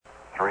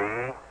3, 2,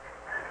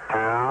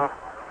 1,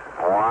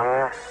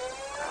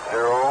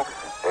 0,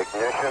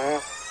 ignition,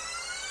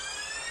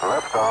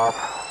 liftoff.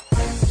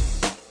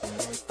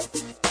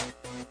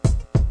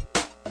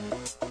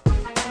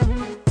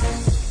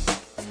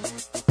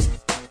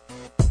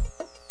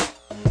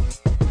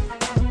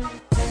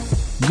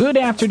 Good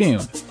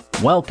afternoon.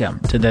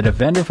 Welcome to the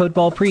Defender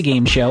Football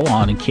pregame show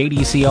on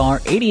KDCR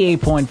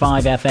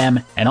 88.5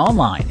 FM and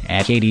online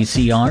at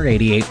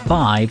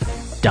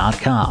KDCR885.com.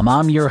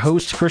 I'm your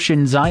host,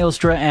 Christian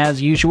Zylstra,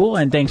 as usual,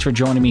 and thanks for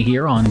joining me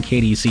here on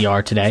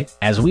KDCR today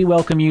as we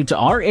welcome you to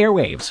our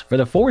airwaves for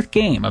the fourth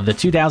game of the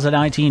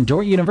 2019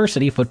 Dordt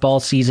University football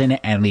season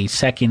and the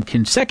second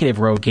consecutive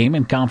road game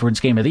and conference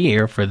game of the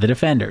year for the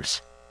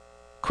Defenders.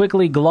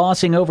 Quickly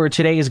glossing over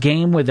today's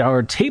game with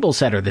our table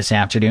setter this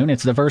afternoon.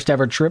 It's the first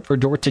ever trip for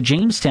Dordt to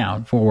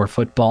Jamestown for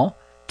football.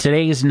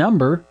 Today's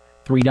number,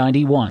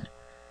 391.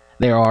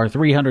 There are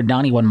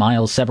 391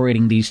 miles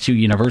separating these two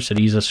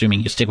universities,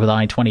 assuming you stick with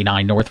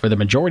I-29 north for the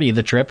majority of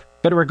the trip.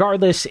 But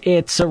regardless,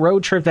 it's a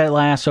road trip that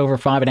lasts over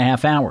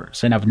 5.5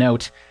 hours. And of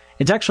note,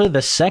 it's actually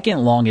the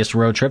second longest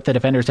road trip the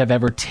Defenders have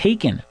ever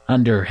taken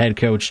under head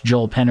coach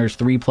Joel Penner's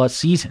 3+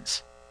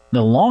 seasons.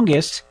 The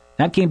longest,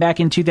 that came back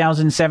in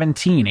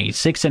 2017, a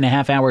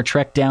 6.5-hour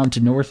trek down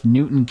to North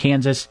Newton,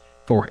 Kansas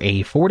for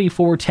a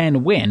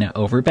 44-10 win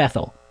over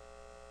Bethel.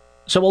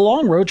 So a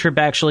long road trip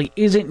actually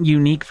isn't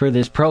unique for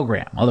this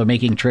program, although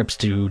making trips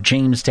to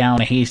Jamestown,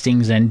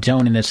 Hastings, and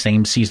Doane in the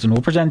same season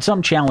will present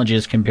some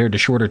challenges compared to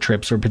shorter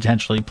trips or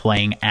potentially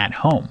playing at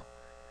home.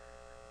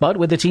 But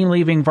with the team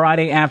leaving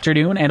Friday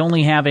afternoon and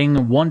only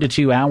having 1 to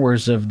 2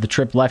 hours of the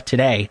trip left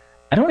today,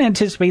 I don't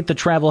anticipate the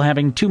travel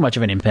having too much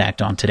of an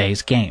impact on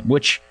today's game,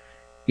 which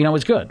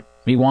is good.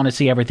 We want to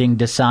see everything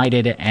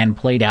decided and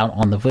played out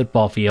on the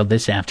football field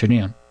this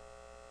afternoon.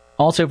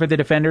 Also for the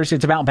Defenders,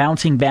 it's about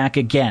bouncing back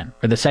again.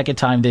 For the second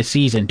time this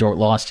season, Dordt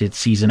lost its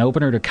season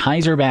opener to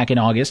Kaiser back in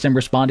August and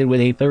responded with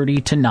a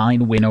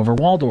 30-9 win over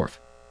Waldorf.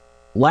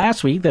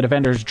 Last week, the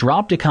Defenders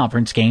dropped a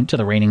conference game to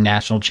the reigning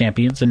national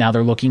champions, and now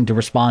they're looking to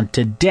respond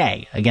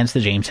today against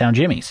the Jamestown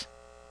Jimmies.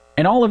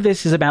 And all of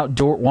this is about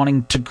Dordt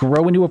wanting to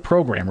grow into a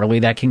program really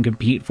that can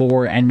compete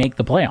for and make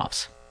the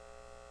playoffs.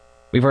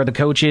 We've heard the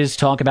coaches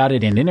talk about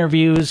it in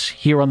interviews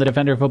here on the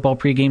Defender Football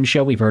pregame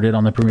show. We've heard it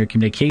on the Premier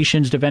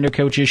Communications Defender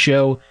Coaches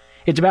show.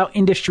 It's about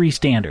industry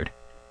standard.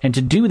 And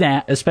to do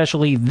that,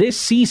 especially this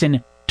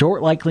season,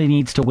 Dordt likely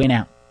needs to win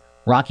out.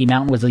 Rocky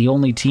Mountain was the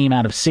only team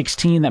out of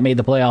 16 that made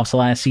the playoffs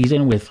last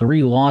season with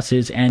 3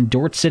 losses, and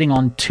Dort's sitting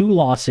on 2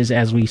 losses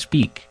as we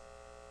speak.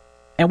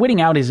 And winning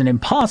out isn't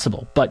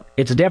impossible, but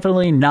it's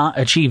definitely not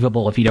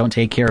achievable if you don't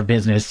take care of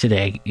business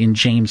today in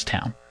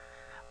Jamestown.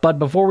 But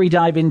before we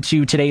dive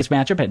into today's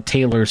matchup at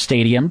Taylor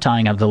Stadium,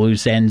 tying up the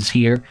loose ends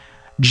here,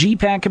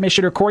 GPAC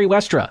Commissioner Corey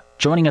Westra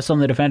joining us on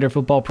the Defender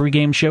Football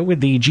pregame show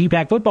with the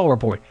GPAC Football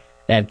Report.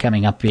 That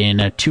coming up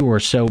in 2 or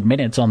so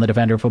minutes on the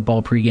Defender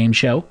Football pregame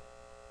show.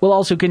 We'll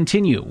also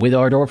continue with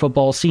our Dordt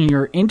Football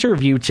senior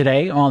interview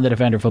today on the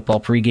Defender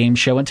Football pregame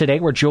show, and today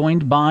we're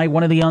joined by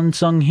one of the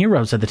unsung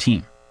heroes of the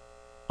team.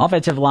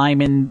 Offensive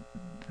linemen,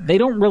 they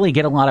don't really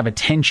get a lot of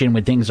attention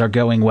when things are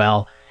going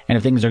well. And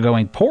if things are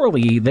going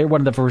poorly, they're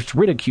one of the first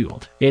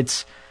ridiculed.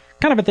 It's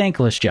kind of a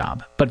thankless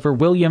job. But for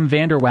William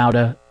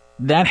Vanderwoude,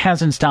 that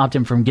hasn't stopped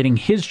him from getting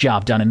his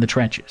job done in the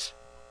trenches.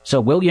 So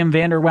William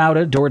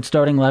Vanderwoude, Dordt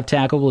starting left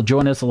tackle, will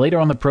join us later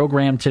on the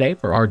program today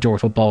for our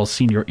Dordt Football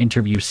senior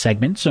interview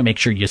segment. So make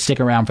sure you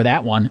stick around for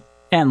that one.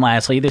 And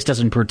lastly, this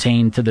doesn't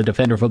pertain to the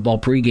Defender Football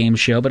pregame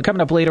show, but coming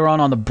up later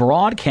on the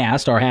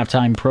broadcast, our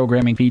halftime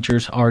programming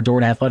features our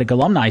Dordt Athletic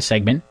alumni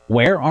segment,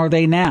 Where Are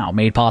They Now?,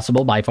 made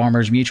possible by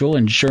Farmers Mutual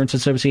Insurance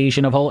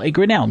Association of Hull, a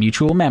Grinnell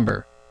Mutual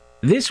member.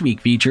 This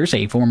week features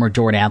a former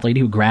Dordt athlete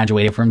who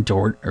graduated from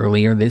Dordt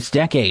earlier this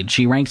decade.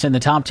 She ranks in the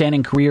top 10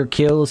 in career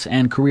kills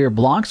and career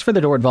blocks for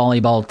the Dordt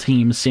volleyball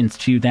team since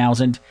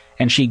 2000,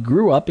 and she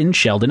grew up in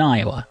Sheldon,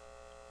 Iowa.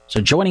 So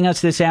joining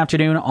us this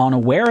afternoon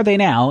on Where Are They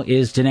Now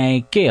is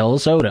Danae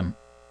Gales Odom.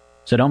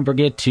 So don't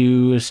forget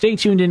to stay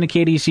tuned into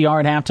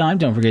KDCR at halftime.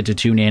 Don't forget to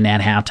tune in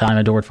at halftime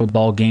of Dordt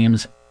football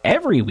games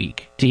every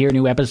week to hear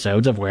new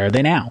episodes of Where Are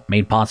They Now,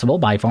 made possible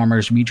by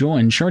Farmers Mutual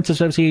Insurance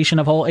Association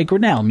of Hull, a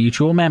Grinnell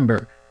Mutual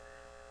member.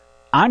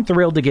 I'm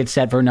thrilled to get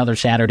set for another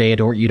Saturday at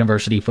Dordt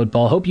University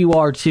football. Hope you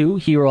are too,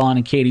 here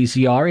on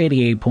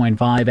KDCR 88.5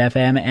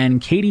 FM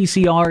and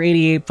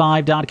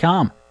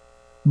KDCR885.com.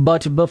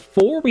 But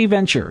before we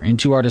venture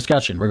into our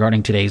discussion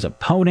regarding today's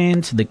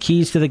opponent, the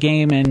keys to the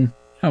game, and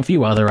a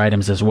few other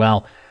items as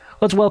well,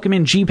 let's welcome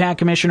in GPAC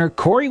Commissioner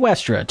Corey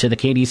Westra to the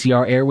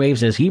KDCR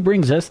airwaves as he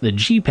brings us the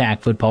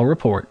GPAC Football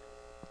Report.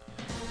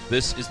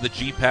 This is the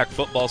GPAC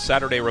Football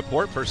Saturday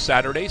Report for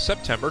Saturday,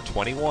 September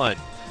 21.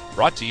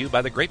 Brought to you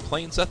by the Great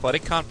Plains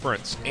Athletic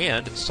Conference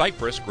and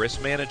Cypress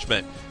Grist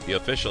Management, the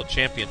official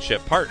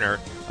championship partner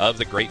of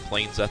the Great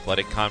Plains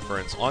Athletic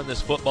Conference. On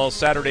this Football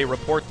Saturday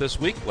Report this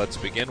week, let's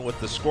begin with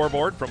the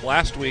scoreboard from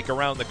last week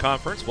around the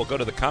conference. We'll go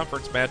to the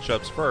conference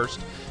matchups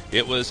first.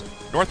 It was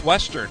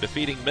Northwestern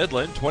defeating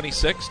Midland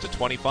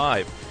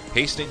 26-25.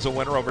 Hastings a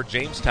winner over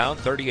Jamestown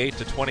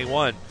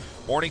 38-21.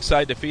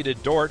 Morningside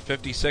defeated Dordt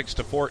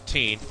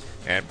 56-14,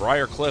 and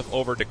Briarcliff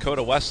over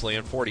Dakota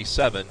Wesleyan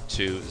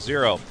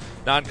 47-0.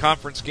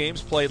 Non-conference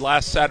games played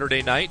last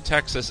Saturday night.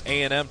 Texas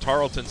A&M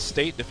Tarleton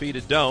State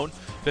defeated Doane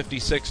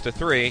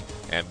 56-3,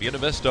 and Buena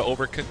Vista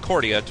over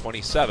Concordia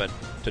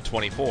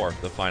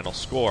 27-24, the final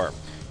score.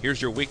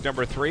 Here's your week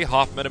number 3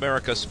 Hoffman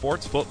America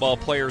Sports Football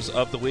Players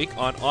of the Week.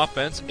 On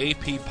offense,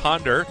 A.P.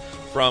 Ponder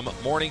from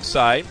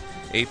Morningside.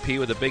 AP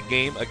with a big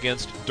game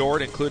against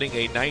Dordt, including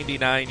a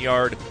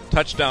 99-yard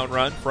touchdown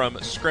run from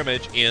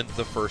scrimmage in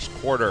the first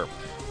quarter.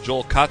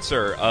 Joel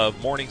Kotzer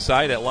of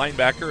Morningside at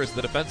linebacker is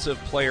the Defensive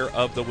Player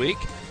of the Week.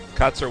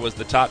 Kotzer was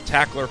the top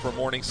tackler for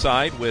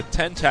Morningside with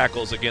 10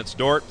 tackles against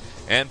Dordt,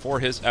 and for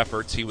his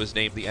efforts, he was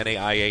named the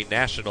NAIA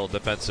National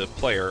Defensive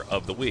Player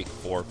of the Week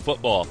for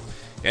football.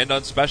 And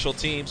on special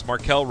teams,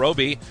 Markel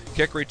Roby,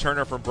 kick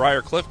returner from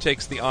Briarcliff,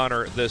 takes the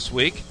honor this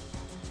week.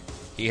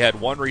 He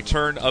had one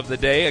return of the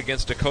day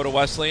against Dakota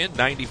Wesleyan,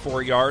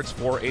 94 yards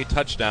for a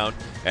touchdown,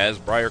 as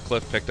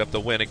Briarcliff picked up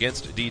the win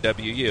against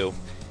DWU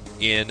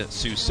in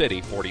Sioux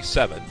City,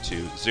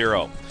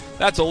 47-0.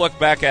 That's a look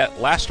back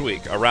at last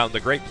week around the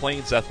Great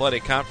Plains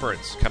Athletic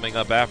Conference. Coming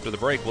up after the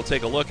break, we'll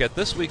take a look at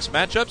this week's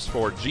matchups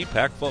for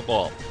GPAC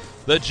football.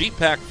 The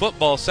GPAC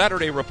Football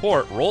Saturday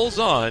Report rolls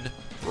on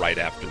right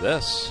after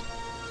this.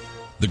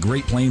 The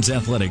Great Plains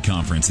Athletic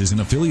Conference is an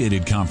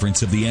affiliated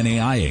conference of the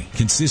NAIA,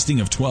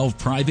 consisting of 12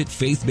 private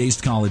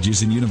faith-based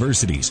colleges and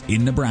universities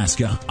in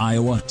Nebraska,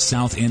 Iowa,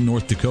 South and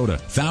North Dakota.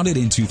 Founded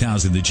in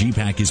 2000, the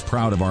GPAC is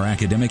proud of our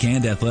academic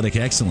and athletic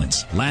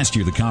excellence. Last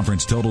year, the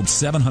conference totaled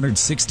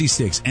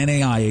 766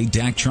 NAIA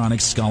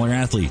Daktronics Scholar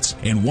athletes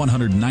and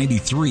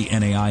 193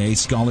 NAIA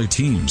Scholar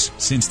teams.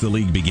 Since the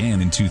league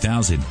began in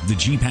 2000, the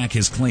GPAC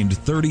has claimed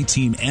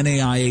 30-team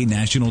NAIA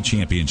national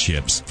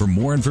championships. For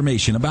more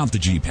information about the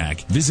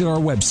GPAC, visit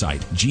our website,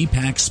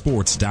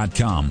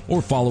 gpacsports.com,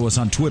 or follow us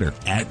on Twitter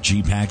at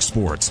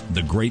GPACsports.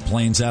 The Great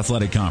Plains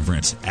Athletic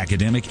Conference,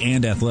 academic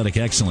and athletic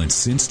excellence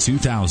since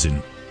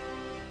 2000.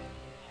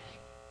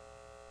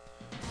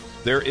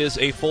 There is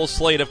a full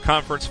slate of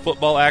conference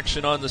football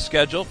action on the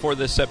schedule for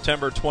this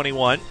September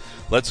 21.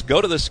 Let's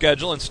go to the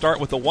schedule and start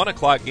with the 1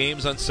 o'clock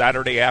games on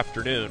Saturday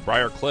afternoon.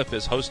 Briarcliff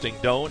is hosting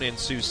Doane in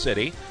Sioux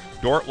City.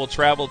 Dordt will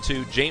travel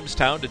to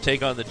Jamestown to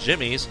take on the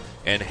Jimmies,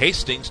 and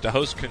Hastings to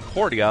host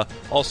Concordia,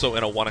 also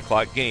in a 1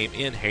 o'clock game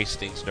in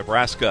Hastings,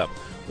 Nebraska.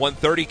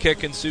 1:30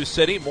 kick in Sioux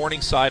City,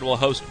 Morningside will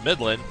host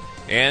Midland,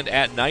 and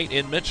at night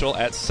in Mitchell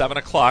at 7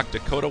 o'clock,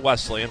 Dakota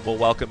Wesleyan will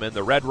welcome in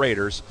the Red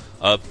Raiders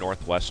of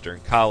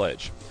Northwestern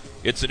College.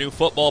 It's a new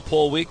football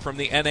poll week from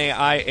the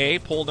NAIA,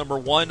 poll number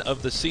 1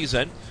 of the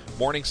season.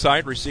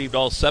 Morningside received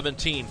all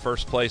 17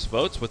 first-place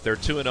votes. With their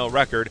 2-0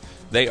 record,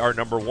 they are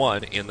number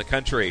 1 in the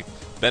country.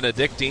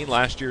 Benedictine,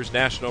 last year's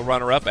national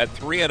runner-up at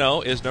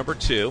 3-0, is number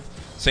 2.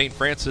 St.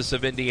 Francis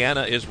of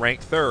Indiana is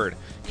ranked 3rd.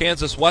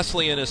 Kansas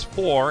Wesleyan is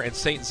 4, and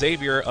St.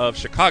 Xavier of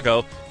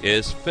Chicago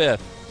is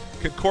 5th.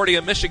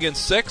 Concordia, Michigan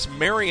 6,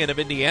 Marion of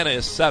Indiana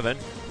is 7,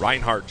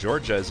 Reinhardt,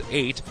 Georgia is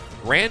 8,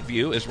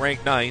 Grandview is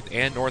ranked 9th,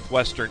 and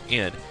Northwestern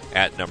in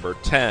at number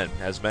 10.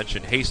 As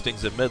mentioned,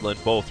 Hastings and Midland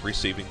both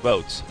receiving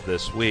votes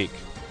this week.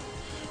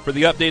 For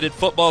the updated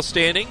football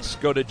standings,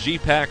 go to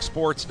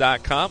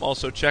gpacsports.com.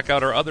 Also check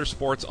out our other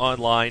sports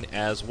online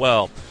as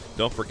well.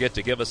 Don't forget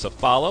to give us a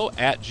follow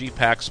at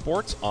GPAC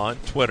Sports on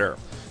Twitter.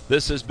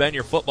 This has been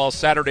your Football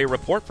Saturday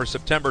Report for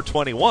September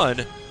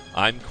 21.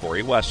 I'm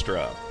Corey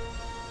Westra.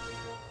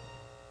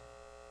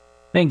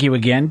 Thank you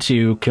again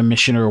to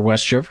Commissioner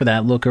Westra for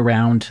that look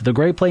around the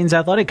Great Plains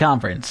Athletic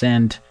Conference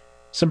and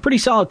some pretty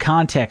solid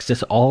context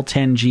as all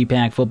 10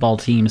 GPAC football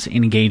teams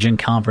engage in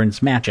conference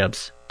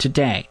matchups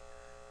today.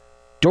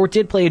 Dordt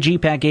did play a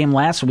GPAC game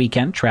last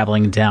weekend,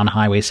 traveling down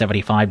Highway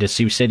 75 to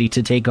Sioux City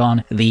to take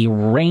on the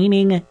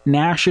reigning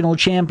national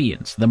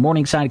champions, the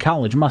Morningside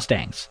College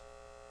Mustangs.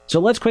 So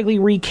let's quickly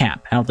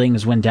recap how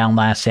things went down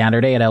last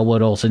Saturday at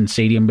Elwood Olson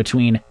Stadium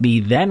between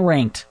the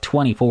then-ranked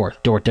 24th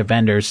Dordt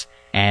Defenders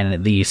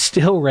and the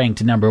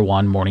still-ranked number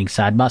 1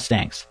 Morningside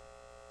Mustangs.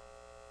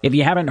 If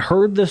you haven't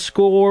heard the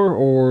score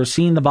or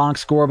seen the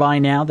box score by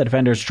now, the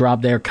Defenders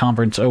dropped their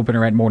conference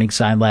opener at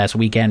Morningside last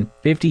weekend,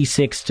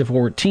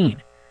 56-14.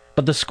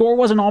 But the score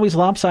wasn't always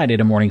lopsided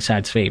in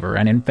Morningside's favor,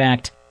 and in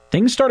fact,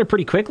 things started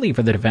pretty quickly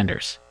for the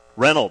Defenders.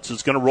 Reynolds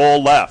is going to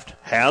roll left,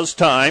 has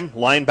time,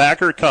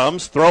 linebacker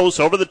comes, throws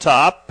over the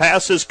top,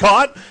 pass is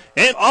caught,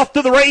 and off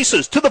to the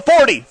races, to the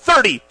 40,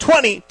 30,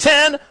 20,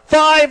 10,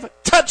 5,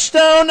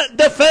 touchdown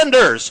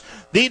Defenders.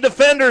 The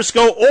Defenders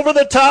go over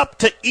the top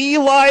to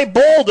Eli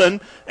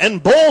Bolden,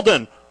 and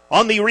Bolden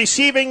on the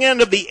receiving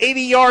end of the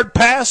 80-yard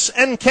pass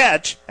and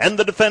catch, and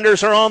the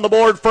Defenders are on the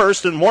board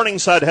first, and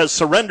Morningside has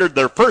surrendered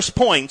their first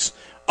points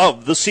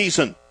of the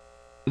season.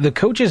 The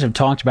coaches have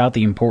talked about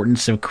the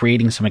importance of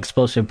creating some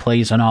explosive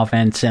plays on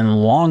offense,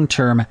 and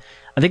long-term,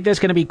 I think that's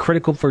going to be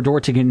critical for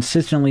Dordt to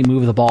consistently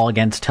move the ball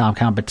against top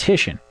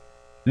competition.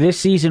 This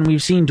season,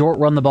 we've seen Dordt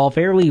run the ball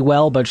fairly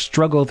well but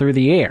struggle through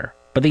the air,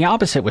 but the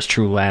opposite was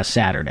true last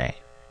Saturday.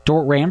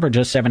 Dordt ran for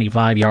just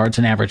 75 yards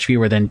and averaged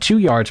fewer than 2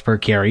 yards per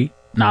carry,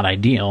 not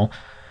ideal.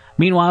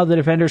 Meanwhile, the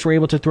defenders were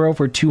able to throw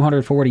for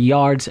 240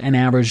 yards and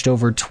averaged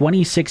over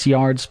 26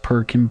 yards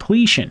per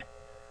completion.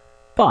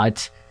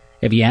 But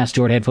if you ask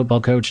Dordt head football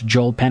coach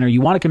Joel Penner,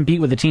 you want to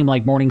compete with a team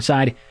like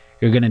Morningside,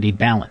 you're going to need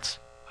balance.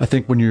 I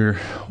think when you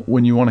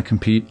want to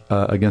compete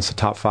against a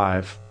top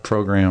 5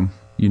 program,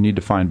 you need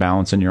to find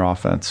balance in your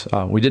offense.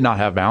 We did not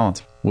have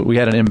balance. We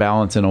had an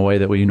imbalance in a way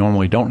that we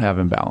normally don't have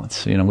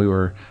imbalance. We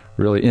were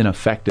really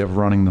ineffective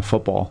running the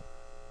football,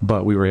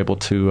 but we were able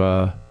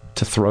to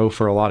throw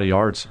for a lot of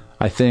yards.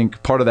 I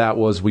think part of that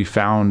was we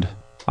found,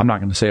 I'm not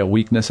going to say a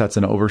weakness, that's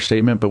an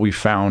overstatement, but we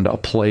found a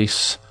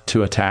place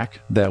to attack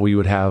that we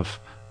would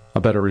have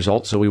a better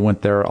result, so we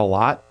went there a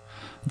lot.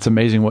 It's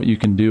amazing what you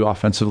can do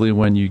offensively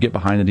when you get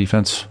behind the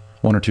defense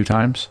 1 or 2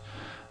 times.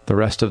 The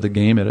rest of the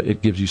game,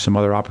 it gives you some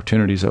other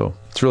opportunities, so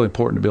it's really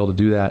important to be able to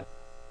do that.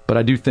 But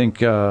I do think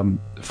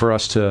for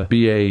us to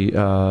be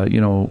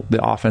the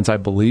offense I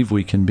believe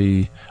we can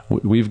be,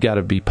 we've got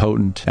to be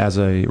potent as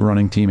a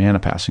running team and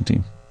a passing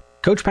team.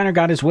 Coach Penner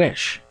got his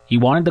wish. He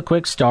wanted the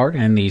quick start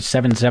and the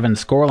 7-7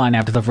 scoreline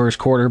after the first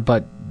quarter,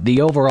 but the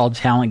overall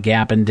talent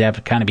gap and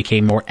depth kind of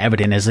became more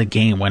evident as the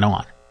game went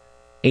on.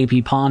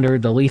 AP Ponder,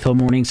 the lethal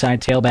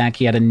Morningside tailback,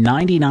 he had a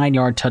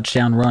 99-yard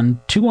touchdown run,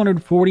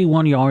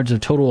 241 yards of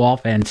total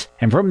offense,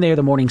 and from there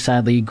the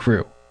Morningside lead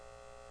grew.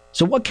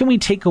 So what can we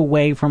take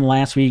away from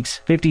last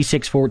week's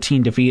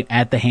 56-14 defeat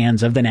at the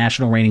hands of the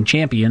national reigning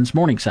champions,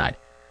 Morningside?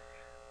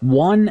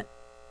 1,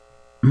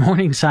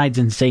 Morningside's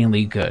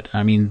insanely good.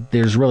 I mean,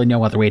 there's really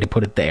no other way to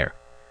put it there.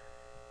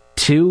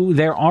 2,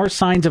 there are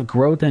signs of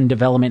growth and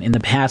development in the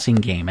passing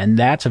game, and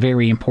that's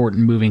very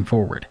important moving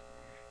forward.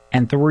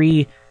 And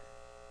 3,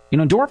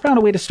 Dordt found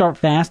a way to start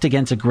fast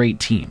against a great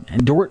team,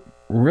 and Dordt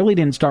really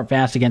didn't start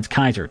fast against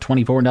Kaiser,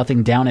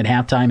 24-0 down at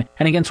halftime,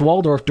 and against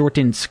Waldorf, Dordt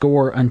didn't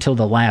score until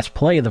the last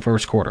play of the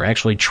first quarter,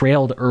 actually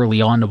trailed early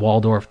on to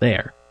Waldorf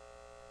there.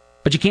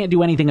 But you can't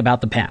do anything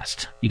about the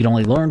past. You can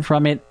only learn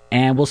from it,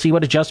 and we'll see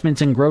what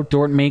adjustments and growth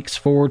Dordt makes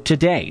for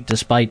today,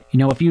 despite,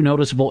 a few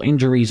noticeable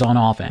injuries on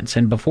offense.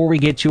 And before we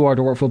get to our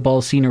Dordt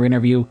football senior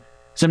interview,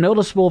 some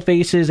noticeable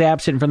faces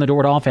absent from the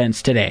Dordt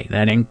offense today.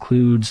 That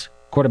includes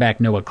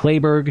quarterback Noah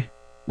Clayberg,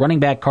 running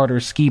back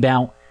Carter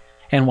Skibout,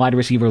 and wide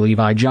receiver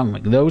Levi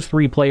Jungling. Those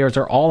 3 players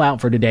are all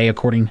out for today,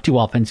 according to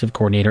offensive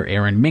coordinator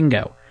Aaron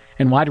Mingo.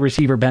 And wide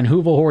receiver Ben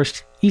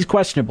Hoovelhorst, he's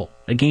questionable,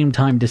 a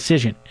game-time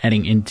decision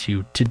heading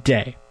into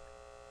today.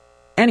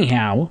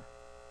 Anyhow,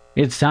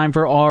 it's time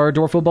for our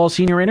Dordt football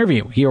senior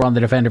interview here on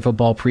the Defender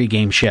Football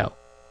pregame show.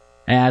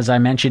 As I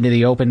mentioned in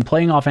the open,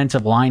 playing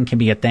offensive line can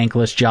be a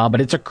thankless job, but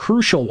it's a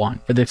crucial one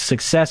for the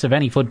success of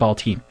any football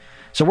team.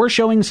 So we're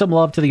showing some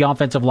love to the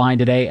offensive line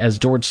today as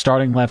Dordt's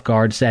starting left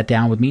guard sat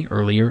down with me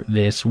earlier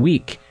this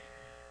week.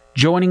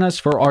 Joining us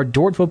for our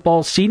Dordt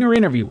football senior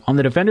interview on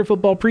the Defender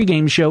Football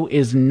pregame show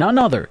is none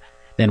other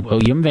than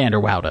William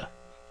Vanderwoude.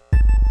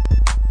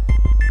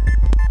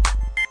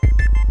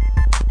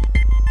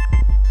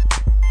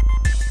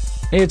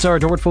 It's our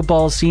Dordt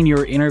football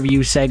senior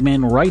interview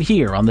segment right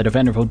here on the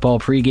Defender Football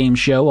pregame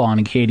show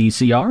on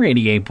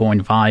KDCR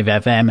 88.5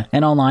 FM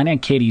and online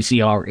at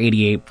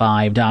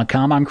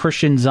KDCR885.com. I'm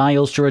Christian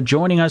Zylstra.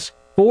 Joining us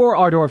for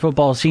our Dordt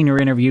football senior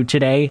interview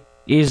today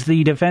is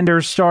the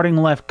Defender's starting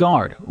left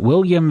guard,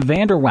 William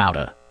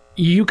Vanderwoude.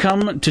 You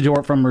come to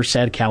Dordt from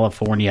Merced,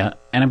 California,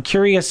 and I'm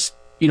curious,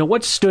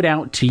 what stood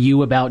out to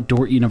you about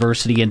Dordt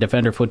University and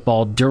Defender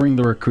football during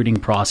the recruiting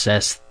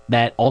process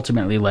that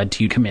ultimately led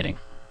to you committing?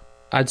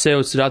 I'd say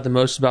what stood out the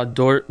most about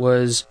Dordt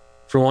was,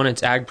 for one,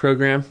 its ag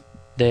program.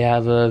 They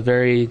have a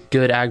very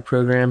good ag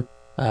program.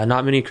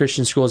 Not many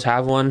Christian schools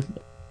have one,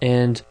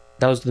 and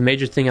that was the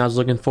major thing I was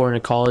looking for in a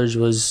college,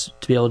 was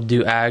to be able to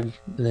do ag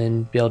and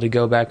then be able to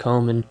go back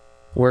home and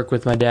work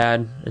with my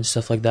dad and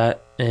stuff like that.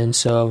 And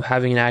so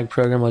having an ag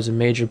program was a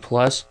major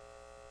plus.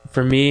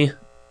 For me,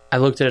 I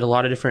looked at a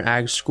lot of different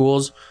ag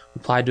schools,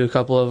 applied to a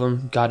couple of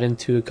them, got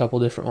into a couple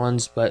different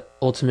ones, but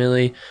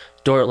ultimately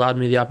Dordt allowed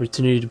me the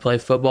opportunity to play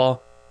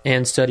football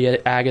and study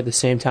at ag at the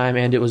same time,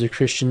 and it was a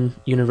Christian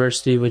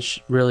university,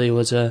 which really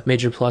was a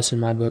major plus in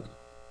my book.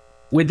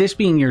 With this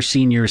being your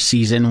senior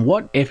season,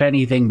 what, if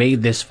anything,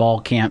 made this fall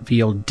camp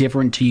feel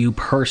different to you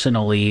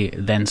personally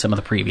than some of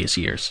the previous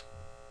years?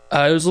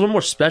 It was a little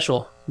more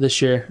special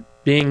this year.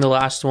 Being the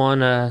last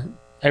one,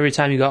 every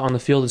time you got on the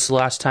field, it's the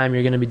last time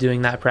you're going to be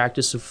doing that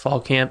practice of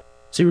fall camp.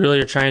 So you really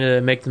are trying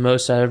to make the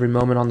most out of every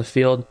moment on the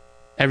field.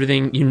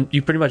 Everything,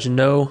 you pretty much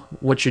know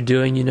what you're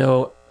doing,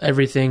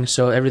 everything,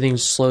 so everything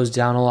slows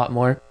down a lot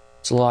more.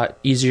 It's a lot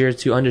easier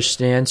to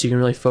understand, so you can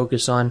really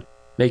focus on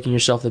making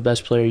yourself the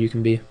best player you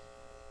can be.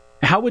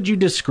 How would you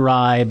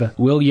describe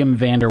William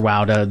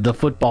Vanderwoude, the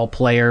football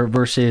player,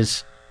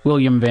 versus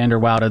William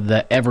Vanderwoude,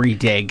 the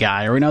everyday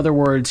guy? Or in other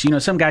words,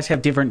 some guys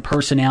have different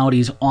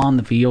personalities on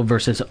the field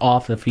versus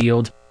off the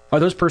field. Are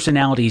those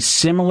personalities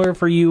similar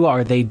for you?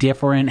 Are they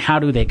different? How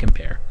do they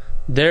compare?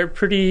 They're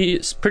pretty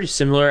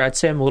similar. I'd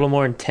say I'm a little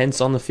more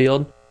intense on the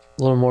field,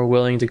 a little more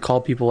willing to call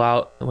people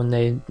out when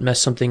they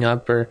mess something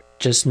up or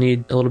just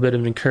need a little bit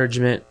of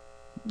encouragement,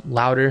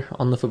 louder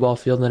on the football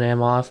field than I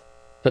am off.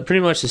 but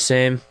pretty much the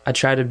same. I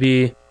try to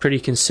be pretty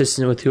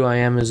consistent with who I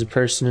am as a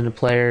person and a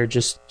player.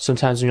 Just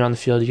sometimes when you're on the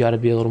field, you got to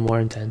be a little more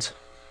intense.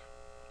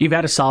 You've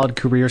had a solid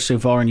career so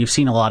far, and you've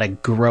seen a lot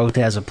of growth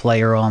as a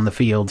player on the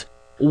field.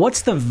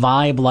 What's the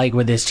vibe like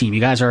with this team? You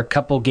guys are a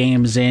couple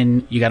games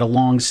in. You got a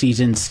long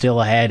season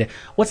still ahead.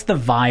 What's the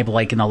vibe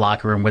like in the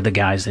locker room with the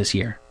guys this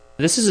year?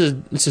 It's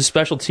a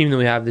special team that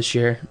we have this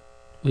year.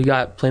 We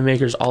got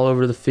playmakers all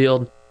over the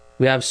field.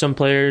 We have some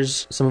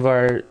players, some of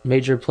our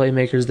major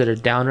playmakers that are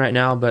down right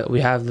now, but we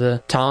have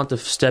the talent to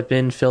step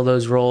in, fill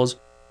those roles.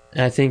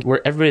 And I think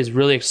everybody's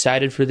really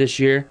excited for this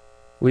year.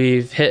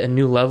 We've hit a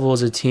new level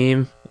as a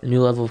team, a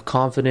new level of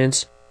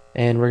confidence,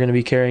 and we're going to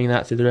be carrying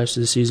that through the rest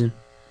of the season.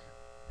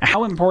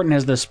 How important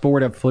has the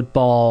sport of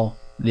football,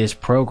 this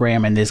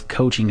program, and this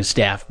coaching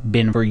staff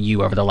been for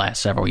you over the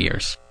last several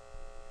years?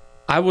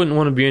 I wouldn't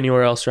want to be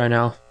anywhere else right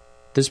now.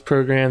 This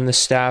program, this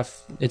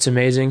staff, it's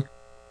amazing.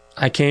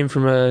 I came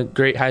from a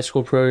great high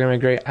school program, a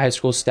great high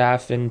school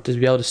staff, and to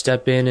be able to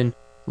step in and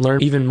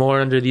learn even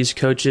more under these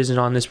coaches and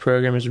on this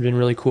program has been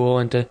really cool.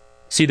 And to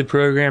see the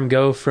program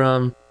go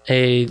from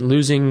a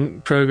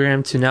losing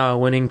program to now a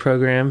winning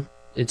program,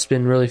 it's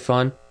been really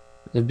fun.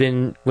 I've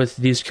been with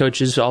these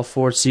coaches all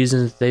 4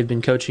 seasons they've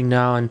been coaching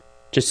now, and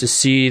just to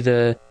see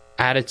the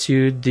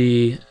attitude,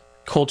 the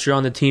culture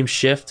on the team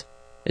shift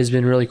has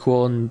been really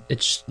cool, and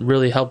it's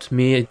really helped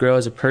me grow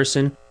as a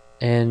person,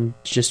 and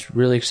just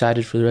really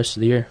excited for the rest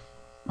of the year.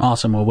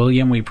 Awesome. Well,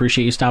 William, we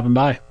appreciate you stopping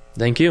by.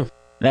 Thank you.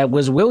 That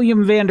was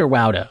William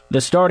Vanderwoude,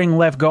 the starting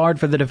left guard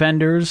for the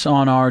Defenders,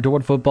 on our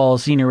Dort Football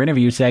Senior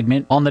Interview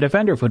segment on the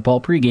Defender Football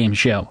pregame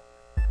show.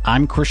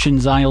 I'm Christian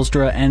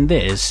Zylstra, and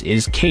this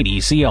is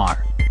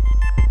KDCR.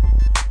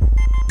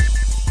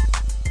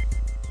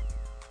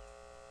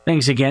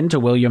 Thanks again to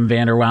William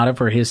Vanderwoude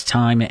for his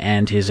time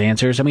and his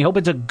answers, and we hope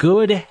it's a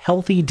good,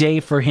 healthy day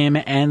for him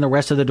and the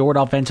rest of the Dort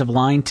offensive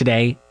line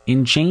today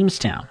in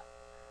Jamestown.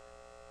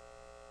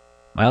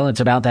 Well, it's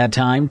about that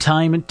time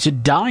to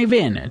dive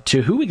in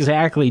to who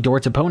exactly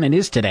Dort's opponent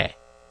is today,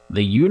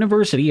 the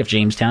University of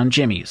Jamestown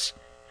Jimmies.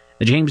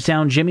 The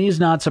Jamestown Jimmies,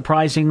 not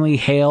surprisingly,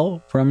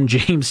 hail from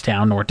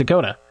Jamestown, North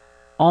Dakota.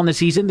 On the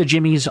season, the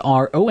Jimmies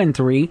are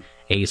 0-3,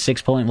 a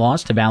 6-point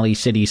loss to Valley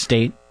City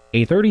State,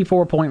 a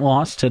 34-point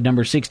loss to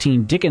number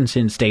 16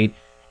 Dickinson State,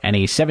 and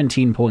a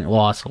 17-point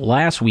loss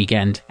last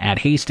weekend at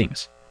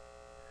Hastings.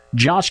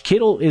 Josh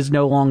Kittle is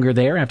no longer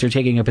there after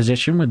taking a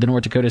position with the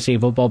North Dakota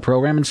State football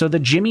program, and so the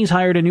Jimmies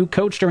hired a new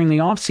coach during the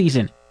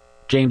offseason.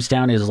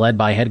 Jamestown is led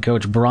by head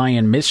coach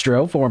Brian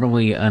Mistro,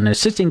 formerly an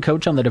assistant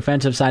coach on the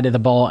defensive side of the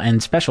ball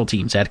and special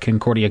teams at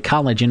Concordia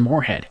College in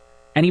Moorhead.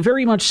 And he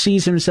very much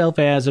sees himself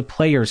as a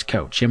player's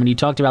coach. And when he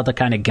talked about the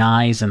kind of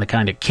guys and the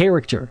kind of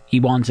character he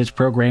wants his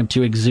program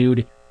to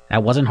exude,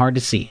 that wasn't hard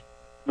to see.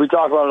 We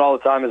talk about it all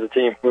the time as a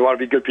team. We want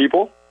to be good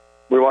people.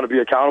 We want to be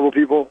accountable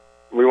people.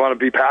 We want to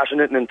be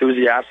passionate and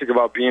enthusiastic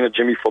about being a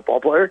Jimmy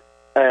football player.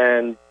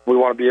 And we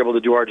want to be able to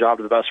do our job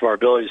to the best of our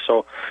abilities.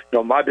 So,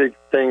 my big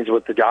things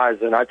with the guys,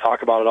 and I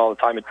talk about it all the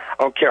time,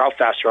 I don't care how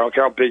fast you are. I don't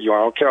care how big you are.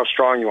 I don't care how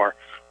strong you are.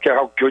 I don't care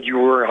how good you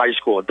were in high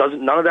school.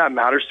 None of that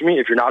matters to me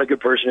if you're not a good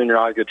person and you're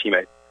not a good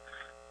teammate.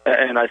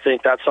 And I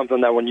think that's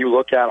something that when you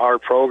look at our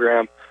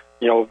program,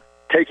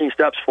 taking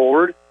steps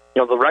forward,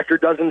 the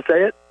record doesn't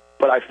say it,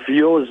 but I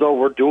feel as though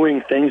we're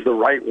doing things the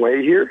right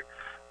way here.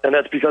 And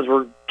that's because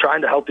we're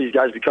trying to help these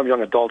guys become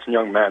young adults and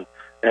young men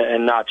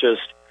and not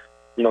just,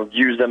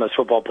 use them as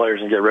football players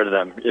and get rid of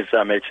them, if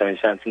that makes any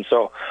sense. And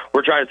so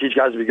we're trying to teach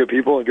guys to be good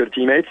people and good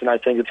teammates, and I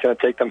think it's going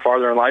to take them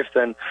farther in life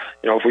than,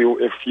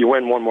 if you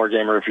win one more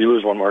game or if you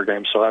lose one more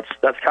game. So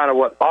that's kind of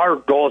what our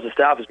goal as a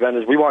staff has been,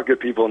 is we want good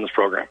people in this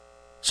program.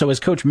 So as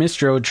Coach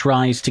Mistro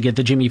tries to get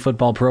the Jimmy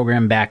football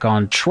program back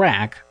on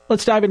track,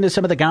 let's dive into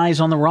some of the guys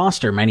on the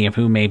roster, many of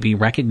whom may be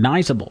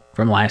recognizable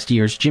from last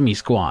year's Jimmy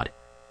squad.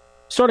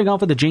 Starting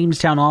off with the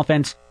Jamestown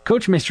offense,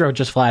 Coach Mistro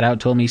just flat out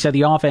told me he said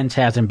the offense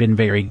hasn't been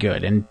very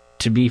good, and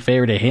to be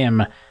fair to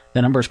him,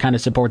 the numbers kind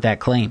of support that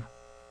claim.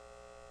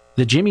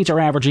 The Jimmies are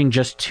averaging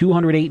just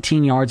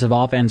 218 yards of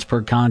offense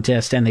per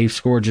contest, and they've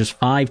scored just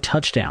 5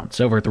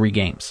 touchdowns over 3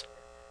 games.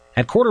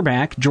 At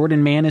quarterback,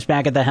 Jordan Mann is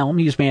back at the helm.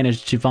 He's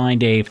managed to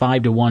find a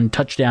 5-to-1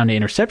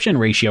 touchdown-to-interception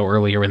ratio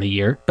earlier in the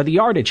year, but the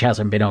yardage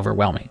hasn't been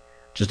overwhelming.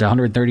 Just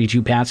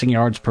 132 passing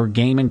yards per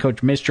game, and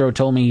Coach Mistro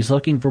told me he's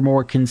looking for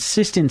more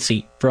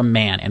consistency from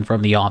Mann and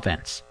from the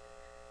offense.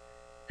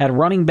 At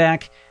running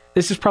back,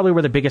 this is probably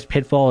where the biggest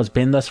pitfall has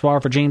been thus far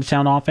for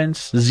Jamestown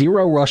offense.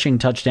 0 rushing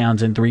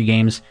touchdowns in 3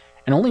 games,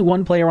 and only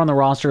one player on the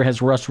roster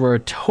has rushed for a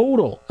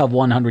total of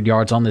 100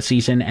 yards on the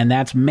season, and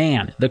that's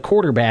Mann, the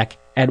quarterback,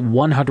 at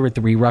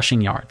 103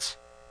 rushing yards.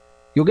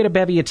 You'll get a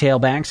bevy of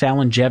tailbacks.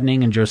 Alan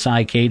Jevning and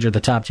Josiah Cage are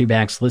the top 2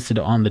 backs listed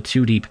on the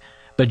 2 deep,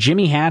 but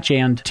Jimmy Hatch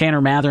and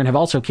Tanner Mathern have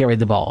also carried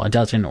the ball a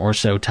dozen or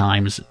so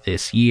times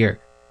this year.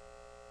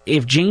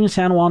 If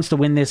Jamestown wants to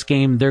win this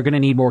game, they're going to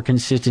need more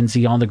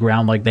consistency on the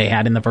ground like they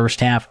had in the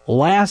first half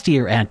last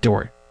year at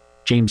Dort.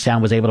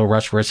 Jamestown was able to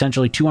rush for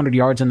essentially 200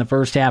 yards in the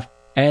first half,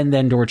 and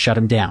then Dort shut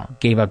him down,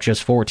 gave up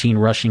just 14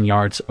 rushing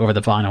yards over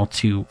the final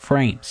 2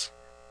 frames.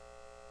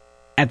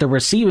 At the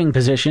receiving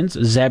positions,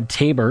 Zeb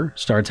Tabor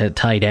starts at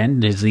tight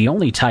end, is the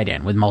only tight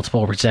end with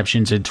multiple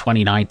receptions in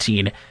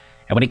 2019.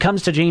 And when it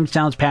comes to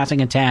Jamestown's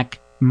passing attack,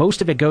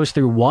 most of it goes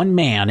through one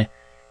man,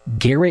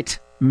 Garrett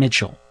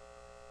Mitchell.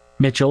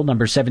 Mitchell,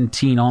 number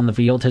 17 on the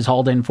field, has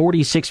hauled in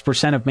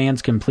 46% of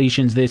man's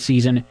completions this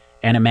season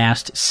and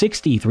amassed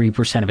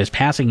 63% of his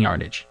passing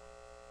yardage.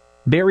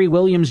 Barry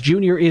Williams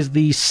Jr. is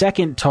the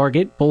second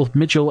target. Both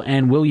Mitchell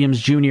and Williams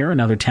Jr.,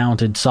 another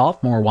talented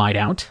sophomore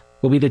wideout,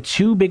 will be the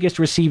two biggest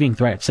receiving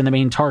threats and the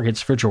main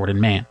targets for Jordan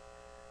Mann.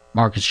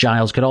 Marcus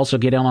Giles could also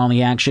get in on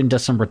the action,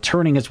 does some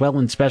returning as well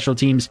in special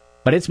teams,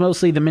 but it's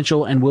mostly the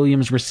Mitchell and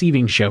Williams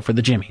receiving show for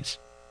the Jimmies.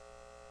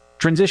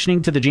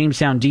 Transitioning to the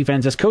Jamestown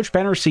defense, as Coach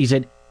Benner sees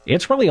it,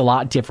 it's really a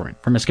lot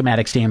different from a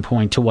schematic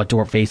standpoint to what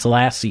Dordt faced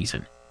last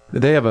season.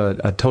 They have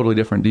a totally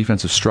different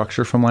defensive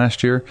structure from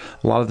last year.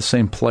 A lot of the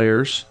same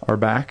players are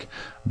back,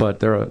 but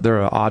they're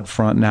an odd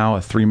front now,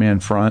 a three-man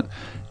front.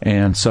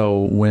 And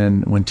so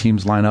when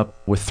teams line up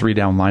with three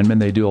down linemen,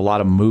 they do a lot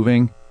of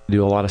moving,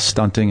 do a lot of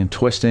stunting and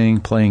twisting,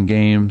 playing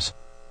games.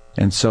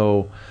 And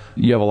so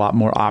you have a lot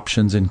more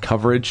options in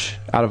coverage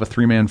out of a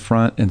three-man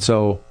front. And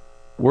so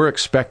we're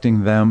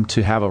expecting them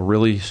to have a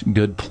really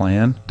good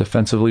plan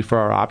defensively for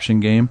our option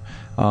game.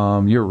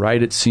 You're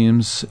right. It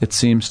seems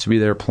to be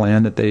their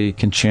plan that they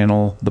can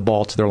channel the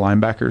ball to their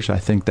linebackers. I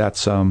think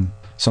that's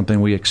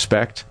something we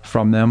expect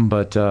from them.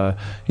 But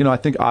I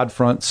think odd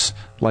fronts,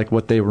 like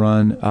what they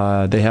run,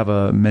 they have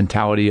a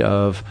mentality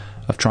of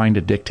trying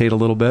to dictate a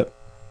little bit.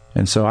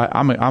 And so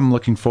I'm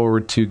looking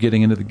forward to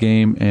getting into the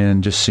game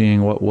and just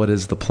seeing what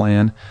is the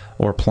plan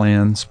or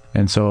plans.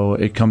 And so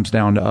it comes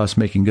down to us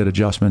making good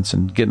adjustments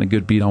and getting a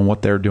good beat on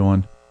what they're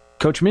doing.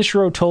 Coach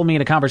Mistro told me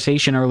in a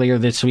conversation earlier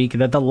this week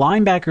that the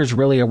linebackers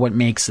really are what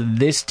makes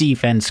this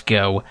defense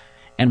go,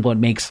 and what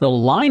makes the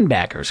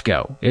linebackers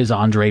go is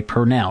Andre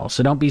Purnell.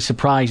 So don't be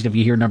surprised if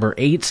you hear number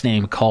 8's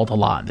name called a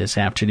lot this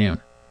afternoon.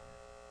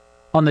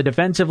 On the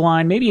defensive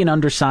line, maybe an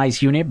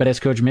undersized unit, but as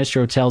Coach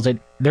Mistro tells it,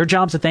 their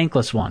job's a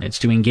thankless one. It's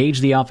to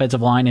engage the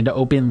offensive line and to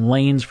open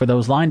lanes for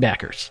those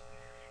linebackers.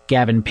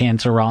 Gavin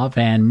Panzerov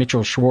and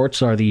Mitchell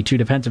Schwartz are the two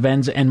defensive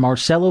ends, and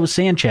Marcelo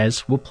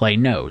Sanchez will play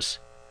nose.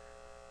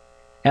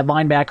 At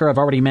linebacker, I've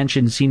already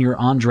mentioned senior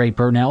Andre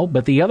Purnell,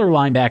 but the other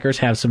linebackers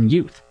have some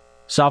youth.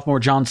 Sophomore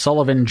John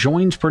Sullivan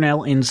joins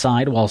Purnell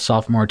inside, while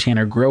sophomore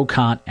Tanner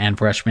Grocott and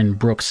freshman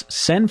Brooks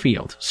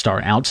Senfield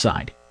start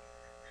outside.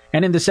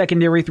 And in the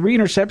secondary, 3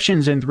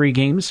 interceptions in 3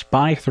 games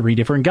by 3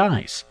 different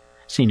guys.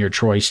 Senior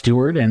Troy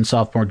Stewart and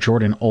sophomore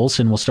Jordan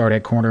Olson will start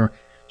at corner.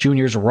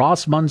 Juniors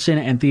Ross Munson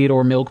and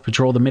Theodore Milk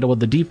patrol the middle of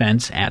the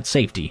defense at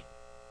safety.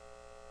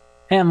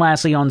 And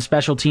lastly, on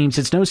special teams,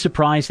 it's no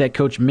surprise that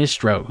Coach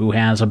Mistro, who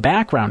has a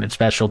background in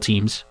special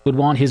teams, would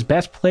want his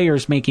best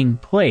players making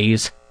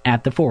plays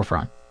at the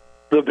forefront.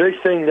 The big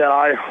thing that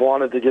I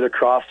wanted to get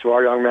across to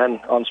our young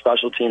men on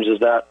special teams is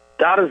that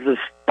is the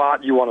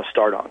spot you want to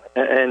start on.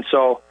 And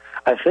so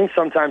I think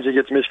sometimes it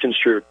gets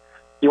misconstrued.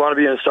 You want to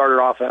be a starter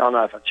on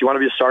offense. You want to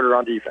be a starter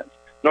on defense.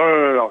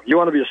 No. You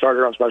want to be a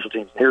starter on special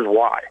teams. Here's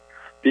why.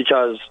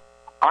 Because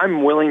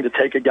I'm willing to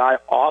take a guy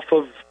off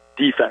of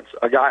defense,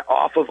 a guy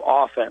off of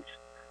offense,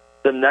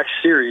 the next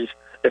series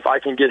if I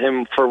can get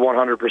him for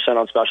 100%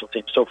 on special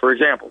teams. So, for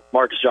example,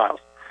 Marcus Giles,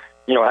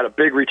 had a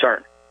big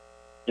return.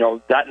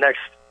 That next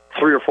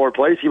 3 or 4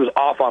 plays, he was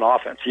off on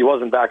offense. He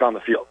wasn't back on the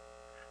field.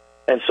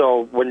 And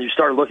so when you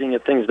start looking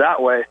at things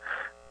that way,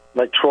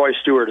 like Troy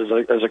Stewart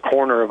is a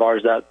corner of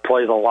ours that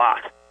plays a lot.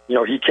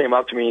 He came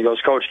up to me and he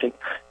goes, Coach, can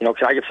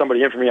I get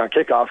somebody in for me on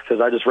kickoff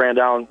because I just ran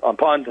down on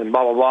punt and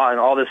blah, blah, blah, and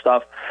all this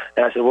stuff.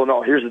 And I said, well,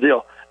 no, here's the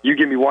deal. You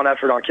give me one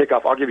effort on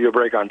kickoff, I'll give you a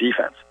break on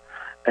defense.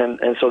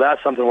 And so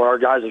that's something where our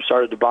guys have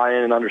started to buy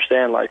in and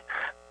understand, like,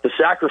 the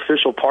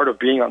sacrificial part of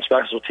being on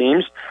special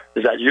teams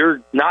is that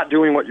you're not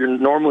doing what you're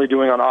normally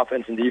doing on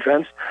offense and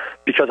defense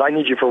because I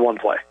need you for one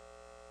play.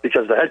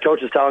 Because the head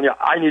coach is telling you,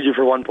 I need you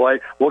for one play,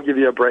 we'll give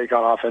you a break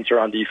on offense or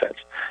on defense.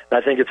 And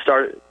I think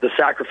the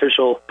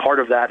sacrificial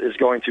part of that is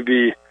going to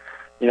be,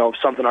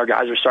 something our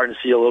guys are starting to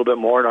see a little bit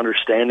more and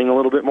understanding a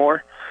little bit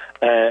more.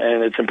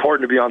 And it's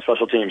important to be on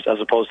special teams as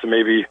opposed to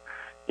maybe,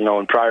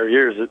 in prior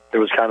years, it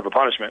was kind of a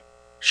punishment.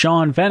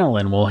 Sean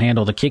Fenelon will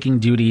handle the kicking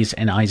duties,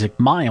 and Isaac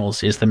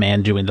Miles is the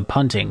man doing the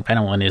punting.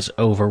 Fenelon is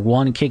over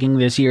 1 kicking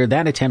this year,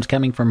 that attempt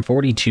coming from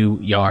 42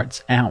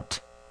 yards out.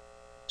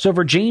 So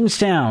for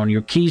Jamestown,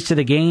 your keys to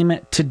the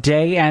game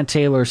today at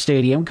Taylor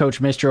Stadium,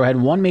 Coach Mistro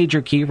had one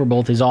major key for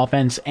both his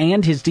offense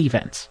and his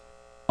defense.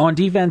 On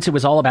defense, it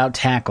was all about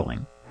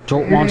tackling.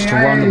 Dordt wants to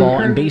run the ball,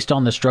 and based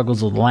on the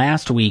struggles of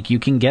last week, you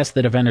can guess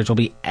the defenders will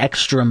be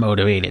extra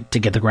motivated to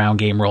get the ground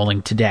game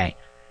rolling today.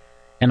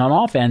 And on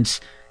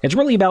offense, it's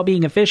really about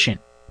being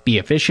efficient. Be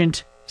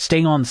efficient,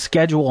 stay on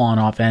schedule on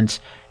offense,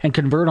 and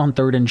convert on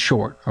 3rd and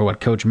short, or what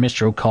Coach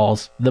Mistro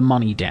calls the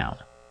money down.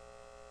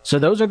 So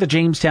those are the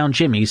Jamestown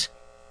Jimmies.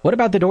 What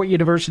about the Dordt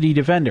University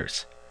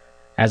defenders?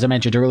 As I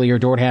mentioned earlier,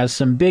 Dordt has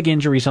some big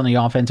injuries on the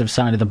offensive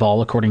side of the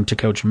ball, according to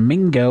Coach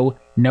Mingo.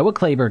 Noah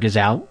Clayberg is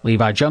out,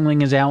 Levi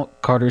Jungling is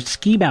out, Carter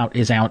Skiebout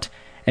is out,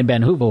 and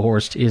Ben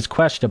Hoovelhorst is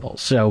questionable.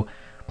 So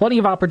Plenty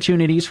of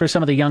opportunities for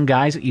some of the young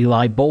guys.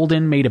 Eli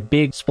Bolden made a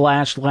big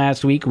splash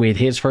last week with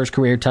his first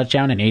career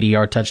touchdown, an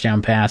 80-yard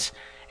touchdown pass.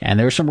 And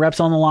there's some reps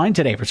on the line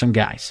today for some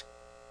guys.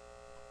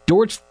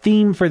 Dort's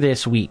theme for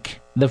this week,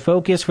 the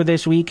focus for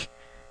this week,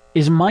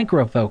 is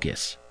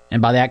micro-focus.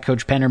 And by that,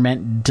 Coach Penner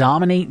meant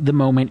dominate the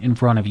moment in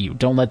front of you.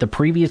 Don't let the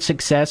previous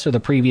success or the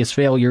previous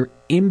failure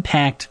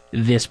impact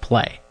this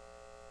play.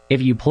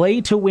 If you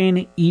play to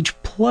win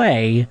each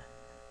play,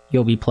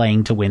 you'll be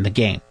playing to win the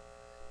game.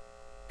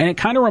 And it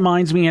kind of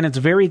reminds me, and it's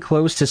very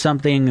close to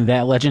something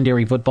that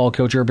legendary football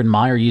coach Urban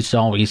Meyer used to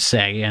always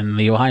say, and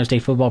the Ohio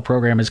State football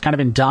program has kind of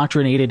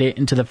indoctrinated it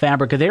into the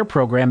fabric of their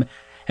program,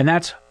 and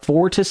that's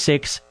 4 to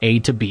 6, A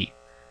to B.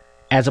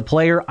 As a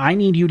player, I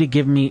need you to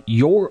give me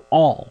your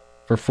all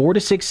for 4 to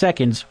 6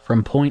 seconds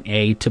from point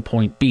A to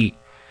point B.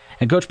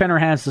 And Coach Penner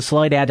has the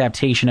slight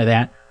adaptation of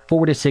that,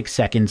 4 to 6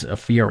 seconds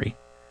of fury.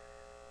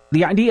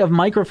 The idea of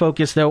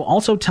microfocus, though,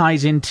 also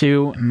ties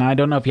into, and I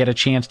don't know if you had a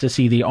chance to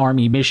see the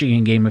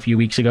Army-Michigan game a few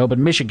weeks ago, but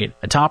Michigan,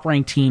 a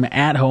top-ranked team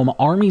at home,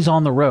 Army's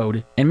on the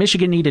road, and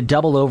Michigan needed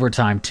double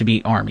overtime to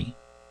beat Army.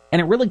 And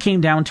it really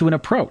came down to an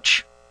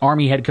approach.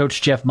 Army head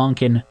coach Jeff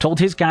Monken told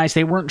his guys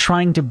they weren't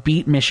trying to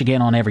beat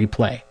Michigan on every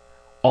play.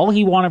 All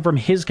he wanted from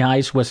his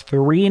guys was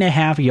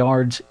 3.5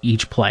 yards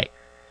each play.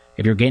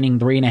 If you're gaining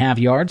 3.5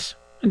 yards,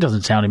 it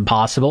doesn't sound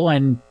impossible,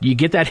 and you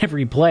get that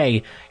every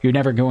play, you're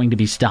never going to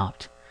be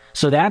stopped.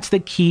 So that's the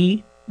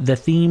key, the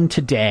theme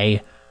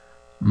today,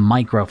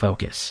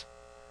 microfocus.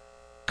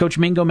 Coach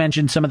Mingo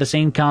mentioned some of the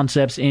same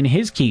concepts in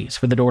his keys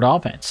for the Dort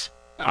offense.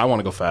 I want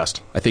to go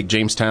fast. I think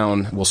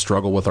Jamestown will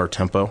struggle with our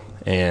tempo,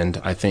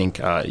 and I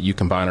think you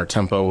combine our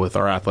tempo with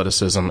our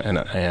athleticism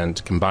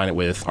and combine it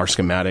with our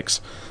schematics.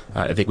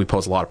 I think we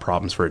pose a lot of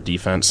problems for a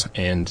defense,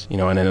 and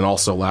then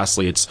also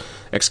lastly, it's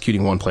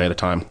executing one play at a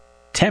time.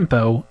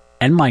 Tempo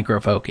and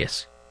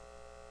microfocus.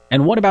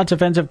 And what about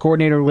defensive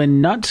coordinator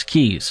Lynn Nutt's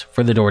keys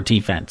for the Dort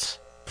defense?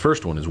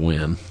 First one is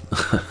win.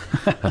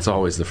 That's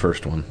always the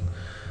first one.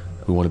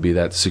 We want to be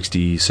that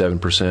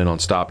 67% on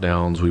stop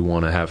downs. We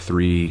want to have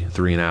three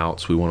and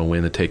outs. We want to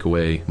win the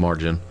takeaway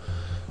margin.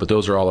 But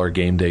those are all our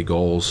game day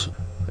goals.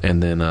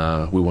 And then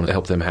we want to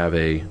help them have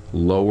a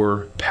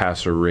lower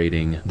passer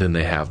rating than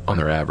they have on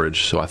their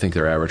average. So I think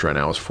their average right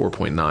now is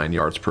 4.9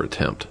 yards per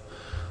attempt.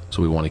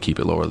 So we want to keep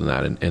it lower than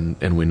that.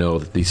 And we know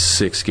that these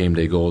 7 game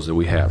day goals that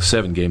we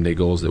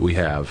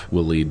have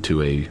will lead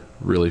to a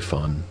really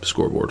fun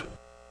scoreboard.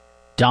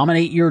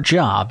 Dominate your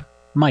job,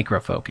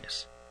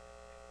 microfocus.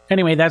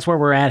 Anyway, that's where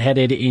we're at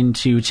headed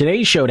into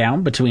today's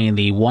showdown between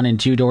the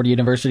 1-2 Dort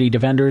University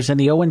Defenders and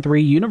the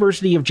 0-3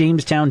 University of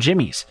Jamestown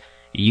Jimmies.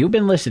 You've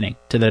been listening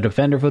to the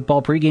Defender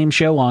Football Pregame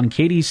Show on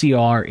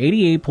KDCR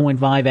 88.5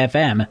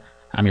 FM.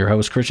 I'm your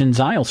host, Christian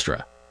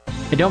Zylstra.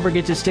 And don't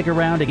forget to stick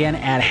around again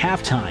at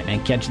halftime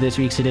and catch this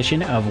week's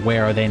edition of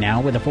Where Are They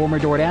Now with a former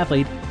Dort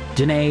athlete,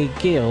 Danae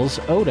Gills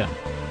Odom.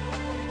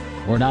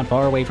 We're not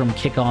far away from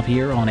kickoff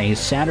here on a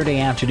Saturday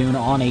afternoon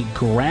on a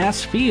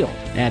grass field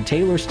at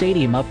Taylor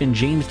Stadium up in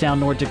Jamestown,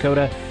 North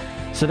Dakota.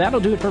 So that'll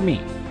do it for me.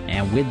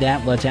 And with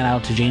that, let's head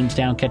out to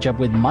Jamestown, catch up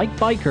with Mike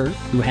Biker,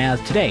 who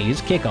has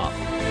today's kickoff.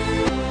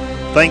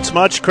 Thanks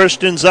much,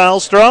 Christian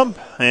Zylstra.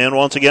 And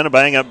once again, a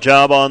bang-up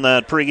job on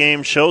that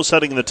pregame show,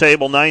 setting the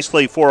table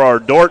nicely for our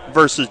Dort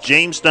versus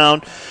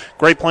Jamestown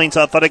Great Plains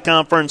Athletic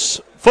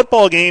Conference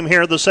football game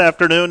here this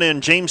afternoon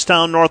in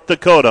Jamestown, North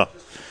Dakota.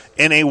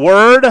 In a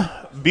word,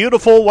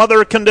 beautiful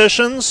weather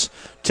conditions.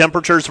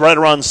 Temperatures right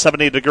around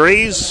 70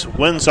 degrees.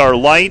 Winds are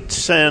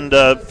light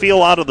and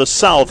feel out of the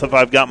south, if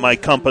I've got my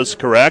compass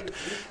correct.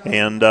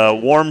 And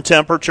warm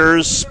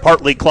temperatures,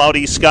 partly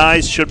cloudy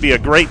skies. Should be a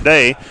great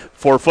day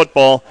for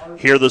football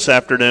here this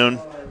afternoon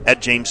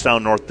at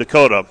Jamestown, North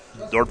Dakota.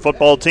 Dort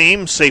football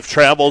team, safe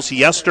travels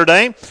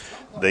yesterday.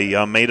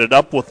 They made it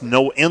up with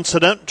no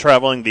incident,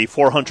 traveling the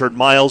 400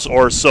 miles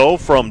or so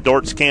from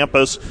Dort's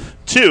campus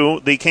to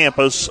the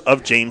campus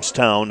of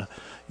Jamestown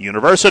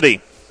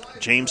University.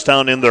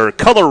 Jamestown in their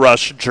color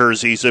rush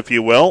jerseys, if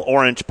you will,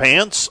 orange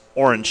pants,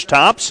 orange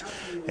tops,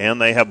 and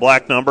they have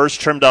black numbers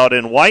trimmed out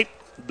in white.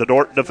 The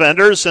Dort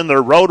Defenders in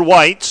their road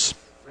whites,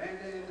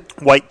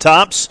 white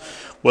tops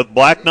with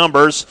black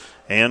numbers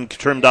and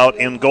trimmed out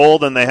in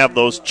gold, and they have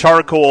those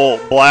charcoal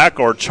black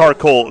or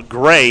charcoal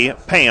gray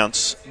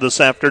pants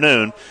this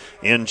afternoon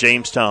in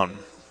Jamestown.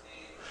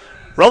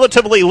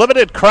 Relatively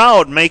limited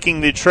crowd making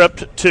the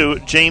trip to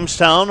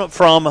Jamestown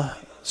from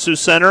Sioux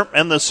Center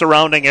and the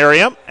surrounding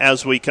area,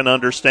 as we can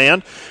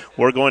understand.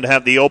 We're going to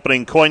have the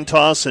opening coin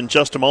toss in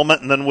just a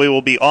moment, and then we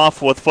will be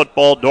off with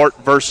football, Dort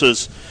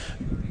versus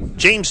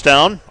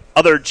Jamestown.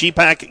 Other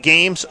GPAC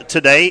games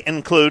today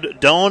include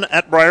Doane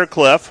at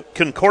Briarcliff,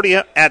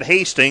 Concordia at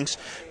Hastings,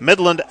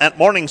 Midland at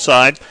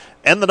Morningside,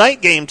 and the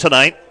night game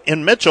tonight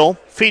in Mitchell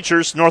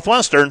features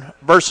Northwestern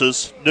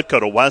versus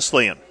Dakota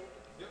Wesleyan.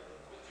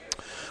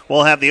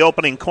 We'll have the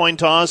opening coin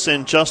toss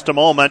in just a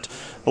moment.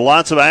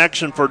 Lots of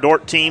action for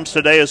Dort teams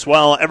today as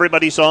well.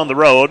 Everybody's on the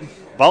road.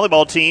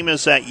 volleyball team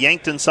is at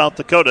Yankton, South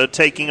Dakota,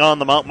 taking on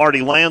the Mount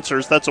Marty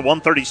Lancers. That's a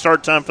 1:30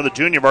 start time for the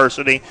junior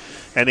varsity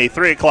and a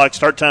 3 o'clock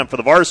start time for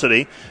the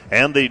varsity.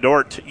 And the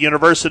Dordt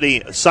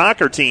University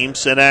soccer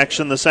teams in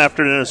action this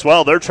afternoon as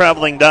well. They're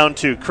traveling down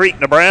to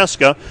Crete,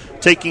 Nebraska,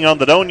 taking on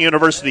the Doane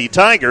University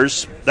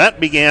Tigers. That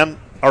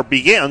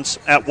begins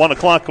at 1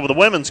 o'clock over the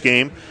women's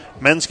game.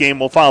 Men's game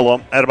will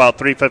follow at about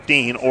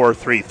 3:15 or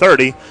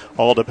 3:30,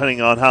 all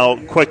depending on how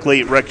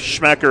quickly Rick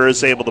Schmecker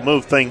is able to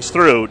move things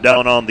through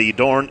down on the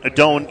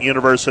Doane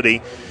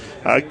University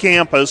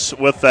campus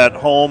with that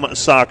home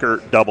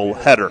soccer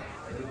doubleheader.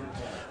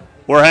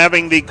 We're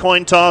having the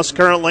coin toss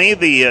currently.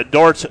 The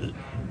Dordt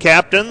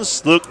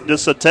captains, Luke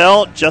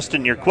DeSatel,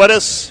 Justin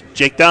Urquidis,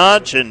 Jake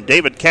Dodge, and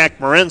David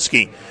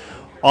Kakmarinsky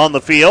on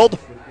the field.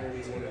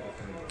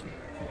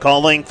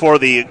 Calling for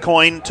the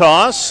coin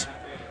toss.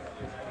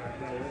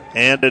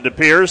 And it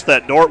appears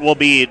that Dordt will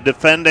be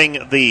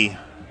defending the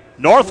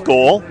north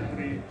goal.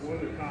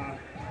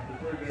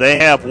 They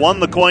have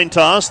won the coin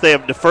toss. They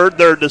have deferred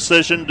their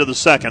decision to the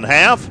second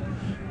half.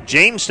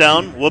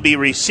 Jamestown will be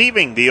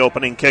receiving the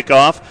opening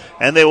kickoff,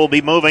 and they will be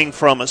moving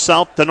from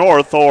south to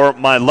north, or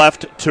my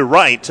left to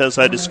right, as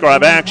I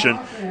describe action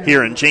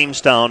here in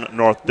Jamestown,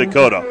 North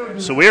Dakota.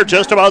 So we are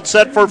just about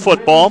set for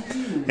football.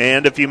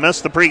 And if you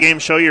missed the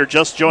pregame show, you're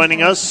just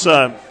joining us.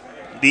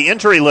 The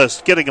injury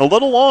list getting a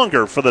little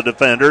longer for the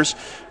defenders.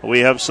 We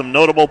have some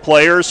notable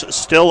players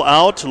still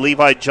out.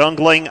 Levi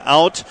Jungling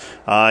out.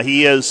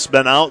 He has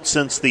been out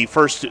since the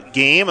first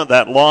game of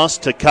that loss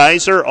to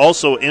Kaiser,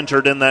 also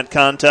injured in that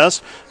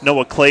contest.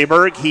 Noah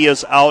Clayberg, he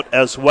is out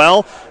as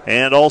well.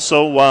 And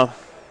also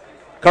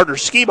Carter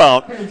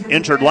Skibout,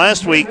 injured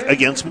last week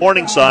against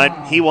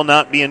Morningside. He will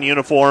not be in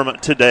uniform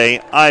today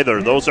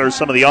either. Those are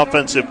some of the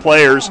offensive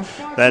players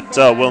that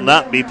will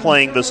not be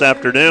playing this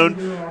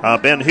afternoon.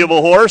 Ben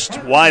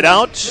Hubelhorst, wide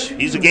out.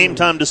 He's a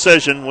game-time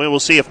decision. We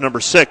will see if number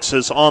 6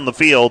 is on the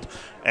field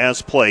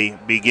as play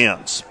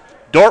begins.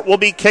 Dordt will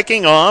be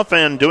kicking off,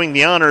 and doing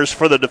the honors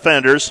for the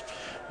defenders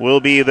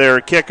will be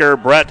their kicker,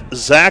 Brett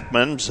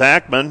Zachman.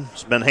 Zachman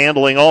has been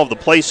handling all of the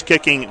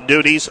place-kicking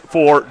duties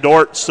for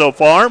Dordt so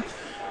far.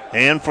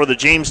 And for the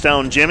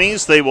Jamestown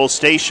Jimmies, they will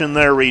station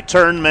their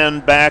return men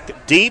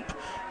back deep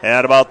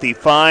at about the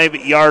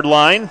 5-yard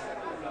line.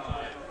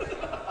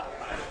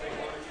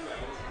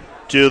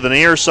 To the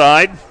near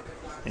side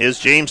is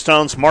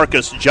Jamestown's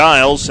Marcus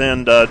Giles,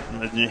 and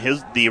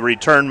the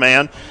return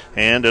man.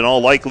 And in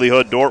all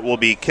likelihood, Dordt will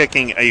be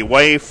kicking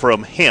away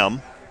from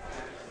him.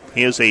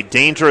 He is a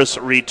dangerous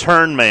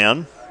return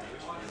man.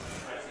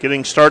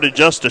 Getting started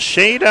just a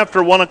shade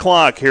after 1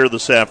 o'clock here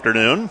this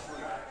afternoon.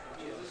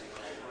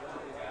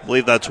 I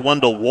believe that's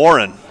Wendell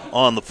Warren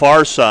on the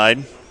far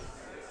side,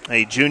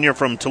 a junior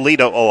from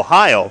Toledo,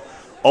 Ohio,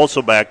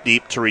 also back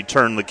deep to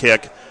return the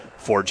kick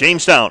for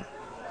Jamestown.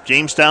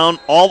 Jamestown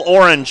all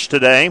orange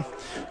today,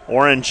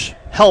 orange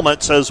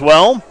helmets as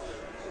well.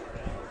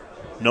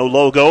 No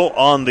logo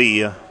on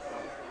the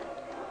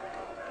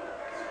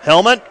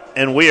helmet,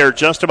 and we are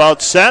just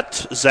about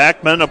set.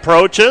 Zachman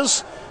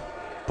approaches,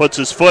 puts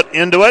his foot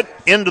into it,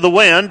 into the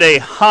wind, a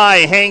high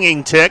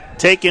hanging tick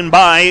taken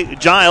by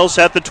Giles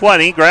at the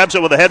 20, grabs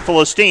it with a head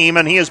full of steam,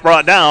 and he is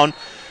brought down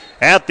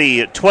at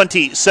the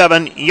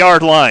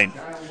 27-yard line.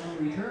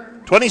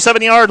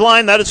 27-yard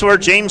line, that is where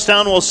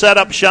Jamestown will set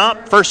up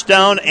shop, first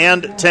down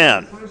and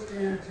 10.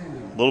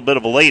 A little bit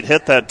of a late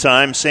hit that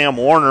time. Sam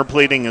Warner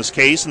pleading his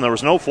case, and there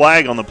was no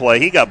flag on the play.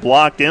 He got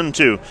blocked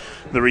into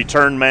the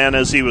return man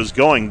as he was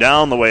going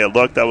down the way it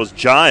looked. That was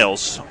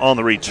Giles on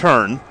the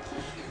return.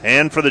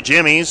 And for the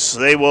Jimmies,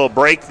 they will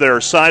break their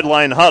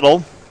sideline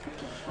huddle.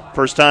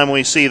 First time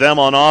we see them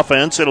on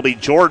offense, it'll be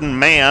Jordan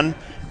Mann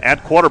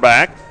at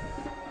quarterback.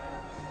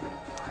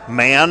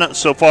 Mann,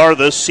 so far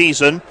this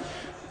season,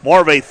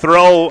 more of a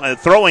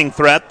throwing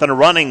threat than a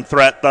running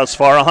threat thus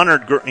far.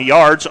 100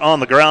 yards on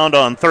the ground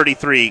on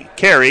 33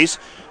 carries.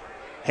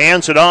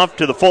 Hands it off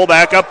to the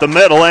fullback up the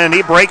middle, and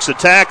he breaks a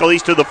tackle.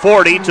 He's to the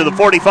 40, to the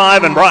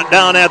 45, and brought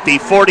down at the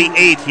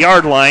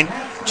 48-yard line.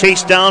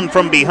 Chased down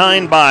from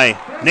behind by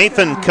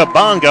Nathan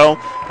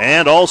Kabongo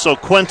and also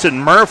Quentin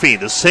Murphy,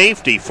 the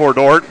safety for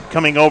Dordt,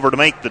 coming over to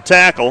make the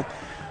tackle.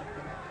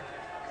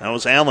 That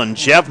was Alan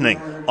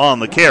Jevning on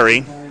the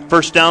carry.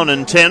 First down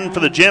and 10 for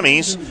the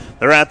Jimmies.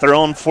 They're at their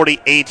own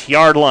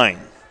 48-yard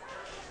line.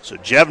 So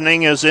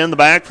Jevning is in the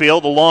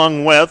backfield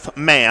along with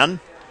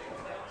Mann.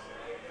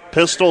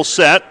 Pistol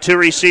set, 2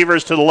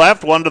 receivers to the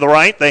left, 1 to the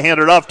right. They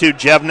hand it off to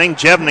Jevning.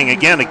 Jevning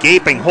again, a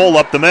gaping hole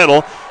up the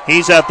middle.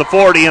 He's at the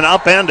 40 and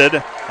upended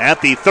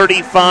at the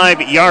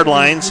 35-yard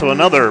line. So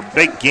another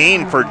big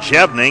gain for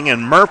Jevning,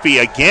 and Murphy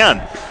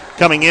again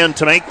coming in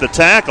to make the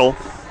tackle.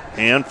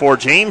 And for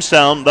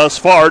Jamestown thus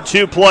far,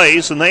 2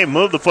 plays, and they've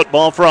moved the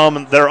football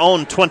from their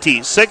own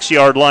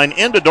 26-yard line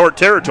into Dordt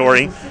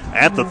territory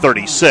at the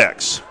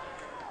 36.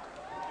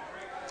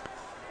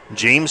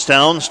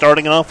 Jamestown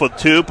starting off with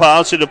 2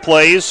 positive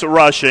plays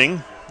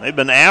rushing. They've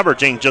been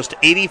averaging just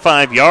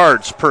 85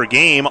 yards per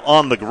game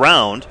on the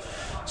ground.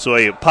 So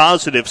a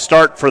positive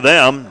start for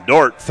them.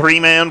 Dordt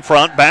 3-man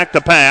front, back to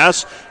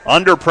pass.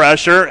 under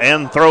pressure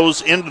and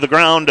throws into the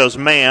ground does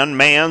Mann.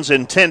 Mann's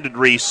intended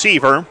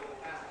receiver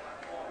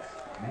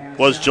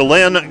was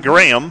Jalen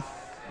Graham,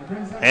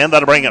 and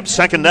that'll bring up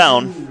 2nd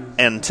down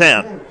and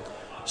 10.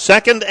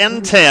 2nd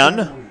and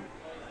 10.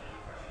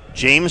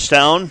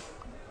 Jamestown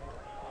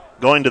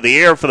going to the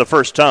air for the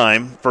first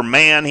time. For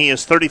Mann, he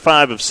is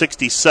 35 of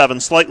 67,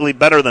 slightly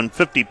better than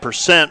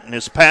 50% in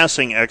his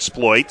passing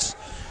exploits.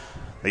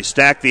 They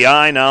stack the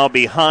eye now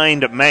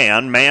behind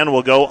Mann. Mann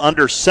will go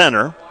under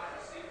center.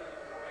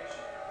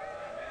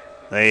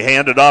 They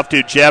hand it off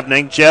to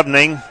Jevning.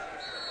 Jevning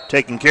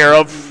taken care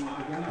of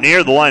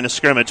near the line of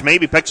scrimmage.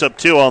 Maybe picks up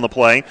 2 on the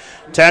play.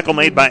 Tackle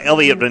made by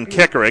Elliot Van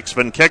Kickerix.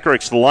 Van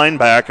Kickerix, the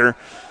linebacker,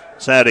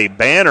 has had a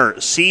banner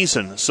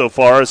season so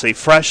far as a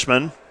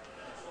freshman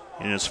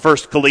in his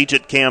first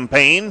collegiate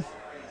campaign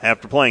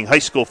after playing high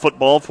school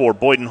football for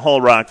Boyden Hull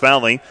Rock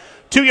Valley.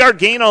 2-yard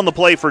gain on the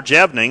play for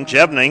Jevning.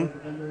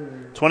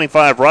 Jevning,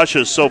 25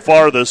 rushes so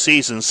far this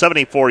season,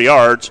 74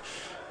 yards.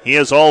 He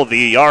has all of the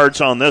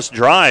yards on this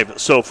drive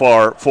so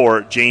far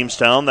for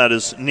Jamestown. That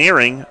is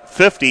nearing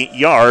 50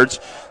 yards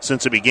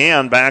since it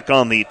began back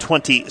on the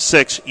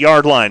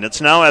 26-yard line. It's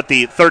now at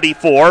the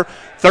 34.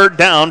 3rd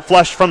down,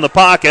 flushed from the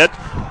pocket,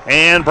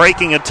 and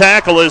breaking a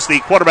tackle is the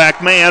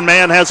quarterback Mann.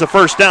 Mann has a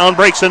first down,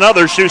 breaks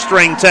another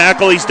shoestring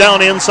tackle. He's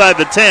down inside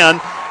the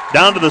 10,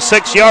 down to the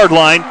 6-yard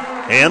line,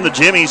 and the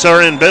Jimmies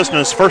are in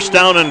business. 1st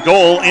down and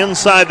goal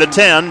inside the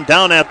 10,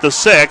 down at the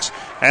 6,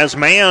 as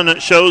Mann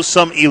shows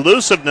some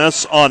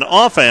elusiveness on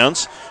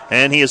offense,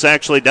 and he is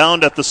actually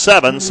down at the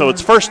 7, so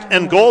it's 1st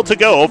and goal to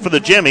go for the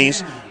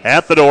Jimmies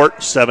at the Dordt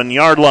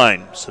 7-yard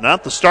line. So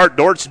not the start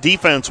Dort's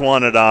defense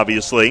wanted,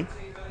 obviously.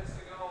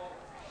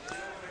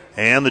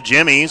 And the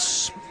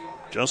Jimmies,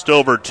 just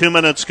over 2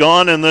 minutes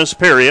gone in this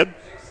period.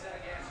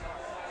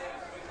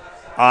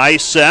 Eye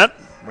set.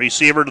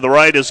 Receiver to the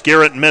right is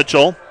Garrett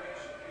Mitchell.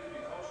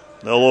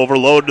 They'll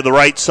overload to the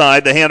right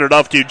side. They hand it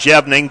off to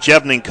Jevning.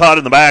 Jevning caught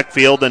in the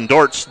backfield, and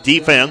Dort's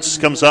defense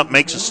comes up,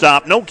 makes a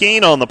stop. No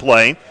gain on the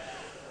play.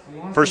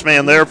 First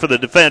man there for the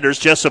defenders,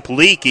 Jessup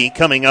Leakey,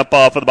 coming up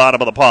off of the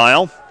bottom of the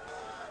pile.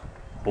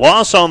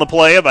 Loss on the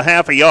play of a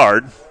half a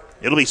yard.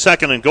 It'll be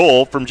 2nd and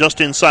goal from just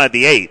inside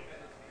the 8.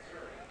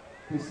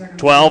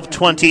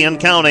 12-20 and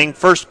counting,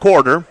 first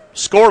quarter.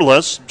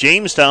 Scoreless.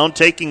 Jamestown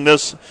taking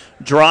this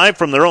drive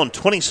from their own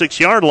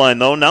 26-yard line,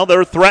 though. Now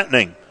they're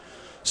threatening.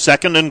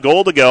 2nd and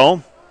goal to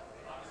go.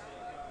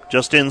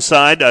 Just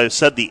inside, I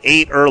said the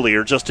 8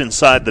 earlier, just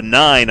inside the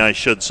 9, I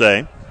should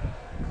say.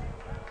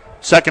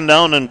 2nd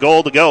down and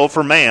goal to go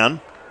for Mann.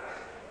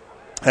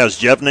 Has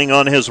Jevning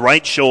on his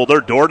right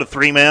shoulder. Dordt a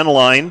 3-man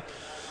line.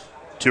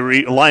 2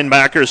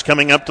 linebackers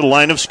coming up to the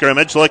line of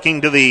scrimmage,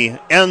 looking to the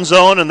end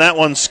zone, and that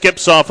one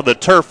skips off of the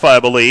turf, I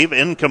believe.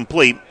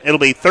 Incomplete. It'll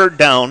be 3rd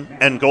down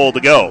and goal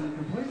to go.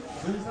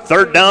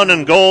 3rd down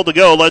and goal to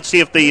go. Let's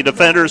see if the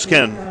defenders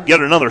can get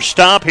another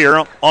stop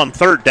here on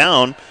 3rd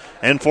down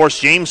and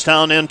force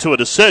Jamestown into a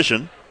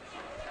decision.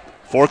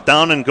 4th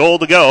down and goal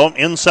to go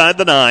inside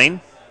the 9.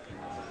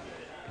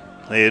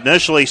 They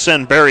initially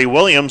send Barry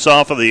Williams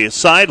off of the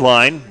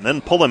sideline,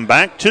 then pull him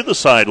back to the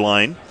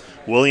sideline.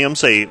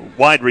 Williams, a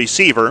wide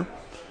receiver.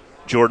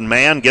 Jordan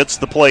Mann gets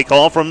the play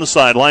call from the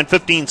sideline.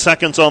 15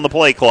 seconds on the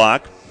play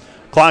clock.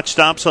 Clock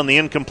stops on the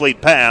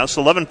incomplete pass.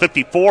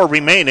 11:54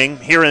 remaining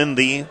here in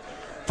the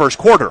first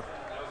quarter.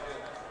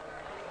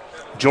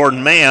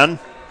 Jordan Mann,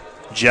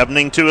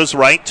 Jevning to his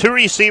right. 2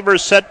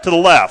 receivers set to the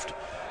left.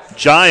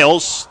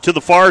 Giles to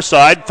the far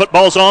side.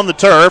 Football's on the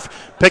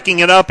turf. Picking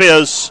it up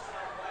is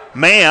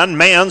Mann.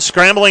 Mann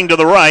scrambling to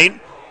the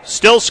right.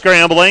 Still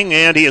scrambling,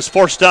 and he is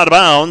forced out of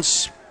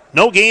bounds.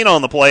 No gain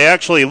on the play.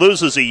 Actually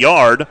loses a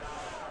yard,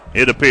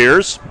 it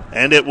appears.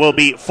 And it will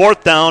be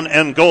 4th down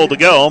and goal to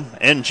go.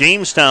 And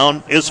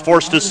Jamestown is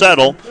forced to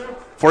settle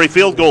for a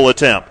field goal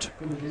attempt.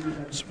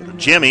 So for the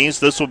Jimmies,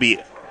 this will be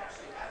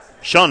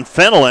Sean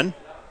Fenelon.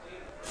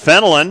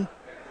 Fenelon,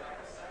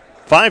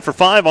 5 for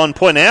 5 on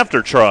point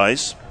after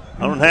tries.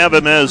 I don't have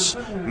him as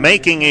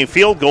making a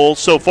field goal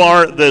so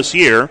far this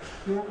year.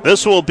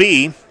 This will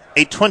be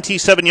a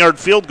 27-yard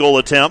field goal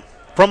attempt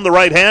from the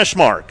right hash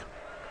mark.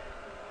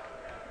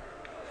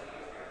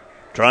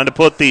 Trying to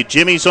put the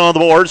Jimmies on the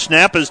board.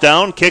 Snap is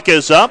down. Kick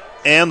is up.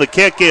 And the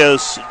kick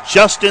is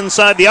just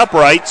inside the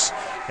uprights.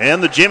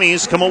 And the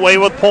Jimmies come away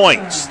with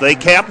points. They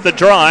cap the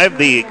drive,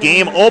 the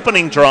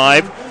game-opening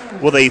drive,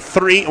 with a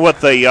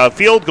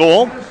field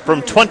goal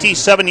from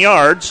 27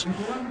 yards.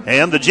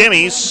 And the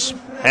Jimmies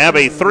have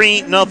a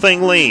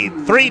 3-0 lead.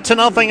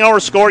 3-0 our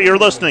score. You're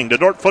listening to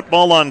Dordt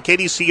Football on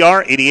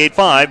KDCR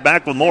 88.5.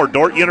 Back with more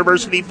Dordt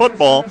University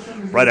football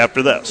right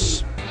after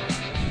this.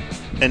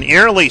 An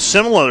eerily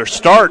similar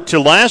start to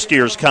last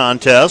year's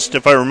contest,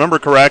 if I remember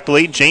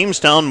correctly.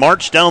 Jamestown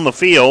marched down the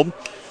field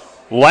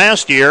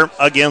last year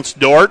against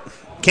Dordt.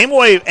 Came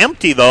away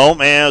empty, though,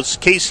 as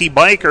Casey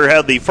Biker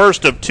had the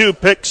first of 2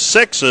 pick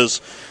sixes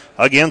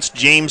against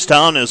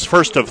Jamestown, his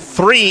first of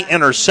 3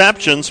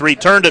 interceptions.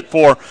 Returned it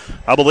for,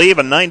 I believe,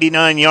 a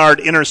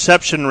 99-yard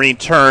interception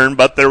return,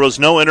 but there was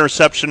no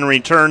interception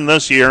return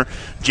this year.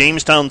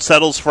 Jamestown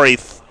settles for a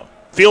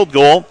field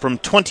goal from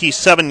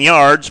 27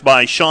 yards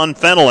by Sean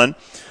Fenelon.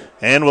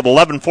 And with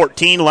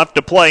 11:14 left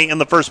to play in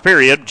the first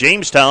period,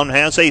 Jamestown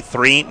has a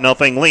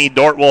 3-0 lead.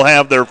 Dordt will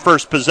have their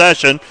first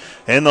possession,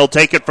 and they'll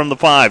take it from the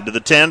 5 to the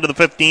 10 to the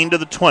 15 to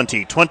the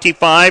 20.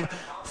 25,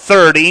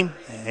 30,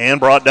 and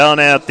brought down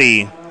at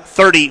the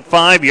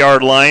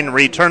 35-yard line,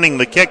 returning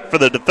the kick for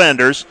the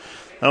defenders.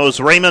 That was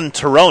Raymond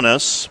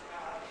Taronis.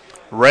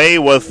 Ray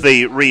with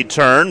the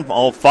return,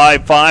 all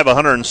 5'5",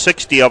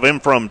 160 of him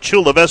from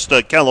Chula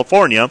Vista,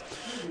 California.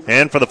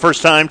 And for the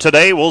first time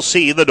today, we'll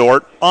see the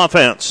Dordt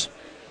offense.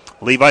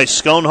 Levi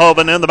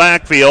Schoenhoven in the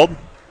backfield.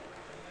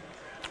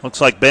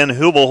 Looks like Ben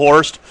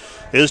Hubelhorst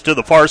is to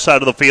the far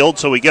side of the field,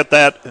 so we get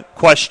that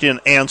question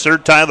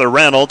answered. Tyler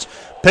Reynolds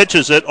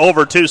pitches it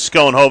over to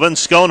Schoenhoven.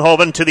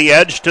 Schoenhoven to the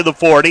edge, to the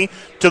 40,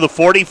 to the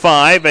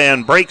 45,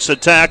 and breaks a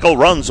tackle,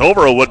 runs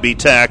over a would-be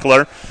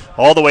tackler,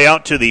 all the way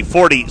out to the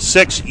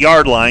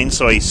 46-yard line.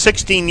 So a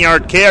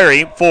 16-yard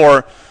carry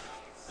for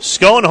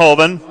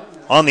Schoenhoven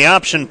on the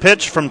option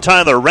pitch from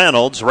Tyler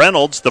Reynolds.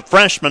 Reynolds, the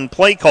freshman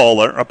play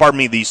caller,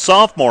 the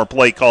sophomore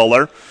play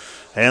caller,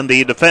 and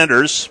the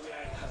defenders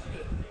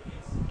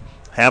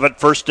have it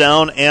first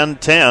down and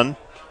 10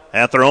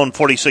 at their own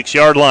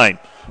 46-yard line.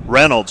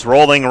 Reynolds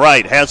rolling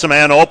right, has a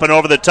man open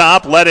over the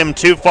top, led him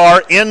too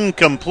far,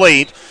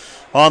 incomplete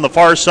on the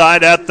far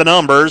side at the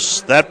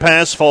numbers. That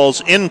pass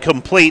falls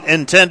incomplete,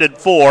 intended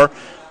for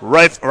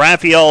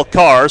Raphael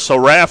Carr, so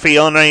Raffy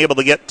unable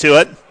to get to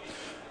it.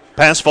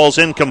 Pass falls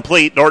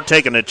incomplete. Dordt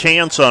taking a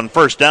chance on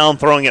first down,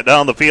 throwing it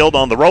down the field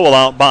on the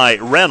rollout by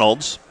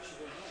Reynolds.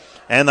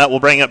 And that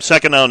will bring up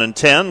second down and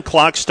 10.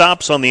 Clock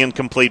stops on the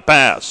incomplete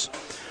pass.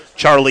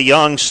 Charlie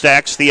Young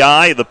stacks the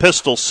eye, the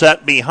pistol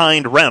set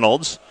behind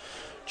Reynolds.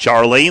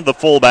 Charlie, the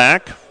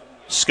fullback.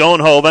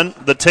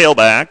 Schoenhoven, the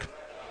tailback.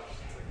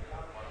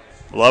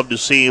 Love to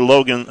see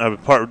Levi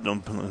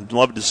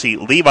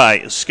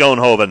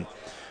Schoenhoven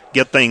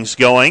get things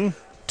going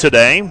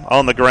today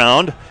on the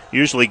ground.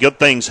 Usually good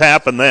things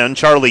happen then.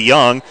 Charlie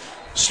Young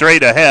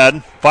straight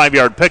ahead.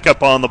 5-yard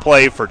pickup on the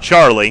play for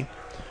Charlie.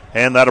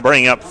 And that'll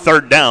bring up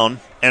third down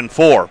and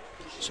 4.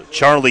 So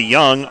Charlie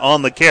Young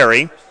on the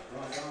carry.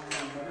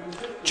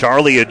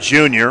 Charlie, a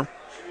junior.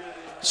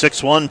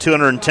 6'1",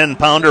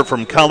 210-pounder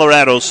from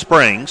Colorado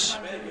Springs.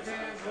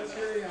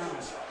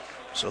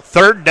 So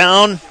third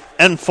down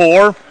and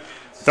 4.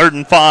 Third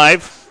and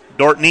 5.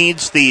 Dordt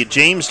needs the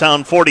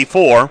Jamestown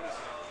 44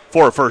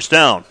 for a first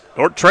down.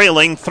 Dordt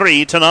trailing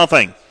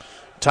 3-0.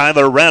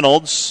 Tyler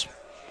Reynolds,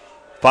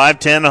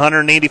 5'10",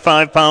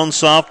 185-pound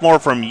sophomore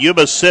from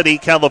Yuba City,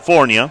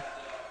 California.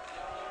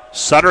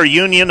 Sutter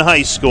Union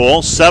High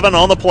School, 7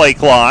 on the play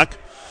clock.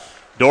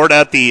 Dordt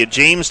at the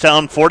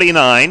Jamestown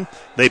 49.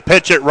 They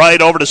pitch it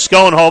right over to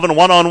Schoenhoven.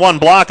 One-on-one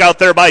block out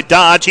there by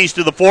Dodge. He's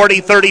to the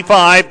 40,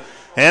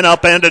 35, and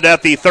upended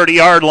at the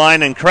 30-yard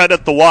line. And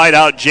credit the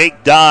wideout,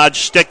 Jake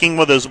Dodge, sticking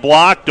with his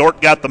block.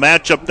 Dordt got the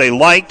matchup they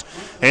liked.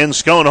 And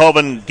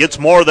Schoenhoven gets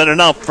more than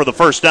enough for the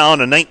first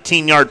down. A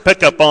 19-yard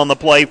pickup on the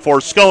play for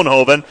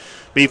Schoenhoven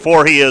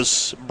before he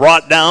is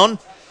brought down.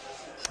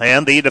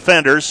 And the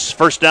defenders,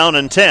 first down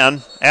and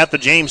 10 at the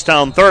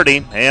Jamestown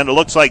 30. And it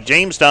looks like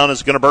Jamestown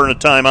is going to burn a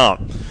timeout.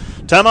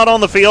 Timeout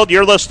on the field.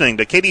 You're listening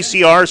to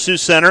KDCR Sioux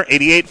Center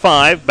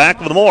 88.5. Back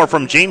with more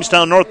from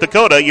Jamestown, North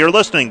Dakota. You're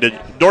listening to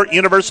Dordt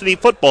University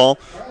football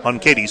on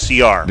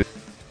KDCR.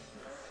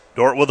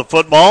 Dordt with the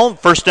football.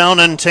 First down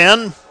and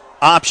 10.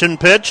 Option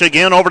pitch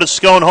again over to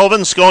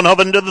Schoenhoven.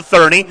 Schoenhoven to the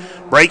 30.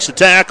 Breaks the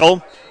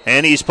tackle.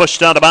 And he's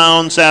pushed out of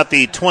bounds at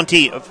the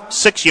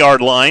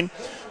 26-yard line.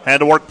 Had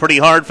to work pretty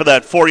hard for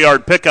that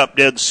 4-yard pickup,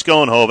 did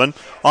Schoenhoven.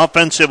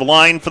 Offensive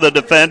line for the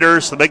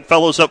defenders. The big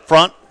fellows up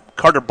front.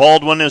 Carter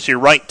Baldwin is your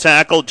right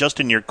tackle.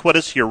 Justin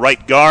Yerquitis, your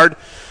right guard.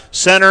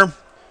 Center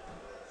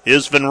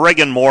is Van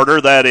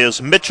Regenmorter. That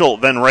is Mitchell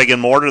Van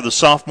Regenmorter, the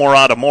sophomore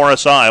out of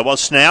Morris, Iowa.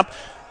 Snap.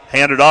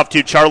 Handed off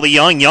to Charlie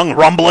Young. Young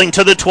rumbling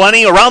to the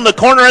 20. Around the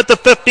corner at the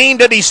 15.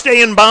 Did he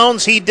stay in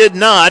bounds? He did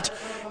not.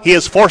 He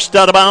is forced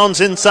out of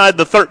bounds inside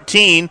the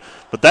 13.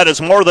 But that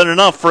is more than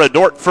enough for a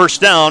Dordt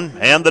first down.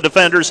 And the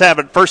defenders have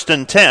it first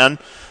and 10.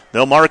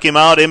 They'll mark him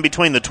out in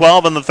between the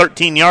 12 and the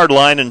 13-yard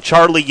line. And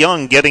Charlie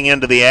Young getting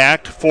into the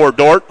act for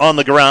Dordt on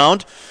the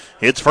ground.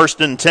 It's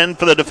first and 10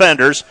 for the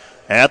defenders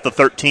at the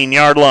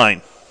 13-yard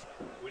line.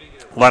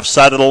 Left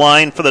side of the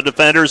line for the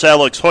defenders,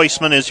 Alex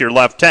Heusman is your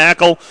left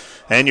tackle.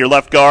 And your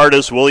left guard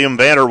is William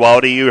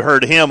Vanderwoude. You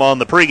heard him on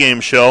the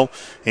pregame show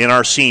in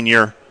our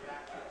senior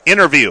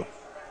interview.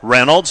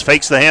 Reynolds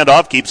fakes the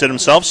handoff, keeps it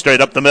himself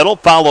straight up the middle,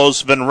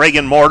 follows Van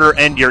Regenmorter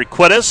and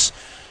Yerquitis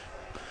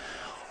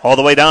all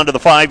the way down to the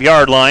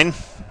 5-yard line.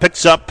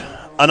 Picks up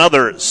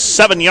another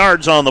 7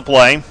 yards on the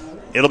play.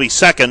 It'll be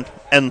second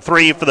and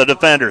 3 for the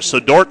defenders. So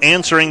Dordt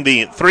answering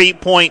the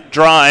 3-point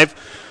drive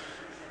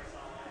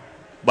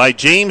by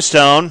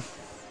Jamestown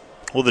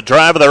with a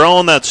drive of their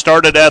own that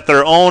started at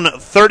their own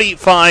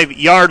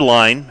 35-yard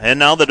line. And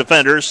now the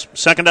defenders,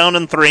 second down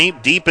and 3,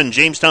 deep in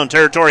Jamestown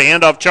territory.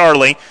 Handoff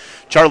Charlie.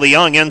 Charlie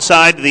Young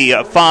inside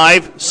the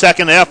 5.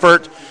 Second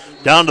effort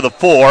down to the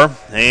 4,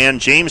 and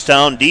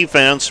Jamestown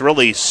defense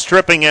really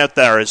striking at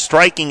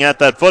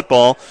that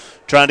football,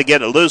 trying to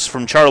get it loose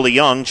from Charlie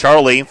Young.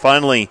 Charlie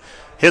finally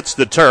hits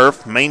the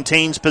turf,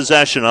 maintains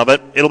possession of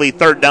it. It'll be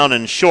 3rd down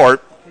and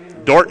short.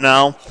 Dordt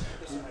now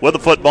with the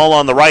football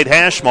on the right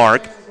hash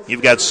mark.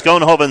 You've got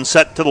Schoenhoven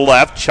set to the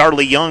left.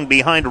 Charlie Young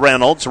behind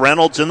Reynolds.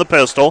 Reynolds in the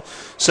pistol.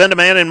 Send a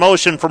man in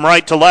motion from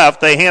right to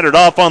left. They hand it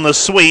off on the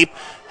sweep.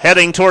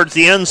 Heading towards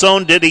the end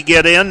zone. Did he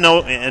get in?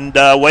 No, and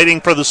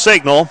waiting for the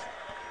signal.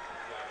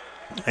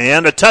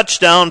 And a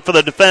touchdown for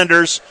the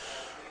defenders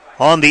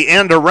on the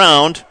end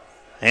around.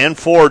 And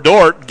for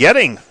Dordt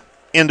getting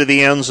into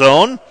the end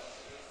zone.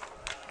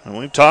 And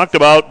we've talked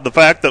about the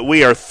fact that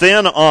we are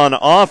thin on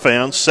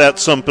offense at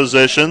some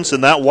positions.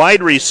 And that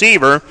wide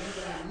receiver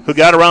who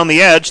got around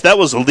the edge, that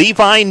was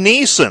Levi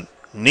Neeson.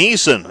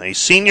 Neeson, a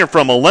senior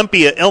from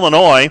Olympia,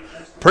 Illinois.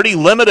 Pretty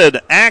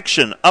limited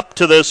action up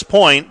to this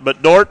point,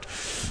 but Dordt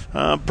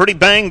pretty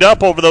banged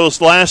up over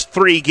those last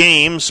 3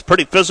 games.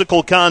 Pretty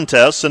physical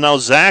contests, and now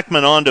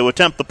Zachman on to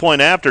attempt the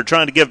point after,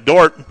 trying to give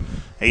Dordt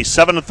a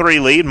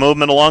 7-3 lead.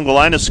 Movement along the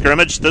line of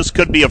scrimmage. This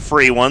could be a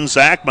free one.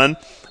 Zachman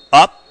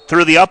up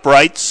through the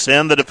uprights,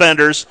 and the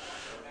defenders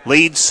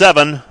lead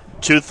 7-3.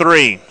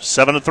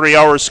 7-3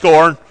 our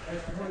score.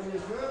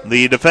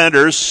 The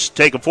defenders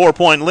take a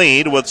 4-point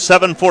lead with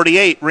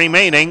 7:48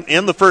 remaining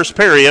in the first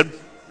period.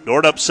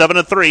 Dordt up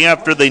 7-3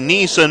 after the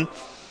Neeson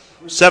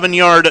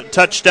 7-yard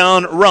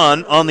touchdown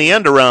run on the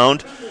end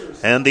around.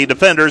 And the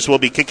defenders will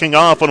be kicking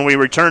off when we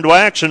return to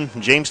action.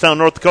 Jamestown,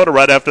 North Dakota,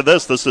 right after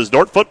this. This is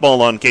Dordt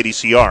football on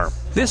KDCR.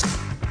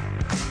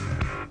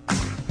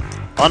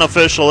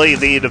 Unofficially,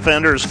 the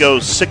defenders go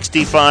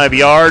 65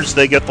 yards.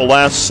 They get the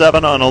last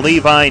 7 on a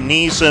Levi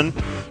Neeson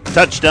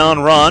touchdown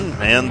run.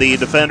 And the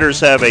defenders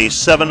have a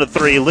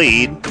 7-3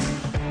 lead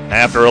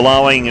after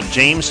allowing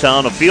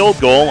Jamestown a field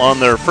goal on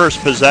their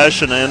first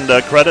possession, and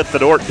credit the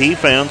Dordt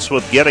defense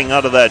with getting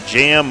out of that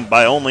jam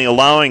by only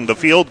allowing the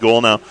field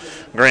goal. Now,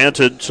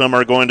 granted, some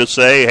are going to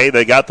say, hey,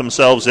 they got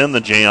themselves in the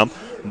jam,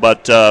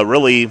 but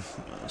really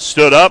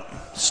stood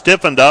up,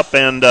 stiffened up,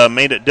 and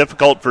made it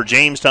difficult for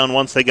Jamestown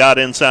once they got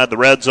inside the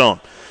red zone.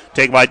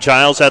 Taken by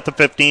Childs at the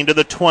 15 to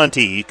the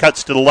 20. He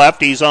cuts to the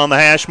left, he's on the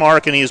hash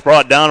mark, and he's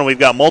brought down, and we've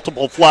got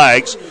multiple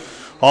flags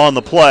on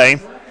the play.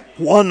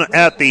 One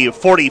at the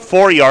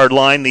 44-yard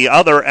line, the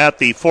other at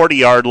the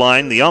 40-yard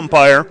line. The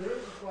umpire,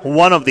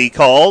 one of the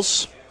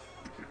calls,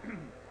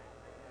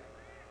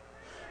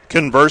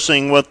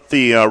 conversing with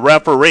the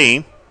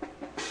referee.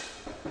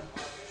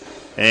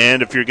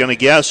 And if you're going to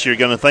guess, you're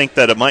going to think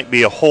that it might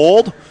be a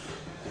hold.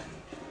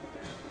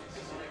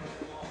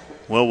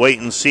 We'll wait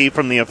and see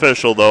from the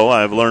official, though.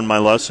 I've learned my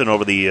lesson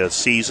over the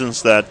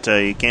seasons that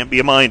you can't be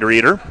a mind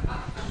reader.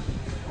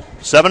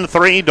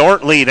 7-3,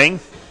 Dordt leading.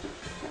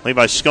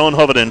 Levi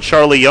Schoenhoven and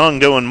Charlie Young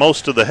doing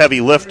most of the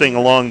heavy lifting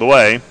along the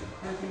way.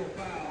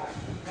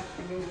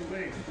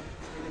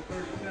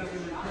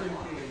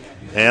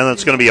 And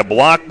that's going to be a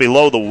block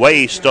below the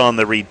waist on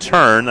the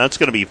return. That's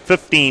going to be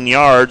 15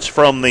 yards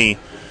from the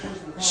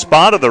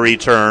spot of the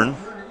return.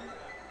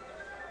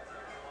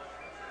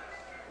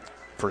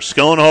 For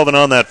Schoenhoven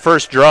on that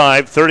first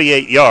drive,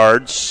 38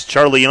 yards.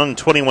 Charlie Young,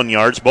 21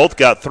 yards. Both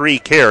got 3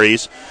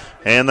 carries.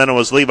 And then it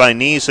was Levi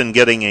Neeson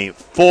getting a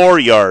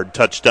 4-yard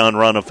touchdown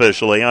run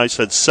officially. I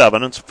said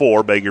 7. It's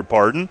 4, beg your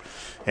pardon.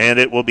 And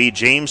it will be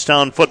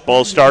Jamestown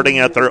football starting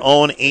at their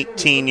own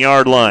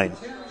 18-yard line.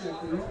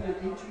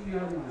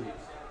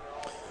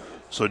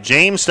 So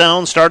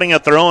Jamestown starting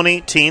at their own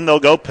 18. They'll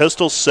go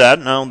pistol set.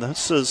 Now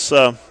this is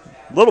a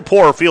little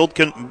poorer field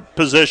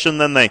position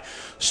than they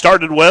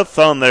started with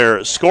on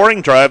their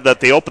scoring drive that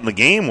they opened the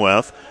game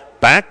with.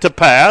 Back to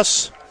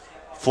pass.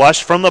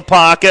 Flush from the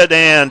pocket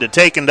and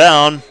taken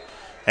down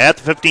at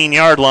the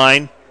 15-yard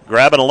line,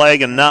 grabbing a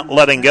leg and not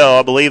letting go.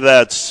 I believe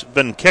that's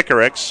Van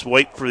Kickerix.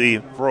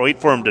 Wait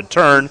for him to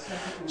turn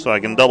so I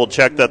can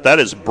double-check that. That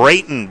is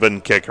Brayton Van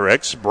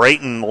Kickerix.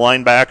 Brayton, the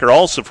linebacker,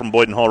 also from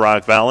Boyden Hull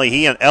Rock Valley.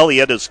 He and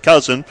Elliott, his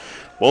cousin,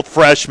 both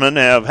freshmen,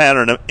 have had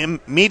an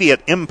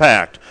immediate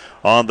impact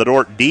on the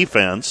Dordt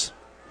defense.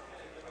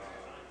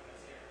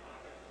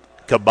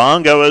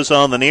 Kabongo is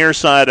on the near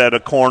side at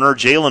a corner.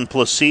 Jalen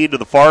Placide to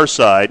the far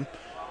side.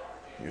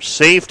 Your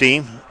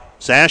safety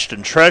is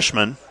Ashton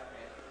Treshman.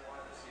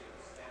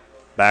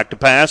 Back to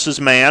pass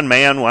is Mann.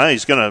 Mann, well,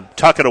 he's going to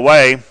tuck it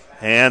away,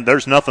 and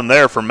there's nothing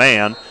there for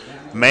Mann.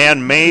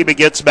 Mann maybe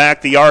gets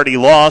back the yard he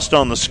lost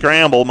on the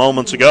scramble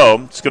moments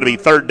ago. It's going to be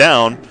 3rd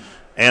down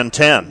and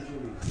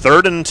 10.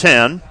 3rd and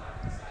 10.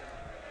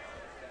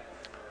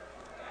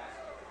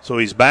 So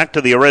he's back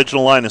to the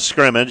original line of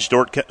scrimmage.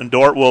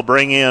 Dordt will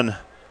bring in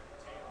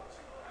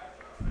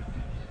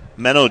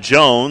Menno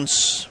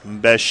Jones,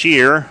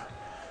 Bashir,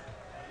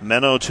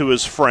 Menno to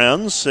his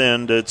friends,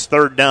 and it's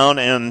 3rd down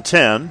and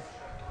 10.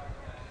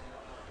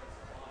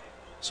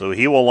 So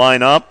he will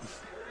line up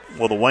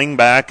with a wing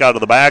back out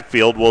of the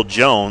backfield, Will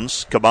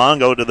Jones.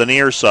 Kabongo to the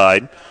near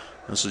side.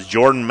 This is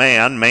Jordan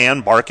Mann.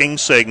 Mann barking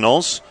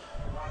signals.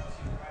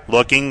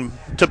 Looking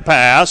to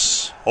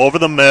pass over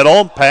the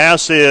middle.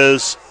 Pass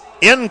is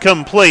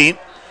incomplete.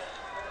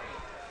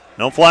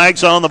 No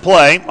flags on the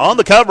play. On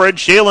the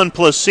coverage, Jalen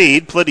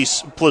Placide.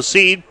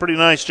 Placide, pretty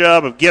nice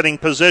job of getting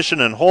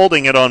position and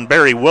holding it on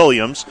Barry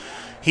Williams.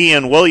 He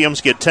and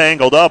Williams get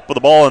tangled up with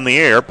the ball in the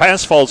air.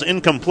 Pass falls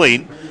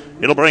incomplete.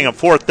 It'll bring a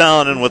 4th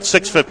down, and with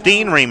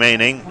 6:15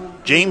 remaining,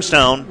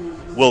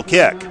 Jamestown will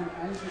kick.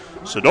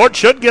 So Dordt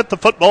should get the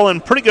football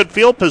in pretty good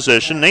field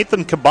position.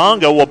 Nathan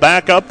Kabongo will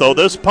back up, though.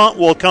 This punt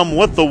will come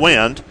with the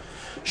wind.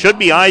 Should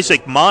be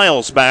Isaac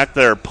Miles back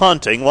there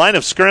punting. Line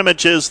of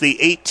scrimmage is the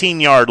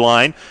 18-yard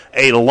line.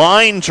 A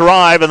line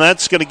drive, and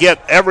that's going to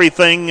get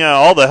everything,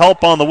 all the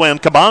help on the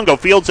wind. Kabongo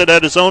fields it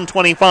at his own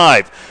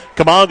 25.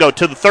 Kabongo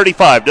to the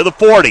 35, to the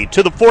 40,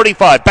 to the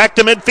 45, back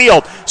to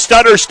midfield.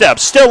 Stutter step,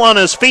 still on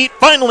his feet,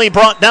 finally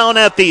brought down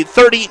at the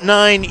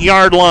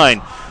 39-yard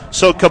line.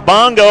 So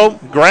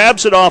Kabongo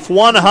grabs it off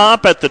one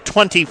hop at the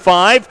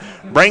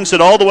 25, brings it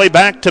all the way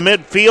back to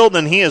midfield,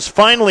 and he is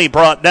finally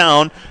brought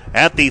down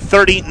at the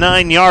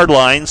 39-yard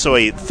line. So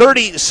a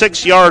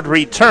 36-yard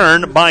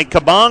return by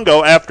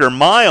Kabongo after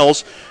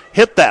Miles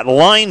hit that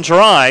line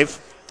drive,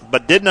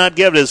 but did not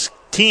give his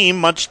team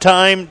much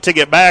time to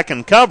get back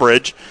in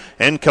coverage,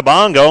 and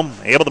Kabongo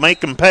able to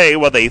make him pay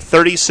with a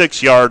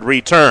 36-yard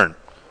return.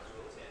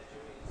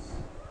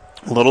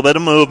 A little bit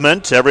of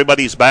movement.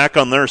 Everybody's back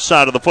on their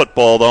side of the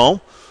football,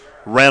 though.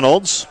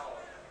 Reynolds.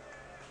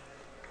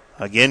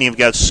 Again, you've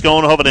got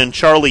Schoenhoven and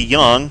Charlie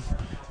Young.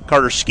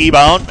 Carter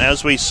Skibout,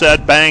 as we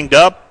said, banged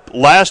up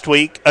last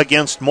week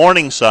against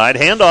Morningside.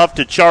 Handoff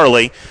to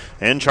Charlie,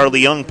 and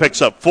Charlie Young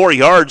picks up 4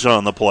 yards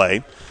on the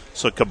play.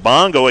 So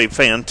Kabongo, a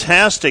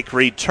fantastic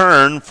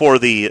return for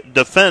the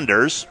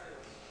defenders,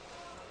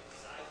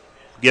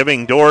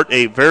 giving Dordt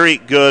a very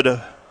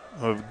good,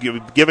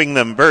 giving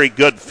them very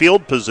good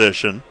field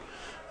position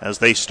as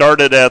they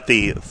started at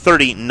the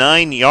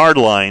 39-yard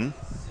line.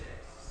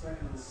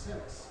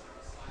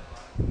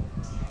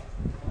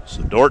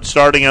 So Dordt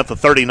starting at the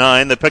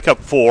 39. They pick up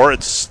 4.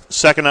 It's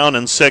 2nd down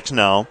and 6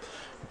 now.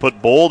 Put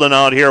Bolden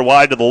out here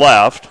wide to the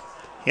left.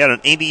 He had an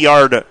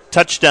 80-yard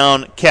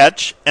touchdown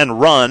catch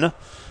and run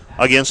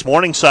against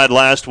Morningside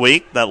last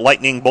week. That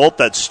lightning bolt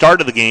that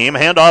started the game.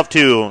 Handoff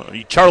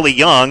to Charlie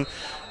Young.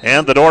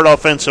 And the Dordt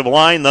offensive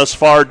line thus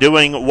far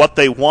doing what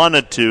they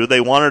wanted to. They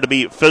wanted to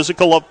be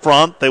physical up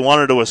front. They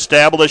wanted to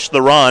establish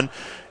the run.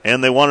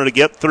 And they wanted to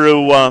get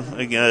through,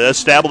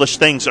 establish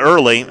things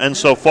early. And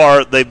so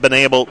far they've been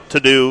able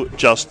to do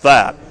just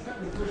that.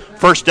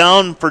 1st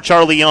down for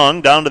Charlie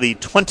Young down to the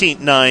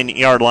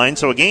 29-yard line.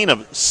 So a gain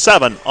of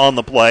 7 on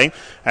the play.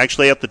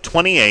 Actually at the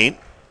 28.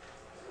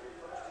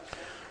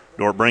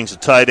 Dordt brings a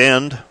tight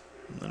end.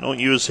 They don't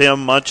use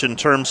him much in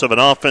terms of an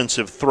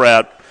offensive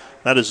threat.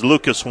 That is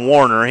Lucas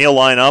Warner. He'll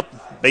line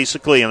up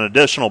basically an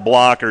additional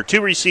blocker.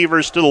 2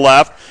 receivers to the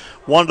left,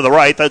 1 to the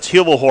right. That's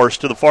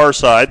Hubelhorst to the far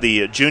side,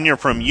 the junior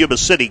from Yuba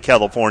City,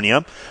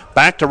 California.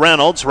 Back to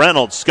Reynolds.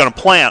 Reynolds is going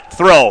to plant,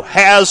 throw,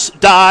 has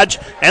Dodge,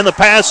 and the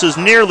pass is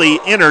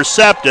nearly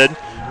intercepted.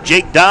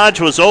 Jake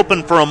Dodge was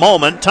open for a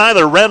moment.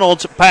 Tyler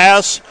Reynolds'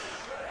 pass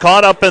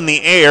caught up in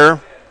the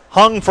air,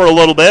 hung for a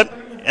little bit,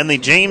 and the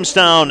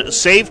Jamestown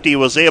safety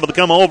was able to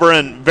come over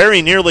and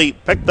very nearly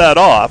pick that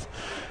off.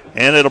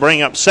 And it'll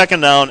bring up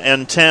 2nd down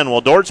and 10. Well,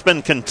 Dort's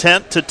been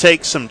content to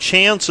take some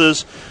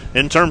chances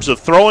in terms of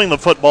throwing the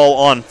football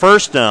on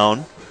 1st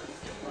down.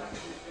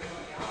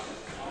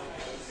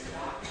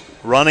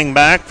 Running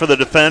back for the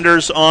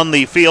defenders on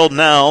the field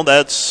now,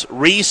 that's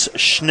Reese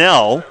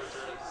Schnell.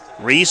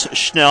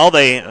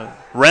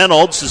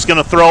 Reynolds is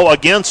going to throw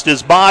against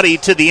his body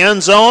to the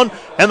end zone,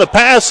 and the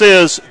pass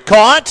is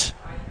caught.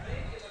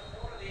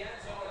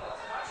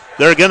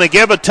 They're going to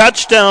give a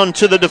touchdown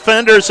to the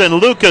defenders and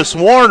Lucas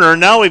Warner.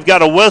 Now we've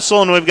got a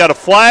whistle and we've got a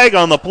flag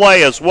on the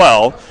play as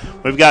well.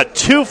 We've got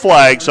 2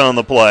 flags on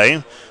the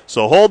play,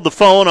 so hold the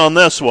phone on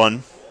this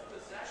one.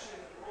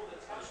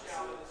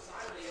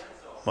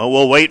 Well,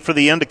 we'll wait for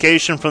the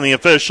indication from the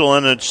official,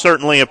 and it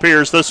certainly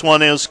appears this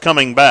one is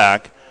coming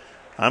back.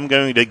 I'm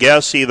going to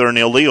guess either an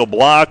illegal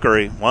block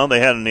or, they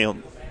had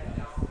an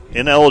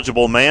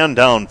ineligible man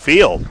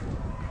downfield.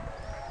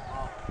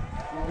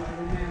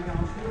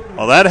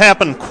 Well, that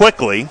happened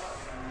quickly.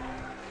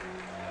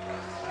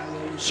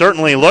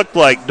 Certainly looked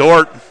like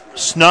Dordt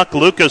snuck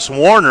Lucas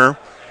Warner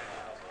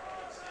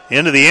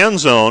into the end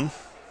zone.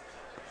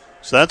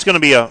 So that's going to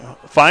be a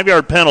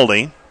 5-yard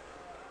penalty.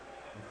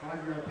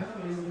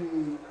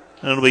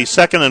 And it'll be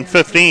 2nd and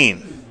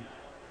 15.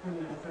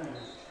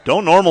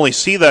 Don't normally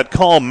see that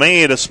call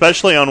made,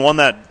 especially on one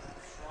that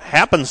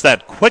happens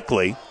that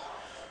quickly.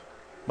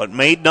 But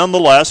made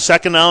nonetheless.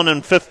 2nd down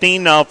and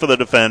 15 now for the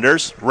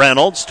defenders.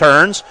 Reynolds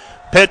turns,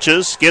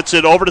 pitches, gets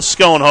it over to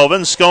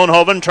Schoenhoven.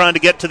 Schoenhoven trying to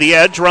get to the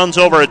edge, runs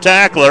over a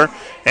tackler,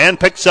 and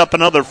picks up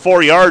another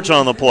 4 yards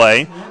on the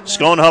play.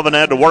 Schoenhoven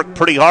had to work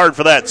pretty hard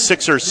for that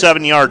 6 or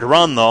 7 yard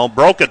run, though.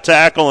 Broke a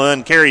tackle and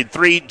then carried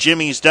 3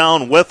 Jimmies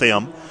down with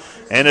him.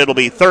 And it'll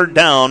be 3rd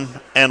down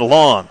and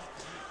long.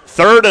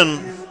 3rd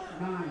and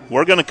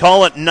we're going to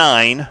call it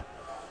 9.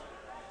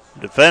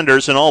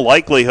 Defenders, in all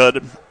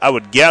likelihood, I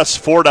would guess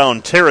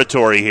 4-down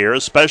territory here,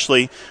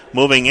 especially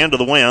moving into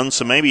the wind.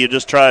 So maybe you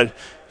just try to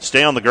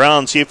stay on the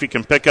ground, see if you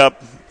can pick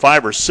up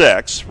 5 or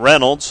 6.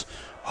 Reynolds,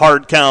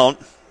 hard count.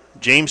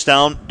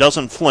 Jamestown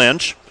doesn't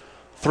flinch.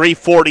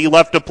 3:40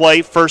 left to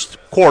play, first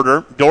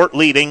quarter. Dordt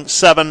leading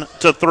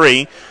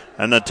 7-3,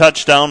 and a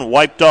touchdown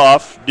wiped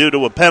off due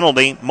to a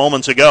penalty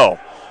moments ago.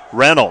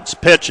 Reynolds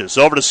pitches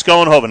over to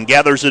Schoenhoven,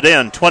 gathers it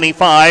in.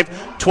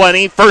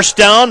 25-20, first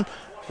down.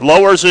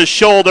 Lowers his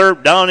shoulder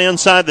down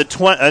inside the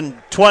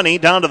 20,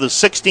 down to the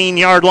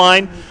 16-yard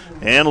line.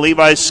 And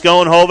Levi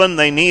Schoenhoven,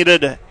 they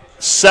needed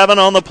 7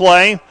 on the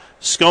play.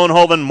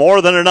 Schoenhoven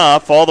more than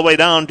enough, all the way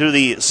down to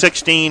the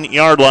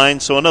 16-yard line.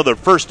 So another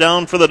first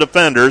down for the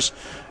defenders.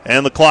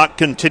 And the clock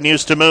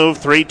continues to move.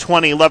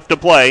 3:20 left to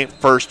play,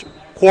 first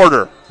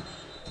quarter.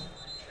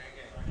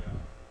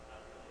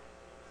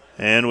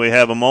 And we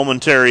have a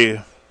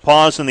momentary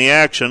pause in the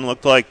action.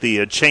 Looked like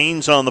the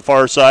chains on the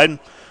far side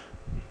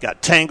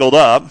got tangled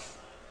up.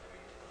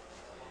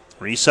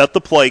 Reset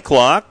the play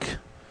clock.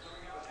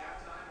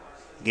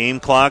 Game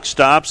clock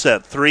stops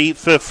at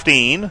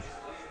 3:15.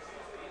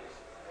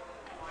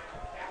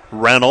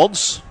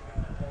 Reynolds,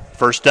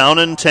 first down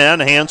and 10,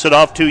 hands it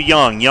off to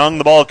Young. Young,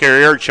 the ball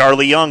carrier.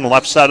 Charlie Young,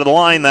 left side of the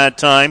line that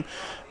time.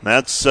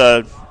 That's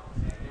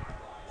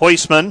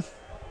Huisman,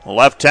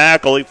 left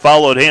tackle. He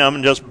followed him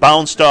and just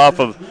bounced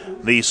off of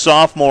the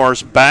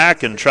sophomore's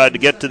back and tried to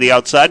get to the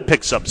outside.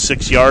 Picks up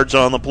 6 yards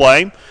on the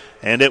play.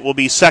 And it will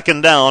be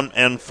second down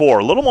and 4.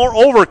 A little more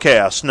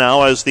overcast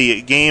now as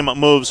the game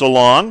moves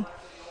along.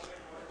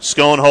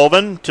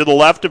 Schoenhoven to the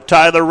left of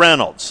Tyler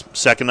Reynolds.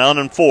 Second down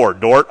and 4.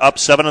 Dordt up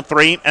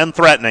 7-3 and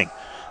threatening.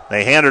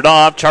 They hand it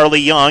off.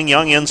 Charlie Young.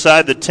 Young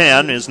inside the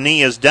 10. His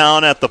knee is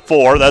down at the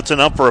 4. That's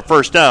enough for a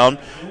first down.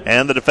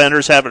 And the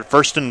defenders have it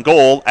first and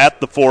goal at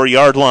the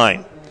 4-yard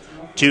line.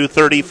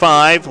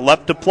 2:35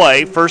 left to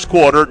play. First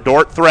quarter.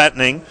 Dordt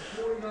threatening.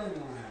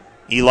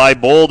 Eli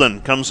Bolden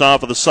comes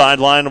off of the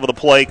sideline of the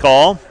play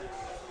call.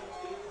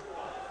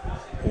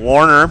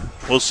 Warner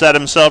will set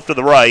himself to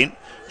the right.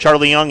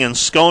 Charlie Young and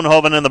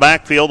Schoenhoven in the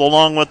backfield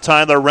along with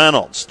Tyler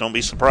Reynolds. Don't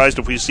be surprised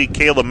if we see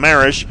Caleb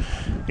Marish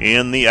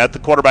at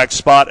the quarterback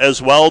spot as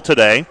well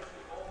today.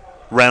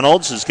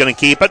 Reynolds is going to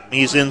keep it.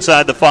 He's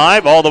inside the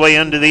 5, all the way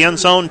into the end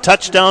zone.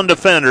 Touchdown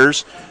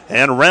defenders.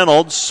 And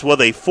Reynolds with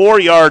a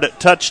 4-yard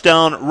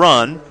touchdown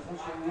run.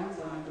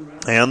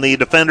 And the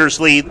defenders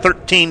lead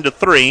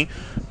 13-3,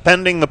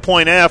 pending the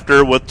point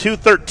after with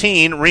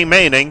 2:13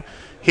 remaining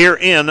here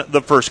in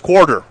the first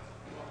quarter.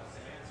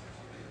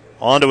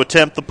 On to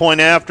attempt the point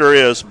after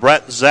is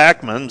Brett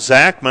Zachman.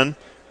 Zachman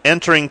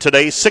entering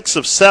today 6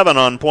 of 7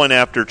 on point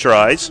after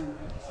tries.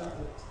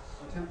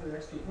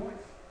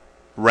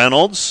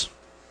 Reynolds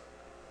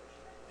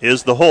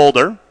is the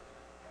holder.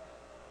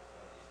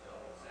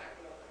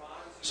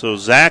 So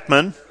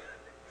Zachman,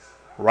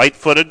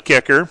 right-footed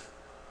kicker.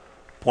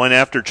 Point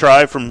after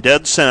try from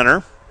dead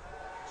center.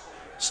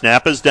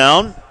 Snap is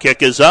down,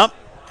 kick is up,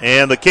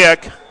 and the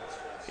kick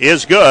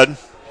is good.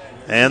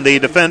 And the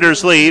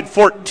defenders lead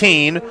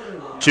 14-3.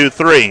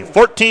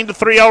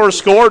 14-3 our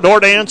score.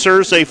 Dordt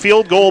answers a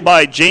field goal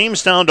by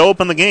Jamestown to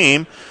open the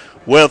game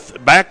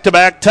with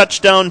back-to-back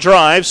touchdown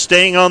drives,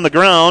 staying on the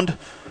ground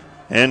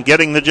and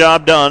getting the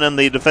job done. And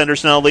the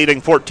defenders now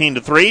leading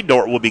 14-3.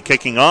 Dordt will be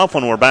kicking off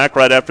when we're back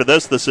right after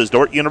this. This is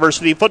Dordt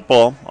University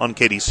football on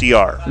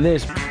KDCR.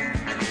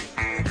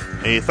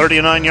 A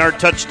 39-yard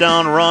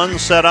touchdown run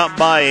set up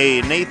by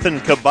a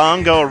Nathan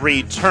Kabongo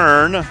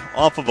return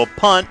off of a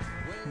punt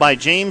by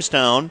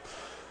Jamestown.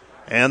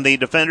 And the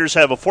defenders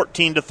have a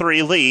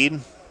 14-3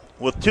 lead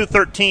with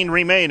 2:13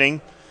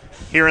 remaining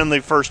here in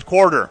the first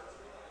quarter.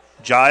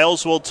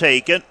 Giles will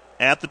take it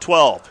at the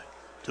 12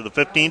 to the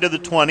 15 to the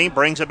 20,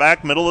 brings it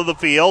back middle of the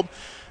field.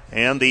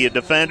 And the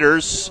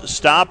defenders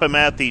stop him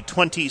at the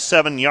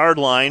 27-yard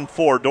line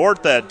for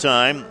Dordt that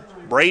time.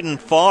 Braden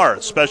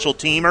Farr, special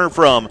teamer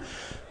from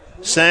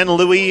San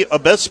Luis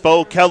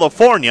Obispo,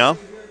 California,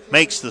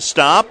 makes the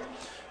stop,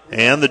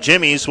 and the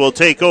Jimmies will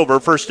take over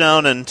first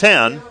down and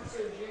 10,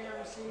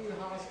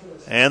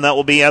 and that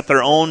will be at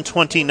their own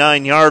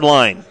 29-yard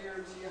line.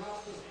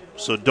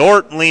 So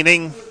Dordt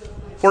leading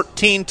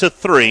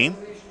 14-3.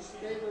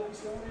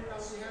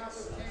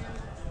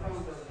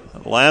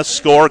 Last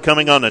score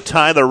coming on a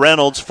Tyler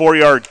Reynolds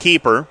 4-yard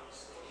keeper.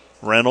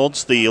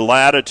 Reynolds the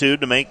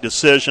latitude to make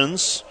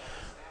decisions,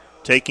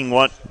 taking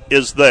what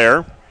is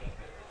there.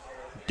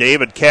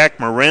 David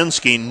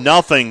Kakmarinsky,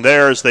 nothing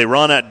there as they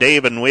run at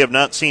David, and we have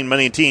not seen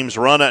many teams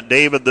run at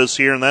David this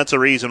year, and that's a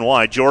reason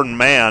why. Jordan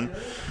Mann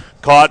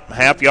caught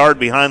half yard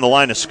behind the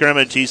line of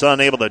scrimmage. He's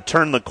unable to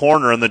turn the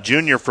corner, and the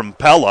junior from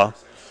Pella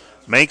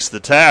makes the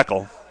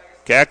tackle.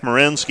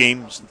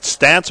 Kakmarinsky,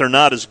 stats are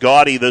not as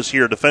gaudy this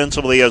year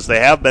defensively as they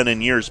have been in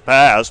years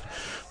past,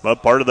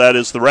 but part of that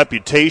is the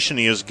reputation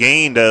he has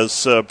gained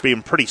as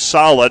being pretty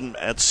solid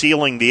at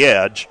sealing the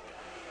edge.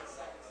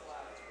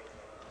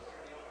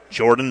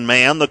 Jordan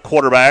Mann, the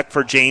quarterback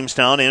for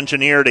Jamestown,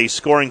 engineered a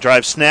scoring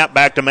drive. Snap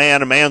back to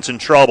Mann, and Mann's in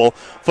trouble.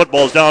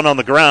 Football's down on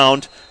the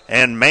ground,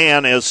 and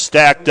Mann is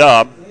stacked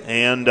up.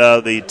 And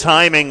the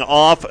timing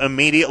off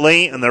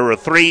immediately, and there were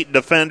 3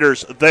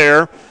 defenders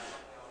there.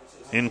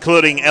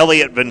 including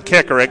Elliot Van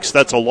Kickerix.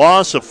 That's a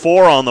loss of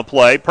 4 on the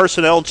play.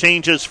 Personnel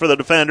changes for the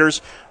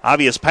defenders.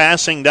 Obvious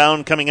passing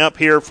down coming up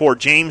here for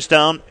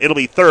Jamestown. It'll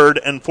be 3rd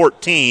and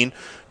 14.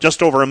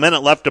 Just over a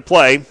minute left to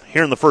play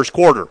here in the first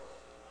quarter.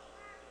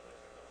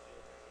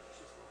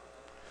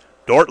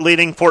 Dordt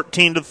leading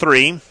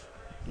 14-3.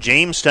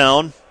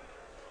 Jamestown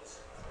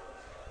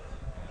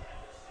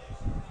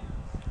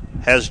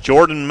has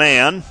Jordan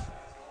Mann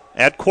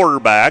at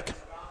quarterback.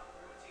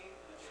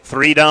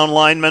 3 down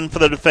linemen for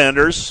the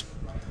defenders.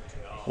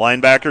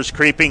 Linebackers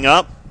creeping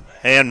up,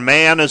 and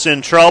Mann is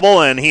in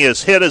trouble, and he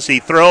is hit as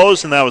he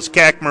throws, and that was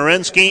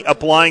Kakmarinsky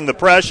applying the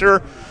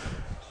pressure.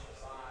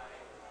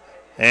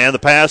 And the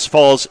pass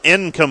falls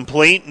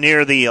incomplete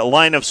near the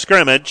line of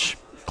scrimmage.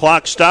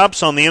 Clock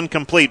stops on the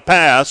incomplete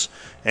pass,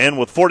 and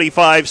with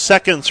 45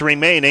 seconds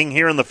remaining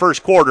here in the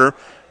first quarter,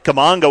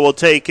 Kamanga will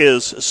take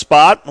his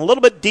spot a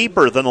little bit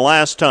deeper than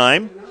last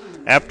time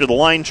after the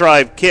line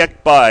drive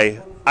kick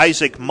by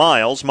Isaac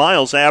Miles.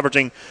 Miles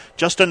averaging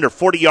just under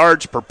 40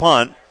 yards per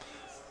punt.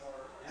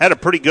 Had a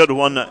pretty good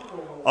one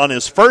on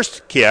his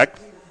first kick.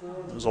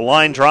 It was a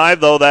line drive,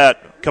 though,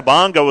 that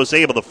Kabanga was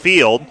able to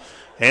field.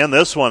 And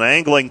this one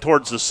angling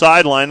towards the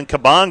sideline, and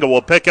Kabanga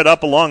will pick it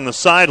up along the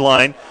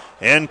sideline.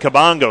 And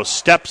Kabanga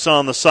steps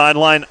on the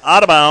sideline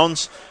out of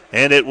bounds,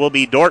 and it will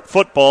be Dordt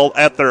football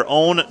at their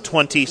own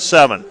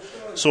 27.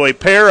 So a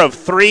pair of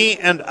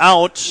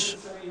 3-and-out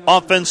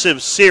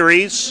offensive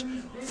series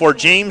for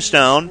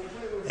Jamestown,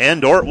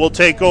 and Dordt will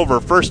take over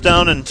 1st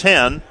down and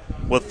 10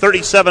 with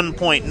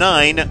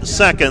 37.9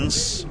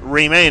 seconds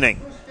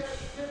remaining.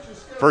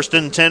 1st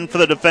and 10 for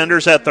the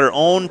defenders at their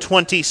own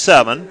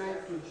 27.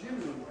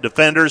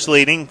 Defenders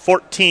leading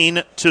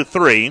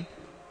 14-3.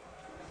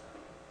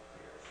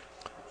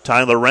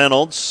 Tyler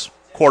Reynolds,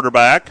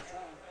 quarterback.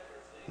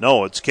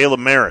 No, it's Caleb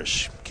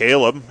Marish.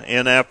 Caleb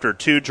in after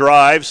 2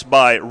 drives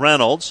by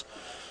Reynolds.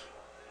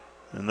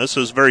 And this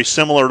is very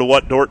similar to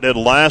what Dordt did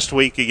last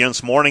week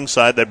against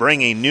Morningside. They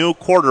bring a new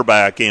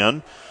quarterback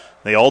in.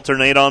 They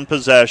alternate on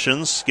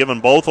possessions,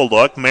 giving both a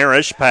look.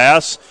 Marish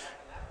pass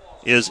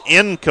is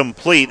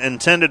incomplete,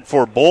 intended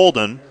for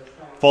Bolden.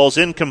 Falls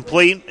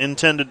incomplete,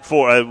 intended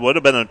for, it would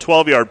have been a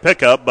 12-yard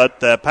pickup,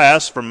 but the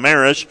pass from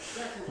Marish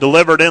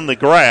delivered in the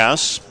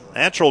grass,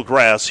 natural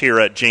grass here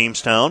at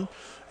Jamestown,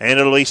 and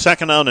it'll be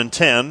 2nd down and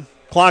 10.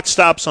 Clock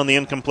stops on the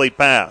incomplete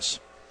pass.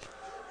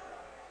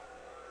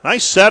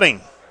 Nice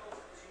setting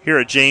here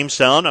at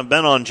Jamestown. I've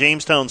been on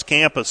Jamestown's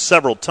campus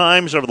several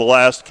times over the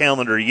last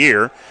calendar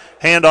year.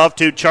 Handoff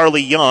to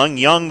Charlie Young.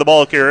 Young, the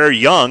ball carrier.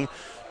 Young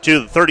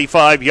to the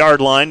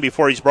 35-yard line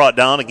before he's brought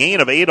down. A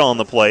gain of 8 on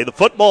the play. The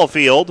football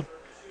field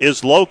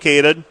is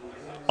located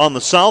on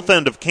the south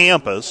end of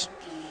campus,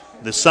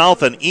 the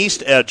south and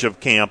east edge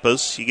of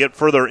campus. You get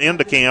further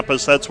into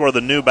campus, that's where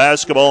the new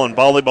basketball and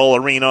volleyball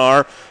arena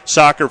are.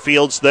 Soccer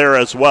fields there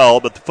as well.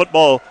 But the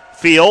football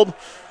field,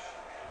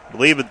 I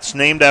believe it's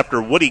named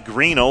after Woody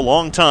Greeno,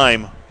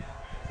 longtime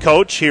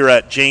coach here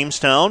at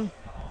Jamestown.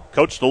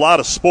 Coached a lot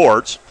of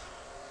sports.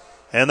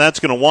 And that's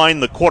going to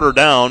wind the quarter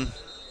down.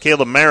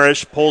 Caleb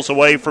Marish pulls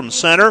away from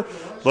center.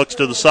 Looks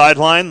to the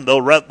sideline.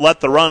 They'll let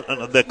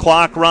the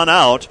clock run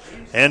out,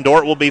 and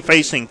Dordt will be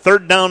facing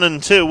 3rd down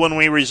and 2 when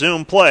we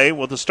resume play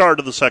with the start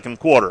of the second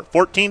quarter.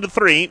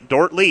 14-3,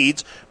 Dordt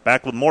leads.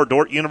 Back with more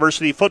Dordt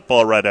University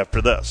football right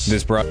after this.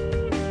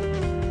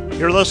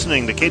 You're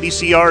listening to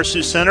KDCR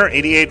Sioux Center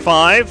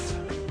 88.5.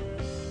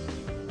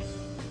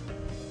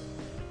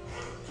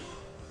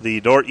 The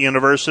Dordt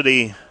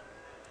University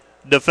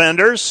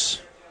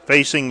defenders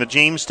facing the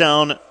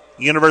Jamestown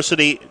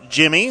University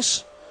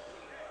Jimmies.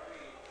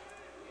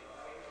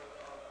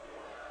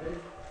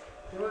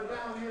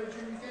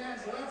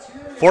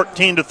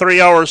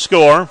 14-3 our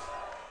score.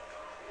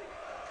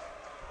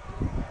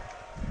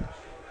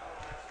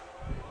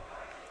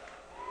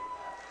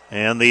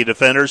 And the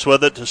defenders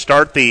with it to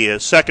start the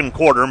second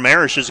quarter.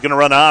 Marish is going to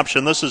run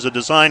option. This is a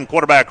design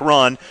quarterback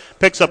run.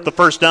 Picks up the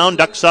 1st down,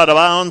 ducks out of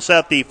bounds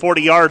at the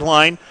 40-yard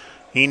line.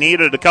 He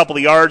needed a couple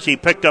of yards. He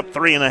picked up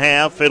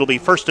 3.5. It'll be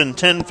 1st and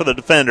 10 for the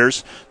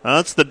defenders. Now,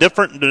 that's the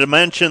different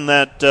dimension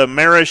that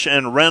Marish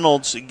and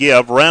Reynolds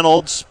give.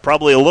 Reynolds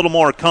probably a little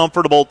more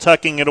comfortable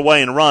tucking it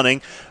away and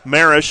running.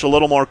 Marish a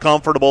little more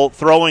comfortable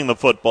throwing the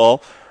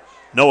football.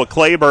 Noah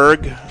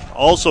Clayberg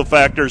also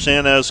factors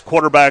in as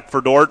quarterback for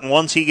Dordt, and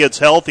once he gets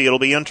healthy, it'll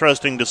be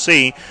interesting to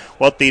see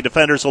what the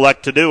defenders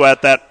elect to do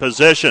at that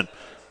position.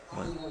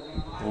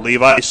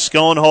 Levi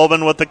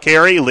Schoenhoven with the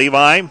carry.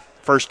 Levi,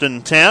 1st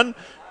and 10.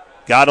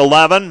 Got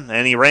 11,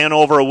 and he ran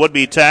over a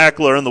would-be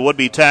tackler, and the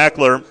would-be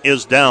tackler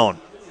is down.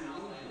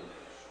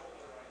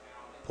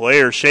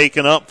 Player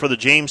shaken up for the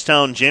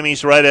Jamestown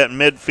Jimmies right at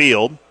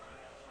midfield.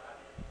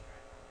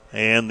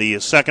 And the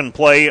second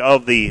play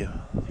of the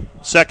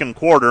second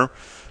quarter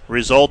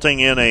resulting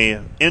in a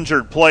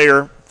injured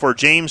player for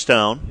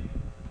Jamestown.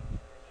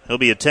 He'll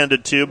be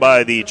attended to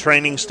by the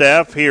training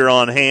staff here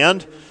on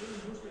hand.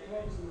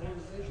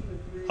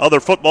 Other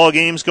football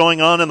games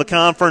going on in the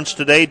conference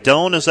today.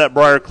 Doane is at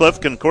Briar Cliff.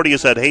 Concordia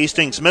is at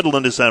Hastings.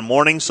 Midland is at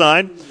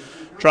Morningside.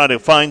 Trying to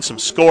find some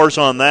scores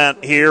on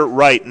that here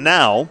right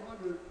now.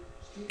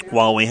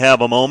 while we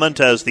have a moment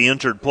as the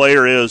injured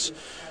player is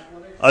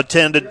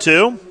attended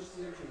to.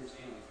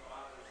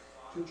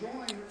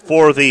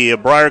 For the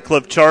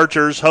Briarcliff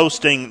Chargers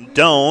hosting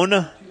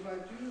Doane.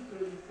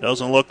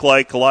 Doesn't look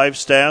like Live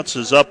Stats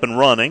is up and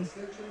running.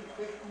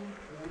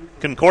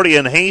 Concordia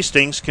and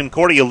Hastings.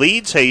 Concordia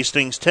leads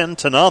Hastings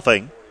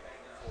 10-0.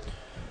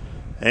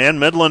 And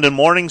Midland and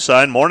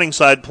Morningside.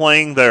 Morningside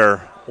playing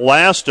their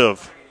last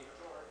of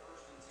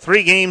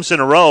 3 games in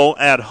a row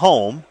at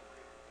home.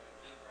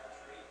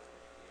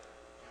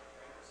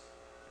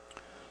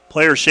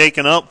 Player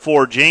shaken up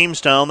for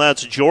Jamestown.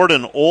 That's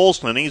Jordan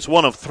Olson. He's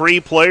one of 3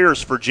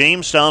 players for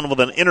Jamestown with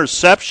an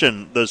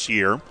interception this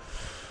year.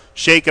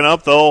 Shaken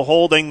up, though,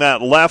 holding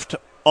that left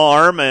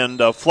arm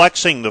and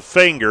flexing the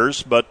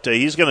fingers, but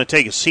he's going to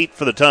take a seat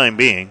for the time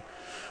being.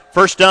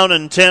 First down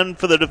and 10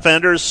 for the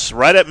defenders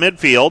right at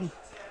midfield.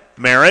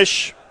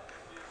 Marish,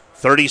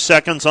 30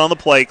 seconds on the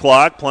play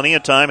clock. Plenty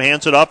of time.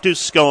 Hands it off to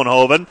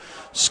Schoenhoven.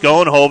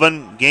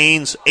 Schoenhoven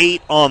gains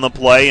 8 on the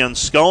play, and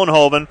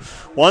Schoenhoven,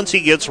 once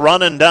he gets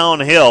running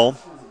downhill,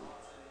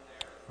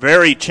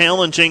 very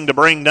challenging to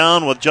bring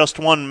down with just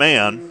one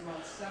man.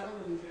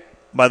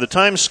 By the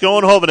time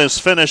Schoenhoven is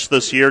finished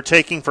this year,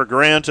 taking for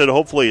granted,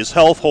 hopefully his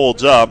health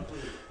holds up,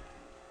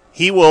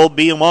 he will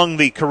be among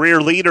the career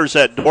leaders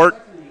at Dordt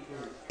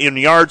in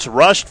yards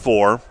rushed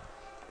for,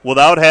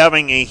 without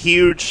having a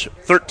huge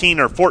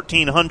 1,300 or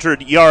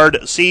 1,400 yard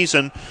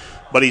season,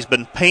 but he's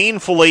been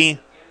painfully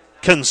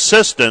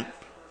consistent,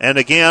 and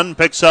again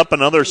picks up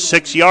another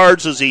 6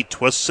 yards as he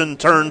twists and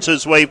turns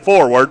his way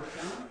forward.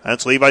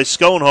 That's Levi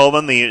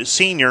Schoenhoven, the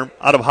senior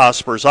out of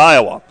Hospers,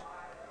 Iowa.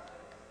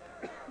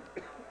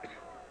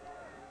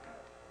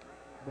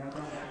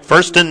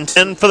 First and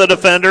 10 for the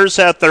defenders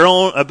at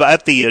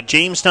the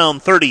Jamestown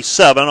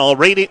 37,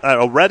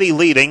 already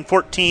leading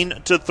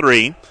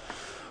 14-3.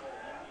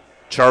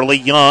 Charlie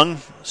Young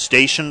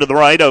stationed to the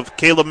right of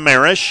Caleb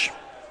Marish.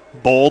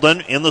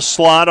 Bolden in the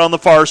slot on the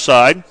far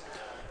side.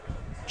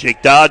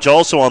 Jake Dodge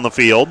also on the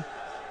field.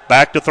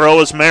 Back to throw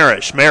is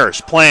Marish.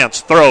 Marish plants,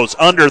 throws,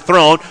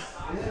 underthrown.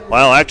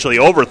 Well, actually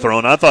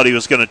overthrown. I thought he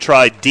was going to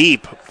try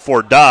deep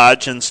for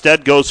Dodge.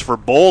 Instead goes for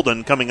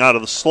Bolden coming out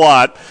of the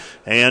slot.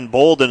 And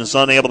Bolden is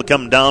unable to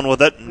come down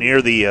with it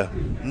near the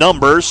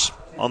numbers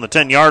on the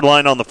 10-yard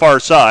line on the far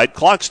side.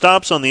 Clock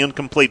stops on the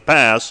incomplete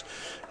pass.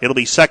 It'll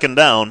be second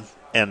down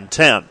and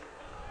 10.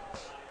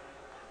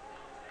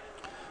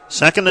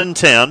 Second and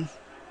 10.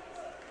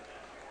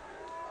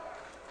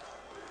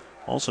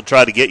 Also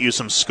try to get you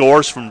some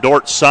scores from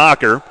Dordt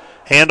Soccer.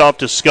 Handoff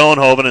to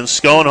Schoenhoven, and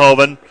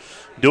Schoenhoven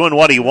doing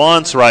what he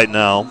wants right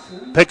now.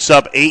 Picks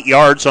up 8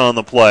 yards on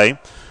the play.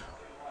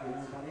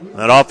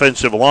 That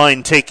offensive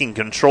line taking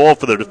control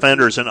for the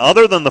defenders. And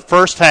other than the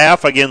first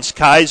half against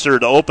Kaiser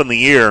to open the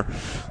year,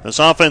 this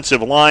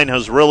offensive line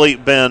has really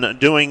been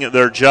doing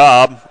their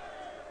job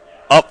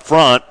up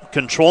front,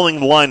 controlling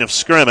the line of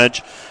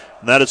scrimmage.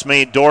 And that has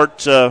made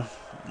Dordt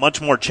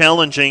much more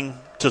challenging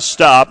to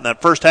stop.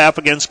 That first half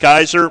against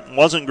Kaiser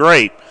wasn't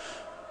great.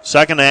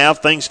 Second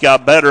half, things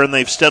got better, and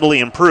they've steadily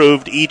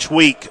improved each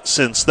week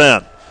since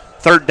then.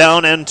 Third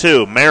down and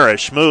 2.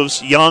 Marish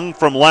moves Young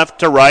from left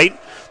to right.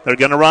 They're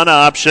going to run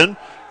option.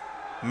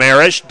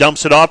 Marish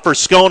dumps it off for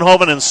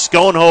Schoenhoven, and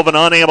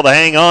Schoenhoven unable to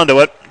hang on to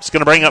it. It's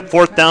going to bring up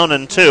fourth down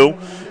and 2.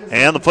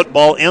 And the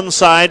football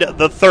inside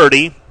the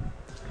 30.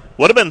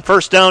 Would have been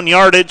first down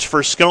yardage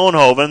for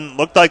Schoenhoven.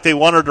 Looked like they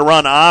wanted to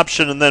run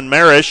option, and then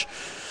Marish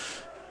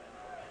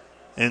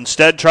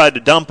instead tried to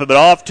dump it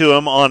off to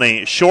him on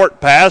a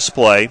short pass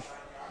play.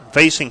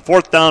 Facing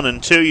fourth down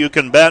and 2, you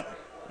can bet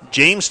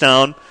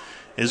Jamestown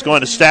is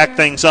going to stack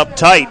things up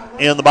tight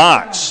in the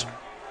box.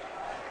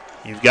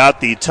 You've got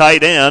the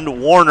tight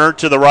end, Warner,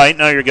 to the right.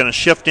 Now you're going to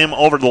shift him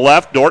over to the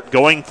left. Dordt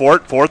going for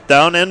it. Fourth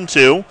down and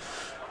 2.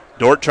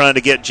 Dordt trying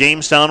to get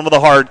Jamestown with a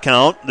hard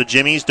count. The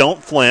Jimmies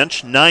don't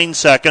flinch. 9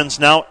 seconds,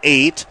 now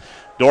 8.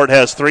 Dordt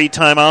has 3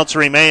 timeouts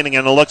remaining,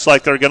 and it looks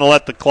like they're going to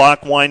let the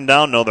clock wind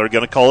down. No, they're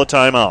going to call a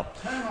timeout.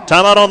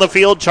 Timeout on the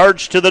field,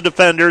 charge to the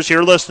defenders.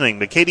 You're listening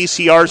to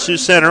KDCR Sioux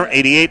Center,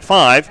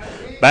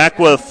 88.5. Back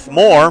with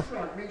more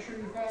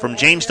from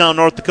Jamestown,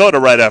 North Dakota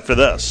right after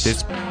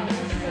this.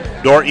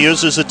 Dordt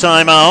uses a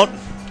timeout.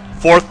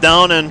 Fourth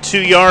down and 2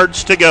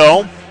 yards to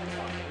go.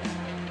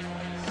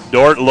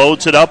 Dordt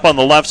loads it up on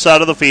the left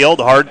side of the field.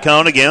 Hard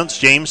count against.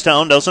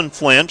 Jamestown doesn't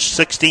flinch.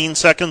 16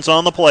 seconds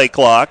on the play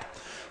clock.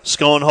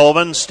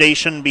 Schoenhoven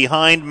stationed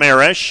behind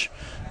Marish.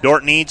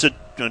 Dordt needs a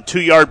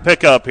 2-yard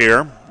pickup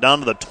here. Down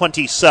to the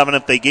 27.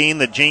 If they gain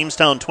the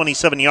Jamestown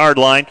 27-yard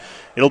line,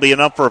 it'll be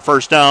enough for a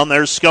first down.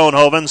 There's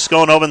Schoenhoven.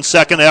 Schoenhoven's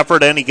second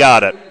effort, and he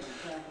got it.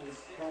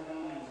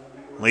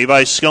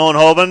 Levi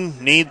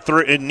Schoenhoven,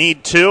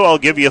 need 2. I'll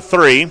give you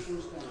 3.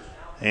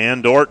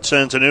 And Dordt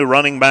sends a new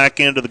running back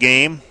into the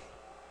game.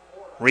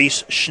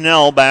 Reese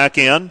Schnell back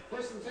in.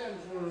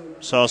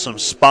 Saw some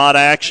spot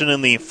action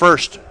in the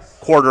first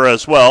quarter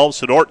as well.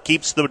 So Dordt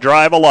keeps the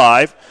drive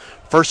alive.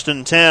 First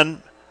and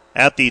 10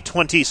 at the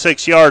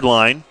 26-yard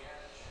line.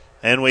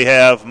 And we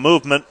have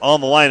movement on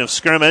the line of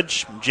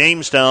scrimmage.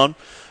 Jamestown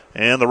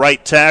And the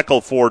right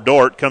tackle for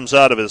Dordt comes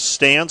out of his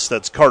stance.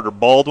 That's Carter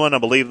Baldwin. I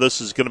believe this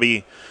is going to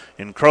be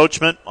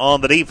encroachment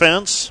on the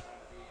defense.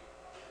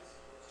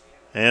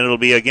 And it'll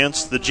be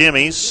against the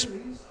Jimmies.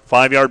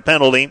 5-yard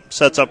penalty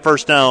sets up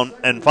 1st down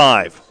and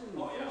 5.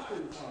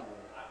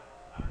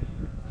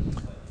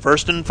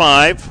 1st and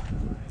 5.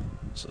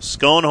 So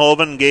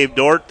Schoenhoven gave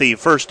Dordt the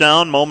 1st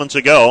down moments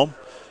ago.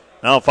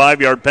 Now a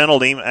 5-yard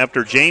penalty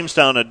after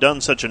Jamestown had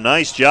done such a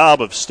nice job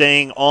of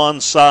staying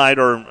onside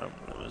or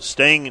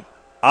staying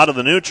out of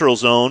the neutral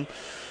zone.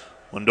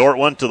 When Dordt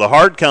went to the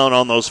hard count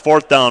on those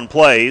 4th down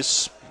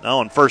plays, now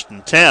on 1st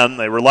and 10,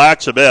 they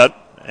relax a bit,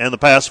 and the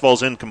pass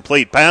falls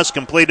incomplete. Pass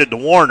completed to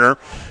Warner,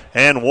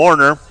 and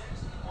Warner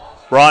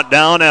brought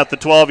down at the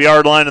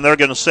 12-yard line, and they're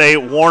going to say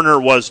Warner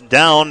was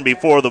down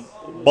before the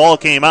ball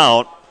came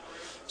out.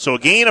 So a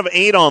gain of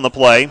 8 on the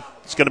play.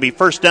 It's going to be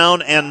 1st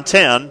down and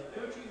 10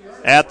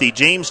 at the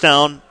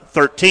Jamestown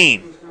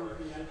 13.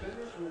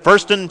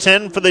 1st and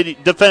 10 for the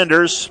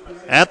defenders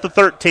at the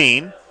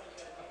 13.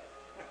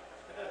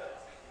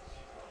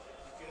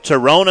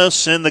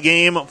 Toronis in the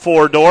game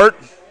for Dordt.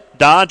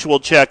 Dodge will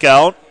check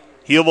out.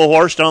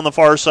 Hubelhorst on the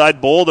far side.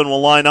 Bolden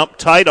will line up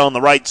tight on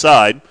the right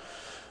side.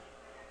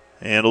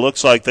 And it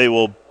looks like they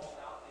will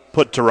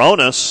put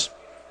Toronis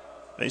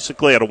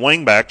basically at a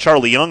wingback.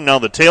 Charlie Young now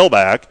the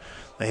tailback.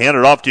 They hand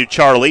it off to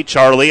Charlie.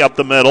 Charlie up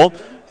the middle.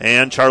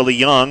 And Charlie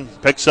Young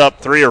picks up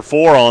 3 or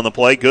 4 on the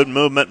play. Good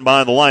movement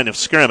by the line of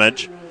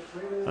scrimmage.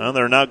 Well,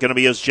 they're not going to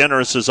be as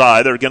generous as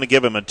I. They're going to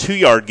give him a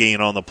 2-yard gain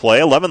on the play.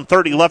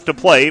 11:30 left to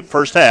play,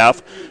 first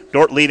half.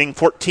 Dordt leading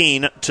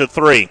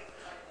 14-3.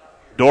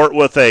 Dordt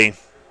with a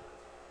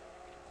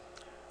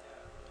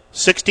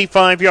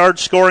 65-yard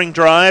scoring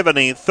drive and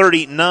a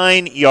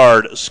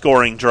 39-yard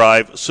scoring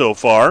drive so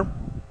far.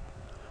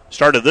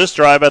 Started this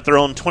drive at their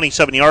own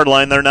 27-yard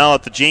line. They're now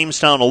at the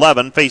Jamestown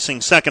 11, facing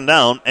 2nd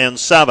down and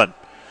 7.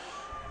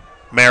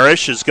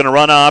 Marish is going to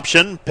run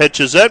option,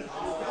 pitches it.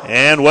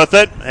 And with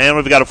it, and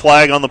we've got a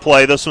flag on the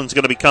play. This one's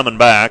going to be coming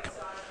back.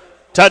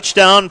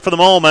 Touchdown for the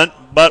moment,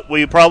 but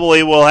we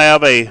probably will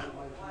have a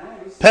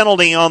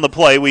penalty on the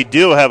play. We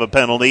do have a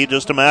penalty,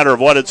 just a matter of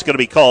what it's going to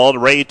be called.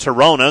 Ray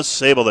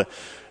Toronis able to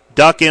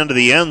duck into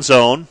the end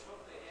zone.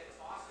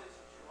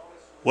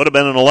 Would have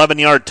been an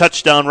 11-yard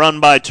touchdown run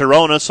by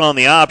Toronis on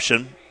the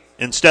option.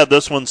 Instead,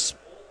 this one's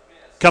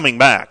coming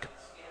back.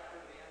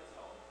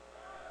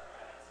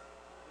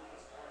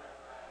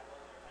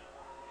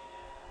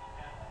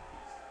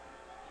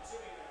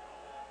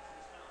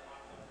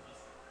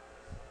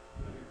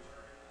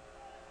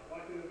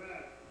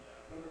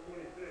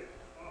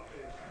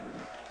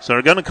 So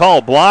they're going to call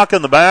a block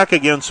in the back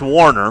against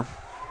Warner.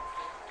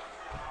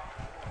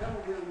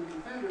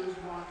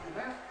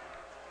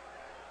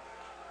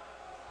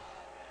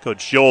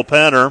 Coach Joel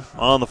Penner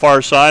on the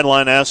far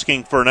sideline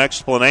asking for an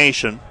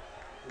explanation.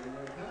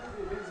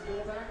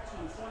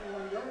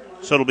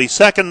 So it'll be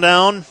 2nd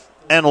down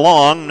and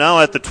long.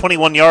 Now at the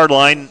 21-yard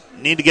line,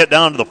 need to get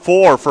down to the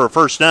 4 for a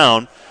 1st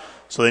down.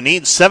 So they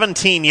need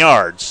 17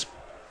 yards.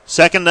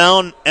 2nd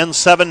down and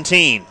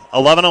 17.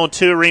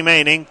 11:02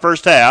 remaining,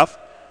 first half.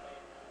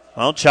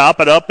 Well, chop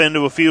it up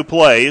into a few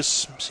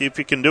plays. See if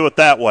you can do it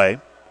that way.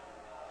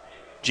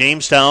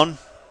 Jamestown.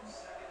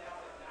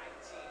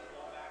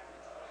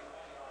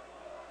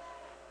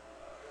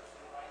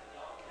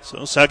 So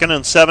 2nd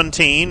and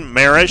 17.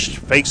 Marish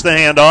fakes the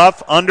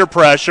handoff. Under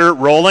pressure.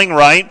 Rolling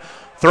right.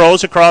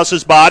 Throws across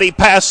his body.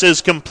 Pass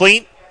is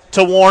complete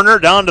to Warner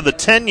down to the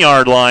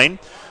 10-yard line.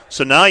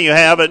 So now you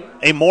have it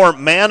a more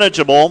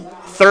manageable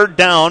 3rd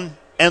down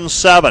and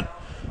 7.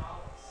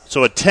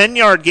 So a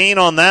 10-yard gain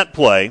on that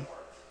play.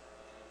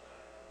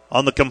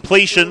 On the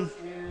completion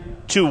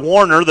to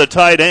Warner, the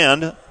tight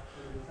end,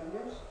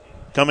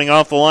 coming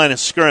off the line of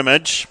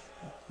scrimmage.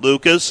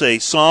 Lucas, a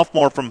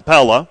sophomore from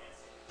Pella.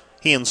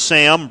 He and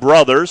Sam,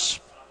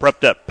 brothers,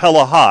 prepped at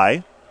Pella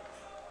High.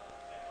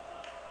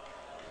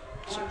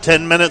 So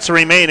 10 minutes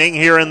remaining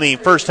here in the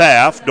first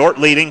half. Dordt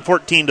leading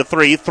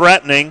 14-3,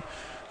 threatening,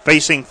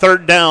 facing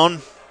 3rd down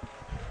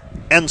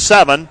and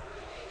 7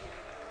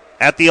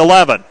 at the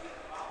 11.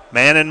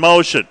 Man in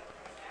motion.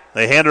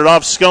 They hand it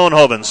off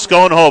Schoenhoven.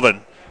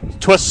 Schoenhoven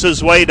twists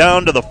his way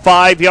down to the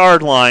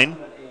 5-yard line,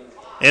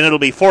 and it'll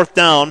be 4th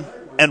down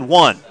and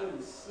 1.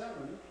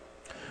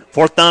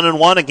 4th down and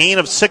 1, a gain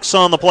of 6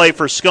 on the play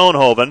for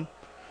Schoenhoven.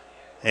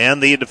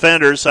 And the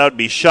defenders, I would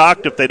be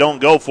shocked if they don't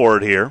go for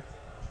it here.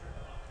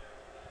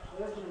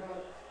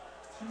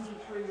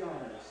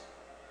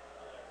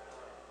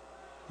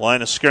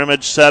 Line of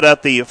scrimmage set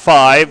at the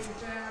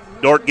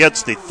 5. Dordt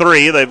gets the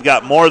 3. They've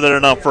got more than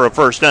enough for a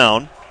 1st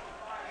down.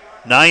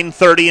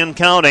 9:30 and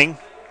counting,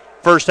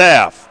 first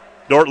half.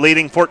 Dordt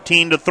leading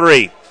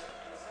 14-3.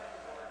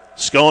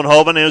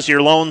 Schoenhoven is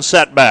your lone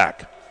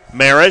setback.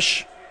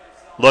 Marish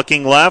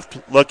looking left,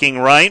 looking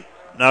right.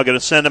 Now going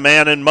to send a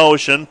man in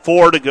motion.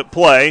 4 to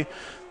play.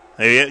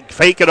 They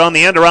fake it on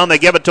the end around. They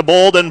give it to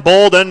Bolden.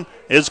 Bolden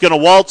is going to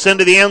waltz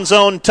into the end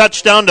zone.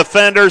 Touchdown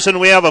defenders, and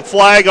we have a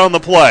flag on the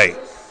play.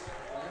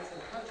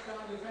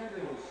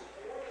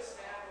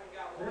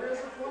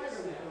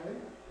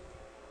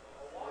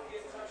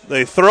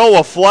 They throw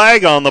a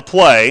flag on the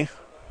play.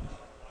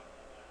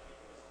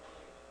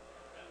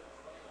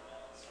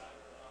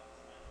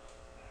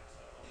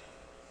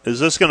 Is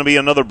this going to be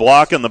another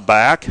block in the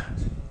back?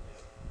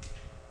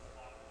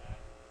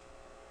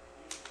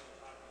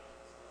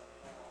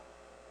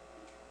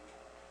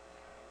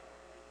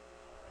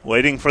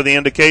 Waiting for the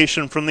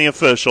indication from the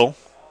official.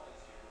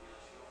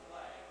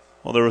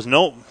 Well, there was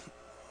no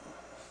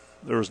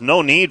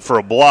need for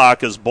a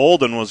block, as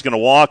Bolden was going to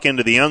walk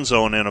into the end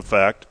zone in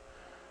effect.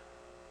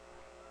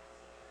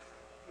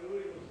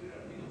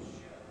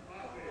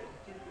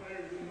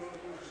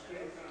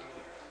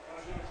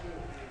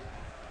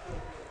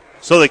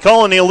 So they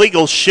call an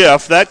illegal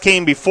shift. That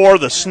came before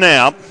the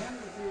snap.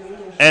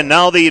 And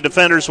now the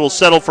defenders will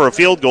settle for a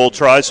field goal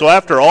try. So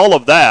after all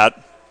of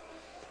that,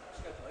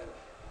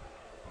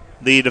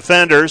 the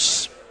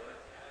defenders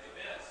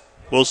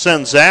will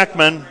send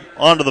Zachman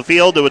onto the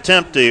field to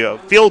attempt a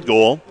field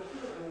goal.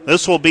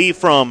 This will be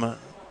from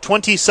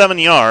 27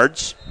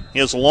 yards. He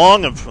has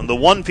long of the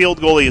one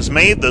field goal he has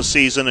made this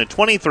season, a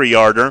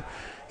 23-yarder.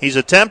 He's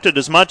attempted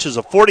as much as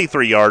a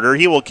 43-yarder.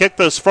 He will kick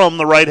this from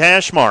the right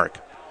hash mark.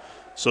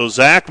 So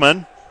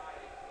Zachman,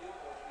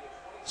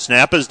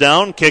 snap is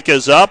down, kick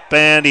is up,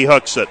 and he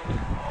hooks it.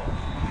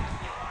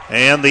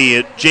 And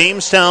the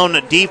Jamestown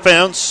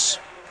defense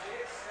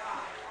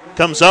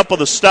comes up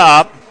with a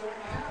stop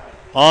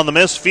on the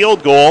missed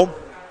field goal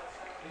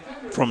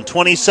from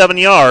 27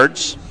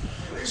 yards.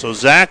 So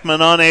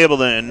Zachman unable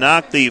to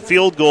knock the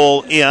field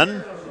goal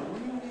in.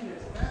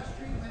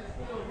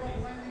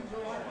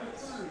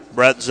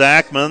 Brett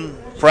Zachman,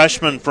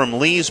 freshman from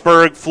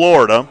Leesburg,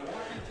 Florida.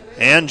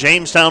 And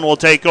Jamestown will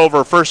take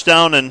over first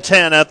down and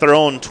 10 at their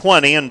own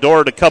 20.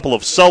 Endured a couple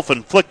of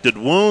self-inflicted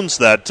wounds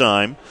that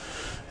time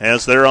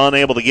as they're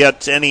unable to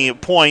get any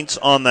points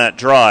on that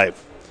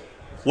drive.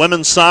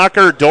 Women's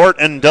soccer, Dordt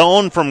and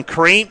Doane from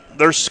Crete,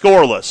 they're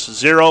scoreless,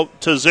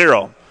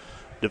 0-0.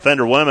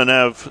 Defender women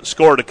have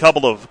scored a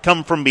couple of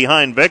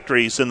come-from-behind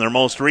victories in their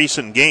most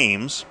recent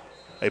games.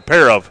 A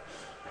pair of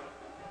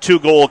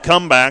 2-goal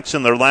comebacks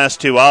in their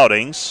last two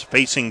outings,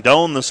 facing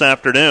Doane this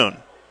afternoon.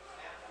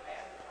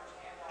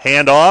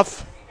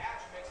 Handoff,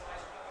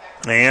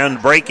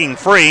 and breaking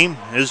free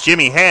is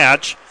Jimmy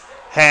Hatch.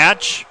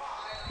 Hatch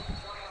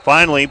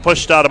finally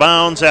pushed out of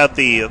bounds at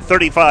the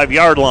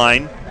 35-yard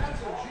line.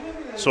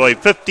 So a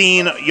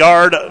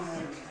 15-yard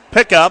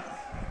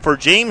pickup for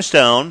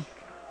Jamestown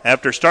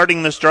after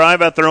starting this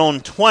drive at their own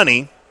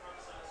 20.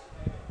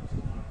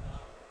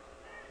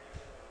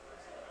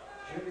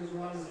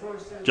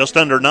 Just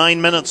under 9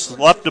 minutes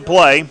left to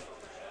play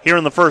here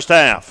in the first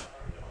half.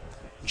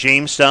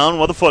 Jamestown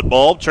with a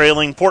football,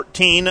 trailing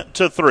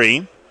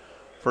 14-3.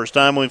 First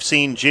time we've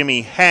seen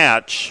Jimmy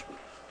Hatch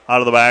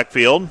out of the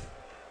backfield.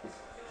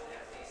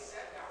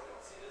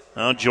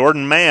 Now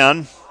Jordan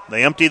Mann,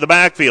 they empty the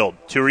backfield.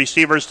 Two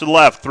receivers to the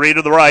left, three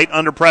to the right.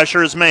 Under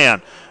pressure is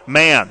Mann.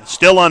 Mann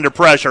still under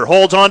pressure,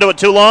 holds onto it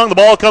too long. The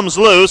ball comes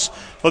loose.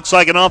 Looks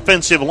like an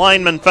offensive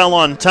lineman fell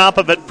on top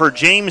of it for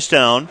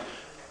Jamestown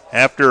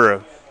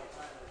after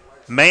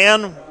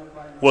Mann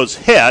was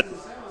hit.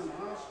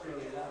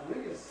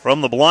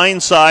 From the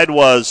blind side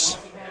was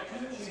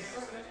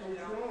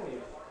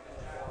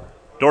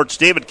Dordt's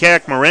David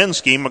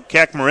Kakmarinsky.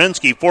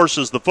 Kakmarinsky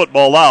forces the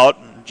football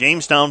out.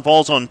 Jamestown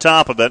falls on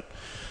top of it.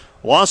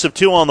 Loss of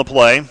 2 on the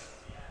play.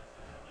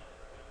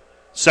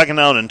 Second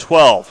down and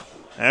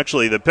 12.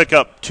 Actually, they pick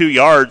up 2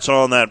 yards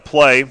on that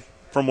play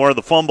from where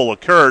the fumble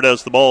occurred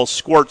as the ball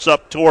squirts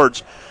up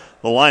towards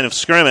the line of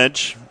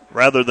scrimmage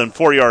rather than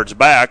 4 yards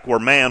back where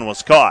Mann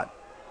was caught.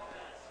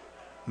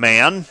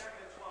 Mann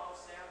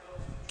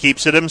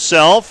keeps it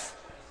himself,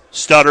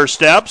 stutter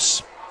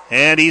steps,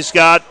 and he's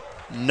got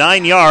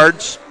 9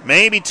 yards,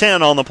 maybe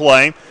 10 on the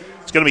play.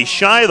 It's going to be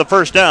shy of the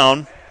first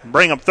down,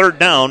 bring up third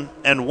down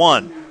and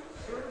 1.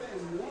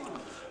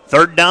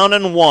 Third down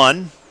and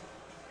 1.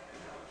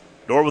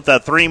 Dordt with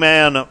that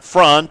 3-man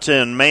front,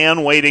 and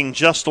Mann waiting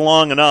just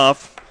long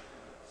enough,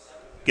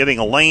 getting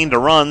a lane to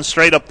run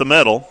straight up the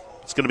middle.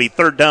 It's going to be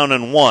third down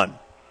and 1.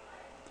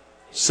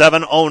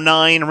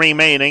 7:09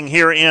 remaining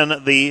here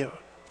in the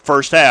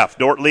first half.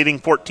 Dordt leading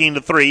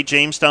 14-3.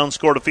 Jamestown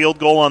scored a field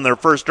goal on their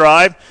first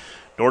drive.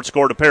 Dordt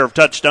scored a pair of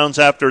touchdowns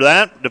after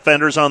that.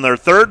 Defenders on their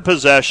third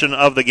possession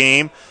of the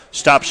game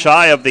stopped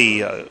shy of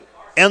the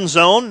end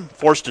zone,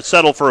 forced to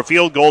settle for a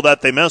field goal that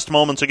they missed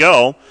moments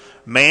ago.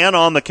 Mann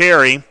on the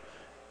carry,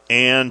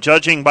 and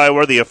judging by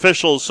where the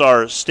officials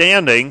are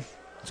standing,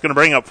 it's going to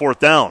bring up fourth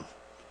down.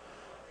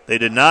 They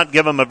did not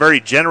give him a very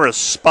generous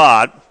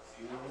spot.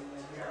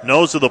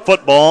 Nose of the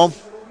football,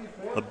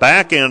 the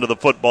back end of the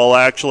football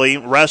actually,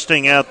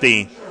 resting at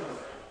the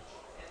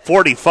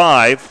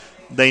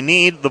 45. They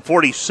need the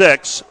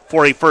 46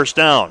 for a first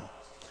down.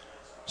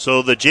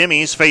 So the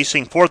Jimmies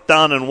facing fourth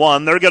down and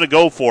 1. They're going to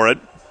go for it.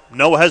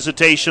 No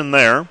hesitation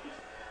there.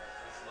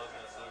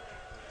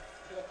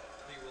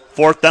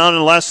 Fourth down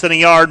and less than a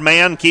yard.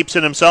 Mann keeps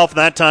it himself, and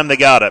that time they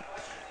got it.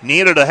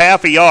 Needed a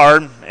half a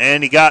yard,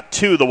 and he got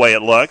 2 the way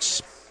it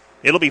looks.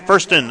 It'll be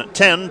first and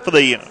 10 for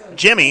the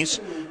Jimmies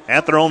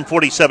at their own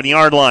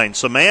 47-yard line.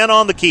 So man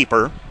on the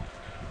keeper.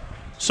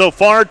 So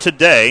far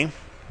today,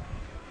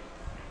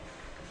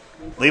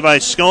 Levi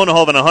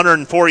Schoenhoven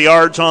 104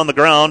 yards on the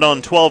ground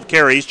on 12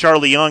 carries.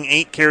 Charlie Young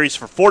 8 carries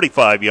for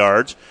 45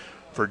 yards.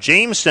 For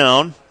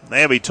Jamestown,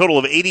 they have a total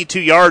of 82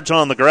 yards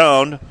on the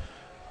ground,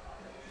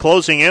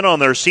 closing in on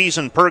their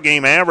season per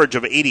game average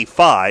of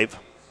 85.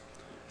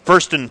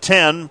 1st and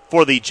 10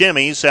 for the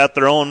Jimmies at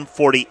their own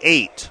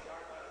 48.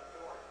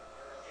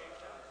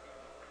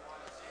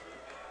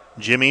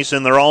 Jimmies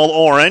in their all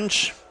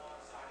orange.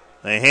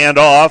 They hand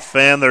off,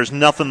 and there's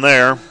nothing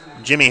there.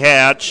 Jimmy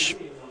Hatch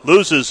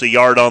loses a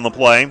yard on the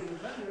play.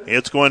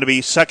 It's going to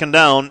be 2nd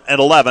down at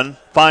 11.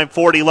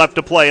 5:40 left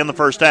to play in the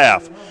first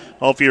half.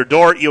 Well, if you're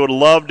Dordt, you would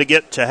love to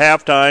get to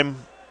halftime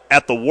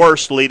at the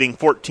worst, leading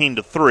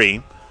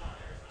 14-3.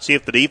 See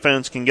if the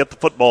defense can get the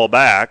football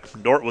back.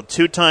 Dordt with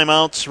 2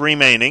 timeouts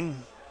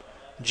remaining.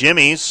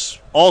 Jimmy's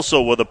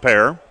also with a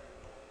pair.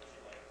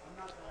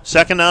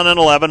 2nd down and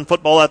 11.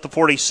 Football at the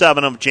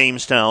 47 of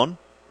Jamestown.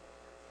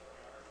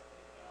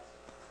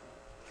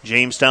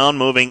 Jamestown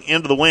moving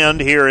into the wind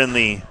here in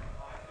the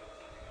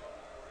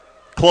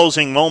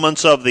closing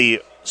moments of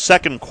the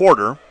second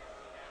quarter.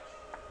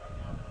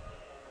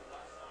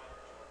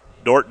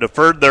 Dordt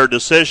deferred their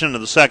decision to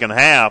the second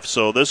half,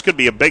 so this could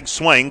be a big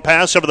swing.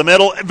 Pass over the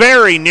middle,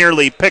 very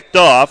nearly picked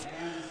off.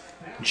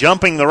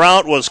 Jumping the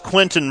route was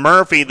Quentin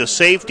Murphy. The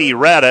safety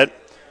read it.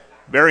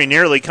 Very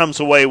nearly comes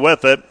away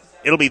with it.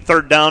 It'll be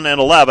 3rd down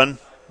and 11.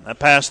 That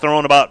pass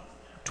thrown about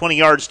 20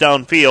 yards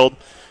downfield,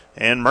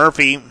 and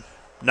Murphy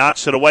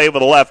knocks it away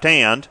with a left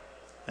hand.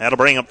 That'll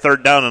bring up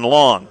 3rd down and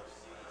long.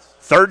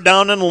 3rd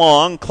down and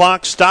long.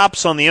 Clock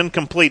stops on the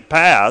incomplete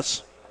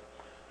pass.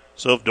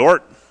 So if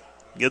Dordt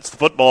gets the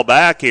football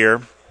back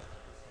here,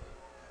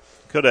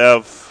 could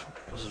have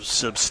a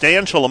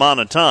substantial amount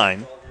of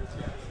time.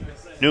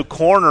 New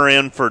corner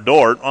in for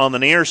Dordt on the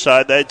near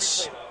side.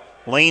 That's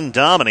Lane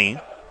Dominy.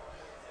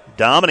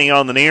 Dominy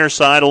on the near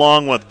side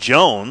along with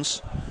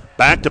Jones.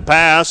 Back to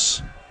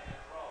pass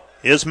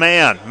is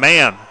Man.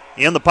 Man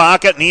in the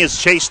pocket, and he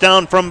is chased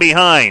down from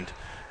behind.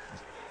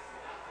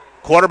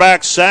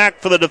 Quarterback sack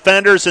for the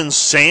defenders, and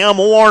Sam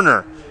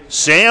Warner.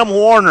 Sam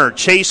Warner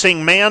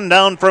chasing Man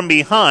down from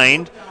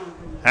behind.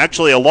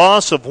 Actually a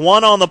loss of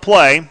 1 on the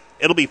play.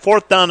 It'll be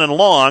 4th down and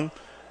long,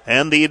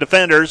 and the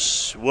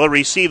defenders will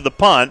receive the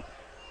punt.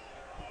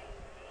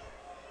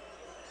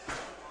 I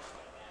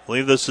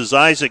believe this is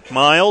Isaac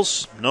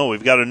Miles. No,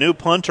 we've got a new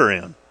punter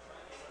in.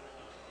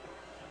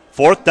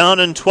 4th down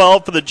and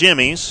 12 for the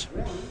Jimmies.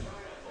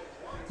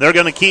 They're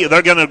going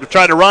to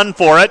try to run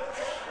for it.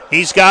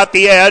 He's got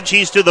the edge.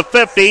 He's to the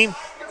 50,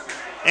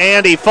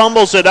 and he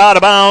fumbles it out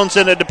of bounds,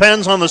 and it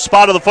depends on the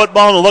spot of the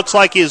football, and it looks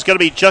like he's going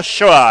to be just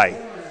shy.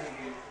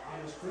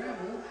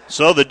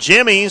 So the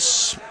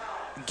Jimmies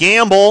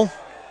gamble,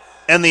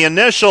 and the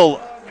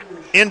initial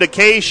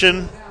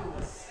indication,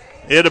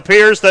 it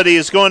appears that he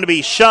is going to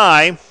be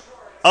shy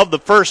of the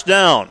 1st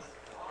down.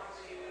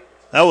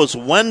 That was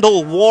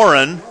Wendell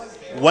Warren.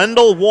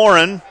 Wendell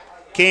Warren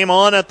came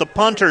on at the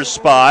punter's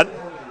spot.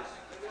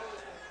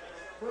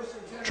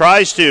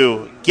 Tries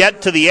to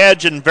get to the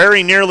edge and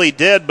very nearly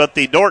did, but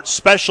the Dordt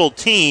special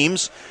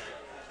teams,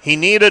 he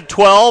needed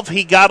 12,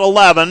 he got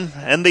 11,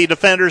 and the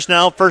defenders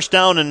now 1st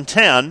down and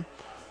 10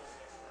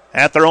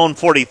 at their own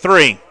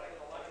 43.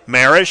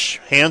 Marish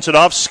hands it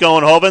off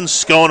Schoenhoven.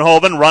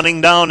 Schoenhoven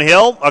running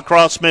downhill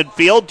across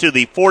midfield to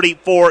the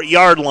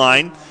 44-yard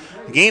line.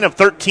 Gain of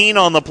 13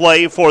 on the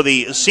play for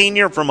the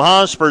senior from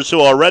Hospers,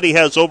 who already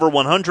has over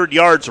 100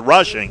 yards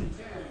rushing.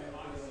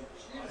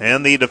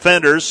 And the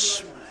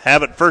defenders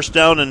have it 1st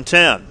down and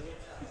 10.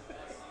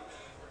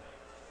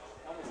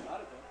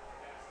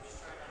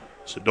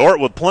 So Dordt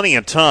with plenty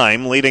of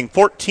time, leading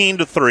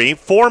 14-3.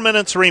 4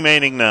 minutes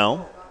remaining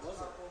now.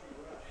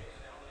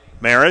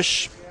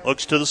 Marish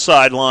looks to the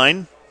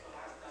sideline.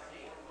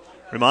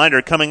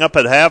 Reminder, coming up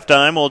at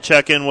halftime, we'll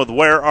check in with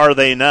Where Are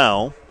They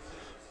Now?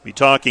 Be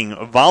talking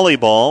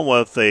volleyball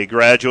with a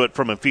graduate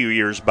from a few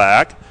years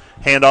back.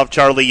 Handoff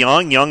Charlie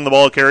Young. Young the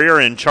ball carrier,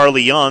 and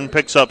Charlie Young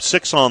picks up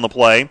 6 on the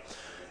play.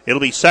 It'll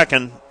be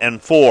 2nd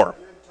and 4.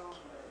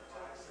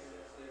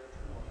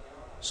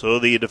 So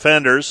the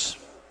defenders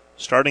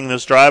starting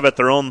this drive at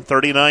their own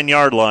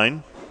 39-yard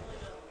line.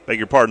 Beg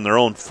your pardon, their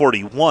own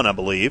 41, I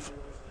believe.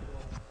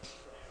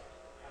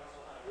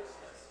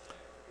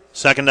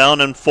 2nd down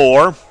and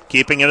 4.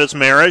 Keeping it as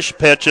Marish.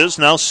 Pitches.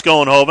 Now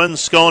Schoenhoven.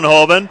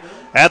 Schoenhoven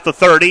at the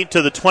 30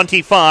 to the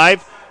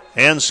 25.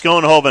 And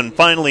Schoenhoven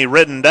finally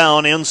ridden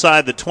down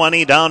inside the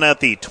 20, down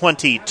at the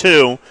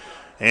 22.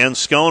 And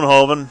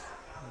Schoenhoven,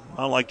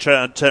 like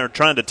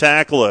trying to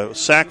tackle a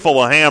sack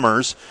full of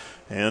hammers,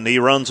 and he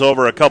runs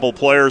over a couple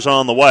players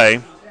on the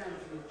way.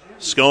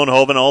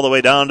 Schoenhoven all the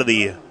way down to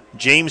the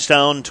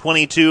Jamestown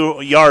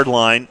 22-yard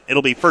line.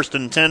 It'll be 1st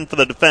and 10 for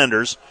the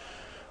defenders,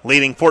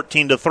 leading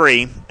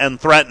 14-3 and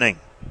threatening.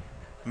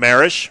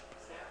 Marish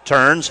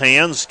turns,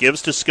 hands,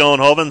 gives to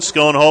Schoenhoven.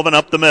 Schoenhoven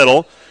up the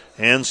middle,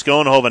 and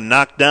Schoenhoven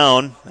knocked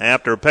down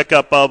after a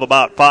pickup of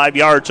about 5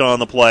 yards on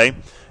the play.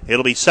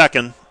 It'll be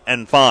 2nd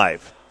and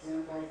 5.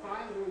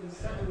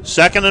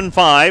 2nd and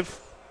 5.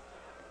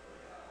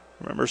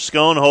 Remember,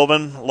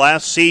 Schoenhoven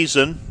last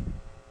season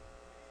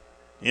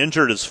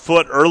injured his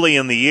foot early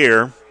in the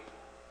year.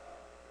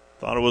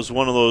 Thought it was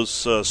one of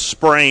those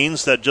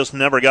sprains that just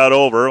never got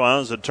over. Well,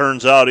 as it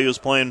turns out, he was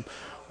playing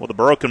with a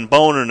broken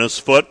bone in his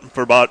foot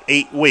for about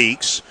 8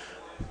 weeks.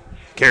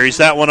 Carries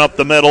that one up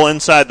the middle,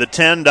 inside the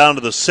 10, down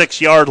to the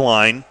 6-yard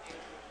line.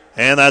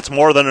 And that's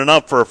more than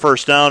enough for a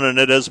first down, and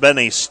it has been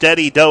a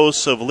steady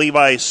dose of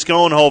Levi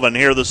Schoenhoven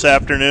here this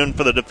afternoon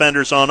for the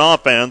defenders on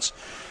offense.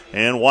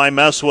 And why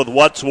mess with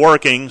what's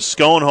working?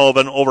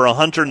 Schoenhoven over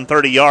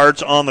 130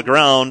 yards on the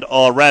ground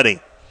already.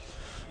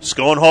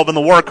 Schoenhoven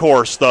the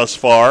workhorse thus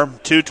far,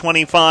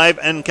 2:25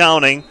 and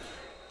counting,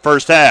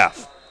 first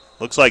half.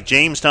 Looks like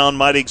Jamestown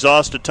might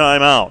exhaust a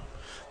timeout.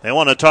 They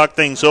want to talk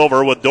things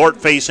over with Dordt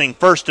facing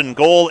 1st and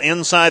goal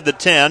inside the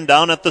 10,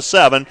 down at the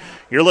 7.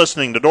 You're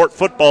listening to Dordt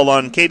Football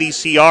on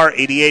KDCR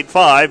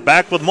 88.5.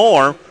 Back with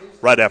more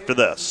right after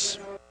this.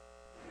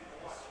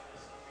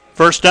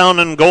 First down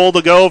and goal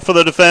to go for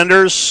the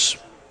defenders.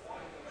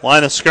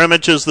 Line of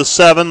scrimmage is the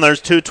 7.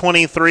 There's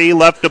 2:23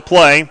 left to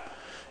play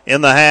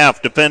in the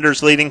half.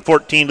 Defenders leading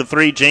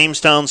 14-3.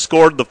 Jamestown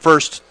scored the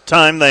first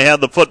time they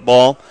had the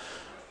football.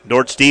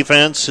 Dort's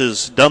defense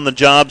has done the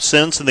job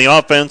since, and the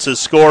offense has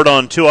scored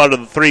on 2 out of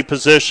the 3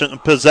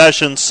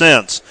 possessions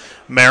since.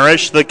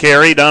 Marish, the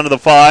carry, down to the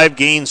 5,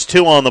 gains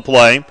 2 on the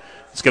play.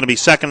 It's going to be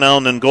 2nd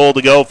down and goal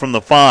to go from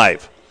the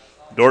 5.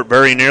 Dort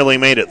very nearly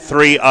made it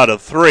 3 out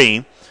of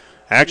 3.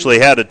 Actually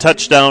had a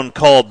touchdown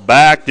called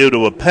back due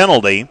to a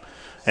penalty.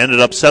 Ended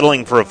up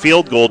settling for a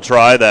field goal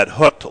try that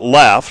hooked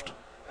left.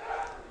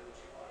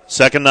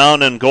 2nd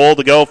down and goal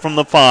to go from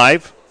the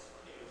 5.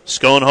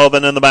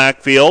 Schoenhoven in the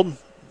backfield.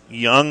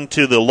 Young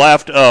to the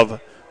left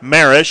of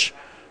Marish.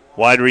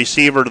 Wide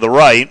receiver to the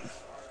right.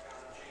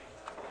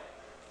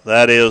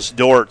 That is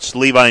Dort's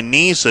Levi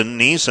Neeson.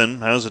 Neeson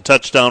has a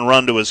touchdown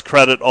run to his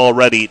credit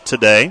already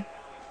today.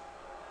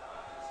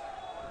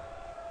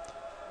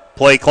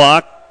 Play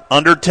clock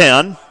under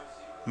 10.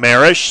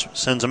 Marish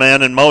sends a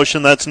man in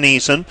motion. That's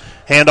Neeson.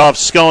 Handoff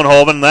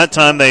Schoenhoven. That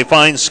time they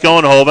find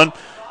Schoenhoven.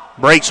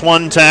 Breaks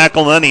one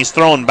tackle, and then he's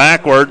thrown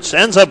backwards.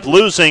 Ends up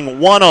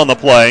losing 1 on the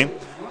play.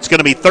 It's going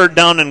to be 3rd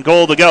down and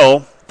goal to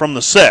go from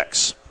the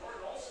 6.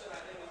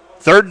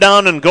 3rd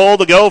down and goal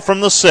to go from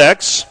the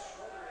 6.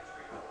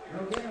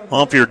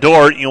 Well, if you're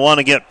Dort, you want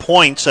to get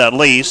points at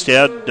least.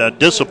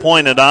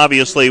 Disappointed,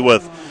 obviously,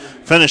 with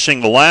finishing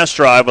the last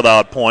drive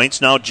without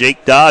points. Now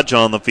Jake Dodge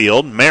on the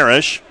field.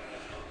 Marish.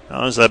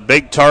 Now is a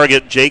big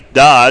target, Jake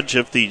Dodge,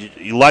 if he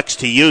elects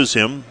to use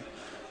him.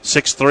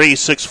 6'3",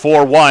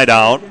 6'4", wide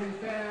out.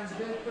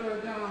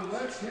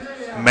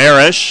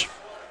 Marish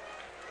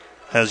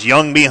has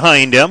Young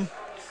behind him.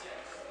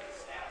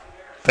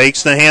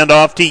 Fakes the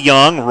handoff to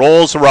Young.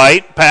 Rolls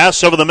right.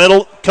 Pass over the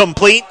middle.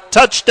 Complete.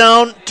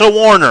 Touchdown to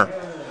Warner.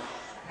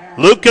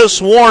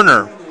 Lucas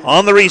Warner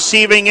on the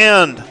receiving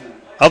end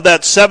of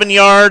that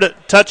 7-yard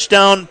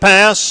touchdown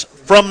pass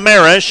from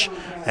Marish.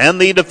 And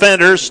the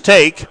defenders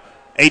take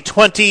a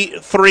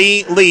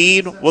 23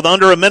 lead with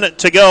under a minute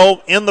to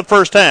go in the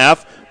first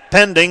half,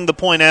 pending the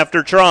point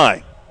after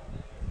try.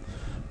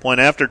 Point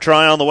after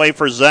try on the way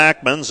for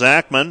Zachman.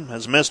 Zachman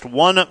has missed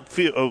 1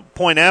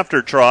 point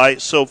after try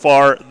so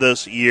far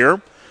this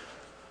year.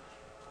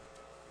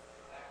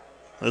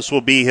 This will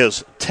be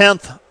his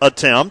 10th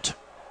attempt.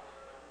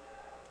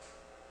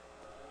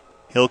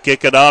 He'll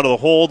kick it out of the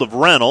hold of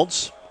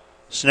Reynolds.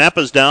 Snap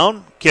is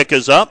down. Kick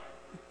is up.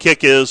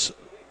 Kick is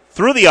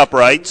through the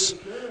uprights.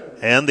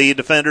 And the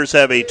defenders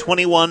have a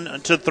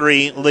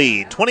 21-3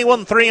 lead.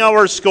 21-3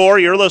 our score.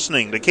 You're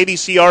listening to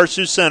KDCR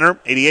Sioux Center,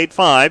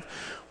 88.5.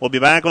 We'll be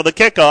back with a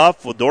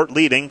kickoff with Dort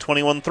leading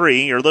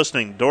 21-3. You're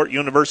listening to Dort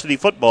University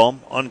Football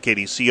on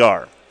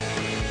KDCR.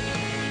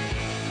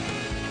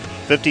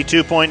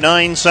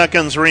 52.9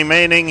 seconds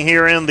remaining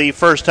here in the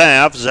first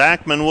half.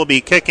 Zachman will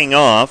be kicking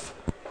off.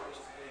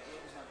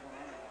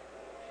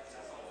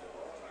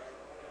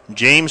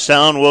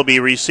 Jamestown will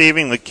be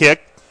receiving the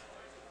kick.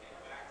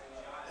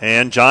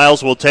 And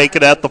Giles will take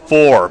it at the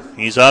 4.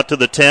 He's out to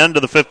the 10,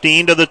 to the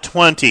 15, to the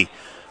 20.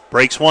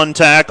 Breaks one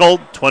tackle,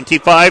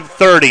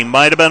 25-30.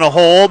 Might have been a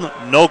hold.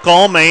 No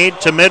call made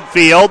to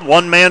midfield.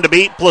 1 man to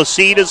beat.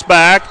 Placide is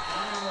back.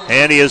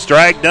 And he is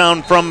dragged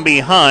down from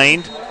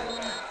behind.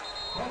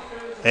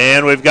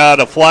 And we've got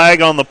a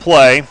flag on the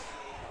play.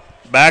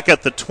 Back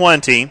at the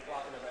 20.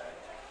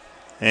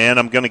 And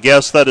I'm going to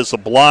guess that is a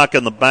block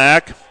in the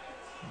back.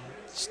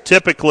 It's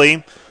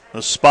typically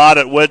the spot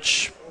at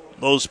which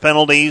those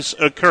penalties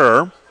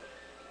occur.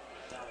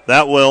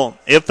 That will,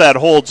 if that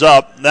holds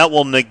up, that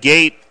will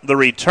negate the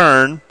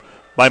return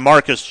by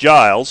Marcus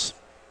Giles.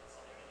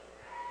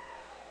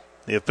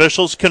 The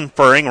officials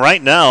conferring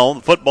right now,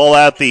 the football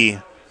at the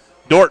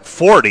Dort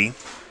 40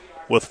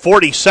 with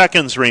 40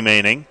 seconds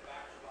remaining.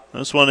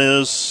 This one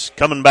is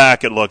coming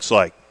back, it looks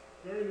like.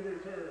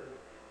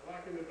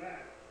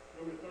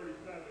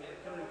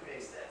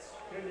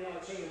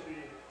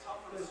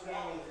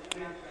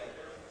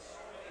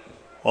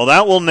 Well,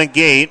 that will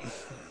negate,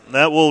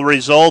 that will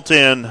result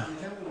in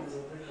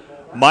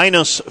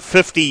minus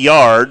 50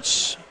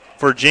 yards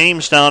for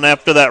Jamestown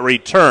after that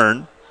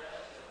return.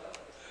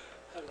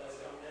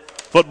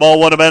 Football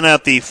would have been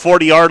at the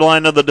 40-yard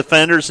line of the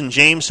defenders, and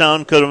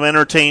Jamestown could have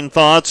entertained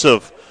thoughts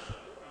of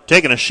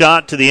taking a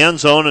shot to the end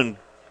zone and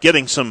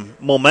getting some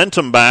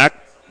momentum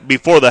back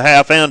before the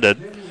half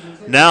ended.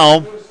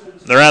 Now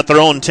they're at their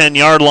own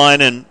 10-yard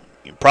line, and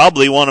you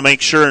probably want to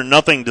make sure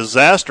nothing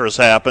disastrous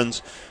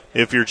happens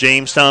if you're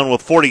Jamestown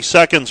with 40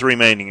 seconds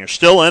remaining. You're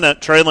still in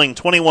it, trailing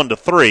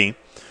 21-3.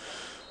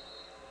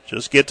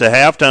 Just get to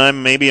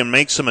halftime maybe and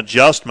make some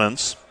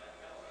adjustments.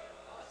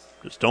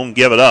 Just don't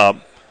give it up.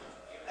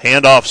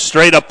 Handoff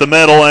straight up the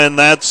middle, and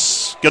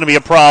that's going to be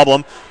a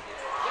problem.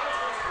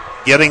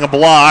 Getting a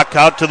block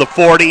out to the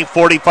 40,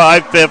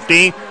 45,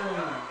 50,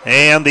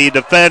 and the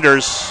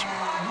defenders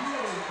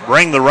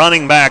bring the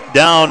running back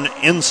down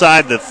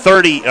inside the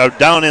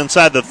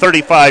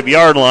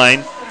 35-yard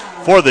line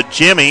for the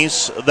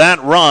Jimmies. That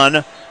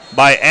run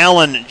by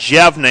Alan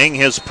Jevning,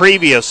 his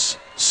previous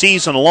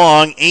season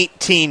long,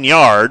 18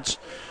 yards,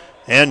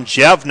 and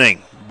Jevning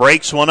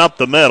breaks one up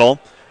the middle,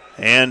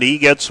 and he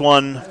gets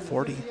one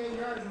 40.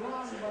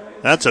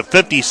 That's a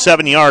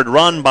 57-yard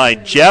run by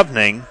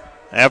Jevning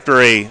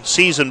after a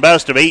season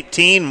best of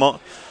 18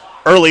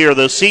 earlier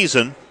this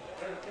season.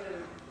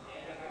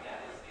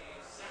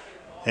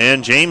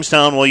 And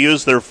Jamestown will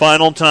use their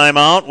final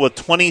timeout with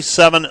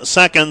 27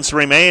 seconds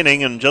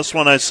remaining. And just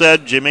when I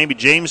said maybe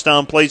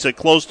Jamestown plays it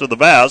close to the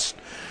vest,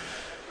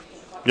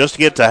 just to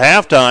get to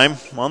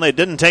halftime, well, they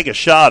didn't take a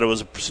shot. It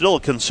was still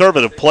a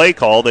conservative play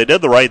call. They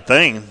did the right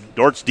thing.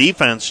 Dort's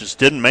defense just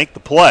didn't make the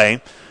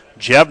play.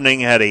 Jevning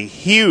had a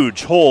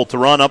huge hole to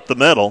run up the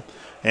middle,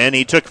 and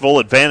he took full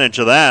advantage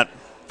of that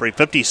for a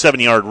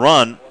 57-yard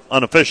run,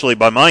 unofficially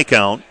by my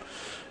count.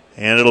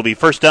 And it'll be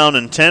first down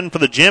and 10 for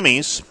the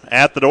Jimmies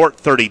at the Dort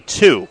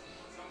 32.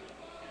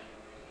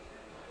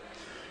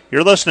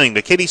 You're listening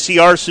to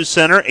KDCR Sioux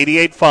Center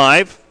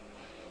 88.5.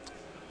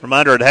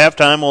 Reminder, at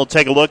halftime, we'll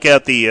take a look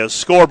at the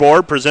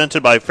scoreboard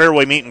presented by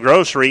Fairway Meat and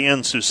Grocery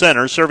in Sioux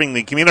Center, serving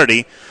the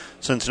community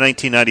since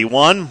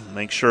 1991.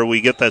 Make sure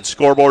we get that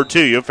scoreboard to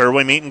you.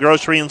 Fairway Meat and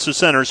Grocery in Sioux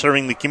Center,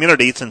 serving the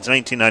community since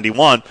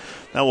 1991.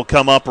 That will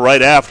come up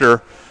right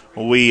after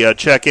we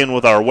check in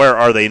with our Where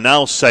Are They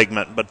Now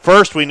segment. But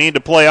first, we need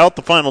to play out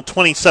the final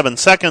 27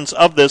 seconds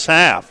of this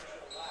half.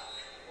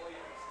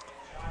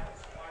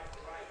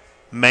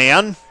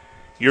 Mann,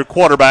 your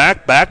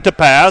quarterback, back to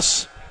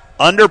pass,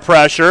 under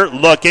pressure,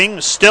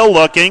 looking, still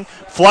looking,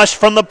 flush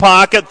from the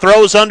pocket,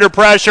 throws under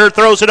pressure,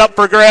 throws it up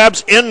for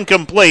grabs,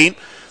 incomplete.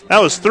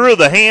 That was through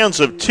the hands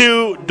of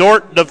two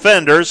Dort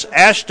defenders,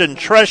 Ashton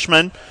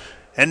Treshman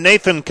and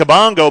Nathan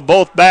Kabongo,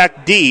 both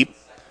back deep.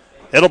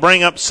 It'll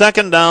bring up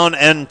second down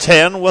and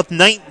 10 with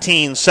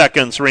 19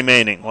 seconds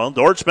remaining. Well,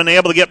 Dort's been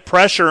able to get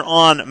pressure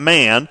on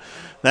Mann.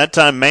 That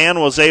time Mann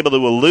was able to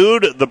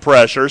elude the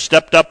pressure,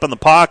 stepped up in the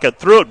pocket,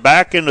 threw it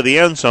back into the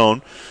end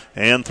zone,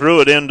 and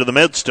threw it into the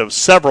midst of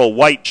several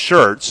white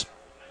shirts.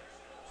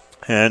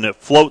 And it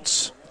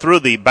floats through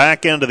the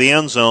back end of the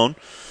end zone,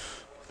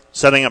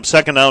 setting up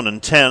second down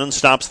and 10, and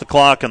stops the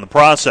clock in the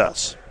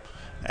process.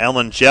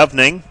 Alan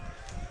Jevning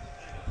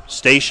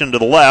stationed to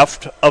the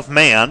left of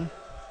Mann.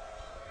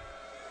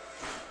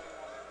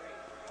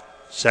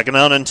 Second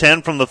down and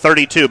 10 from the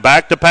 32.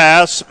 Back to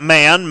pass.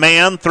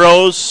 Mann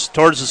throws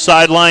towards the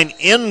sideline.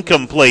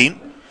 Incomplete.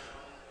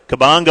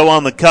 Kabongo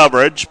on the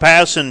coverage.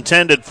 Pass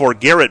intended for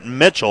Garrett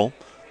Mitchell.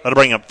 That'll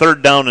bring up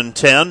third down and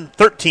 10.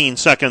 13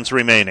 seconds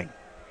remaining.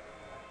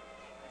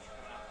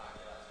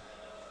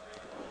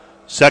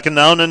 Second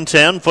down and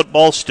 10.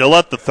 Football still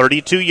at the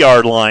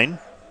 32-yard line.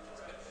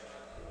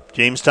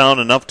 Jamestown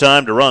enough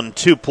time to run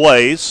two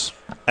plays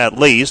at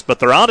least, but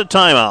they're out of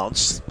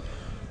timeouts.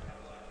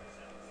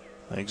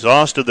 They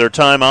exhausted their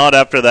timeout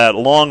after that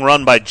long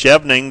run by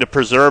Jevning to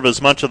preserve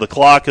as much of the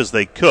clock as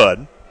they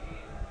could.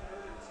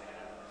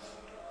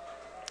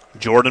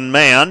 Jordan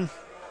Mann.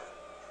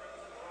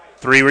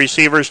 Three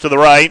receivers to the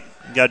right.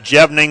 Got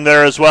Jevning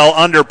there as well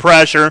under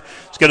pressure.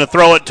 He's going to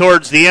throw it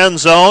towards the end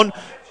zone.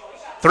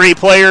 Three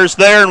players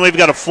there, and we've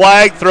got a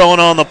flag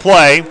thrown on the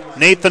play.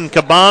 Nathan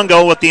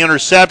Kabongo with the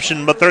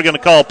interception, but they're going to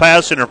call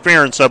pass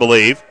interference, I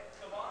believe.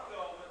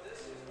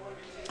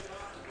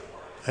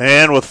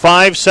 And with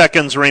 5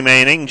 seconds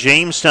remaining,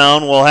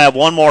 Jamestown will have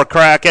one more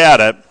crack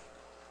at it.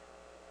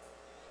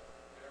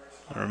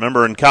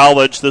 Remember, in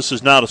college, this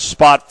is not a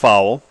spot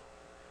foul.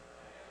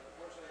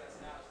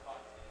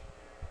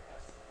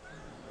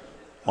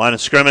 Line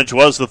of scrimmage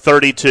was the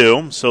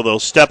 32, so they'll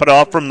step it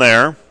off from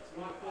there.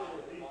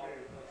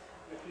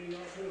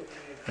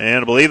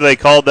 And I believe they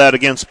called that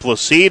against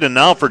Placide. And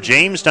now for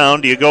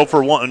Jamestown, do you go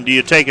for one? Do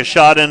you take a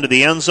shot into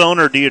the end zone,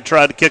 or do you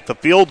try to kick the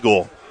field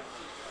goal?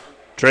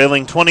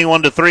 Trailing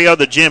 21-3 are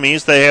the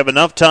Jimmies. They have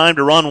enough time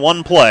to run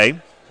one play.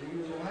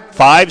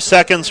 5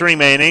 seconds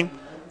remaining.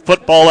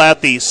 Football at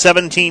the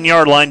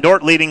 17-yard line.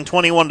 Dort leading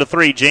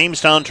 21-3.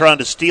 Jamestown trying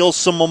to steal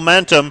some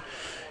momentum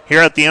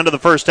here at the end of the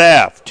first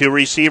half. Two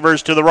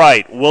receivers to the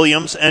right,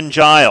 Williams and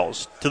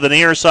Giles. To the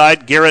near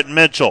side, Garrett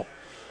Mitchell.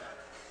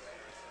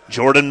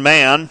 Jordan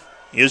Mann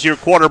is your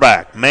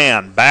quarterback.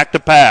 Mann back to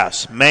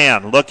pass.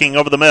 Mann looking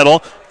over the middle.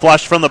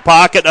 Flush from the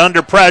pocket,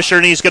 under pressure,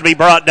 and he's going to be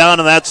brought down,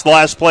 and that's the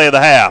last play of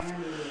the half.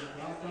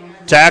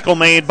 Tackle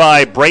made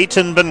by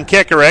Brayton Van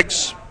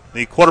Kickerix.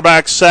 The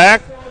quarterback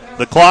sack.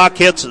 The clock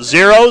hits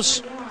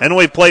zeros, and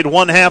we've played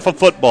one half of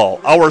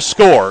football. Our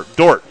score,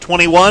 Dordt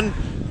 21,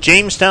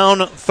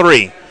 Jamestown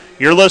 3.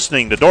 You're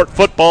listening to Dordt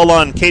Football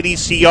on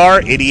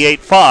KDCR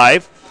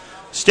 88.5.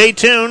 Stay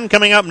tuned.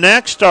 Coming up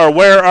next, our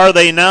Where Are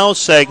They Now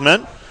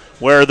segment.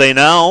 Where Are They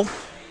Now?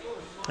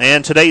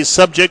 And today's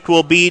subject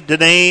will be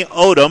Danae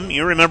Odom.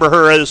 You remember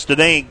her as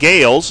Danae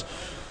Gales,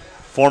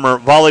 former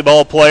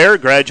volleyball player,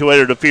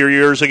 graduated a few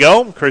years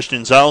ago.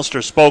 Christian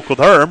Zylstra spoke with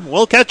her.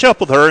 We'll catch up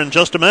with her in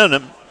just a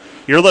minute.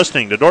 You're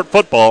listening to Dordt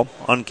Football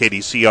on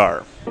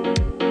KDCR.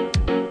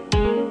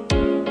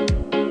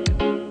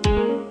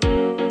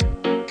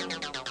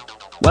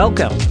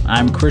 Welcome.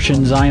 I'm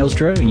Christian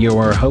Zylstra,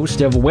 your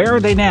host of Where Are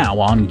They Now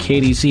on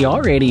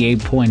KDCR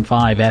 88.5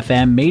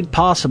 FM, made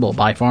possible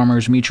by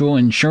Farmers Mutual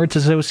Insurance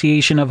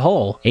Association of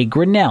Hull, a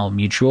Grinnell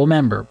Mutual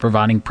member,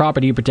 providing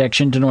property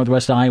protection to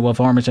Northwest Iowa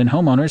farmers and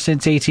homeowners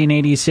since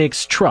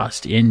 1886.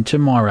 Trust in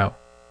tomorrow.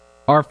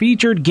 Our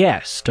featured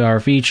guest, our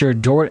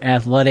featured Dordt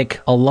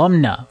Athletic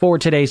alumna for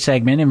today's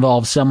segment,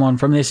 involves someone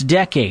from this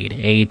decade,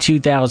 a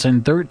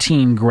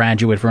 2013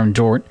 graduate from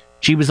Dordt.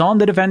 She was on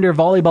the Defender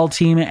volleyball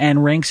team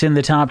and ranks in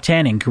the top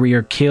 10 in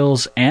career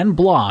kills and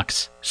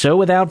blocks. So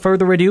without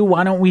further ado,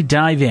 why don't we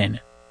dive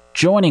in?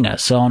 Joining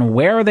us on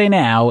Where Are They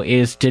Now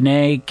is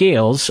Danae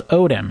Gales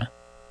Odom.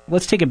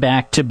 Let's take it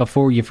back to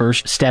before you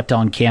first stepped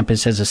on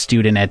campus as a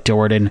student at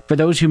Dordt. And for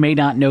those who may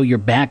not know your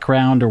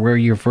background or where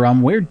you're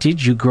from, where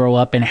did you grow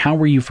up and how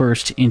were you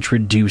first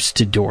introduced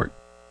to Dordt?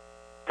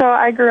 So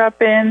I grew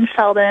up in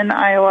Sheldon,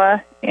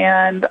 Iowa,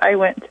 and I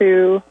went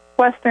to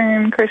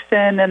Western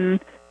Christian, and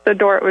so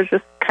Dordt was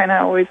just kind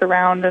of always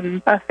around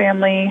and a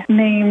family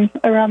name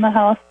around the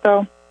house.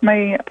 So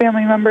my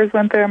family members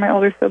went there, my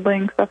older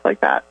siblings, stuff like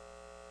that.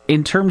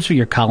 In terms of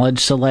your college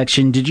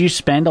selection, did you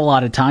spend a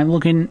lot of time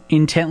looking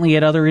intently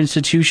at other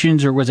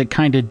institutions, or was it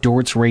kind of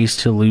Dordt's race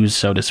to lose,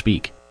 so to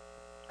speak?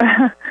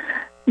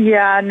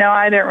 Yeah, no,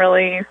 I didn't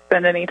really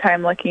spend any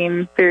time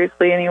looking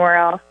seriously anywhere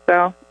else,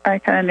 so I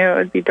kind of knew it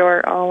would be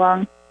Dordt all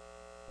along.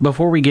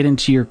 Before we get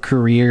into your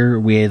career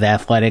with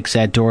athletics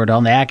at Dordt,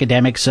 on the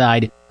academic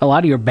side, a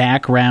lot of your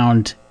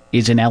background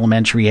is in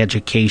elementary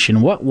education.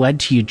 What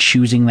led to you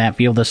choosing that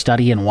field of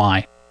study and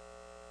why?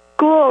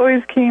 School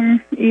always came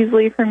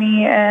easily for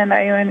me, and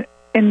I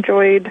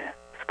enjoyed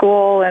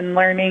school and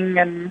learning,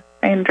 and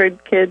I enjoyed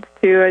kids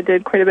too. I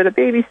did quite a bit of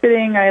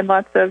babysitting. I had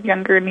lots of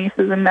younger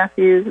nieces and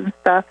nephews and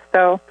stuff,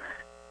 so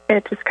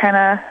it just kind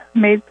of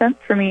made sense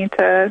for me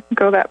to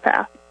go that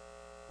path.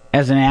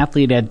 As an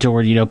athlete at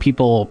Dordt,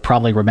 people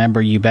probably remember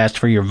you best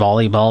for your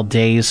volleyball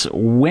days.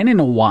 When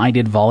and why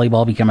did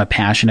volleyball become a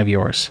passion of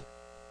yours?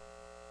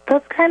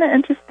 That's kind of an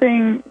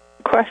interesting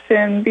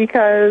question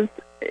because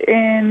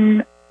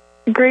in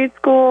grade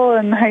school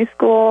and high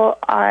school,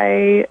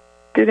 I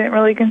didn't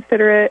really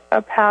consider it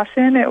a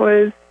passion. It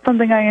was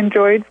something I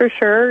enjoyed for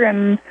sure,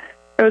 and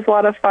it was a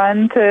lot of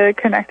fun to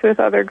connect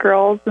with other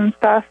girls and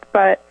stuff,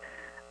 but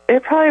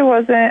it probably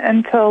wasn't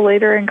until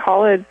later in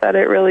college that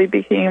it really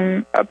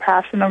became a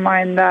passion of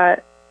mine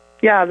that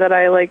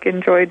I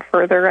enjoyed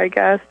further, I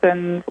guess,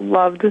 and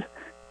loved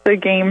the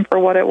game for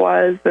what it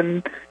was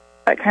and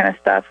that kind of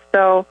stuff.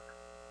 So,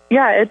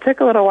 it took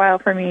a little while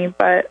for me,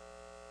 but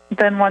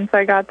then once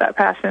I got that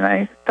passion,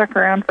 I stuck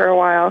around for a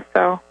while,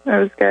 so it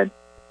was good.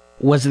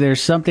 Was there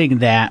something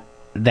that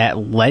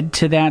led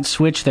to that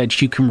switch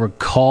that you can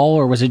recall,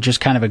 or was it just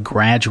kind of a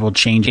gradual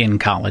change in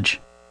college?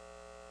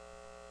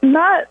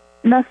 Not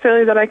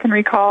necessarily that I can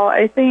recall.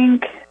 I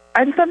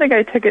just don't think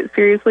I took it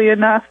seriously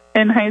enough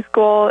in high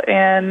school,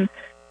 and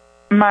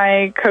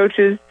my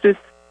coaches just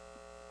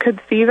could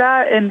see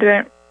that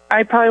and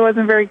I probably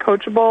wasn't very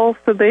coachable,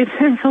 so they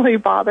didn't really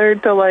bother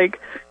to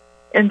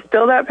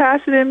instill that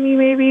passion in me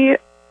maybe.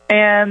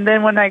 And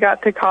then when I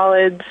got to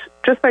college,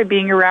 just by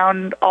being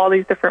around all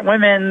these different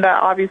women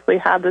that obviously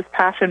had this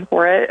passion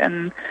for it,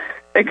 and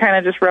it kind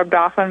of just rubbed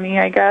off on me,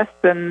 I guess,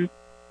 and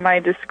I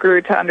just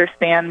grew to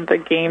understand the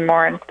game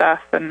more and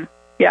stuff, and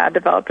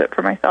developed it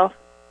for myself.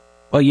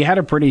 Well, you had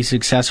a pretty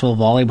successful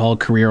volleyball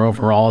career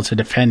overall as a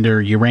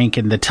defender. You rank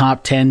in the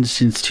top 10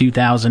 since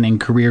 2000 in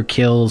career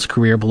kills,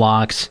 career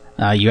blocks.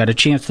 You had a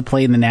chance to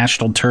play in the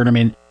national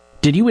tournament.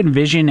 Did you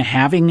envision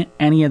having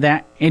any of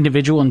that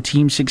individual and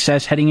team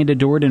success heading into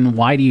Dordt, and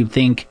why do you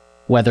think,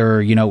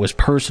 whether it was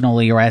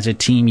personally or as a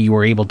team, you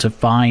were able to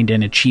find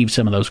and achieve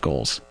some of those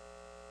goals?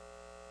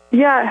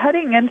 Yeah,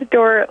 heading into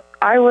Dordt,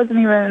 I wasn't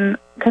even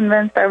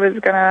convinced I was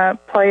going to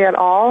play at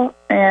all,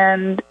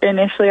 and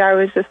initially I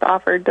was just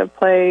offered to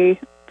play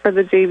for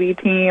the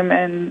JV team,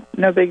 and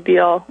no big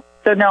deal.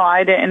 So no,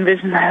 I didn't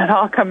envision that at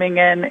all coming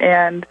in,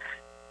 and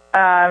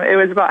it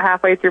was about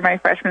halfway through my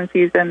freshman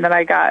season that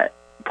I got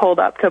pulled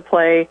up to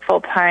play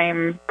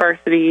full-time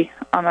varsity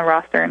on the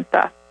roster and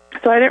stuff.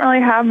 So I didn't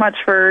really have much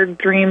for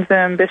dreams and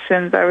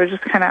ambitions. I was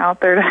just kind of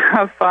out there to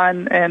have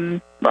fun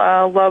and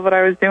love what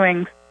I was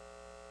doing.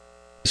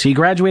 So you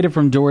graduated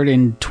from Dordt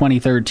in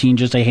 2013,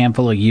 just a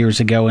handful of years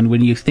ago, and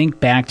when you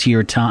think back to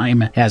your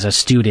time as a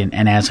student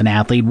and as an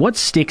athlete, what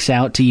sticks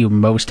out to you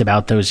most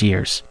about those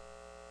years?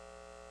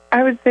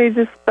 I would say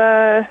just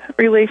the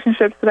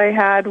relationships that I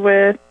had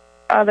with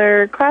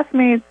other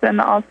classmates and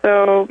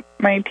also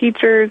my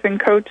teachers and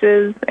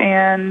coaches,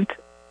 and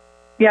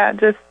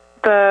just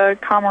the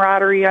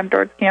camaraderie on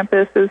Dordt's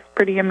campus is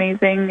pretty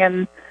amazing,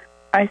 and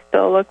I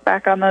still look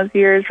back on those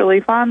years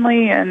really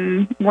fondly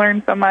and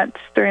learned so much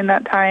during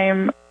that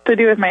time to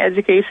do with my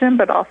education,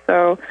 but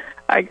also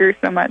I grew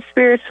so much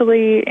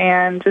spiritually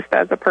and just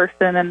as a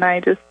person, and I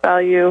just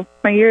value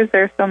my years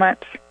there so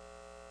much.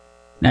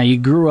 Now, you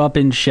grew up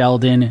in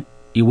Sheldon,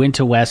 you went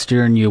to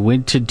Western, you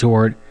went to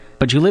Dordt,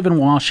 but you live in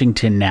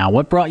Washington now.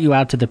 What brought you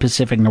out to the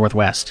Pacific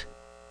Northwest?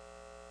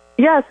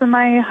 Yeah, so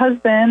my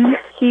husband,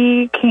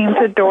 he came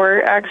to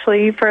Dordt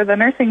actually for the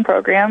nursing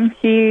program.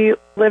 He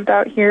lived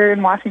out here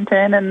in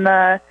Washington, and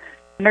the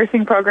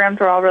nursing programs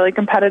were all really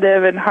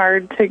competitive and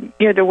hard to,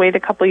 you had to wait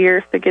a couple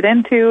years to get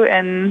into.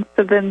 And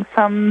so then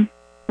some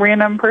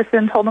random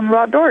person told him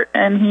about Dordt,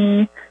 and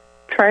he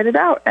tried it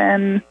out.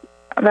 And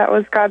that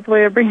was God's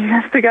way of bringing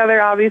us together,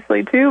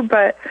 obviously, too.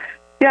 But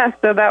yeah,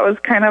 so that was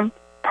kind of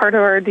part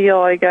of our deal,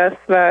 I guess,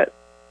 that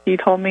he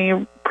told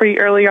me pretty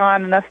early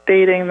on in us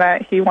dating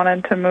that he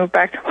wanted to move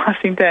back to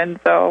Washington,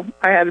 so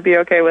I had to be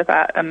okay with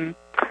that, and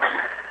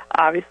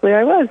obviously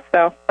I was,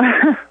 so.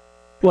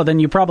 Well, then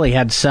you probably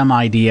had some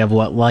idea of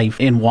what life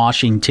in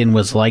Washington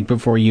was like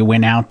before you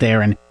went out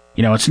there, and,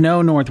 you know, it's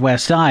no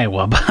Northwest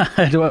Iowa,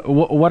 but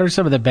what are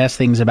some of the best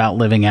things about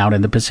living out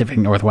in the Pacific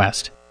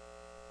Northwest?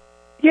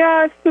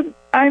 Yeah, so,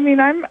 I mean,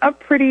 I'm a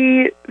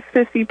pretty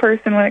sissy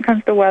person when it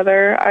comes to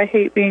weather. I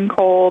hate being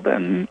cold,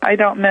 and I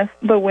don't miss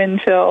the wind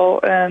chill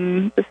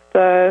and just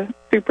the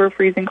super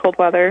freezing cold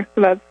weather.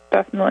 So that's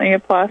definitely a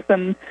plus.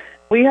 And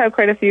we have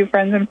quite a few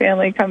friends and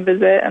family come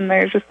visit, and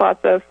there's just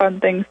lots of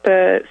fun things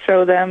to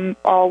show them,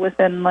 all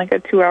within like a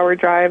 2-hour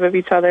drive of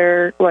each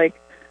other. Like,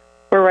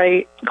 we're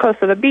right close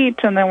to the beach,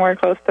 and then we're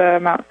close to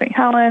Mount St.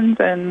 Helens,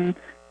 and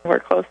we're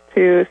close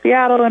to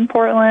Seattle and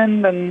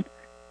Portland, and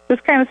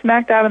just kind of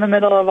smack dab in the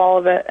middle of all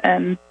of it,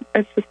 and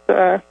it's just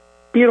a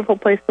beautiful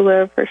place to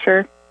live for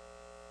sure.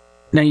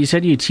 Now, you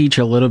said you teach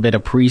a little bit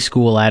of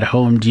preschool at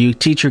home. Do you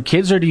teach your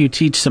kids, or do you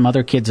teach some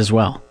other kids as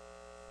well?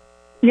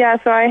 Yeah,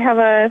 so I have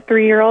a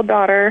 3-year-old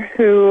daughter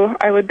who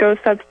I would go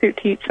substitute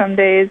teach some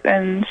days,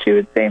 and she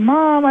would say,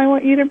 "Mom, I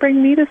want you to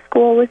bring me to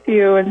school with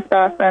you," and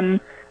stuff,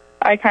 and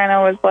I kind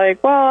of was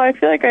like, well, I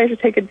feel like I should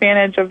take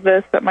advantage of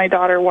this, that my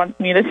daughter wants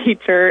me to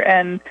teach her,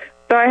 and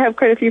so I have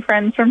quite a few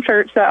friends from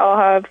church that all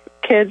have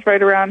kids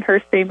right around her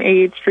same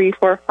age, 3,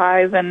 4,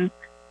 5, and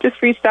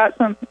just reached out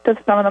to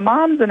some of the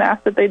moms and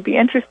asked if they'd be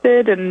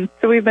interested. And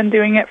so we've been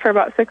doing it for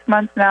about 6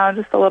 months now,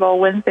 just a little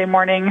Wednesday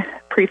morning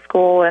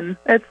preschool, and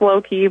it's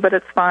low-key, but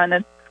it's fun.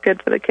 It's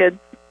good for the kids.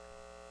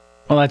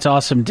 Well, that's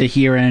awesome to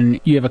hear, and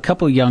you have a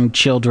couple young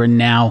children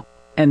now.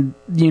 And,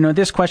 you know,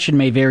 this question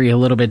may vary a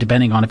little bit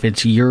depending on if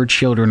it's your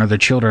children or the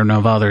children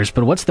of others,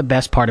 but what's the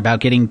best part about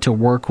getting to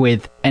work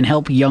with and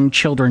help young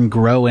children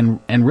grow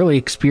and really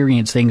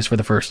experience things for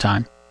the first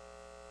time?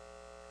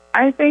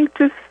 I think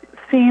just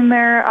seeing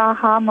their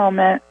aha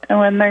moment, and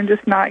when they're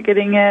just not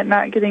getting it,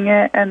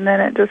 and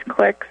then it just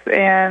clicks,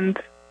 and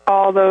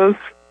all those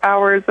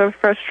hours of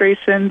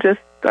frustration just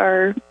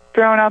are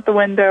thrown out the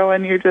window,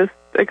 and you're just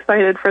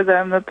excited for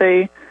them that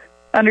they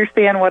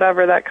understand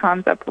whatever that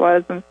concept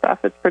was and stuff.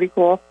 It's pretty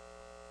cool.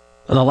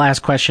 The last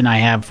question I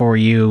have for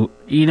you,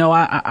 you know,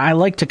 I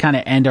like to kind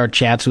of end our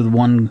chats with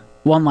one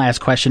last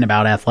question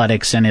about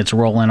athletics and its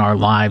role in our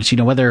lives. You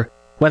know, whether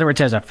it's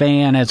as a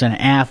fan, as an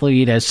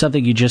athlete, as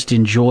something you just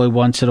enjoy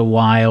once in a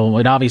while,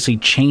 it obviously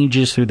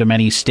changes through the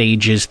many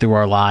stages through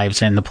our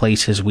lives and the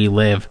places we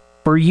live.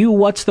 For you,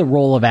 what's the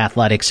role of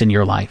athletics in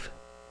your life?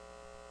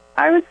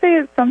 I would say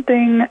it's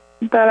something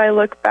that I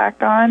look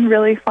back on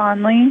really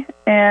fondly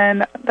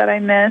and that I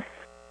miss.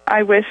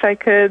 I wish I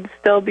could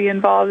still be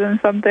involved in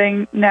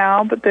something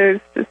now, but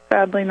there's just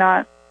sadly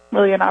not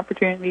really an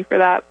opportunity for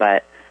that.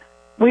 But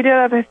we did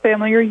have a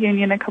family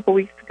reunion a couple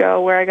weeks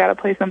ago where I got to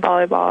play some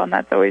volleyball, and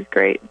that's always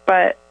great.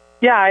 But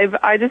yeah,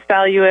 I just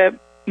value it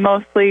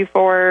mostly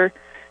for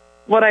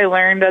what I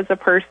learned as a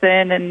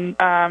person, and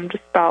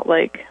just about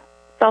like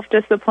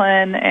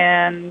self-discipline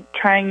and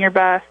trying your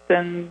best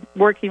and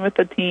working with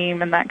the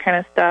team and that kind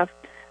of stuff.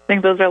 I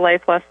think those are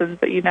life lessons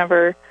that you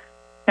never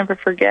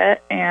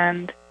forget.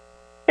 And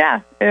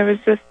yeah, it was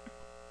just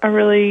a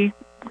really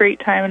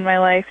great time in my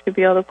life to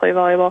be able to play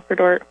volleyball for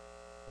Dordt.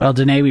 Well,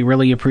 Danae, we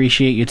really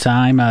appreciate your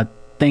time.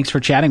 Thanks for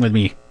chatting with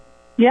me.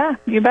 Yeah,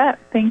 you bet.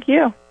 Thank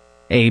you.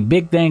 A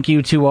big thank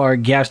you to our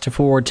guest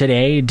for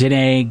today,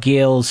 Danae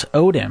Gales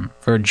Odom,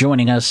 for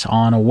joining us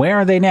on Where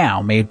Are They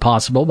Now, made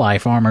possible by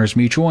Farmers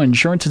Mutual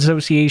Insurance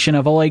Association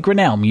of a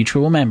Grinnell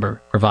Mutual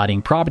member,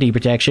 providing property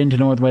protection to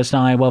Northwest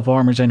Iowa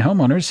farmers and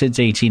homeowners since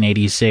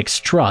 1886.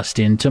 Trust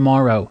in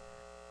tomorrow.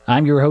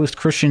 I'm your host,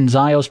 Christian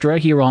Zylstra,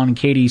 here on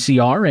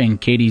KDCR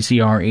and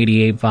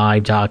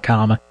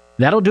KDCR885.com.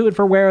 That'll do it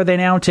for Where Are They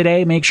Now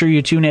today. Make sure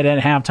you tune in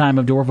at halftime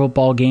of Dordt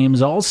football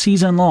games all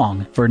season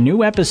long for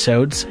new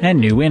episodes and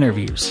new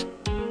interviews.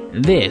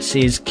 This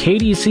is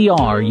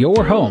KDCR,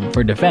 your home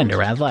for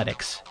Defender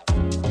Athletics.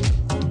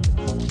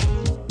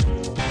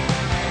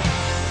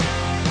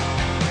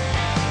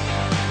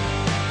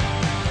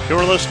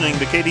 You're listening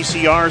to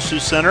KDCR Sioux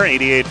Center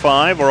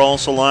 88.5. We're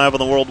also live on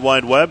the World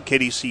Wide Web,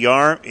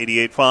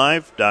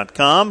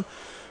 KDCR885.com.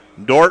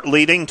 Dordt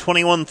leading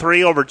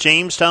 21-3 over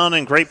Jamestown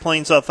in Great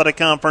Plains Athletic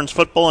Conference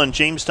football in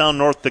Jamestown,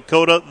 North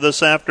Dakota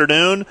this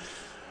afternoon.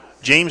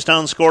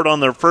 Jamestown scored on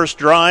their first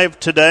drive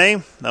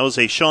today. That was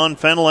a Sean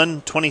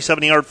Fenelon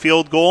 27-yard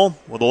field goal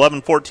with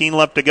 11:14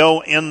 left to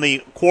go in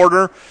the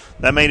quarter.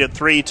 That made it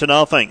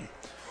 3-0.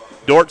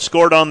 Dordt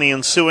scored on the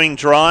ensuing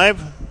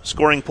drive.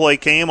 Scoring play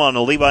came on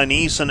a Levi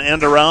Neeson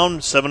end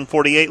around.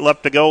 7:48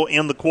 left to go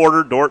in the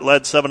quarter. Dordt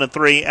led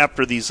 7-3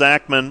 after the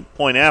Zachman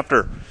point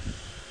after.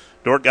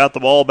 Dordt got the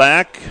ball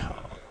back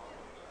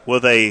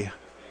with a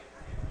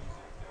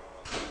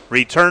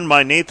return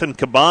by Nathan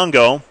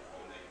Kabongo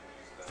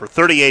for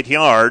 38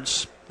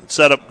 yards. It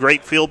set up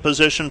great field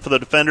position for the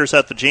defenders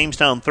at the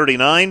Jamestown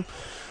 39.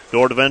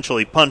 Dordt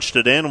eventually punched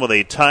it in with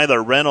a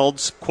Tyler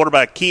Reynolds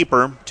quarterback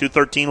keeper.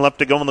 2:13 left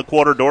to go in the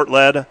quarter. Dordt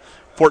led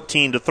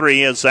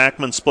 14-3 as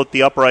Zachman split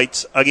the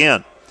uprights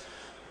again.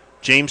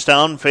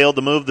 Jamestown failed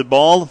to move the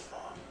ball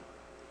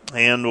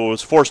and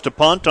was forced to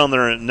punt on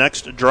their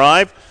next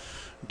drive.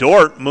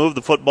 Dordt moved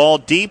the football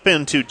deep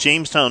into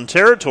Jamestown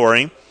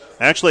territory.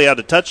 Actually had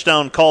a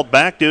touchdown called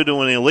back due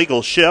to an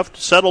illegal shift.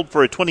 Settled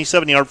for a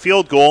 27-yard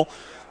field goal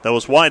that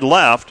was wide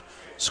left.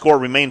 Score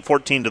remained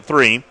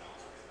 14-3.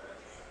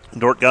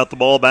 Dordt got the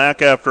ball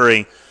back after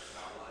a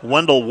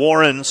Wendell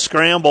Warren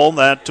scramble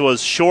that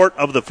was short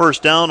of the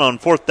first down on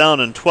 4th down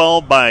and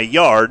 12 by a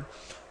yard.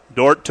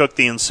 Dordt took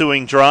the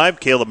ensuing drive.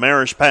 Caleb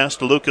Marish passed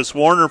to Lucas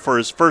Warner for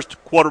his first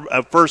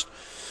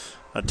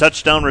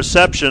touchdown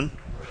reception.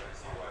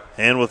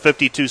 And with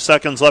 52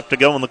 seconds left to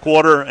go in the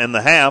quarter and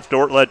the half,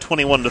 Dordt led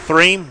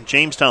 21-3.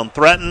 Jamestown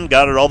threatened,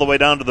 got it all the way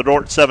down to the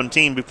Dordt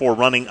 17 before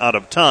running out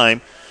of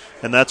time.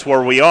 And that's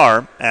where we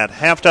are at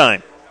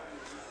halftime.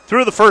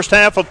 Through the first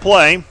half of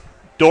play,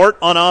 Dordt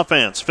on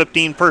offense,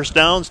 15 first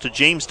downs to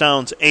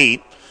Jamestown's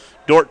 8.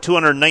 Dordt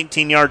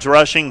 219 yards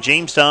rushing,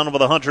 Jamestown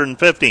with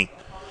 150.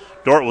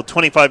 Dordt with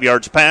 25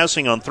 yards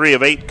passing on 3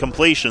 of 8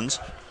 completions.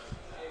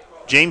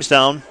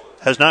 Jamestown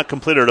has not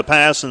completed a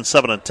pass in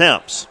 7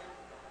 attempts.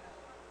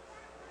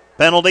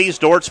 Penalties,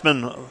 Dordt's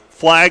been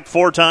flagged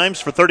 4 times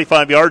for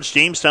 35 yards,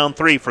 Jamestown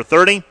 3 for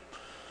 30.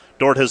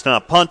 Dordt has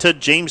not punted.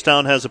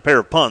 Jamestown has a pair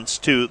of punts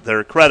to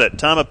their credit.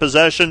 Time of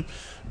possession,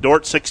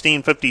 Dordt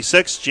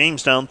 16:56,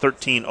 Jamestown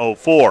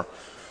 13:04.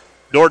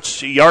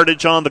 Dordt's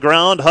yardage on the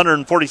ground,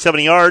 147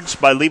 yards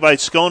by Levi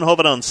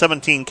Schoenhoven on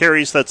 17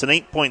 carries. That's an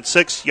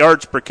 8.6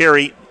 yards per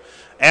carry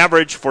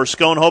average for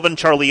Schoenhoven.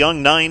 Charlie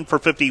Young, 9 for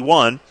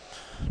 51.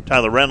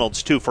 Tyler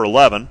Reynolds, 2 for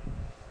 11.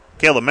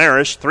 Caleb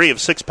Marish, 3 of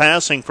 6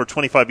 passing for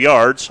 25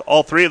 yards.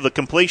 All 3 of the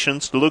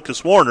completions to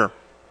Lucas Warner.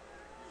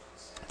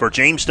 For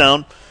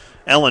Jamestown,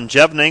 Ellen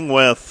Jevning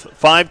with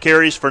 5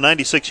 carries for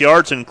 96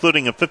 yards,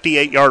 including a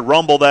 58-yard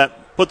rumble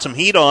that put some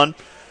heat on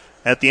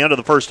at the end of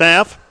the first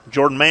half.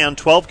 Jordan Mann,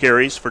 12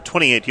 carries for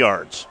 28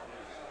 yards.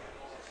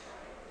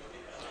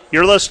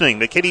 You're listening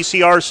to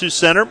KDCR Sioux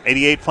Center,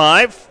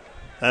 88.5.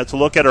 That's a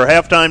look at our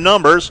halftime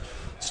numbers.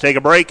 Let's take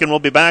a break, and we'll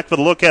be back with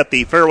a look at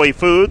the Fairway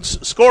Foods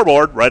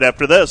scoreboard right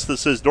after this.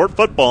 This is Dordt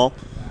football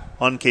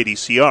on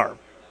KDCR.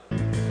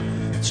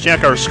 Let's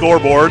check our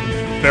scoreboard.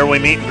 Fairway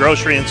Meat and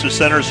Grocery in Sioux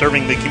Center,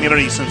 serving the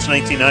community since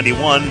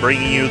 1991,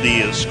 bringing you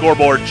the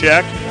scoreboard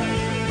check.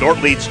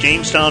 Dordt leads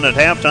Jamestown at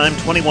halftime,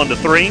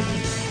 21-3.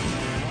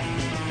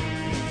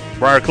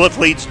 Briarcliff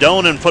leads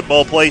Doane in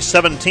football play,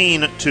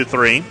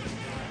 17-3.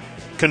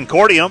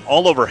 Concordia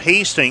all over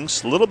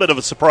Hastings. A little bit of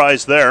a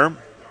surprise there.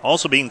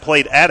 Also being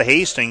played at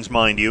Hastings,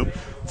 mind you.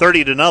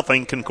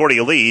 30-0,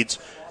 Concordia leads.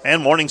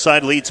 And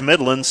Morningside leads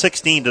Midland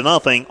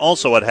 16-0,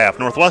 also at half.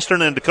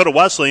 Northwestern and Dakota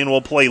Wesleyan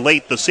will play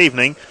late this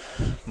evening.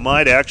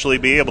 Might actually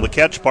be able to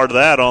catch part of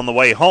that on the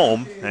way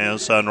home,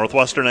 as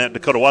Northwestern at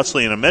Dakota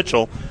Wesleyan and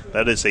Mitchell.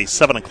 That is a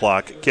 7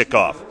 o'clock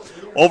kickoff.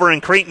 Over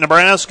in Crete,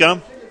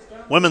 Nebraska,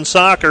 women's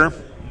soccer,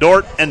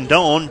 Dordt and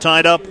Doane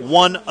tied up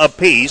 1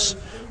 apiece.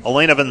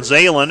 Elena Van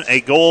Zalen, a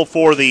goal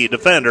for the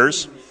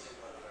defenders.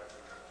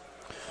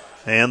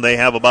 And they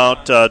have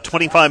about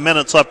 25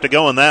 minutes left to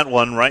go in that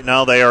one. Right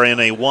now they are in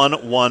a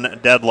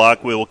 1-1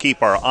 deadlock. We will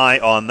keep our eye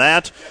on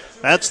that.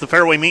 That's the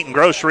Fairway Meat and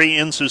Grocery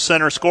in Sioux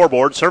Center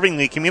scoreboard, serving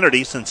the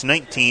community since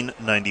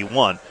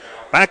 1991.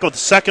 Back with the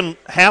second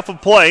half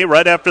of play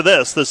right after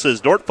this. This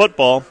is Dordt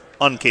football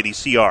on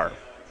KDCR.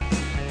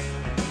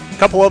 A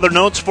couple other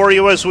notes for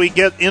you as we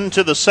get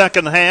into the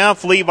second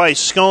half. Levi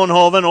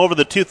Schoenhoven over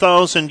the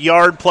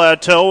 2,000-yard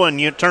plateau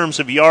in terms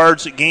of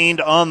yards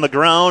gained on the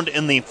ground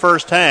in the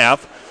first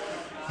half.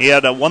 He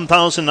had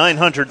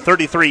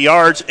 1,933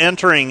 yards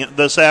entering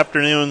this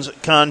afternoon's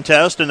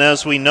contest, and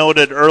as we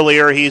noted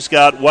earlier, he's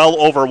got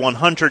well over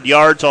 100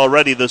 yards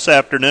already this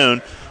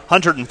afternoon.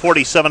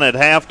 147 at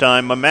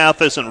halftime. My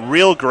math isn't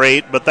real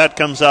great, but that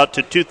comes out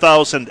to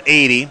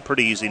 2,080.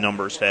 Pretty easy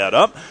numbers to add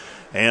up.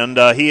 And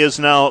he is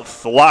now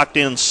locked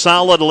in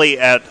solidly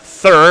at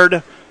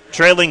third,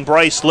 trailing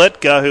Bryce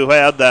Litka, who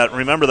had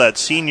that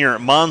senior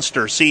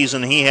monster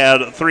season he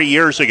had 3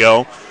 years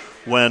ago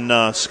when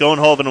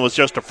Schoenhoven was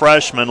just a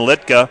freshman.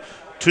 Litka,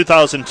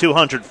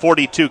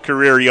 2,242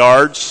 career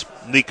yards.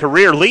 The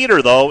career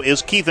leader, though,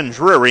 is Keithan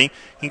Drury.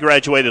 He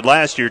graduated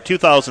last year,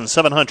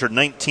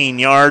 2,719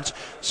 yards.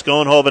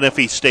 Schoenhoven, if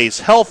he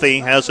stays healthy,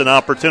 has an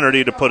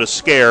opportunity to put a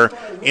scare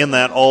in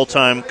that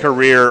all-time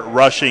career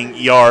rushing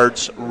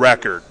yards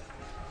record.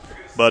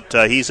 But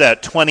he's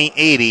at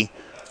 2080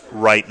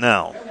 right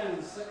now.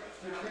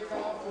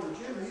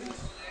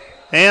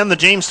 And the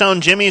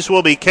Jamestown Jimmies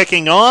will be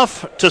kicking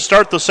off to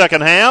start the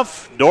second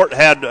half. Dordt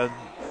had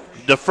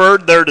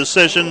deferred their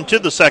decision to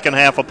the second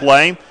half of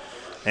play.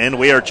 And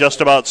we are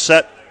just about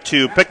set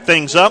to pick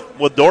things up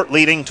with Dordt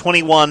leading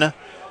 21-3.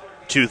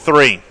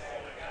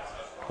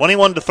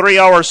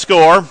 21-3 our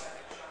score.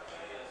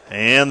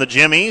 And the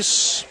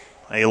Jimmies,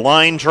 a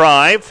line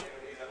drive,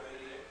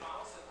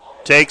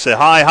 takes a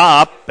high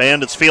hop,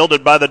 and it's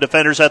fielded by the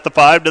defenders at the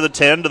 5 to the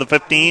 10 to the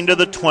 15 to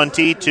the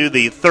 20 to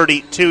the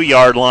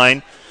 32-yard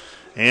line.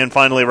 And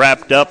finally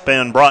wrapped up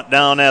and brought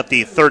down at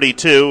the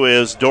 32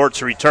 is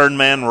Dort's return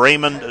man,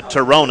 Raymond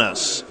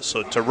Taronis.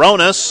 So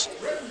Taronis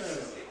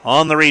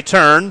on the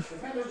return.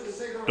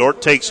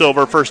 Dordt takes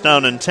over first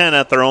down and 10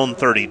 at their own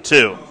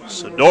 32.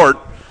 So Dordt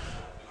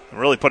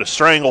really put a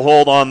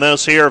stranglehold on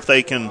this here if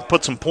they can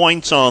put some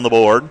points on the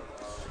board.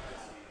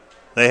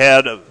 They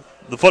had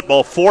the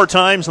football 4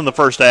 times in the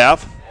first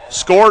half,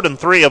 scored in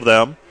 3 of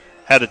them,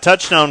 had a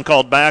touchdown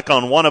called back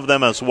on 1 of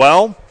them as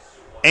well,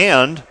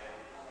 and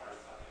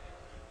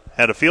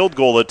had a field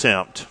goal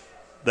attempt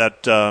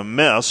that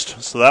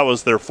missed, so that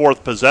was their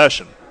 4th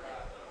possession.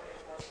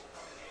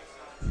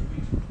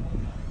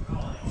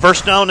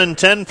 First down and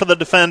 10 for the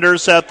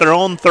defenders at their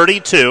own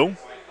 32.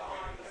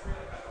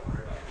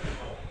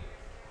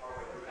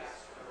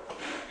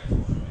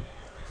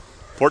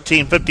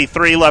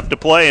 .53 left to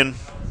play, and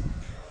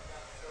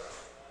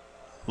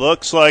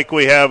looks like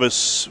we've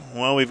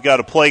got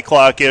a play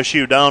clock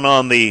issue down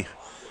on the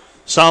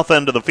south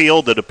end of the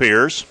field, it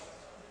appears.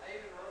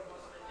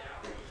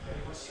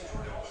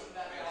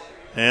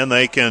 And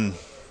they'll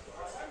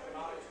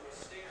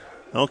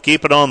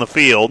keep it on the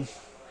field.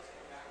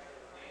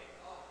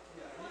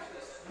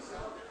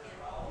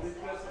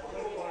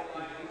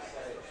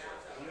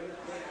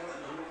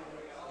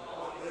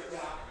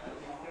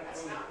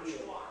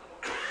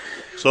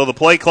 So the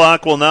play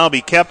clock will now be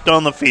kept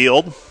on the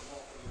field.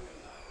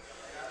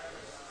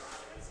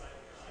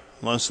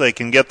 Unless they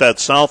can get that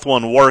south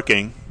one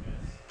working.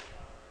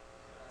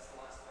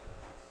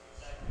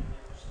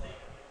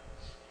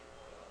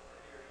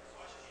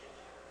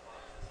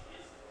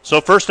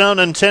 So first down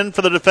and 10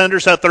 for the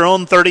defenders at their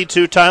own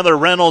 32. Tyler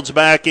Reynolds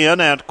back in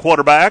at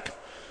quarterback.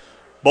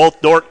 Both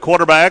Dordt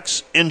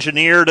quarterbacks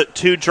engineered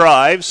 2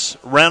 drives.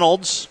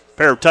 Reynolds,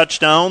 pair of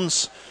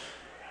touchdowns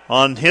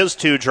on his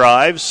 2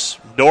 drives.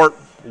 Dordt,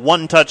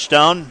 1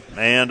 touchdown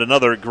and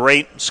another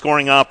great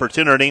scoring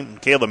opportunity.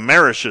 Caleb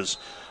Marish's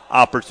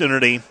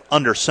opportunity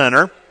under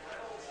center.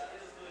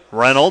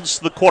 Reynolds,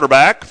 the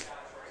quarterback.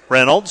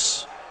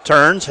 Reynolds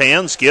turns,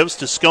 hands, gives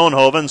to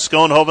Schoenhoven.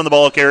 Schoenhoven, the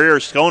ball carrier.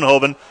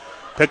 Schoenhoven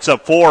picks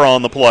up 4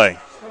 on the play.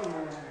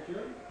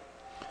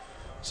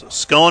 So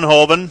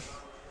Schoenhoven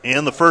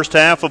in the first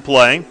half of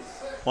play,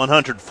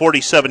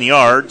 147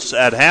 yards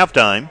at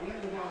halftime.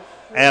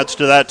 Adds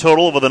to that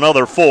total with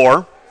another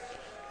 4.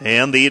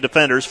 And the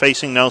defenders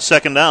facing now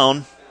second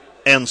down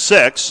and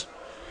 6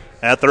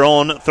 at their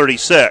own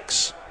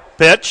 36.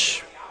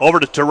 Pitch over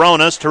to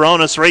Taronis.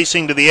 Taronis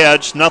racing to the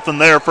edge. Nothing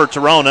there for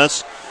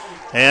Taronis.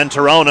 And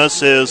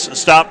Taronis is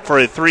stopped for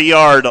a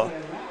 3-yard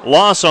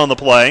loss on the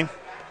play.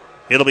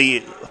 It'll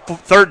be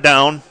third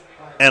down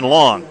and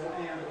long.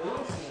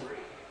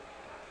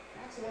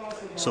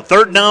 So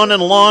third down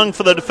and long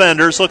for the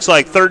defenders. Looks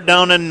like third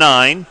down and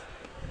 9.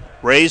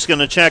 Ray's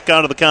going to check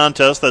out of the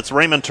contest. That's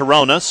Raymond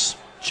Taronis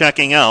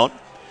checking out.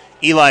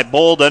 Eli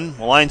Bolden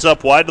lines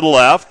up wide to the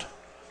left.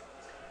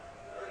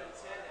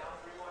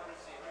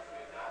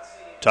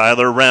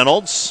 Tyler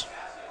Reynolds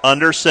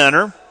under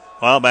center.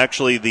 Well,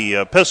 actually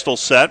the pistol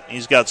set.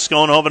 He's got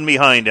Schoenhoven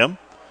behind him.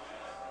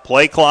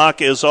 Play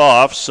clock is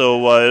off,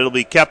 so it'll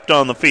be kept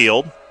on the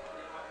field.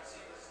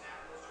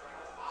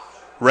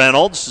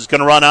 Reynolds is going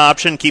to run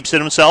option, keeps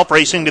it himself,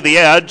 racing to the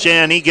edge,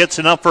 and he gets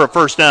enough for a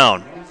first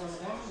down.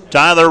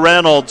 Tyler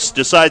Reynolds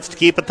decides to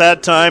keep it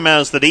that time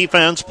as the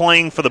defense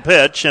playing for the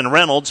pitch, and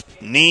Reynolds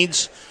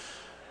needs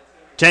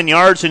 10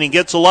 yards, and he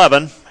gets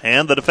 11.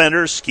 And the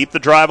defenders keep the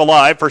drive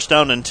alive. First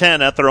down and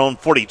 10 at their own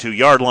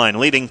 42-yard line.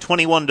 Leading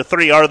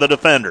 21-3 are the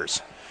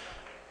defenders.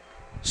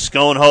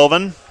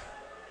 Schoenhoven,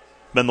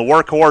 been the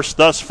workhorse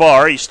thus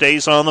far. He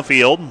stays on the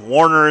field.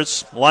 Warner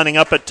is lining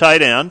up at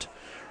tight end.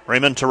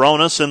 Raymond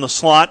Taronis in the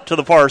slot to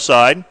the far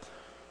side.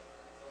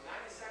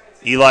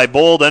 Eli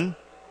Bolden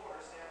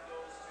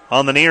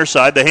on the near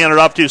side. They hand it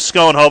off to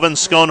Schoenhoven.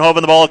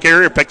 Schoenhoven, the ball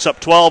carrier, picks up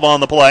 12 on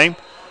the play.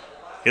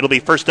 It'll be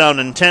first down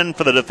and 10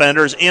 for the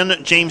defenders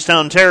in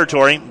Jamestown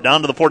territory,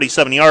 down to the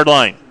 47-yard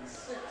line.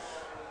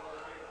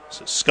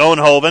 So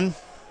Schoenhoven,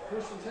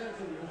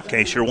 in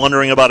case you're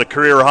wondering about a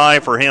career high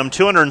for him,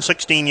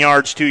 216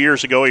 yards 2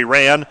 years ago he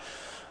ran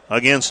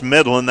against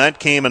Midland. That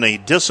came in a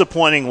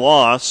disappointing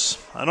loss.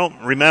 I don't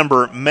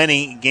remember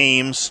many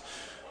games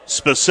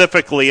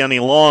specifically any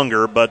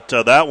longer, but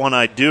that one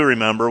I do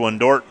remember when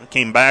Dordt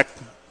came back,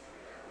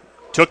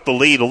 took the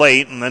lead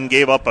late, and then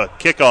gave up a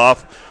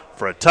kickoff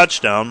for a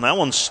touchdown. That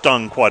one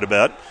stung quite a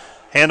bit.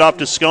 Hand off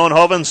to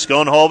Schoenhoven.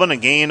 Schoenhoven, a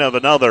gain of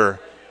another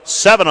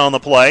 7 on the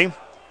play.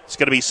 It's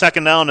going to be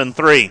second down and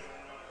 3.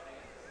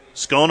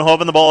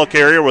 Schoenhoven, the ball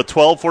carrier, with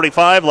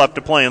 12:45 left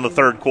to play in the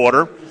third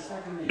quarter.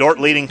 Dordt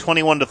leading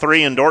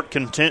 21-3, and Dordt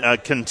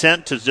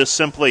content to just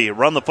simply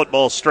run the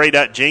football straight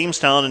at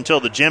Jamestown until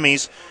the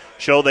Jimmies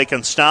show they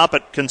can stop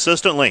it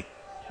consistently.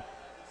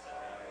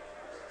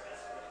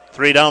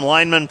 3 down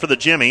linemen for the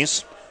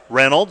Jimmies.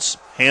 Reynolds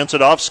hands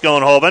it off.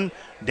 Schoenhoven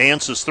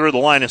dances through the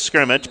line of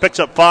scrimmage, picks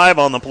up 5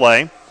 on the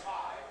play.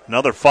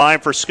 Another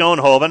 5 for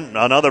Schoenhoven.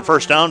 Another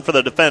first down for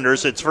the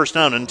defenders. It's first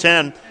down and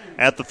 10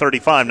 at the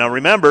 35. Now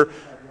remember,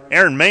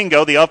 Aaron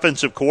Mango, the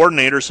offensive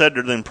coordinator, said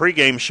during the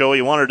pregame show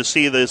he wanted to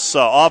see this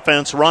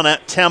offense run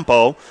at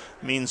tempo.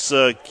 It means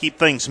keep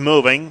things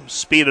moving,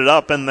 speed it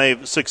up, and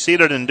they've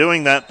succeeded in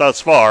doing that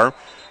thus far.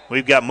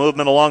 We've got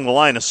movement along the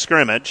line of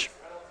scrimmage.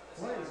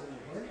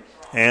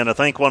 And I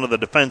think one of the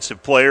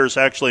defensive players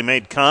actually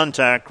made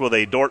contact with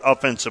a Dordt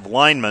offensive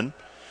lineman.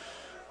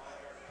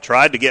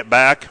 Tried to get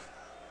back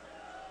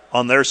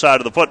on their side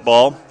of the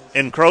football.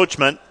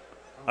 Encroachment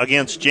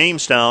against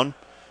Jamestown.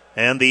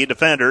 And the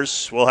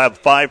defenders will have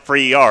 5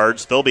 free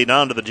yards. They'll be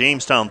down to the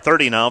Jamestown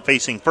 30 now,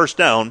 facing first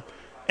down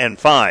and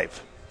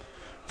 5.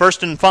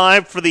 First and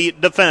 5 for the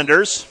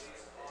defenders.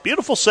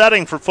 Beautiful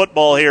setting for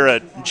football here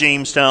at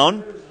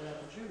Jamestown.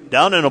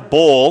 Down in a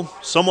bowl,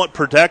 somewhat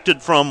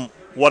protected from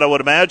what I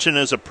would imagine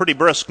is a pretty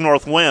brisk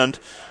north wind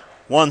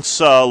once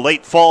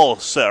mid-fall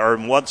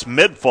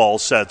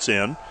sets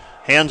in.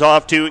 Hands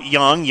off to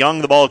Young.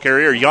 Young, the ball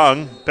carrier.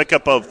 Young,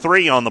 pickup of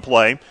 3 on the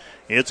play.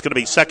 It's going to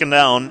be second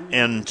down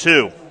and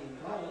 2.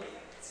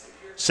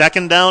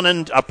 Second down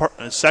and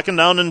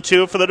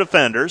 2 for the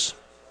defenders.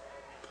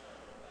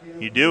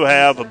 You do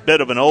have a bit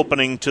of an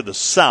opening to the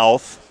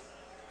south,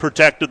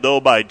 protected though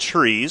by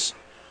trees.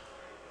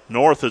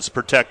 North is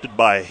protected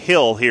by a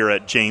hill here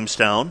at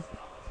Jamestown.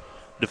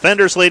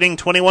 Defenders leading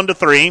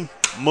 21-3.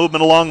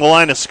 Movement along the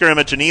line of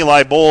scrimmage, and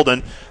Eli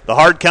Bolden. The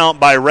hard count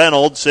by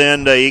Reynolds,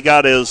 and he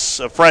got his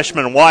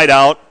freshman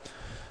wideout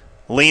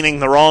leaning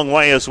the wrong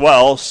way as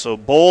well. So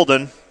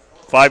Bolden,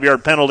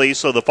 5-yard penalty,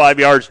 so the 5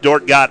 yards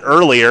Dordt got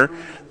earlier,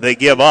 they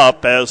give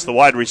up as the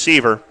wide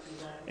receiver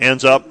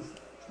ends up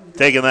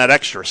taking that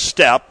extra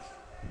step.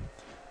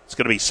 It's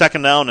going to be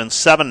second down and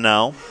 7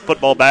 now.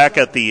 Football back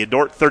at the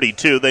Dordt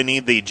 32. They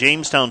need the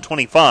Jamestown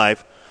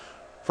 25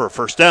 for a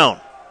first down.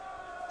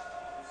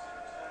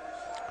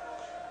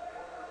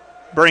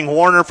 Bring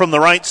Warner from the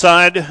right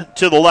side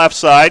to the left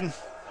side.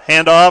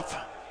 Handoff,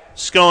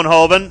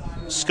 Schoenhoven.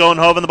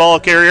 Schoenhoven, the ball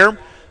carrier.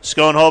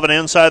 Schoenhoven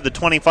inside the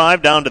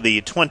 25 down to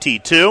the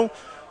 22.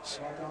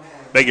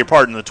 Beg your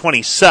pardon, the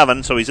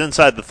 27. So he's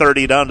inside the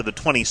 30 down to the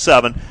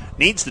 27.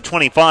 Needs the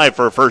 25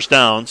 for a first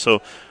down.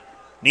 So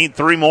need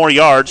 3 more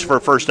yards for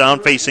a first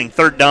down. Facing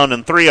third down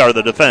and 3 are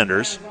the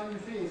defenders.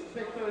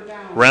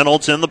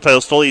 Reynolds in the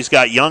pistol. He's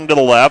got Young to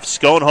the left.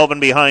 Schoenhoven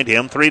behind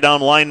him. 3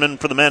 down linemen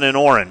for the men in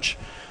orange.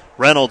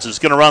 Reynolds is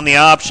going to run the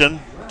option.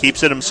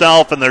 Keeps it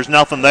himself, and there's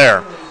nothing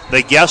there.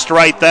 They guessed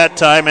right that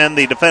time, and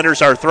the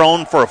defenders are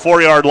thrown for a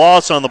 4-yard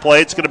loss on the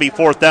play. It's going to be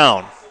fourth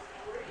down.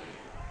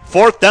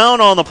 Fourth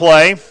down on the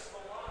play.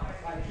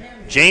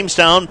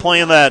 Jamestown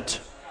playing that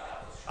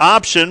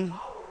option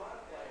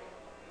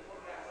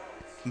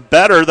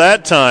better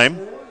that time.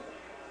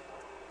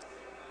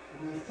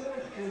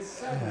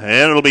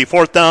 And it'll be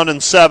fourth down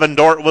and 7.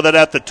 Dordt with it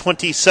at the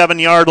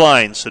 27-yard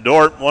line. So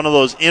Dordt, one of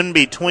those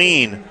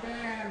in-between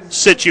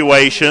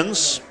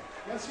situations.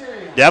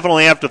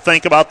 Definitely have to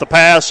think about the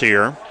pass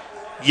here.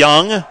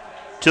 Young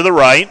to the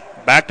right.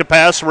 Back to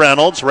pass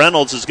Reynolds.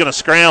 Reynolds is going to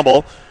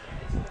scramble.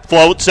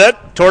 Floats it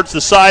towards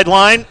the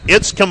sideline.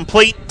 It's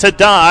complete to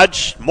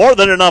Dodge. More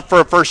than enough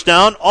for a first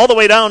down. All the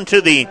way down to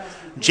the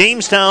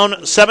Jamestown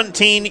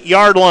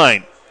 17-yard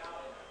line.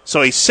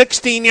 So a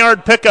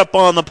 16-yard pickup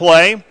on the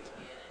play.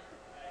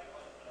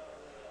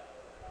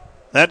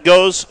 That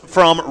goes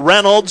from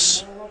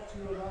Reynolds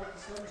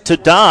to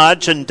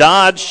Dodge, and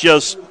Dodge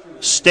just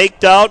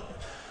staked out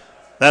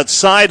that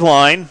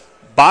sideline,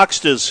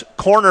 boxed his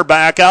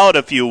cornerback out,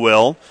 if you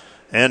will,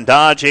 and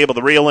Dodge able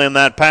to reel in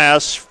that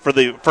pass for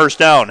the first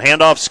down.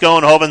 Handoff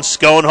Schoenhoven.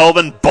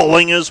 Schoenhoven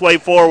bowling his way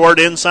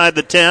forward inside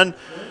the 10,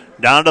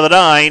 down to the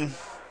 9,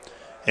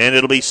 and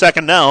it'll be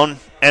second down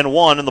and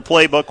 1 in the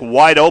playbook.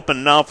 Wide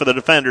open now for the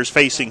defenders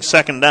facing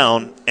second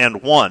down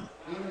and 1.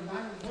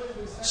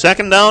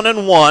 Second down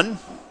and 1.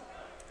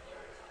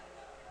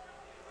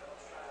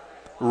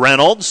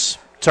 Reynolds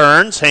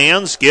turns,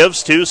 hands,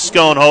 gives to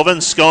Schoenhoven.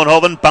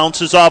 Schoenhoven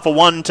bounces off a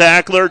one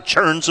tackler,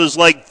 churns his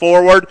leg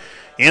forward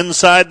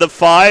inside the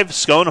 5.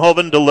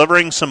 Schoenhoven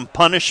delivering some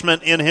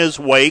punishment in his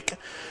wake.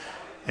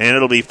 And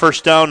it'll be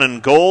first down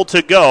and goal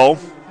to go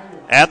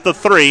at the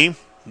 3.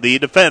 The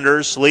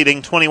defenders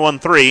leading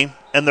 21-3,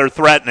 and they're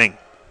threatening.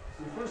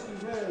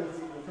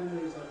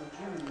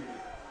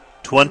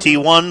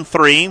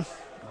 21-3,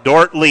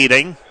 Dordt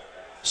leading.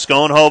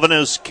 Schoenhoven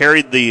has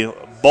carried the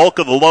bulk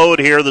of the load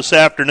here this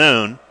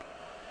afternoon.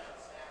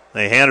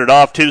 They hand it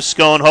off to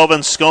Schoenhoven.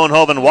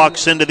 Schoenhoven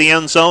walks into the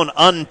end zone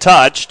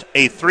untouched.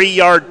 A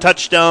 3-yard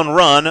touchdown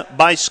run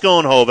by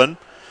Schoenhoven.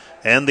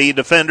 And the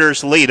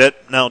defenders lead it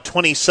now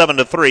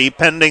 27-3,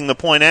 pending the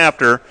point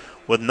after,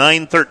 with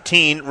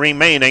 9:13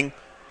 remaining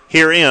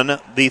here in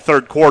the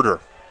third quarter.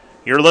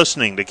 You're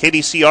listening to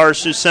KDCR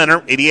Sioux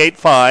Center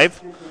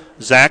 88.5.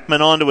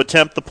 Zachman on to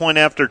attempt the point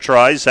after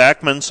try.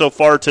 Zachman so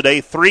far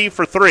today 3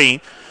 for 3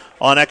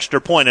 on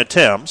extra point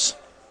attempts.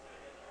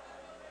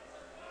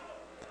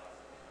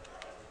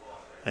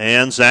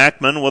 And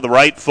Zachman with the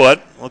right foot.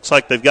 Looks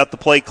like they've got the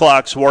play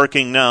clocks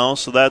working now,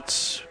 so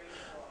that's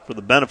for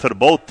the benefit of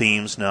both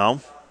teams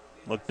now.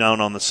 Look down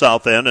on the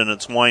south end, and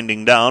it's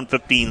winding down.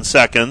 15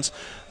 seconds.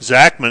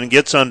 Zachman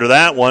gets under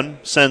that one,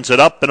 sends it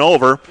up and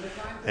over,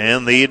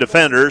 and the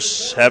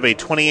defenders have a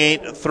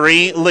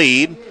 28-3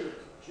 lead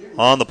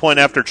on the point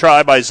after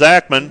try by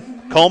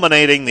Zachman,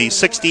 culminating the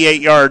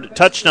 68-yard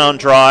touchdown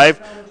drive,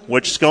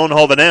 which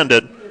Schoenhoven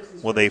ended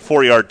with a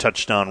 4-yard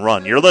touchdown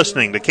run. You're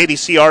listening to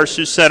KDCR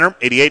Sioux Center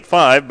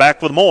 88.5.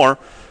 Back with more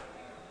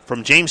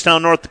from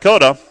Jamestown, North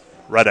Dakota,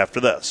 right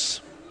after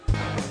this.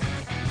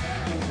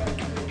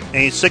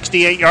 A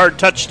 68-yard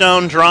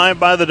touchdown drive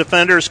by the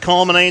defenders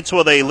culminates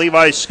with a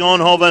Levi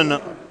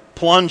Schoenhoven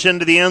plunge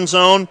into the end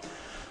zone.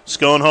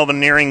 Schoenhoven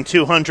nearing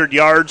 200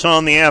 yards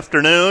on the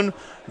afternoon.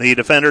 The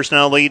defenders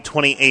now lead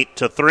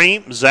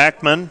 28-3.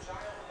 Zachman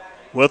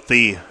with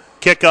the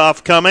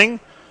kickoff coming.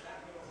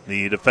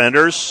 The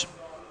defenders,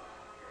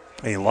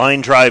 a line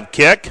drive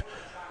kick.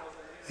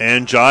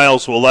 And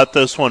Giles will let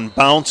this one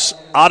bounce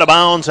out of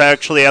bounds,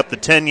 actually, at the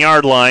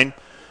 10-yard line.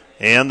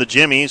 And the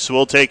Jimmies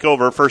will take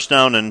over first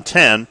down and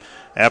 10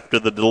 after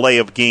the delay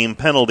of game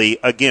penalty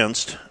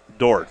against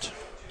Dordt.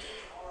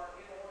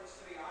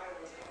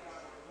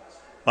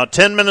 About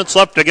 10 minutes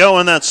left to go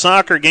in that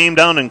soccer game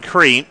down in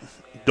Crete.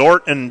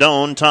 Dordt and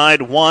Doane tied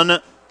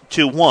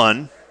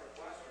 1-1.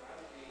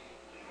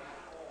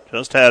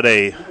 Just had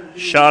a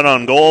shot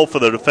on goal for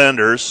the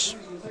defenders.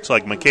 Looks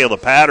like Michaela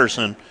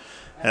Patterson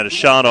had a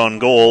shot on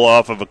goal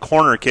off of a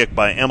corner kick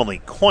by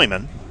Emily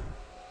Koyman.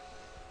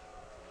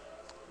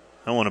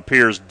 That one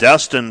appears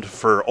destined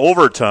for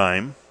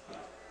overtime.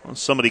 Well,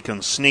 somebody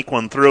can sneak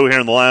one through here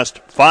in the last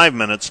 5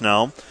 minutes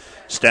now.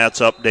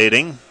 Stats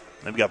updating.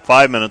 They've got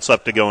 5 minutes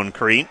left to go in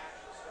Crete.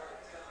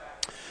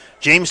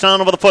 Jamestown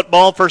over the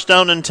football, first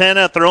down and 10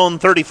 at their own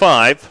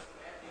 35.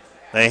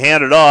 They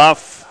hand it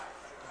off.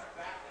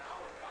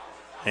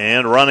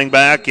 And running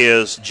back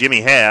is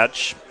Jimmy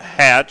Hatch.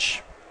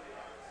 Hatch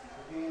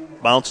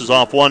bounces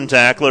off one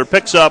tackler,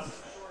 picks up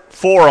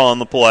 4 on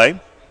the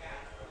play.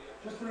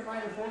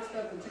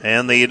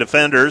 And the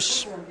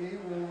defenders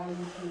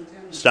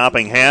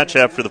stopping Hatch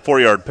after the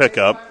 4-yard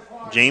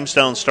pickup.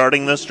 Jamestown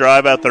starting this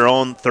drive at their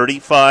own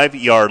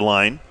 35-yard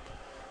line.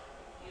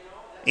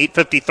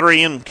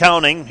 8:53 and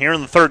counting here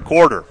in the third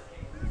quarter.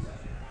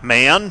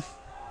 Mann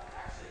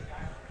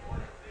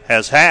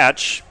has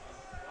Hatch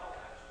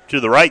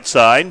to the right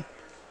side.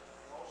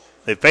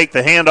 They fake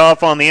the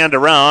handoff on the end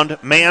around.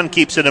 Mann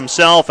keeps it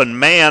himself, and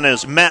Mann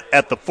is met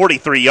at the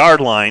 43-yard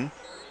line.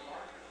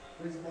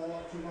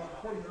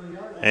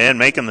 And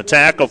making the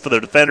tackle for the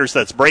defenders,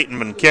 that's Brayton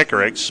Van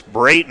Kickerix.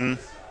 Brayton,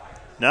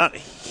 not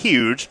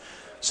huge,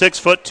 6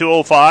 foot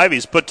 205.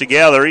 He's put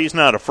together. He's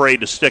not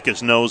afraid to stick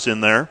his nose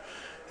in there.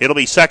 It'll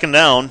be third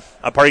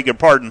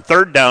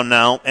down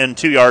now, and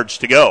 2 yards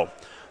to go.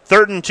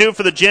 3rd and 2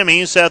 for the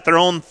Jimmies at their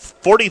own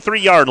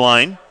 43-yard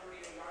line.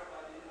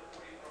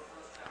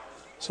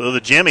 So the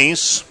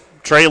Jimmies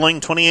trailing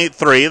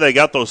 28-3. They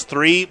got those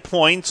 3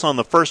 points on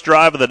the first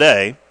drive of the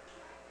day.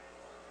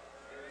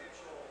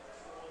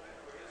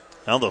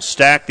 Now they'll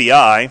stack the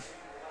eye.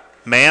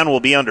 Mann will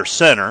be under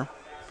center.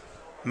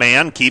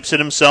 Mann keeps it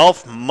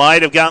himself.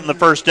 Might have gotten the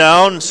first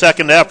down.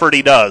 Second effort,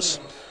 he does.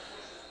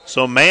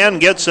 So Mann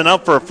gets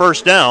enough for a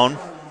first down.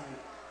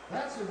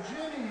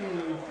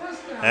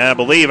 And I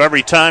believe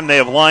every time they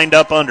have lined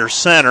up under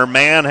center,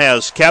 Mann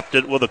has kept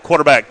it with a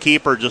quarterback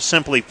keeper just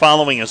simply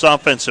following his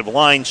offensive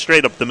line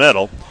straight up the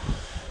middle.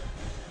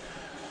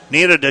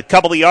 Needed a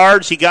couple of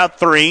yards. He got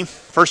 3.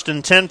 1st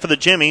and 10 for the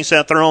Jimmies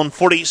at their own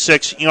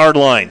 46-yard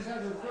line.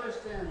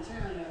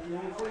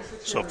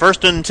 So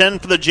 1st and 10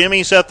 for the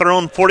Jimmies at their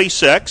own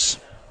 46.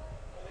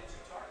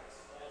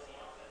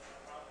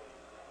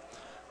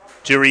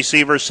 2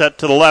 receivers set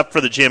to the left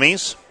for the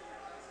Jimmies.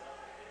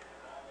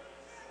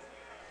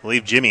 I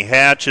believe Jimmy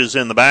Hatch is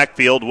in the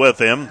backfield with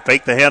him.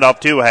 Fake the handoff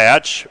to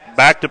Hatch.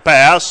 Back to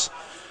pass.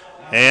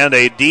 And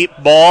a deep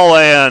ball,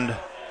 and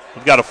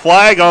we've got a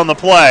flag on the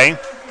play.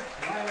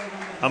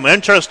 I'm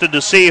interested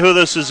to see who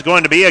this is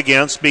going to be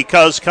against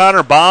because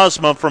Connor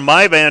Bosma, from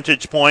my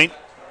vantage point,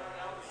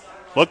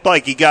 looked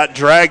like he got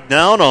dragged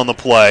down on the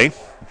play.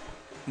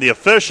 The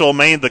official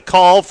made the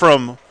call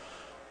from,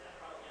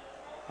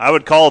 I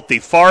would call it the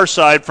far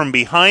side from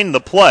behind the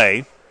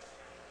play.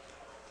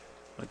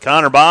 But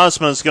Connor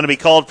Bosma is going to be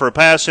called for a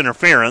pass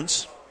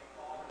interference.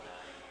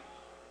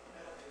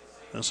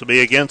 This will be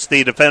against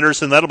the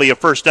defenders, and that'll be a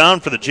first down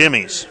for the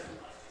Jimmies.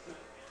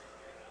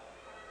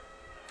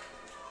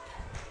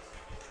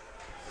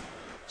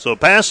 So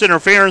pass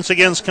interference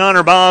against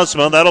Connor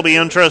Bosma. That'll be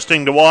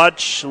interesting to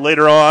watch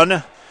later on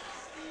the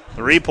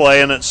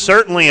replay, and it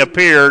certainly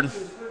appeared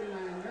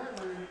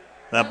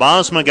that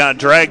Bosma got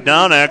dragged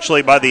down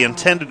actually by the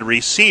intended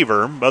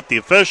receiver, but the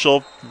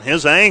official,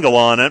 his angle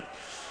on it,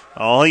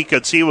 all he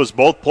could see was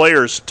both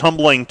players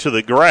tumbling to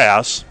the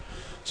grass.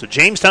 So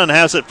Jamestown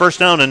has it first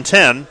down and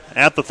 10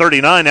 at the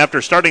 39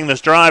 after starting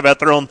this drive at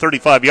their own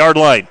 35-yard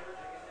line.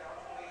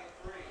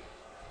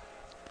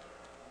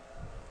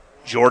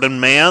 Jordan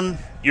Mann,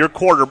 your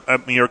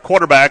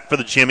quarterback for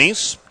the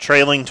Jimmies,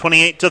 trailing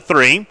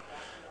 28-3.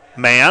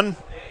 Mann,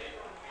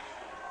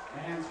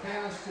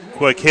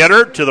 quick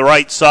hitter to the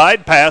right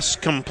side. Pass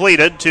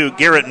completed to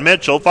Garrett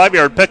Mitchell.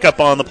 5-yard pickup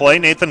on the play.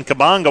 Nathan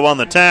Kabongo on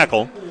the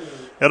tackle.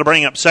 It'll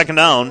bring up second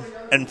down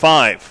and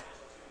 5.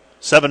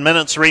 7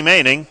 minutes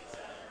remaining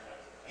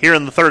here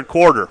in the third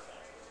quarter.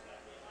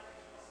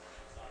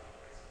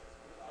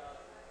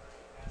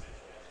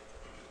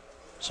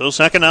 So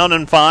second down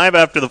and 5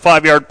 after the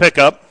 5-yard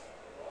pickup.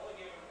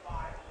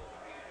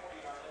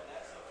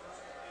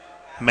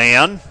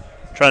 Mann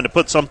trying to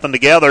put something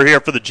together here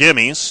for the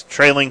Jimmies,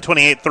 trailing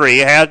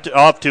 28-3.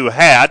 Off to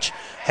Hatch.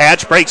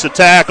 Hatch breaks a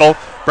tackle,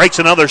 breaks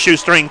another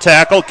shoestring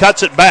tackle,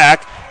 cuts it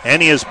back,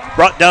 and he is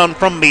brought down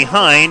from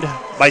behind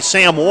by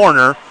Sam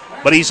Warner,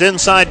 but he's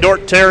inside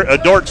Dort's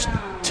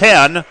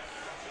 10,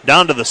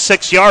 down to the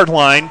 6-yard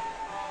line,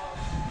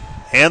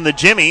 and the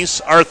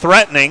Jimmies are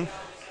threatening,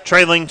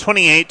 trailing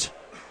 28-3.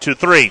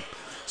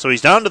 So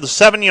he's down to the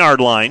 7-yard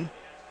line.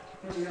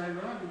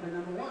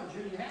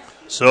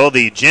 So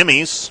the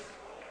Jimmies,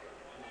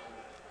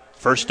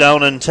 first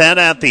down and 10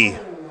 at the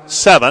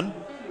 7.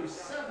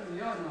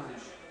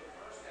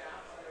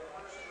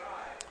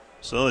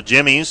 So the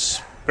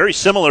Jimmies, very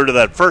similar to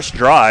that first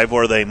drive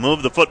where they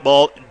moved the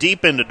football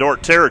deep into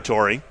Dort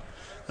territory,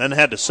 then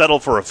had to settle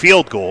for a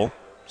field goal.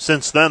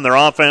 Since then, their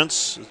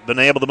offense has been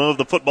able to move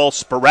the football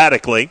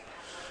sporadically.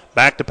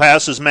 Back to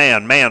pass is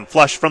Mann. Mann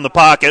flush from the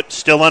pocket,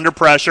 still under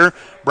pressure,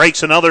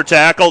 breaks another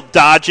tackle,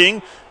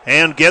 dodging,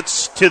 and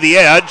gets to the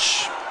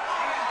edge.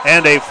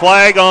 And a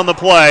flag on the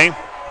play.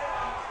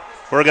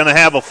 We're going to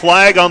have a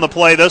flag on the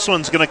play. This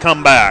one's going to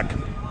come back.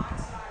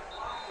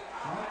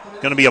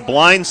 Going to be a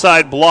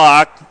blindside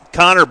block.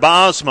 Connor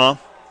Bosma.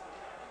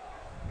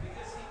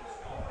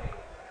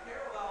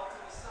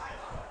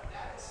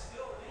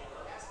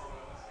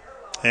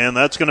 And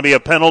that's going to be a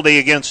penalty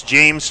against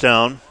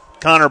Jamestown.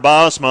 Connor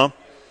Bosma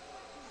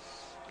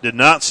did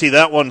not see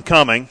that one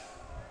coming.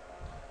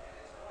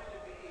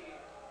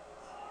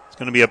 It's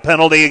going to be a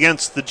penalty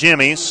against the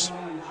Jimmies.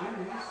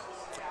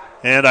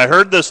 And I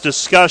heard this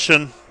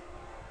discussion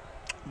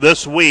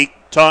this week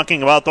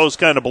talking about those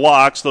kind of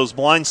blocks, those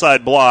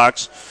blindside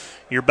blocks.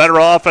 You're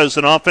better off as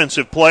an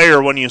offensive player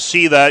when you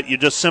see that. You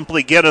just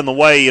simply get in the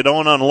way. You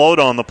don't unload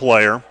on the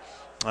player.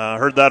 I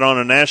heard that on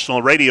a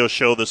national radio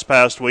show this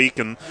past week,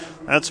 and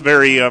that's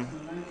very,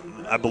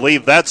 I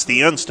believe that's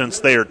the instance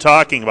they are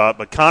talking about.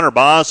 But Connor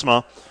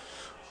Bosma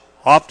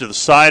off to the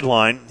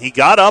sideline. He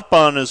got up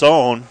on his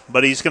own,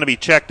 but he's going to be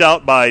checked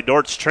out by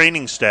Dort's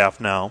training staff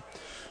now.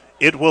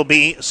 It will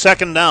be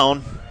second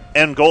down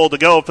and goal to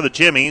go for the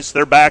Jimmies.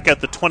 They're back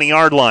at the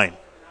 20-yard line.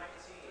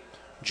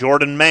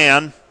 Jordan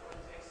Mann,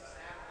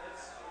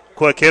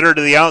 quick hitter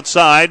to the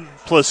outside.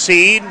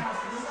 Placide,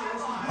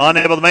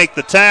 unable to make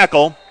the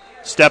tackle.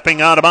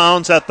 Stepping out of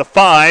bounds at the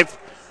 5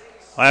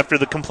 after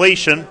the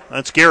completion.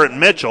 That's Garrett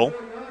Mitchell.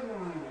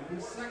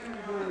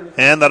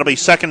 And that'll be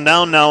second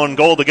down now and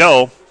goal to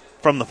go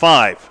from the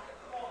 5.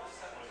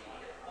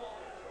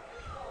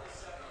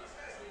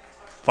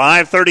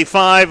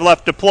 5:35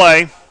 left to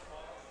play.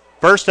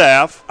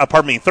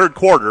 Third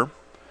quarter.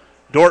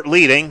 Dort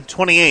leading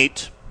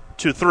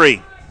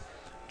 28-3.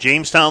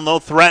 Jamestown, though,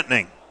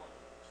 threatening.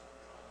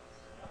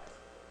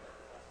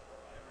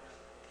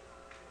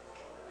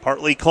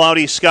 Partly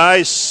cloudy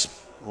skies.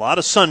 A lot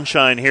of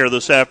sunshine here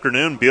this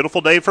afternoon.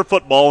 Beautiful day for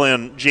football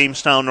in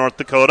Jamestown, North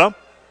Dakota.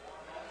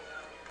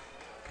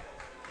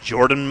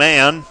 Jordan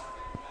Mann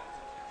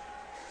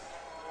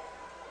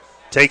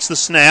takes the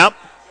snap,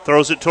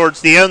 throws it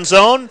towards the end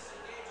zone.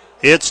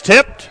 It's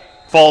tipped,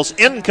 falls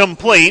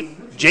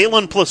incomplete.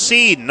 Jalen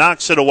Placide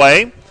knocks it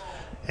away,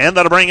 and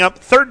that'll bring up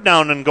third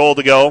down and goal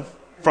to go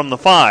from the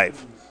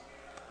 5.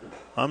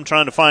 I'm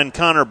trying to find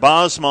Connor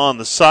Bosma on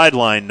the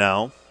sideline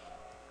now.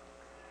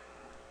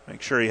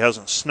 Make sure he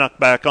hasn't snuck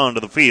back onto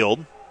the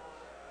field.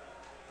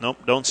 Nope,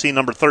 don't see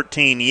number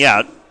 13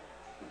 yet.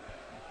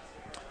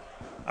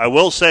 I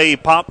will say he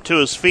popped to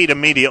his feet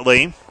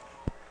immediately.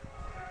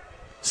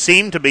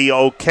 seemed to be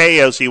okay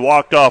as he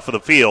walked off of the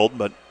field,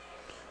 but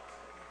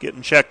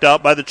getting checked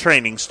out by the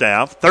training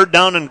staff. 3rd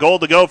down and goal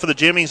to go for the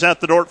Jimmies at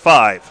the Dordt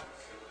 5.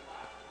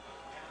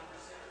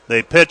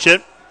 They pitch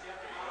it,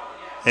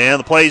 and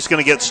the play is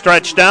going to get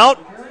stretched out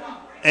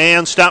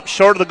and stopped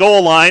short of the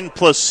goal line.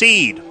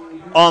 Placide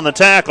on the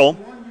tackle.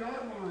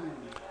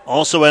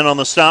 Also in on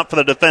the stop for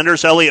the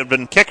defenders, Elliot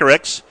Van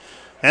Kickericks.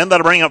 And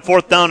that'll bring up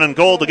 4th down and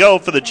goal to go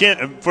for the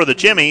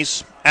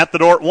Jimmies at the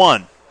Dordt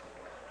 1.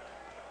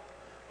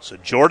 So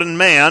Jordan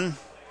Mann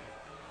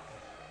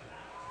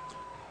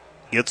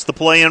gets the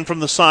play in from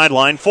the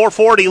sideline.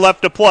 4:40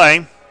 left to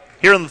play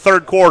here in the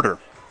 3rd quarter.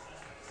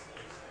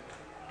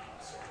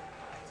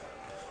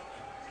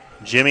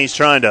 Jimmy's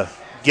trying to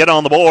get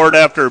on the board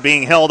after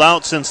being held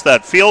out since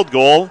that field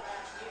goal.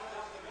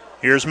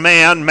 Here's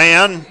Mann.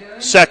 Mann,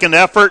 second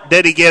effort.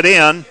 Did he get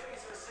in?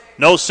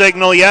 No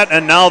signal yet,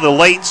 and now the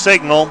late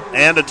signal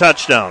and a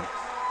touchdown.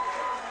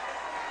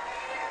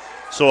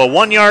 So a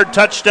 1-yard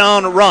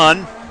touchdown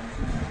run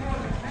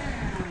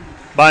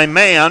by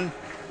Mann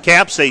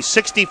caps a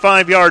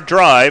 65-yard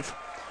drive.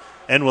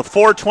 And with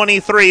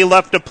 4:23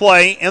 left to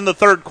play in the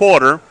 3rd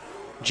quarter,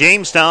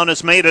 Jamestown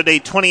has made it a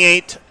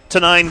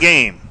 28-9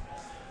 game.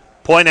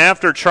 Point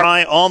after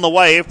try on the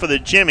way for the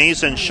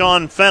Jimmies and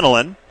Sean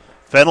Fenelon.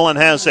 Fenelon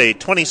has a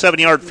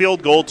 27-yard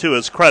field goal to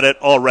his credit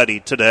already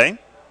today.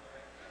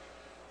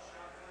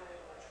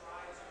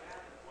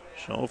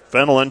 So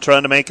Fenelon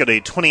trying to make it a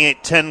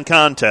 28-10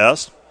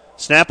 contest.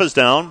 Snap is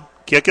down,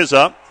 kick is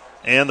up,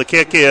 and the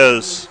kick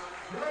is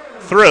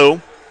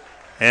through.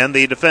 And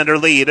the defender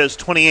lead is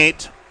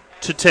 28-10.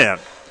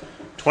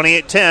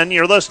 28-10,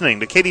 you're listening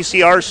to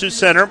KDCR Sioux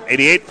Center,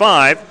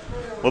 88.5.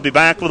 We'll be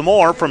back with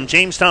more from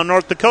Jamestown,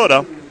 North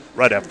Dakota,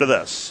 right after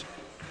this.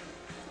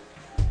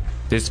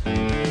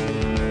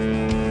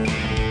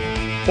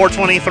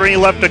 4:23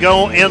 left to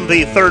go in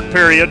the 3rd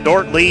period.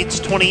 Dordt leads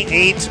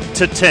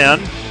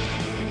 28-10.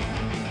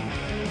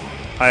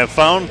 I have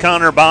found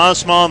Connor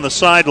Bosma on the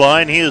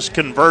sideline. He is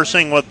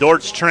conversing with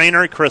Dordt's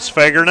trainer, Chris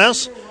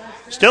Fagerness.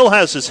 Still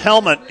has his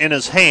helmet in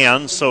his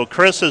hand, so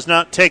Chris has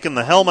not taken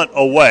the helmet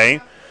away.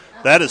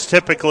 That is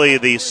typically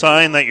the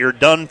sign that you're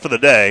done for the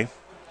day.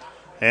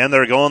 And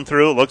they're going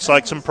through, it looks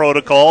like some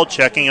protocol,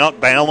 checking out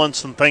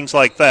balance and things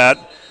like that.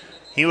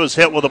 He was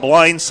hit with a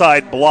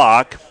blindside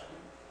block,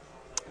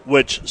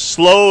 which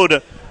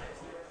slowed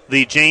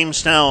the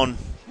Jamestown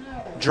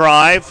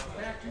drive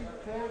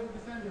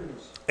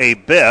a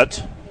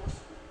bit.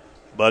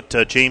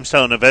 But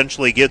Jamestown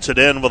eventually gets it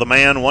in with a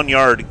man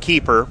 1-yard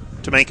keeper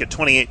to make it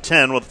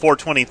 28-10 with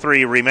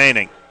 4:23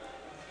 remaining.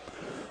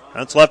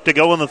 That's left to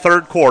go in the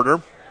 3rd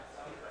quarter.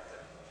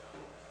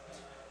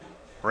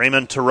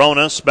 Raymond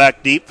Taronis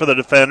back deep for the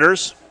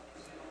defenders.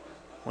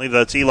 I believe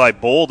that's Eli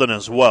Bolden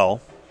as well.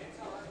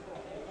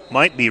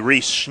 Might be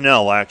Reese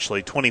Schnell,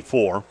 actually,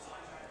 24.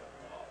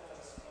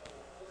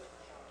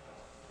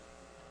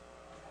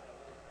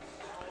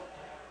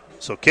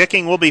 So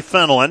kicking will be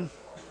Fenelon.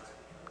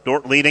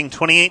 Dordt leading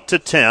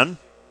 28-10.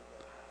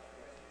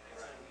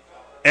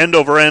 End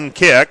over end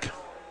kick.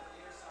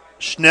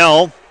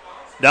 Schnell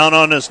down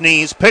on his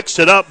knees, picks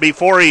it up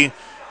before he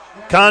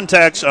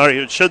contacts, or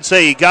I should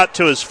say he got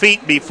to his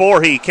feet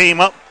before he came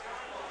up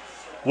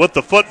with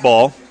the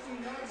football.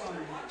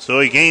 So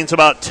he gains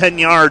about 10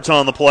 yards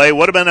on the play.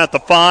 Would have been at the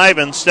 5.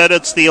 Instead,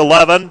 it's the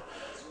 11.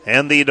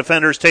 And the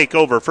defenders take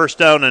over. 1st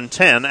down and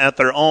 10 at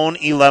their own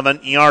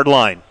 11-yard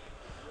line.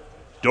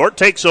 Dordt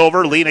takes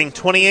over, leading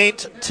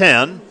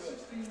 28-10.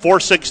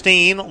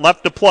 4:16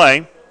 left to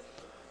play.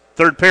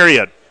 3rd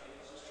period.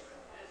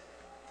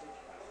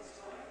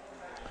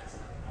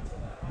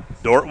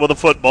 Dordt with the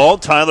football.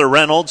 Tyler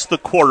Reynolds, the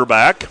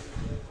quarterback.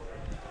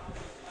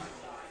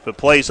 If it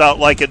plays out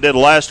like it did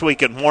last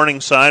week at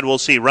Morningside, we'll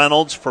see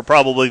Reynolds for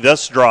probably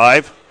this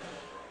drive.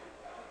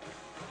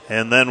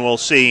 And then we'll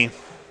see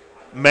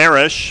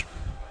Marish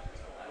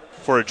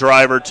for a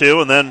drive or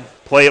two, and then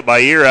play it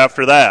by ear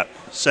after that.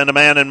 Send a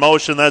man in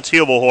motion, that's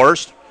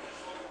Hubelhorst.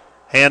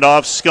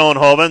 Handoff,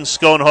 Schoenhoven.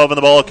 Schoenhoven,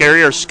 the ball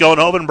carrier.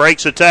 Schoenhoven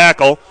breaks a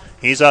tackle.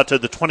 He's out to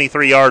the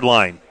 23-yard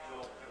line.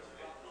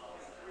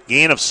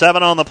 Gain of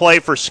 7 on the play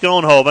for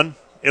Schoenhoven.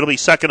 It'll be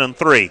 2nd and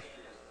 3.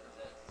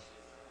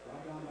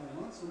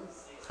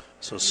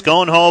 So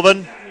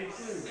Schoenhoven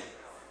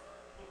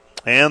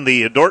and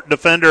the Dordt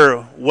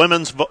Defender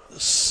women's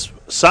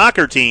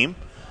soccer team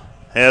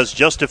has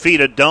just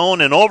defeated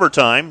Doane in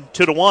overtime,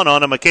 2-1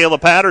 on a Michaela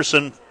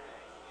Patterson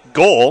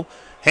goal.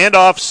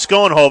 Handoff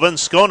Schoenhoven.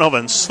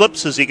 Schoenhoven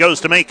slips as he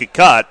goes to make a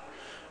cut.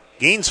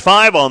 Gains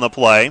 5 on the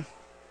play.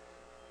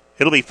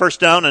 It'll be 1st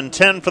down and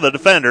 10 for the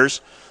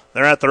defenders.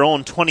 They're at their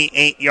own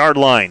 28-yard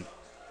line.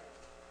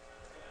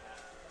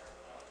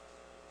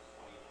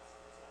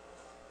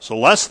 So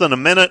less than a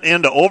minute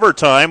into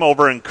overtime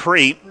over in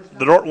Crete,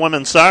 the Dordt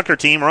women's soccer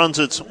team runs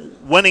its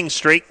winning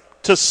streak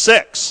to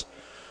 6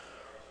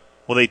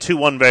 with a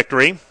 2-1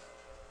 victory.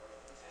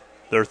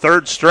 Their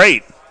 3rd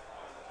straight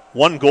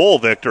 1-goal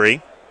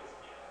victory.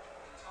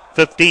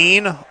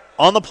 15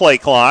 on the play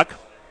clock.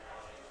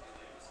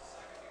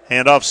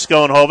 Handoff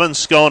Schoenhoven.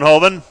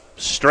 Schoenhoven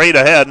straight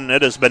ahead, and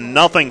it has been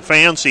nothing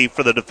fancy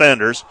for the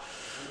defenders.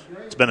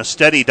 It's been a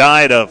steady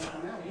diet of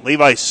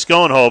Levi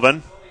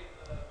Schoenhoven.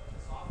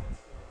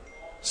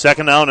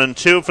 2nd down and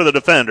 2 for the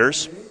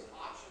defenders.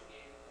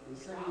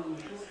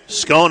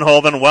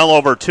 Schoenhoven well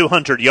over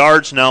 200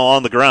 yards now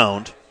on the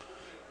ground.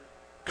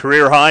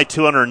 Career high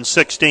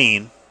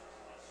 216.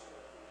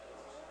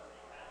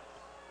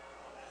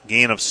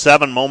 Gain of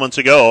 7 moments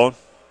ago.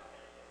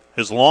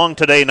 His long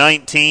today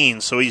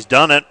 19, so he's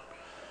done it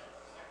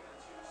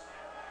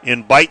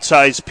in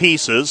bite-sized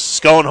pieces.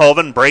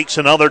 Schoenhoven breaks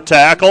another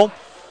tackle.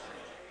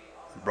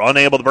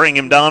 Unable to bring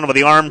him down with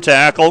the arm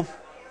tackle.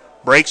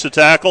 Breaks the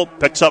tackle,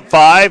 picks up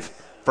 5.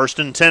 1st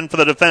and 10 for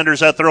the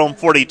defenders at their own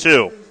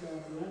 42.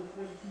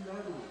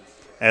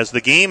 As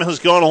the game has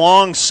gone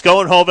along,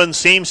 Schoenhoven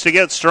seems to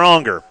get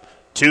stronger.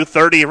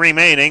 2:30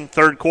 remaining,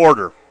 3rd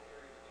quarter.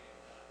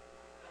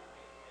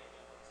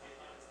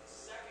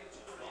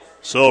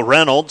 So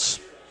Reynolds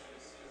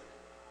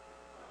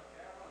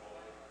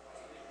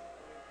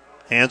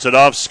hands it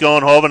off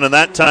Schoenhoven, and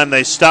that time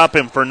they stop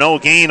him for no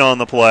gain on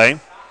the play.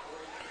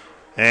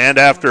 And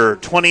after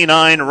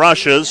 29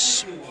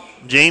 rushes,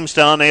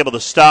 Jamestown able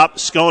to stop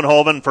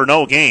Schoenhoven for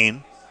no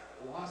gain.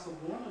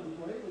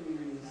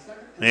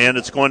 And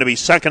it's going to be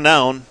 2nd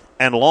down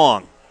and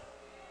long.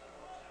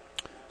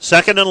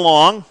 2nd and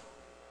long.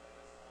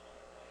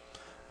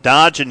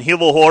 Dodge and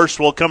Hubelhorst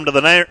will come to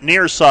the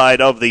near side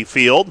of the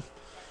field.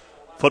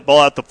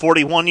 Football at the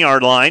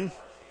 41-yard line.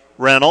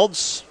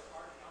 Reynolds.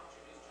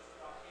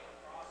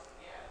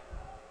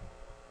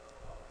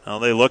 Now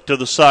they look to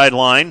the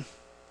sideline.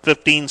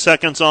 15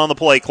 seconds on the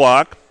play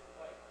clock.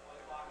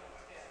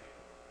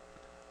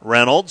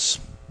 Reynolds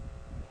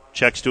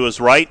checks to his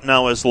right,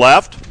 now his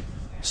left.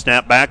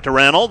 Snap back to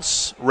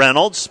Reynolds.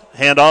 Reynolds,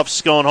 handoff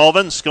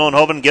Schoenhoven.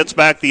 Schoenhoven gets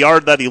back the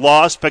yard that he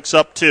lost, picks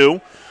up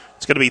 2.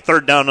 It's going to be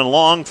 3rd down and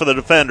long for the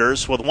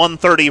defenders with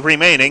 1:30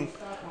 remaining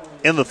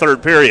in the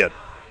 3rd period.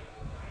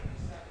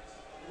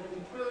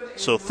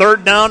 So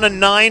 3rd down and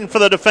 9 for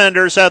the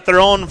defenders at their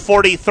own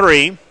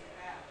 43.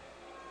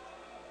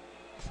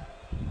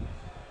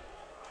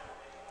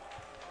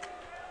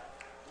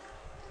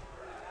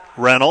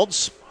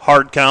 Reynolds,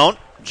 hard count.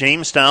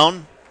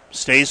 Jamestown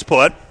stays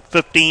put.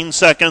 15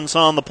 seconds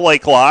on the play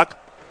clock.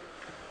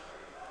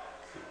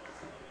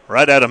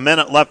 Right at a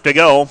minute left to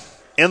go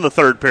in the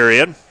 3rd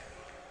period.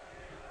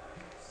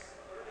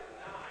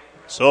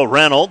 So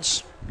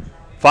Reynolds,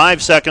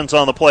 5 seconds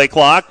on the play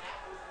clock.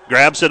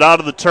 Grabs it out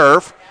of the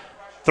turf.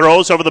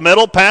 Throws over the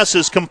middle. Pass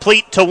is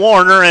complete to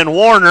Warner, and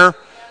Warner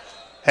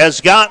has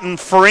gotten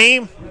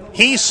free.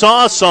 He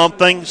saw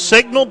something,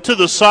 signaled to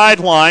the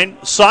sideline.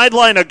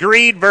 Sideline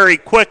agreed very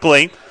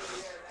quickly,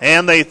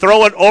 and they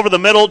throw it over the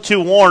middle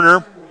to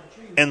Warner.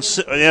 And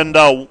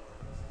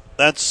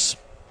that's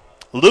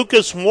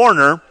Lucas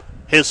Warner,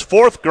 his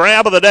 4th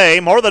grab of the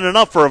day, more than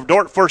enough for a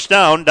Dordt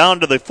 1st down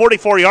to the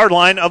 44-yard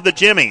line of the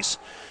Jimmies.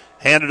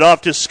 Handed off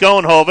to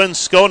Schoenhoven.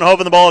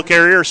 Schoenhoven, the ball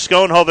carrier.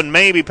 Schoenhoven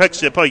maybe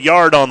picks up a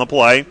yard on the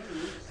play.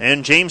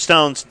 And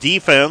Jamestown's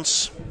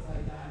defense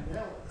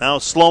now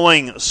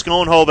slowing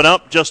Schoenhoven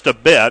up just a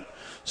bit.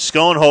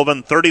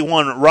 Schoenhoven,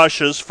 31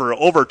 rushes for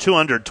over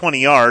 220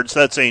 yards.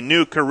 That's a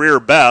new career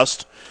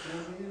best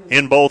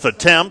in both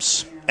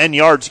attempts and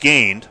yards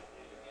gained.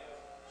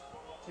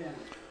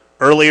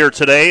 Earlier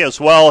today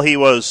as well, he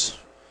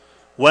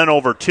went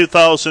over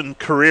 2,000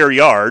 career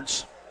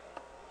yards.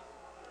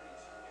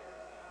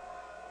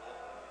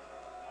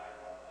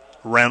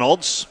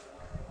 Reynolds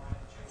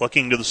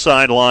looking to the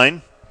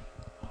sideline.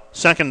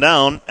 2nd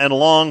down and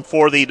long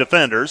for the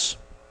defenders.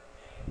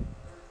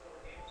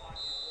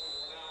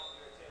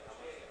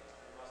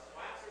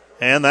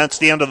 And that's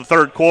the end of the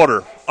 3rd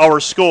quarter.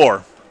 Our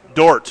score,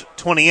 Dordt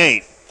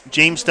 28,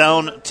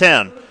 Jamestown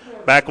 10.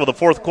 Back with the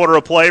 4th quarter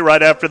of play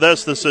right after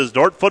this. This is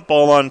Dordt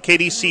football on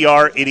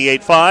KDCR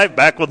 88.5.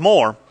 Back with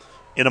more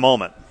in a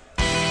moment.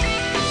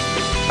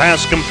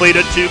 Pass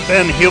completed to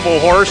Ben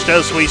Hubelhorst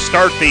as we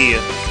start the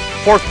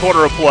 4th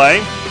quarter of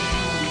play.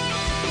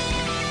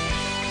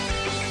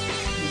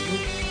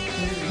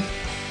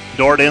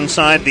 Dordt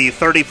inside the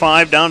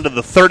 35 down to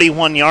the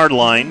 31-yard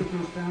line.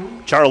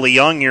 Charlie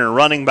Young, your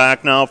running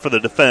back now for the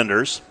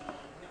defenders.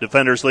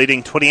 Defenders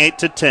leading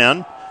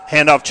 28-10.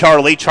 Handoff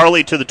Charlie.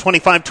 Charlie to the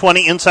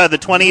 25-20, inside the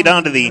 20,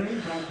 down to the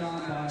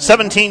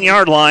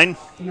 17-yard line.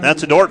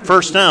 That's a Dordt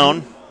 1st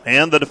down.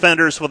 And the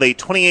defenders with a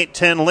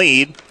 28-10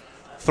 lead,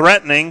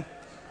 threatening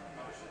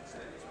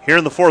here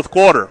in the 4th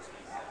quarter.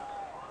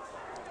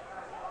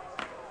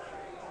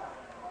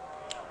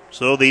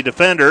 So the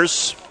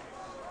defenders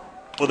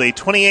with a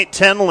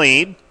 28-10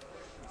 lead.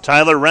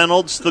 Tyler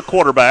Reynolds, the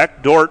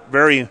quarterback. Dordt,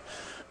 very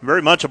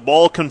much a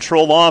ball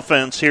control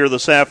offense here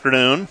this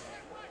afternoon.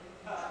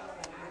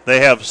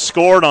 They have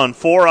scored on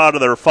 4 out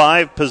of their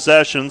 5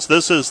 possessions.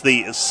 This is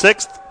the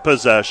 6th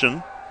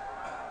possession.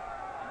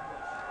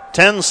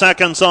 10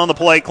 seconds on the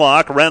play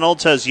clock.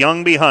 Reynolds has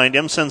Young behind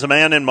him, sends a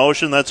man in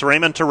motion. That's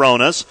Raymond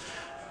Taronis.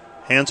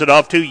 Hands it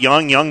off to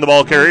Young. Young, the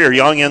ball carrier.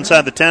 Young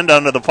inside the 10,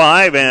 down to the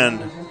 5,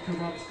 and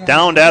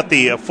downed at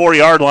the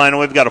 4-yard line, and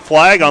we've got a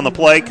flag on the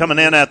play coming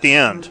in at the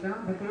end.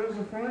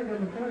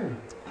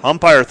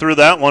 Umpire threw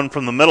that one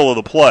from the middle of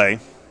the play.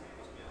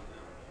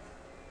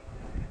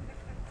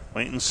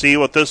 Wait and see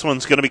what this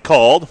one's going to be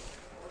called.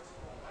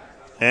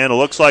 And it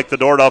looks like the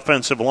Dordt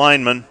offensive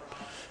lineman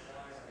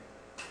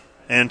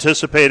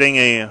anticipating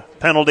a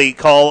penalty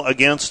call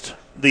against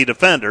the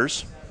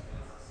defenders.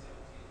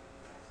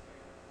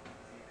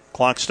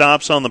 Clock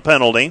stops on the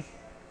penalty.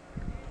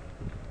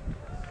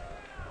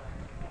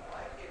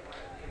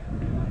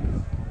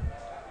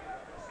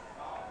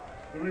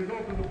 The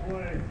result of the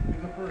play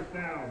is a first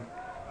down.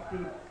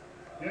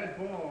 Dead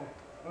ball,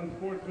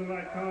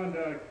 unsportsmanlike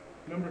conduct,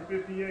 number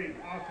 58,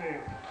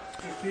 offense,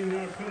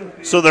 15-yard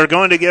penalty. So they're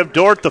going to give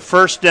Dordt the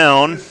first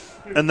down,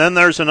 and then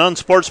there's an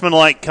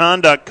unsportsmanlike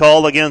conduct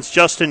call against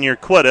Justin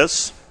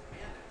Urquidis.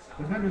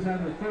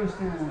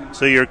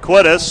 So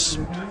Urquidis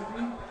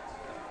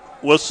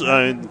was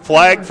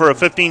flagged for a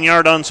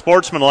 15-yard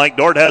unsportsmanlike.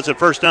 Dordt has it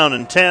first down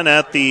and 10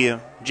 at the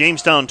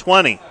Jamestown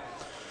 20.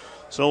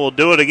 So we'll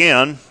do it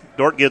again.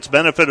 Dordt gets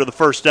benefit of the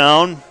first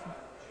down.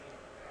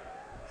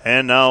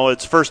 And now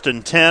it's first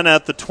and 10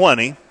 at the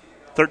 20.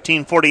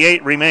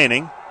 13:48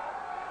 remaining.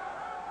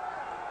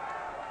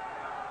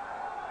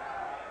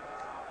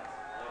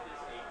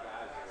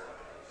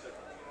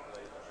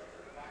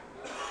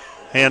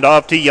 Hand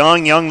off to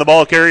Young. Young, the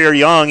ball carrier.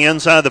 Young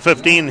inside the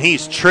 15.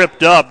 He's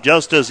tripped up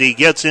just as he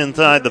gets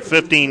inside the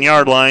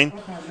 15-yard line.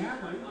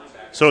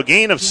 So a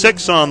gain of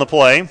 6 on the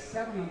play.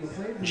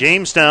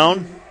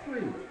 Jamestown.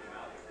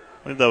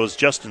 I believe that was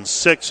Justin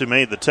Six who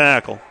made the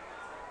tackle.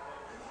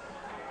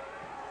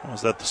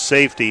 Was that the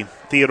safety,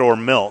 Theodore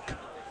Milk?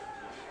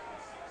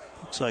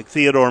 Looks like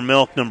Theodore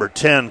Milk, number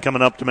 10,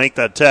 coming up to make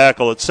that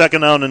tackle. It's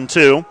second down and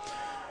 2.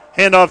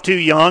 Hand off to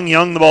Young.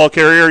 Young, the ball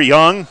carrier.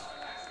 Young.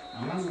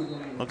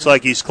 Looks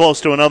like he's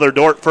close to another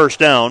Dordt first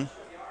down.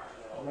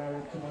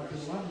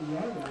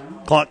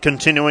 Clock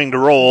continuing to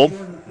roll.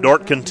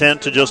 Dordt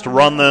content to just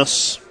run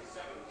this,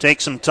 take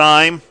some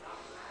time.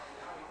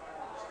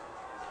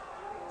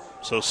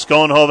 So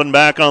Schoenhoven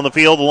back on the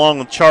field along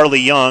with Charlie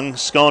Young.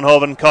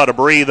 Schoenhoven caught a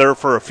breather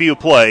for a few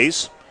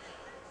plays.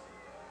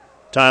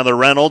 Tyler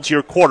Reynolds,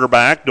 your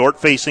quarterback. Dordt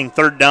facing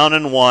third down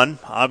and 1.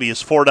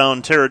 Obvious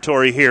 4-down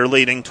territory here,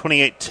 leading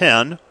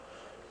 28-10.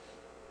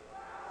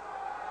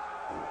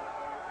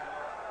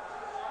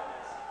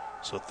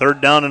 So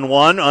third down and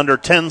 1, under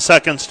 10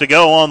 seconds to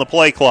go on the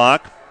play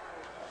clock.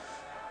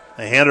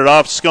 They hand it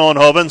off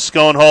Schoenhoven.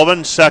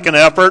 Schoenhoven, second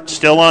effort,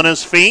 still on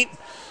his feet.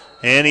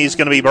 And he's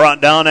going to be brought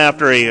down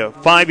after a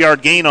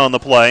 5-yard gain on the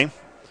play.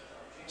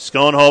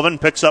 Schoenhoven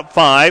picks up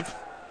 5.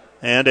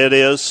 And it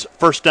is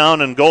first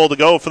down and goal to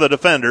go for the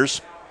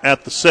defenders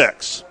at the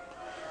 6.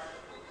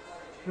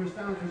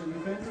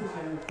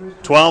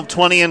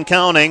 12:20 and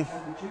counting.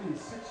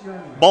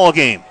 Ball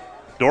game.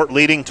 Dordt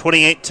leading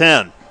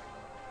 28-10.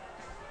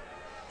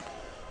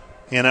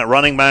 And at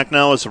running back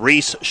now is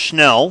Reese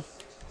Schnell.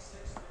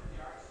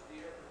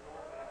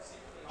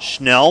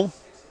 Schnell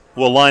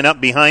will line up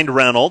behind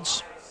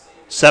Reynolds.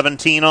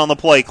 17 on the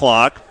play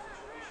clock.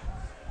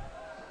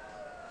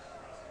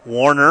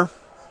 Warner,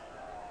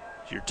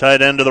 your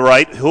tight end to the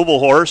right.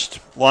 Hubelhorst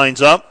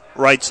lines up,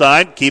 right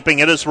side, keeping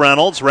it as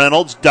Reynolds.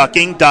 Reynolds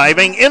ducking,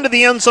 diving, into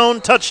the end zone,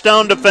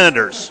 touchdown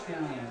defenders.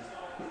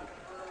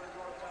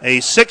 A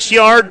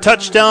 6-yard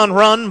touchdown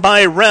run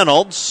by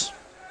Reynolds.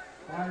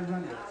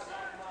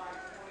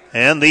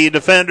 And the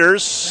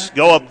defenders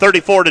go up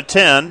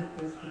 34-10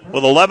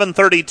 with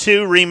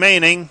 11:32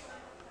 remaining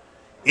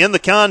in the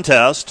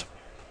contest.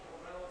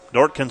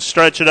 Dordt can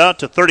stretch it out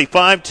to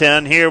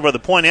 35-10 here with a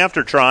point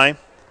after try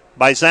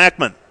by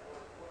Zachman.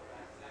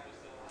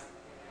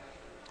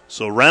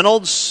 So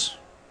Reynolds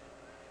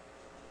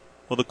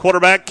with a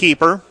quarterback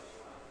keeper.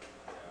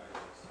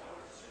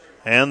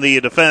 And the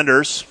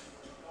defenders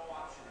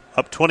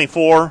up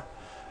 24,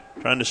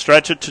 trying to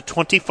stretch it to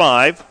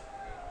 25.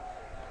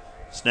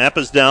 Snap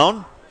is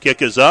down,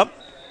 kick is up,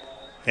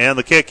 and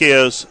the kick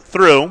is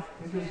through.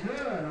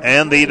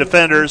 And the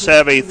defenders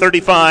have a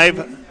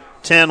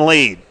 35-10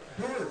 lead.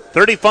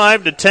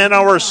 35-10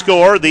 our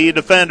score. The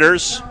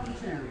defenders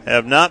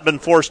have not been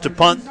forced to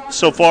punt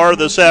so far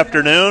this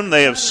afternoon.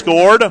 They have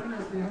scored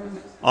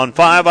on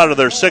 5 out of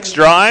their 6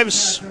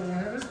 drives.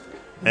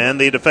 And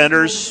the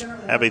defenders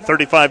have a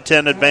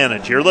 35-10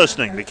 advantage. You're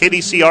listening to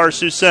KDCR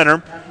Sioux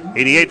Center,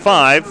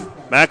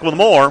 88.5. Back with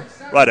more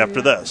right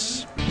after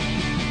this.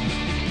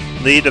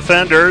 The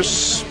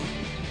defenders,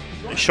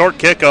 a short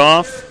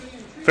kickoff.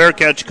 Fair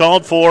catch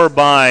called for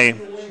by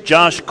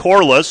Josh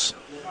Corliss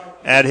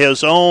at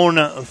his own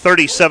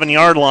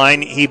 37-yard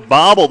line. He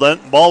bobbled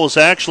it. Ball was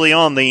actually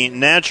on the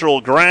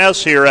natural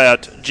grass here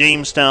at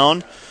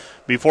Jamestown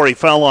before he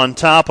fell on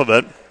top of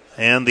it.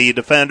 And the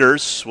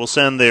defenders will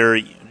send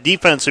their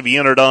defensive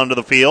unit onto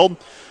the field.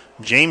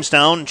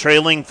 Jamestown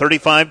trailing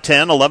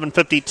 35-10,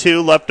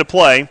 11:52 left to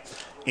play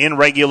in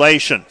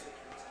regulation.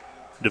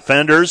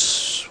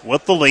 Defenders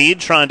with the lead,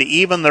 trying to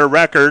even their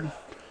record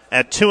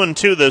at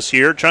 2-2 this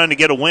year, trying to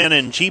get a win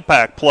in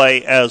GPAC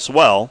play as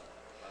well.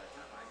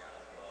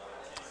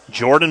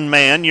 Jordan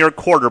Mann, your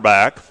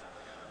quarterback.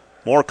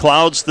 More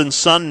clouds than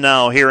sun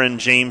now here in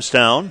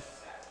Jamestown.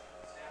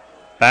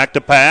 Back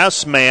to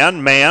pass,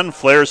 Mann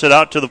flares it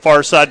out to the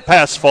far side.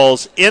 Pass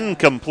falls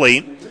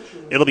incomplete.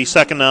 It'll be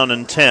 2nd down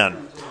and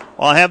 10.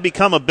 Well, I have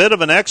become a bit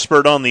of an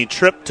expert on the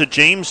trip to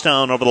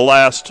Jamestown over the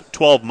last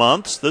 12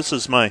 months. This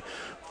is my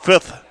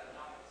 5th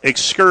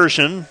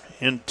excursion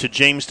into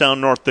Jamestown,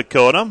 North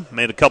Dakota.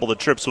 Made a couple of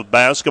trips with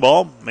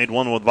basketball. Made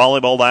one with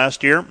volleyball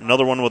last year.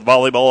 Another one with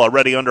volleyball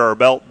already under our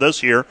belt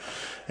this year.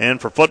 And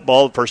for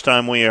football, the first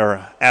time we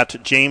are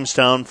at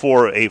Jamestown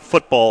for a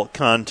football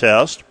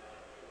contest.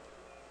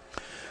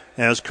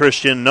 As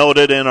Christian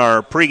noted in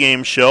our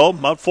pregame show,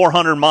 about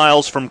 400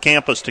 miles from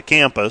campus to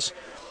campus.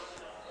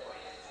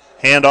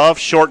 Handoff,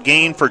 short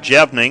gain for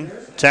Jevning.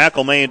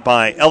 Tackle made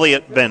by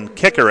Elliot Van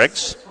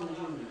Kickerix.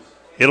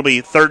 It'll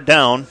be 3rd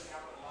down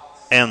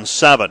and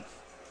 7.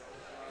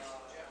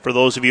 For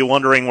those of you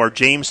wondering where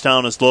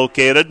Jamestown is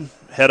located,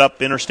 head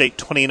up Interstate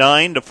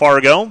 29 to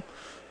Fargo.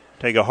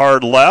 Take a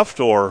hard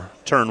left or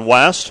turn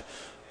west.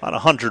 About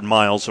 100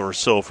 miles or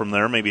so from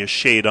there, maybe a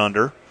shade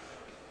under.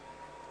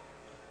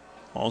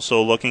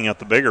 Also looking at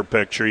the bigger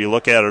picture, you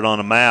look at it on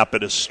a map,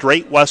 it is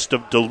straight west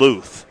of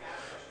Duluth.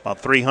 About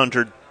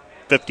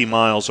 350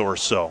 miles or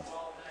so.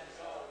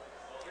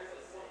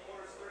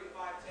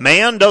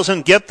 Mann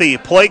doesn't get the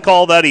play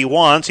call that he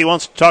wants. He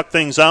wants to talk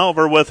things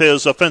over with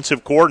his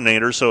offensive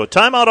coordinator. So a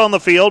timeout on the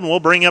field, and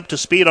we'll bring you up to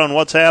speed on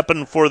what's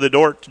happened for the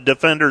Dordt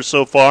defenders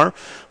so far.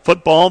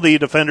 Football, the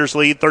defenders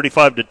lead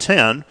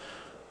 35-10.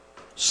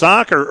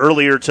 Soccer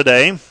earlier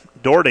today,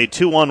 Dordt a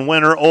 2-1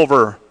 winner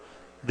over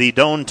the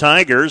Doane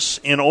Tigers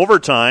in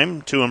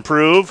overtime to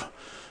improve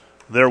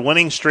their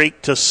winning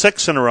streak to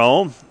 6 in a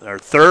row. Their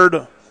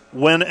 3rd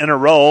win in a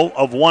row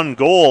of 1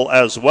 goal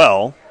as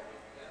well.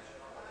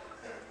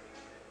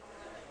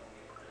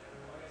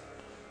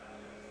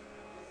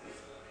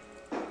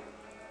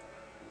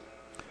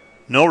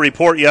 No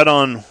report yet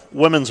on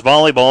women's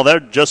volleyball. They're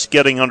just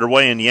getting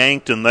underway in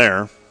Yankton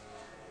there.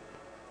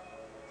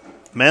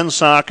 Men's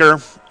soccer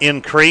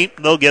in Crete,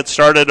 they'll get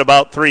started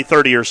about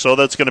 3:30 or so.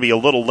 That's going to be a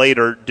little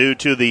later due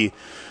to the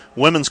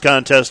women's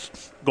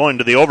contest going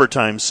to the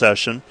overtime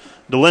session.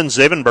 DeLynn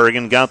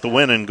Zavenbergen got the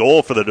win in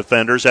goal for the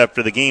defenders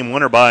after the game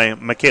winner by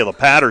Michaela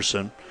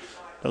Patterson.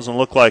 Doesn't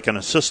look like an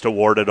assist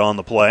awarded on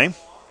the play.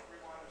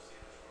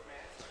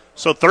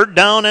 So 3rd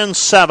down and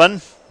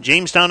 7.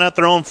 Jamestown at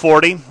their own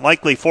 40.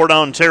 Likely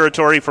 4-down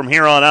territory from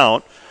here on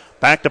out.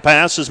 Back to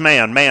pass is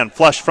Mann. Mann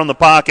flush from the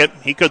pocket.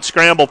 He could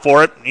scramble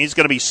for it. He's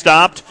going to be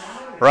stopped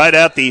right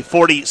at the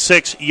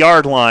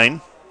 46-yard line.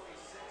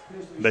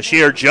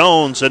 Bashir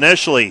Jones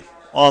initially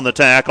on the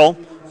tackle.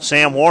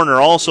 Sam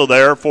Warner also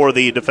there for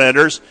the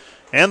defenders.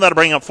 And that'll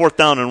bring up 4th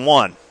down and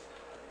 1.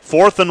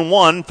 4th and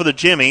 1 for the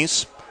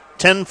Jimmies.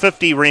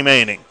 10:50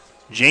 remaining.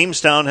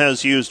 Jamestown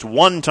has used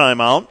 1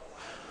 timeout.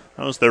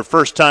 That was their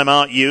first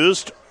timeout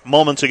used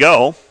moments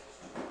ago.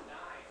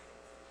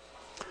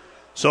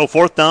 So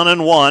 4th down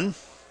and 1.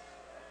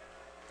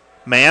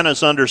 Mann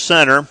is under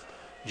center.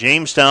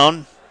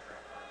 Jamestown,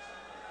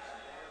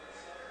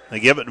 they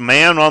give it to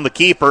Mann on the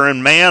keeper,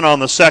 and Mann on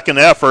the second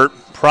effort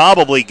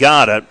probably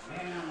got it.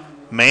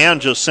 Mann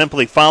just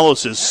simply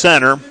follows his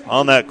center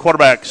on that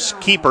quarterback's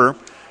keeper,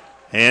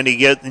 and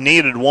he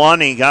needed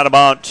 1. He got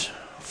about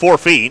 4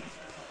 feet.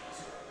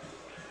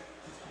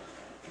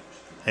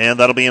 And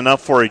that'll be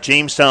enough for a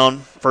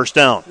Jamestown first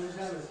down.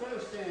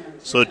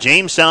 So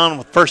Jamestown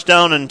with 1st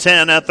down and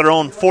 10 at their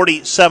own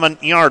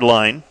 47-yard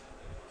line.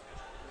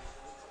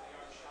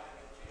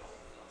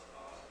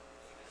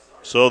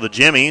 So the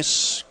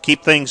Jimmies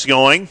keep things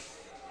going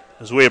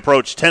as we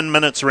approach 10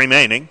 minutes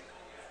remaining.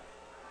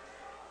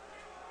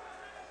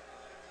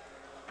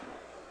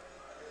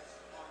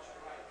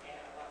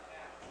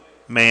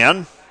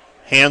 Mann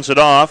hands it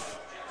off.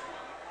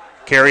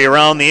 Carry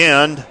around the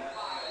end.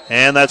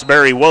 And that's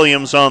Barry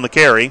Williams on the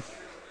carry.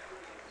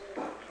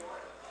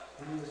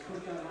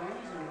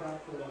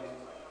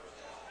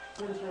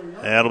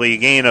 That'll be a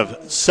gain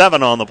of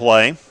 7 on the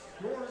play.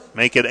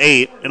 Make it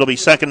 8. It'll be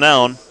 2nd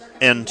down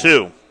and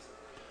 2.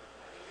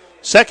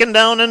 2nd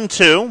down and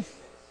 2.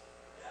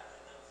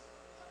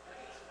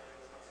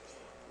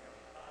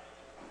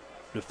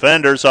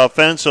 Defenders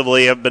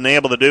offensively have been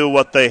able to do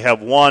what they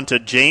have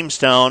wanted.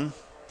 Jamestown,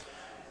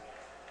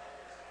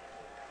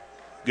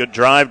 good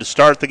drive to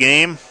start the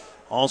game.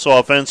 Also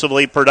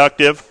offensively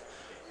productive.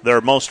 Their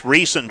most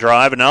recent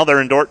drive, and now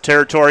they're in Dordt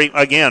territory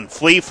again.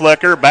 Flea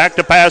flicker, back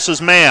to passes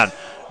Mann.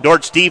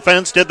 Dort's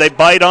defense, did they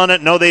bite on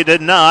it? No, they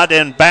did not.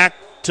 And back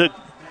to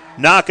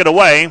knock it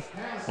away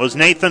was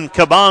Nathan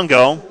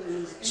Kabongo.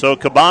 So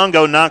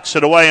Kabongo knocks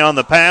it away on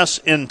the pass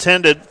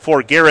intended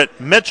for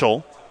Garrett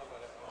Mitchell.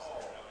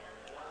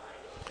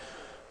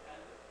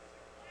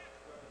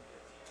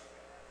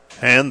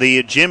 And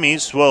the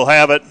Jimmies will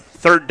have it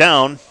 3rd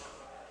down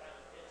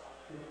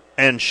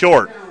and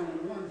short.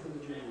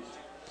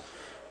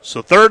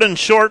 So 3rd and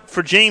short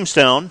for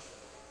Jamestown.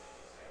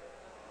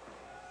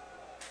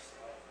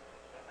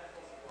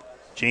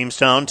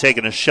 Jamestown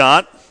taking a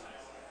shot.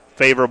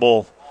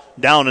 Favorable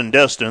down and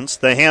distance.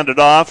 They hand it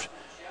off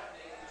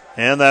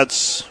And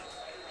that's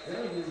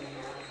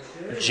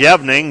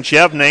Jevning.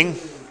 Jevning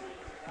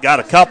got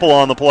a couple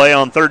on the play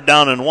on 3rd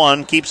down and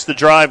 1. Keeps the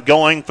drive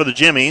going for the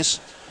Jimmies.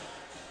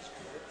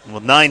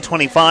 With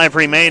 9:25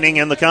 remaining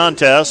in the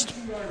contest,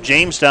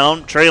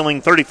 Jamestown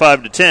trailing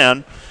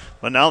 35-10,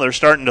 but now they're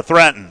starting to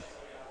threaten.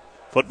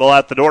 Football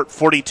at the Dordt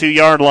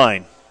 42-yard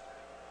line.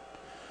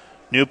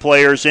 New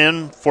players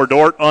in for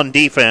Dordt on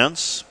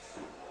defense.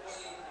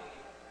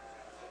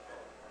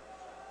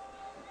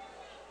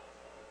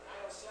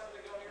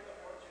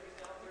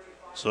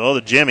 So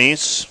the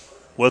Jimmies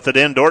with it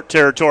in Dordt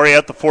territory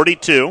at the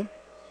 42.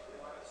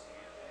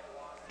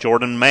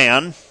 Jordan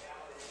Mann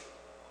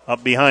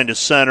up behind his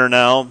center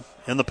now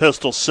in the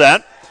pistol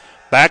set.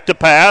 Back to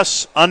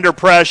pass, under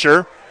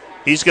pressure.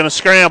 He's going to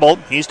scramble.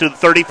 He's to the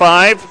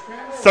 35,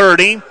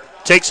 30.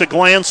 Takes a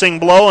glancing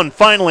blow and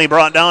finally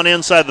brought down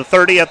inside the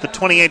 30 at the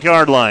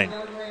 28-yard line.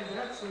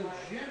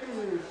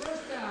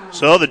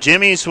 So the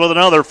Jimmies with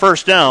another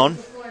first down.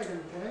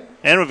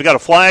 And we've got a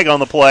flag on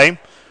the play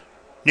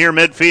near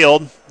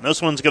midfield.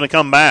 This one's going to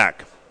come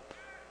back.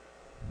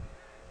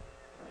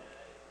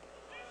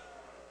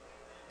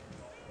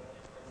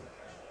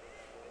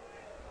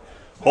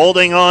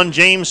 Holding on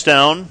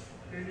Jamestown.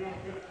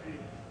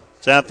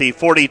 It's at the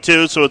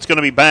 42, so it's going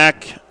to be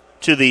back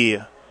to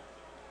the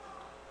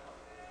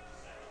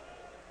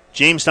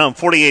Jamestown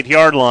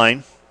 48-yard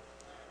line.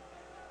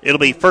 It'll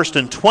be 1st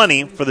and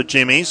 20 for the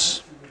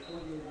Jimmies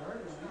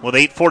with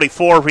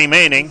 8:44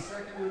 remaining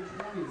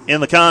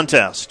in the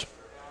contest.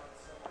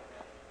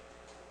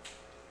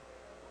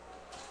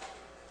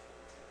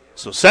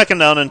 So 2nd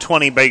down and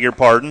 20, beg your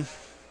pardon.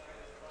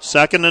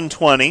 2nd and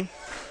 20.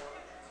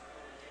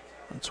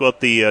 That's what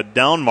the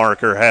down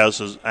marker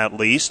has at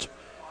least.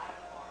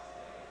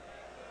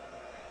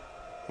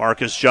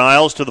 Marcus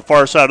Giles to the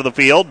far side of the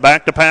field.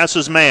 Back to pass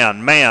is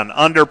Mann. Mann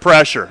under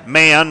pressure.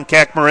 Mann,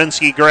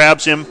 Kakmarinsky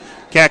grabs him.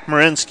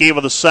 Kakmarinsky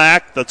with a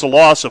sack. That's a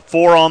loss of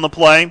 4 on the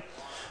play.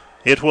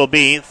 It will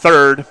be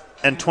 3rd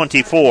and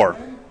 24.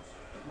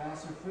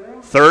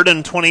 3rd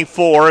and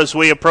 24 as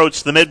we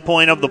approach the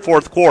midpoint of the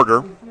 4th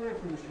quarter.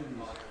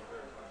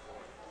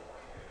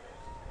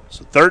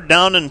 So 3rd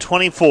down and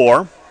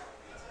 24.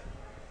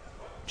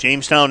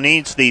 Jamestown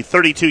needs the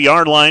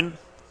 32-yard line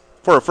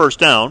for a first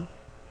down.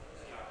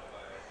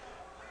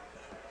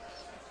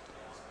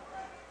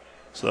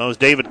 So that was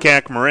David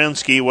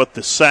Kakmarinsky with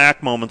the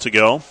sack moments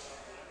ago.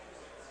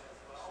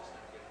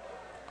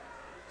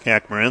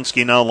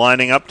 Kakmarinsky now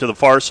lining up to the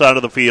far side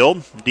of the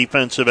field.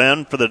 Defensive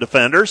end for the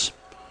defenders.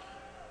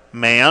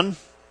 Mann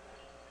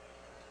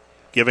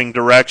giving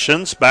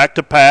directions. Back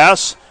to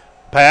pass.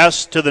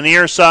 Pass to the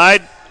near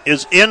side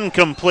is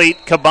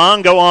incomplete.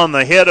 Kabongo on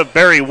the hit of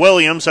Barry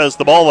Williams as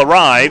the ball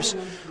arrives.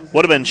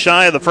 Would have been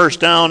shy of the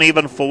first down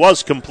even if it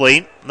was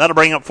complete. That'll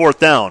bring up 4th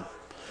down.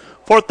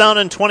 4th down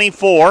and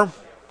 24.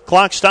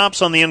 Clock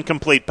stops on the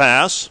incomplete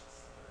pass.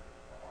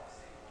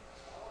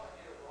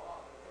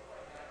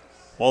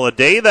 Well, a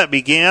day that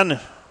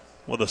began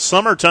with a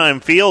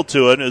summertime feel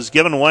to it is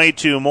given way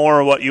to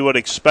more what you would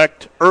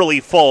expect early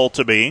fall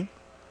to be.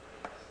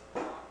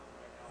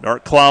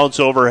 Dark clouds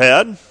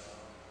overhead.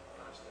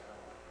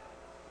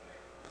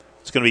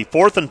 It's going to be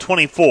 4th and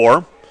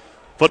 24.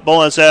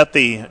 Football is at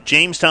the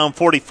Jamestown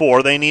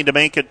 44. They need to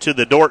make it to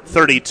the Dordt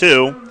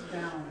 32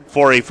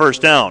 for a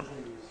first down.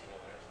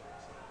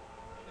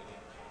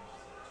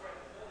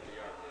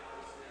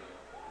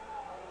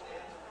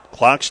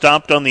 Clock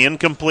stopped on the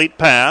incomplete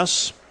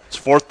pass. It's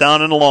 4th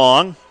down and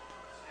long.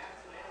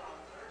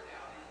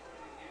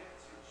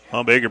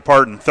 I beg your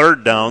pardon,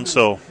 3rd down,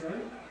 so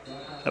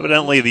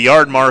evidently the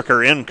yard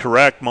marker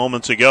incorrect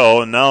moments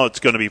ago, and now it's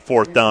going to be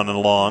 4th down and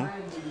long.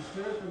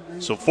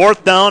 So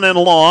 4th down and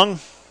long,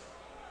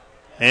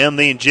 and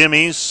the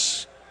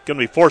Jimmies going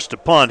to be forced to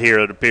punt here,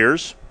 it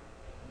appears.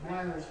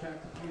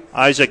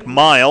 Isaac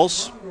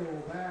Miles,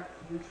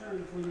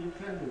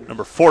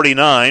 number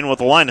 49, with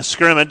the line of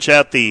scrimmage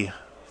at the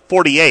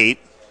 48.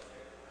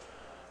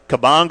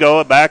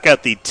 Kabongo back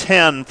at the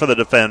 10 for the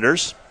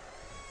defenders.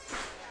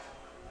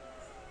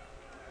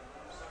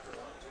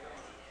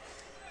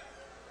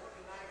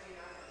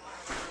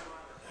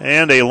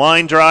 And a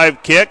line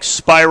drive kick,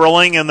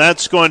 spiraling, and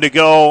that's going to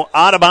go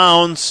out of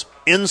bounds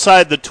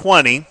inside the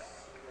 20.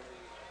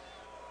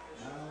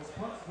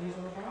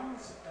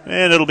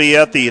 And it'll be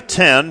at the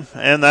 10,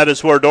 and that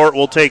is where Dordt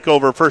will take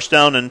over first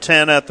down and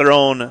 10 at their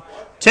own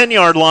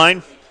 10-yard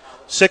line.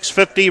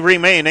 6:50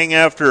 remaining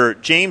after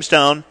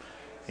Jamestown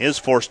is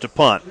forced to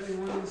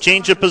punt.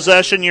 Change of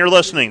possession, you're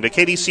listening to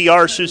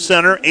KDCR Sioux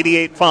Center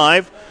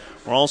 88.5.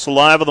 We're also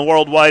live on the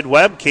World Wide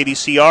Web,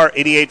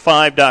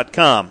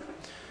 KDCR885.com.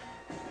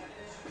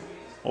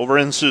 Over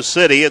in Sioux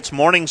City, it's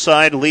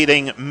Morningside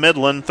leading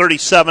Midland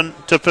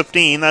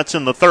 37-15. That's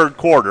in the 3rd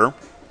quarter.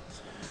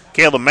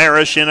 Caleb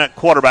Marish in at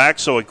quarterback,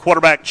 so a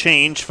quarterback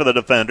change for the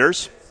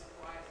defenders.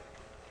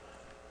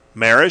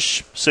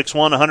 Marish,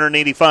 6'1",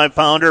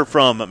 185-pounder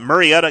from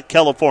Murrieta,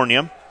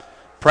 California.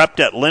 Prepped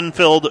at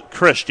Linfield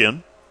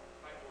Christian.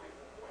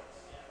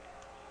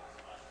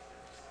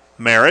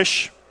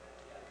 Marish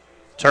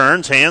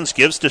Turns, hands,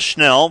 gives to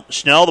Schnell.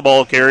 Schnell, the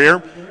ball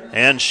carrier.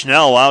 And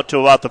Schnell out to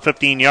about the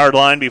 15-yard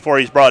line before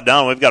he's brought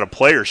down. We've got a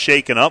player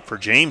shaken up for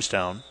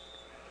Jamestown.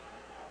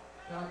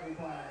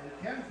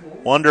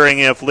 Wondering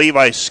if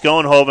Levi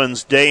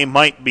Schoenhoven's day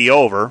might be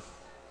over.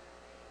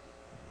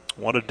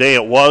 What a day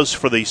it was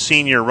for the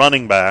senior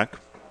running back.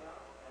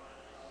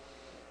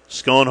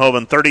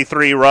 Schoenhoven,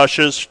 33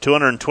 rushes,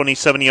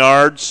 227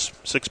 yards,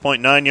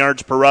 6.9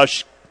 yards per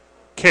rush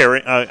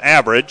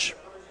average.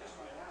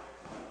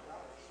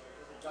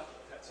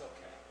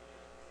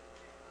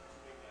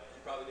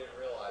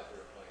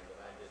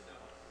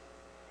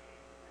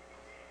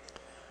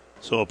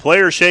 So a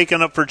player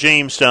shaken up for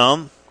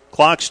Jamestown.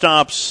 Clock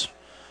stops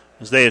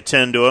as they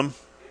attend to him.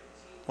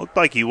 Looked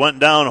like he went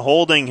down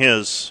holding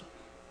his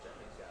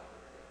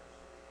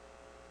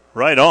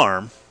right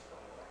arm.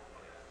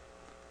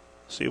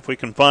 See if we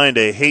can find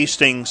a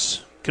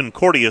Hastings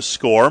Concordia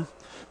score.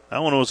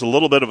 That one was a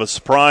little bit of a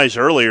surprise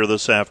earlier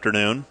this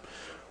afternoon,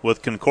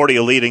 with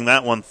Concordia leading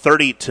that one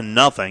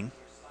 30-0.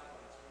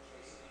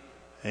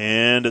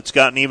 And it's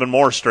gotten even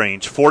more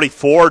strange.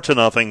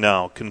 44-0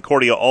 now.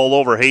 Concordia all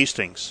over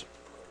Hastings.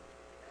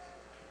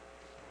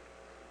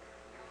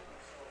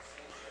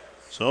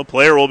 So a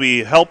player will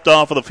be helped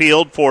off of the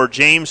field for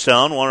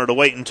Jamestown. Wanted to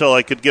wait until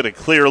I could get a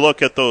clear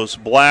look at those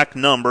black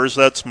numbers.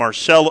 That's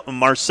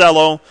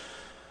Marcelo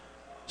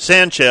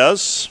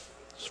Sanchez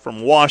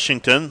from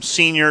Washington,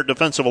 senior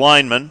defensive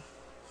lineman.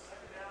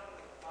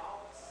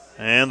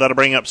 And that'll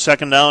bring up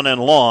second down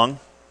and long.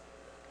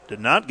 Did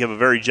not give a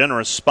very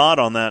generous spot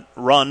on that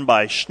run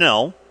by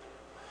Schnell.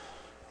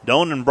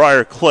 Doane and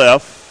Briar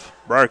Cliff.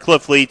 Briar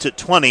Cliff leads at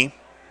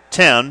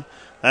 20-10.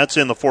 That's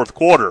in the fourth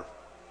quarter.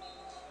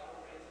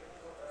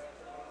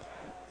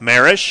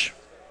 Marish,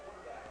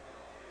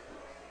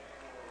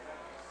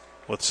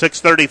 with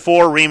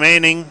 6:34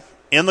 remaining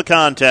in the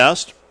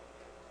contest.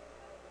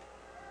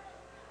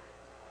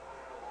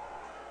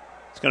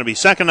 It's going to be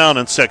second down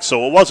and 6,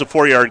 so it was a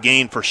 4-yard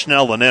gain for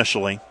Schnell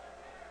initially.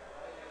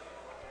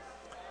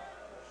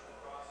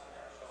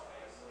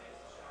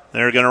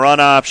 They're going to run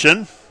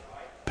option.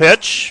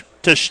 Pitch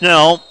to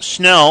Schnell.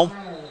 Schnell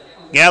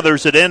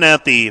gathers it in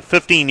at the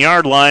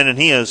 15-yard line, and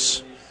he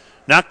is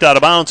knocked out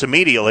of bounds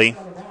immediately.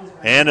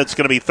 And it's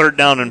going to be third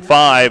down and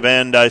 5.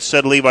 And I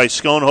said Levi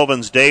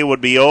Schoenhoven's day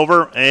would be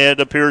over. It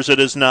appears it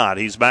is not.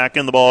 He's back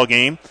in the ball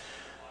game,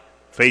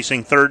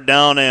 facing third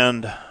down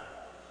and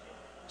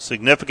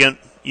significant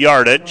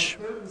yardage.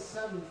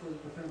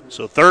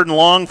 So third and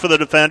long for the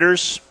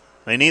defenders.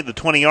 They need the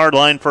 20-yard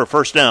line for a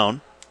first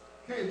down.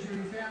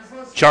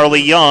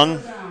 Charlie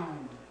Young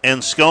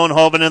and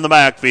Schoenhoven in the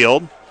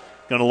backfield.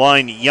 Going to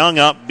line Young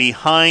up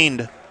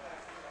behind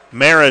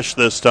Marish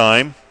this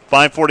time.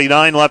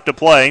 5:49 left to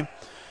play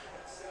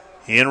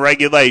in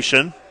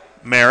regulation.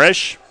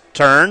 Marish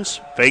turns,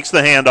 fakes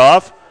the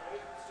handoff.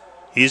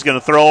 He's going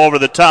to throw over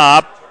the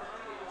top.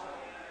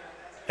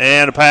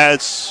 And a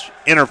pass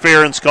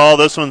interference call.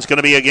 This one's going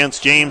to be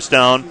against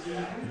Jamestown.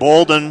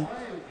 Bolden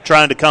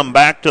trying to come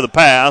back to the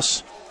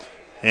pass.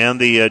 And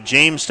the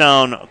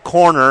Jamestown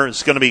corner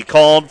is going to be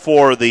called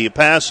for the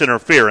pass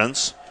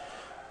interference.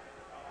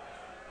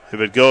 If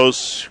it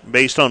goes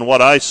based on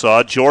what I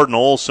saw, Jordan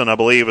Olson, I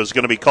believe, is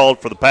going to be called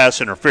for the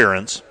pass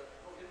interference.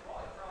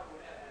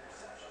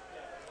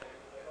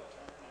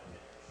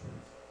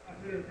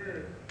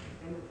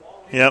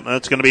 Yep,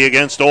 that's going to be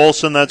against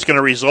Olson. That's going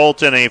to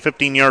result in a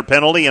 15-yard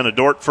penalty and a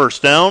Dordt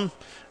first down.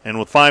 And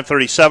with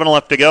 5:37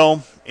 left to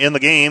go in the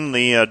game,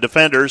 the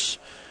defenders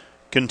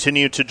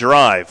continue to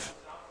drive.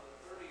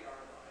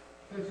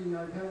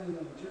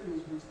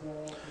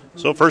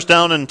 So first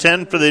down and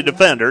 10 for the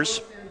defenders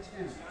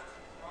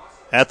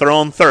at their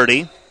own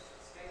 30.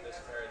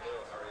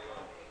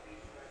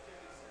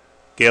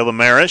 Galen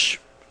Marish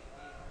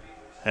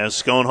has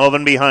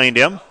Schoenhoven behind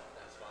him.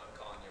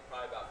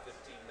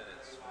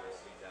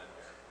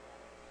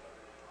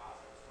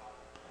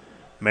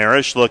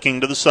 Marish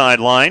looking to the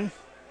sideline.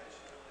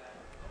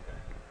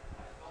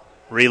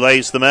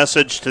 Relays the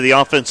message to the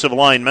offensive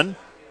lineman.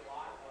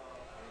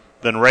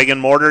 Then Reagan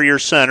Mortar, your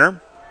center.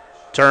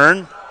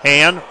 Turn,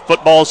 hand,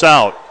 football's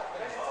out.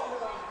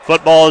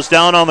 Football is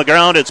down on the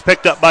ground. It's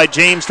picked up by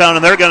Jamestown,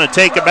 and they're going to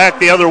take it back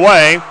the other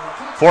way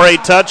for a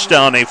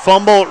touchdown. A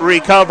fumble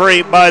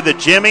recovery by the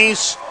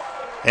Jimmies,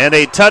 and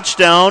a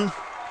touchdown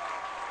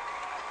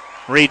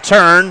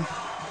return.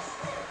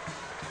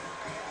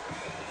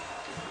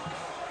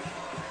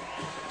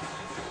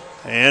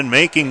 And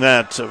making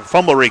that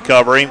fumble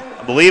recovery,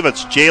 I believe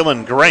it's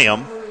Jalen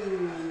Graham.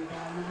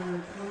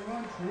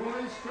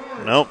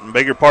 Nope,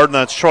 beg your pardon,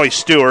 that's Troy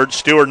Stewart.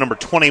 Stewart, number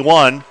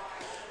 21.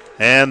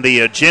 And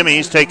the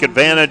Jimmies take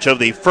advantage of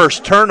the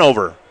first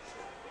turnover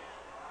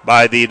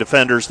by the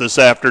defenders this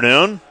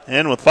afternoon.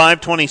 And with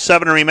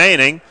 5:27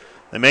 remaining,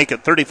 they make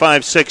it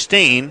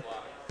 35-16,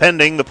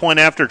 pending the point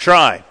after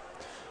try.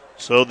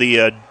 So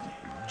the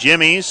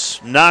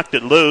Jimmies knocked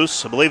it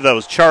loose. I believe that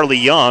was Charlie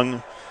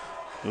Young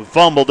who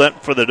fumbled it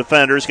for the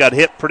defenders, got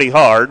hit pretty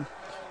hard.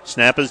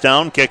 Snap is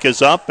down, kick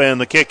is up,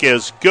 and the kick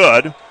is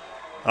good.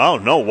 Oh,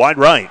 no, wide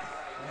right.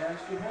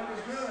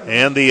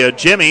 And the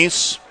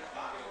Jimmies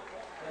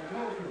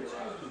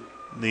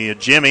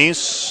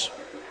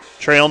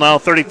trail now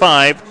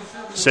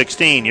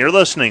 35-16. You're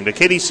listening to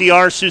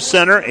KDCR Sioux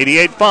Center,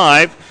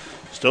 88-5.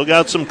 Still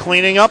got some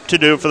cleaning up to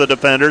do for the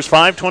defenders.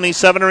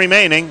 5:27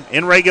 remaining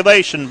in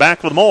regulation.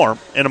 Back with more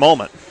in a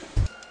moment.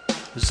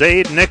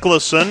 Zaid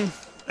Nicholson,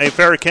 a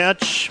fair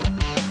catch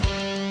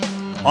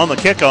on the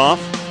kickoff.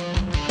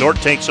 Dordt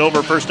takes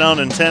over, first down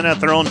and 10 at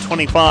their own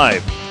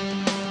 25.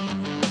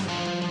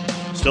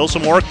 Still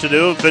some work to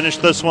do. Finish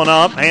this one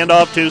up.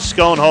 Handoff to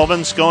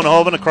Schoenhoven.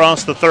 Schoenhoven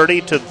across the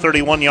 30 to the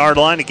 31-yard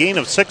line. A gain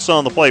of 6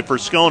 on the play for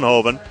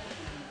Schoenhoven.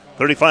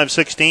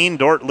 35-16,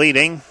 Dordt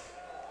leading.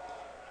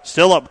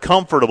 Still up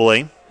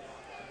comfortably,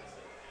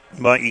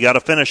 but you got to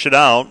finish it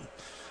out.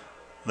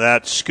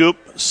 That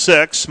scoop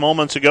 6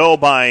 moments ago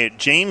by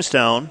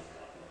Jamestown.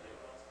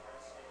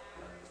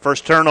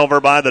 First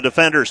turnover by the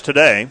defenders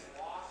today.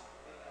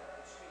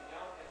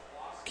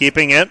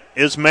 Keeping it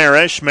is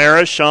Marish.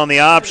 Marish on the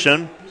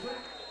option.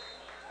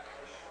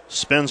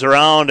 Spins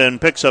around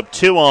and picks up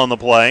 2 on the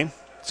play.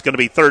 It's going to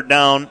be third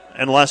down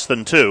and less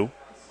than 2.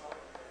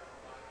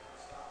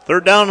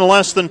 Third down and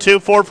less than 2,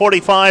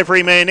 4:45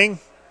 remaining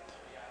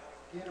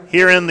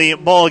here in the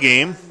ball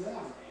game.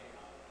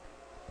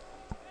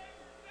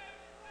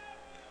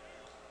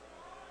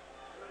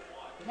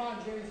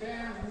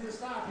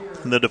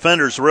 The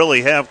defenders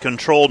really have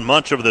controlled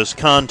much of this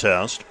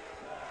contest.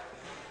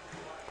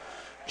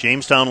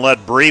 Jamestown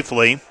led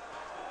briefly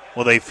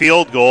with a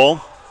field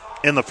goal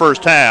in the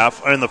first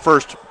half, in the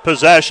first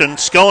possession.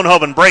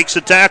 Schoenhoven breaks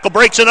a tackle,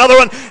 breaks another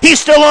one. He's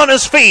still on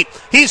his feet.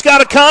 He's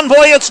got a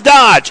convoy. It's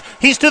Dodge.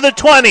 He's to the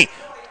 20,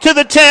 to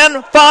the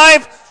 10,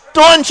 5,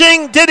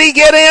 lunging. Did he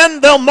get in?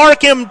 They'll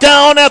mark him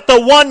down at the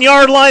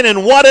 1-yard line,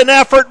 and what an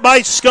effort by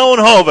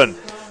Schoenhoven.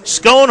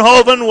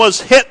 Schoenhoven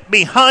was hit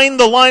behind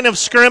the line of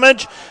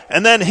scrimmage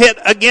and then hit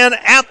again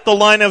at the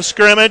line of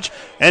scrimmage,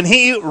 and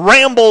he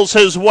rambles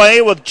his way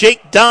with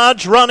Jake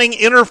Dodge running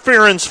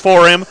interference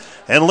for him.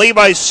 And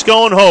Levi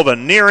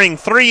Schoenhoven, nearing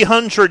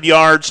 300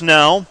 yards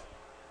now,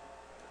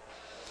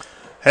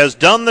 has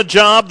done the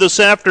job this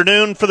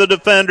afternoon for the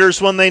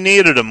defenders when they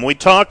needed him. We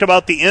talked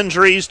about the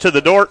injuries to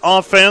the Dordt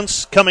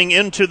offense coming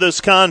into this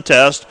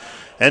contest,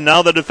 and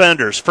now the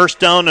defenders. First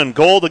down and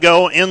goal to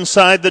go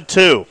inside the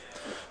 2.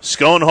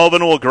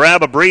 Schoenhoven will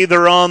grab a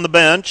breather on the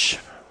bench.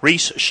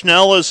 Reese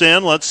Schnell is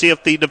in. Let's see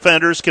if the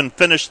defenders can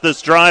finish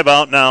this drive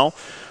out now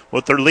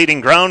with their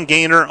leading ground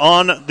gainer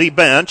on the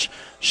bench.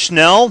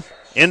 Schnell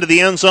into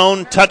the end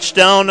zone,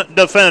 touchdown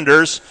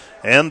defenders,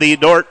 and the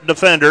Dordt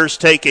defenders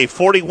take a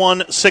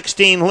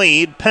 41-16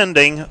 lead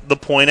pending the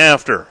point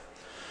after.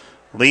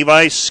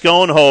 Levi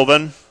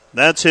Schoenhoven,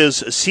 that's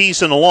his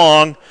season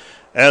long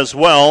as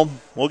well.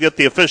 We'll get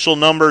the official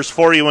numbers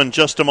for you in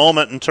just a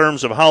moment in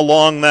terms of how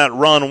long that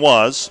run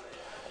was.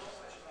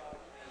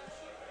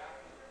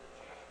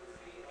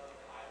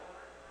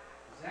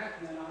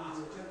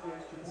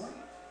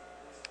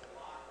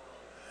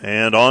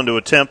 And on to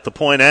attempt the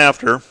point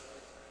after.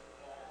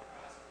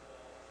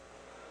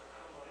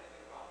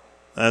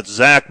 That's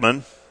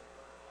Zachman.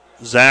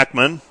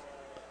 Zachman.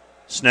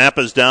 Snap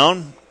is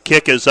down.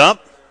 Kick is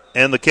up.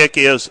 And the kick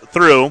is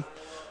through.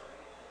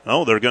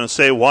 Oh, they're going to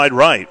say wide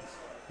right.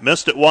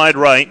 Missed it wide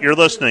right. You're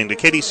listening to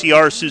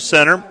KDCR Sioux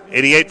Center,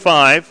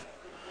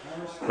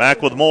 88.5.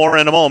 Back with more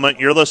in a moment.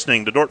 You're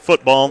listening to Dordt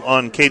football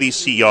on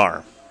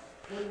KDCR.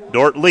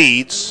 Dordt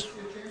leads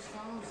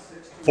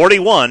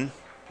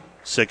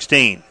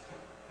 41-16.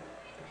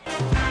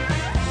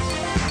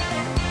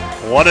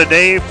 What a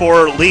day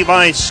for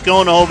Levi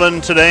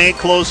Schoenhoven today,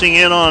 closing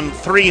in on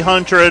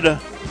 300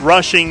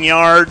 rushing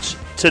yards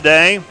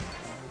today.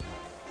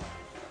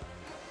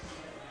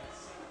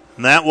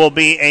 And that will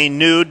be a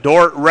new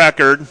Dordt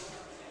record.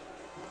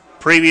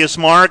 Previous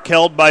mark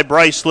held by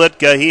Bryce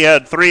Litka. He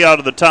had 3 out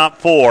of the top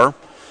 4.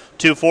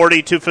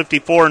 240,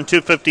 254, and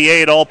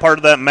 258, all part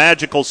of that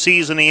magical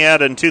season he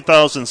had in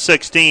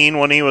 2016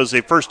 when he was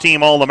a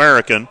first-team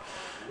All-American.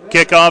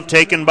 Kickoff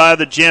taken by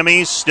the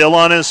Jimmies, still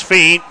on his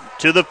feet,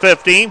 to the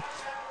 50,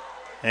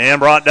 and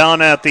brought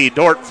down at the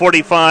Dordt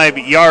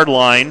 45-yard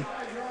line.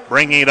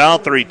 Bringing it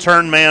out, the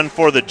return man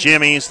for the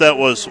Jimmies, that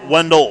was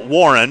Wendell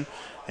Warren,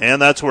 and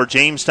that's where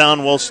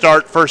Jamestown will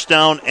start, first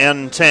down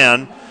and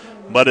 10.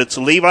 But it's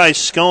Levi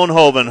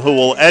Schoenhoven who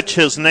will etch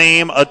his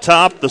name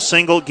atop the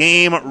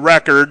single-game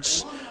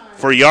records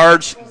for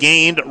yards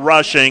gained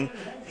rushing.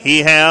 He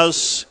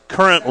has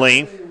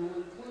currently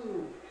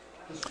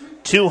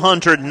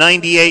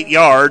 298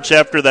 yards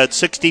after that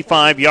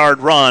 65-yard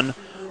run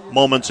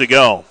moments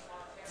ago.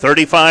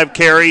 35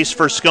 carries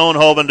for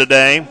Schoenhoven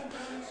today.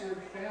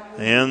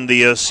 And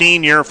the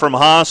senior from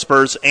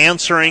Hospers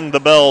answering the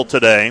bell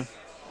today.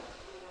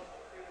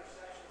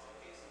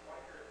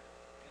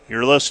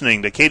 You're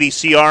listening to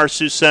KDCR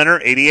Sioux Center,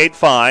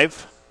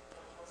 88.5.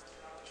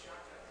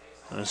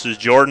 This is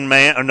Jordan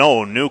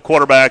new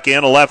quarterback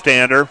in, a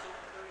left-hander.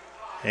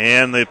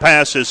 And the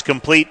pass is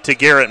complete to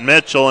Garrett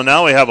Mitchell, and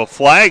now we have a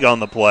flag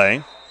on the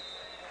play.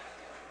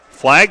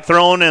 Flag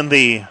thrown in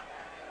the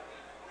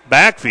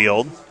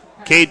backfield.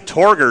 Cade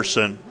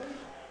Torgerson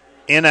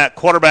in at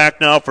quarterback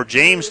now for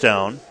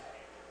Jamestown.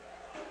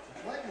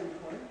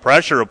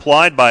 Pressure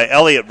applied by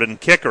Elliot Van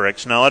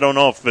Kickerix. Now, I don't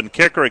know if Van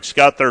Kickerix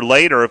got there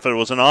late or if it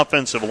was an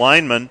offensive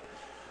lineman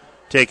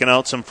taking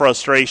out some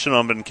frustration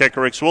on Van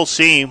Kickerix. We'll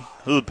see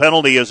who the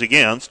penalty is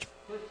against.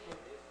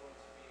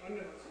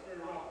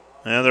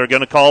 And they're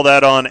going to call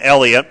that on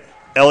Elliot.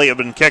 Elliot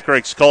Van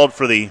Kickerix called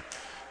for the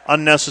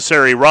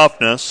unnecessary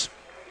roughness.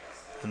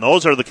 And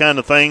those are the kind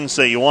of things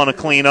that you want to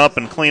clean up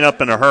and clean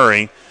up in a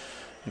hurry.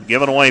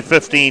 Giving away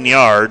 15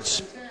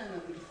 yards.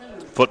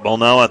 Football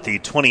now at the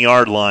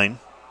 20-yard line.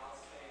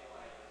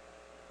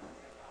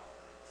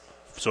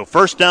 So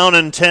first down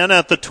and 10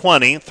 at the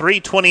 20.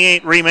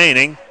 3:28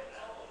 remaining.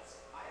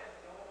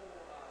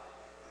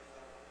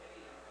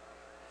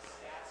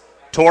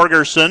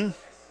 Torgerson.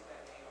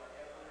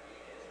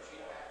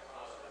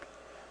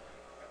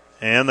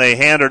 And they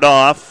hand it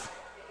off.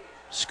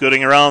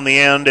 Scooting around the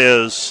end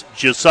is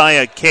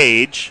Josiah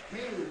Cage.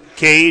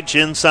 Cage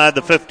inside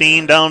the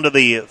 15 down to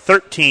the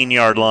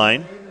 13-yard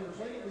line.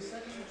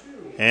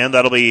 And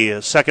that'll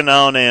be second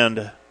down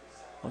and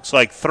looks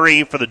like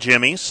 3 for the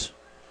Jimmies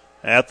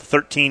at the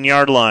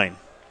 13-yard line.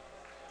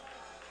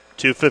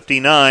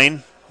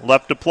 2:59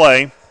 left to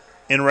play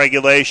in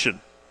regulation.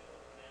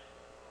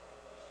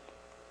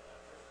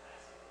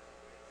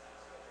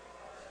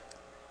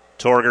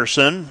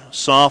 Torgerson,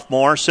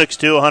 sophomore,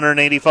 6'2",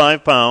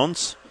 185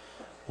 pounds.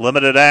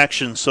 Limited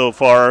action so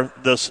far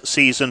this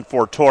season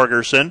for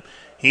Torgerson.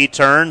 He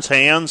turns,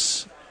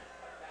 hands,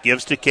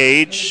 gives to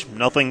Cage.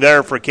 Nothing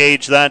there for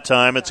Cage that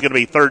time. It's going to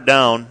be third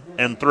down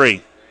and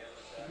 3.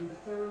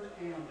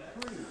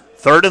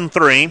 Third and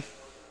 3.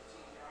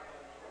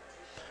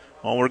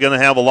 Well, we're going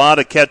to have a lot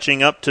of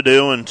catching up to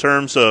do in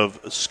terms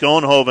of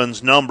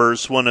Schoonhoven's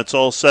numbers when it's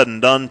all said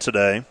and done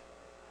today.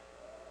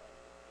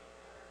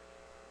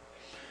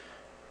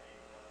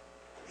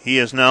 He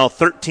is now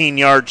 13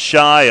 yards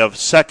shy of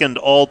second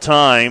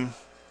all-time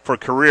for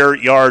career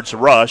yards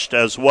rushed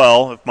as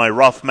well, if my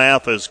rough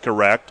math is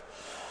correct.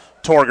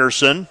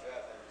 Torgerson,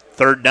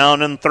 third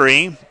down and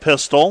 3.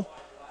 Pistol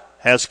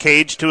has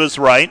Cage to his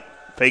right.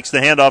 Fakes the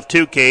handoff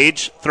to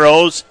Cage.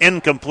 Throws,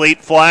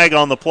 incomplete. Flag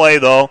on the play,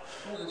 though.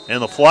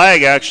 And the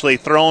flag actually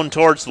thrown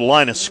towards the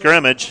line of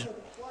scrimmage.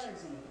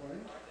 And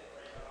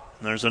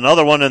there's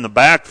another one in the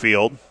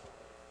backfield.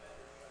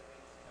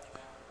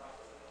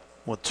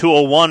 With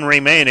 2:01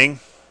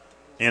 remaining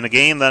in a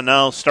game that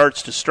now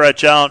starts to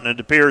stretch out, and it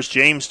appears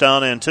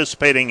Jamestown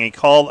anticipating a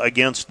call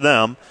against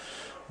them.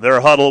 Their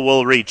huddle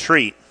will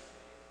retreat.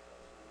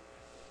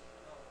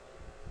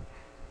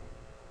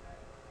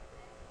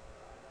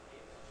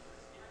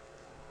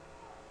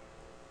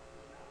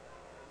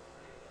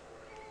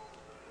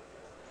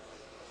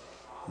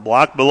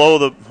 Block below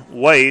the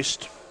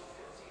waist.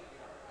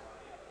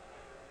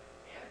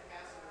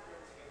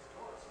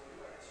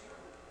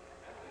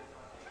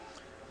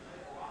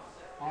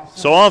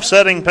 So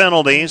offsetting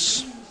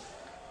penalties.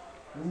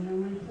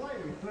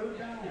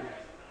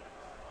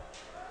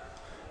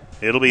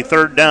 It'll be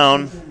third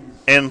down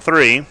and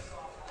 3.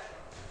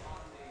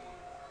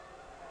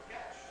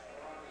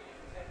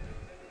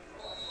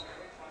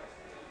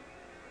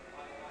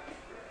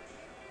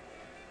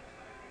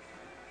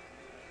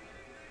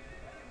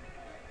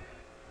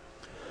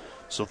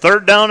 So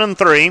third down and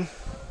 3.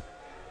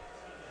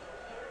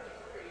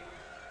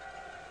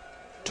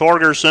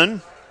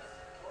 Torgerson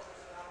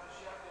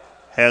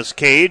has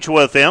Cage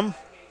with him.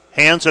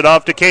 Hands it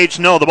off to Cage.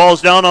 No, the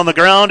ball's down on the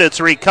ground. It's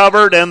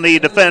recovered, and the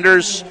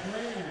defenders,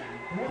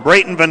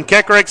 Brayton Van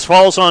Kickerix,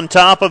 falls on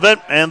top of it,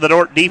 and the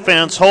Dordt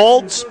defense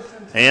holds.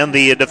 And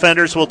the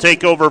defenders will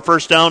take over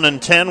first down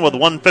and 10 with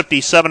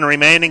 1:57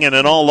 remaining, and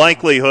in all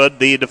likelihood,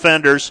 the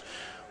defenders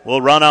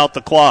will run out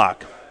the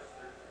clock.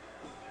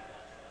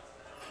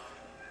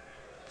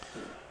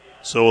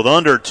 So with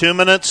under 2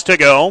 minutes to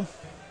go,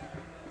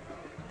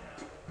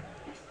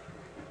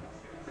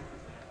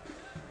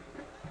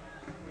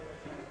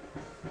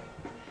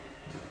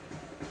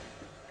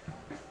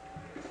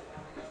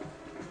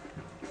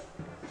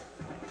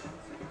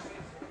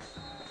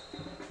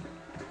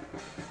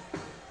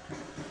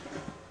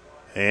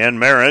 and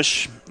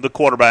Marish, the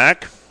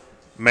quarterback.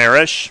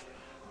 Marish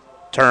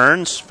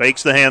turns,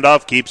 fakes the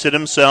handoff, keeps it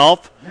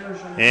himself,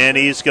 and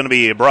he's going to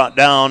be brought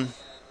down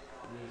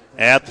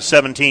at the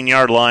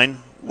 17-yard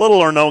line. Little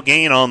or no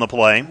gain on the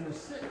play.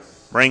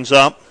 Brings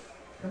up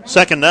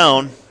second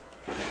down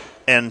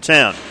and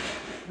 10.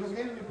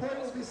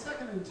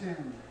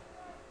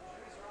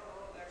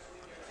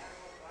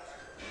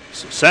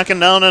 So second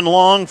down and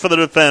long for the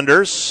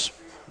defenders.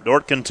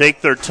 Dordt can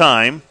take their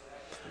time.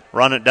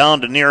 Run it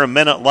down to near a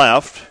minute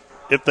left,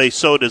 if they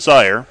so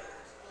desire.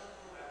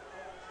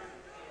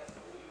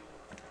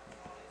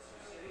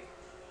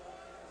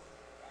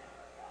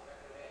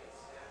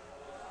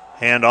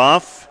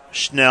 Handoff,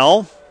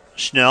 Schnell.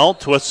 Schnell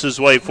twists his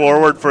way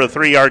forward for a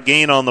 3-yard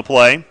gain on the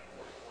play.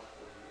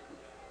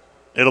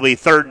 It'll be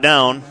third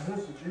down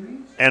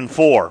and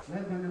 4.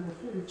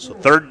 So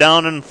third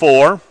down and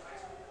 4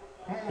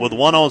 with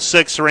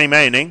 1:06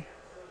 remaining.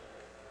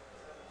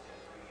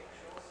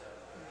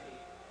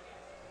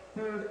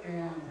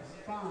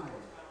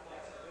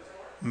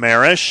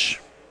 Marish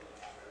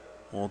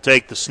will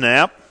take the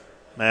snap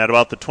at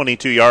about the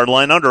 22-yard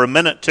line. Under a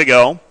minute to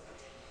go.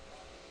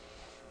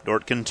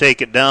 Dordt can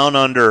take it down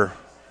under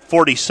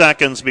 40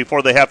 seconds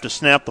before they have to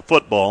snap the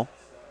football.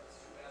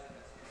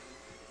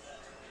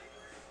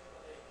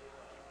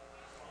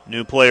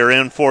 New player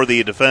in for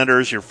the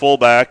defenders, your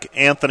fullback,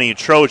 Anthony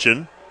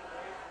Trojan.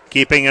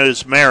 Keeping it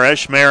is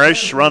Marish.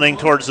 Marish running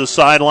towards the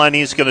sideline.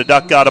 He's going to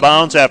duck out of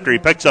bounds after he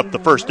picks up the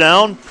first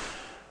down.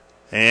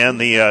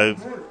 And the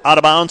out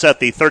of bounds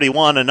at the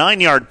 31, a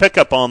 9-yard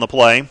pickup on the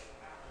play.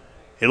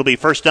 It'll be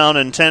first down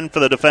and 10 for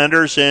the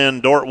defenders,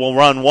 and Dordt will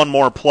run one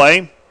more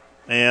play,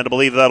 and I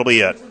believe that'll be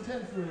it.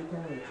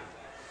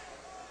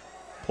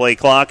 Play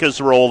clock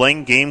is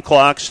rolling. Game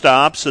clock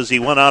stops as he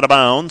went out of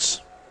bounds.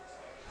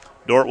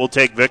 Dordt will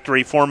take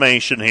victory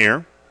formation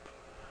here.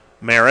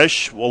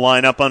 Marish will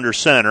line up under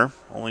center.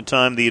 Only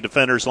time the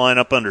defenders line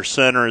up under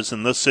center is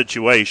in this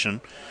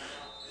situation.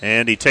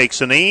 And he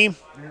takes a knee,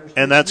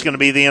 and that's going to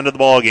be the end of the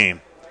ball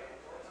game.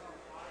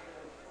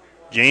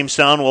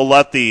 Jamestown will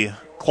let the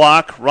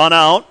clock run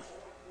out,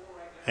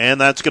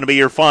 and that's going to be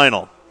your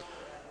final.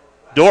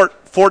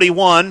 Dordt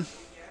 41,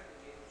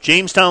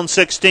 Jamestown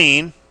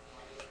 16.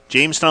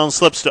 Jamestown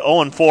slips to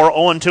 0-4,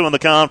 0-2 in the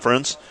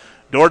conference.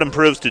 Dordt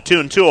improves to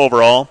 2-2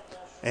 overall,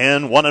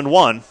 and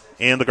 1-1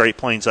 in the Great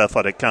Plains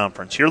Athletic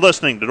Conference. You're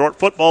listening to Dordt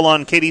Football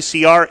on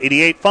KDCR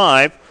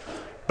 88.5.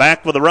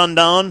 Back with a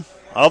rundown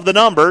of the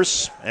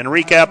numbers and a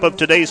recap of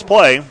today's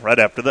play right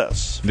after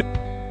this.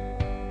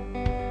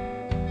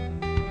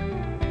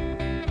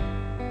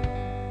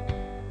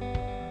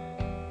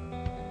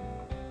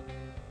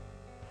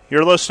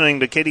 You're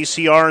listening to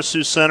KDCR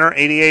Sioux Center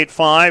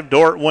 88.5.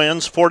 Dordt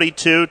wins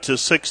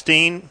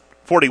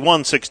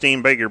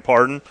 41-16, beg your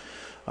pardon.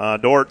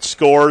 Dordt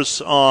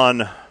scores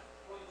on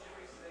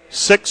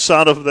 6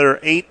 out of their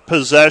 8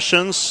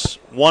 possessions.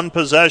 One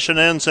possession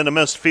ends in a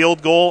missed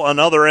field goal.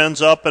 Another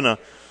ends up in a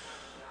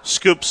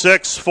scoop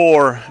 6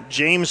 for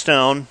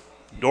Jamestown.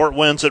 Dordt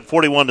wins at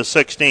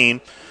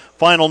 41-16.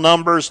 Final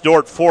numbers,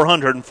 Dordt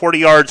 440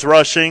 yards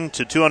rushing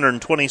to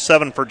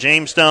 227 for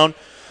Jamestown.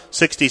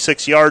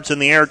 66 yards in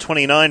the air,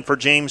 29 for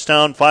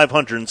Jamestown.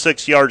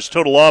 506 yards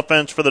total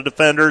offense for the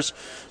defenders,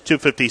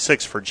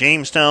 256 for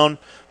Jamestown.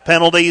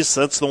 Penalties,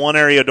 that's the one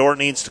area Dordt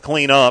needs to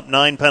clean up.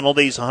 9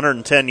 penalties,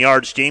 110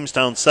 yards.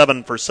 Jamestown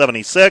 7 for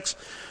 76.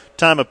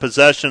 Time of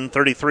possession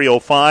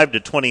 33:05 to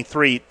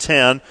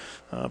 23:10.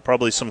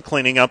 Probably some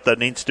cleaning up that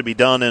needs to be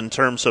done in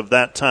terms of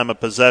that time of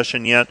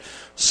possession yet.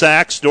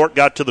 Sacks, Dordt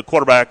got to the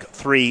quarterback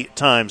 3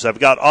 times. I've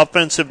got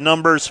offensive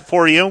numbers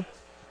for you.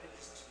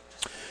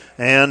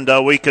 And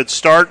we could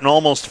start and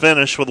almost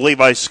finish with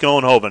Levi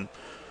Schoenhoven.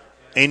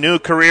 A new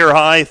career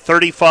high,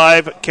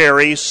 35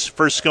 carries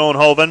for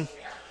Schoenhoven,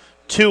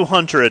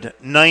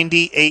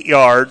 298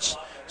 yards.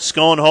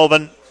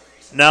 Schoenhoven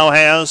now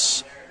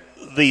has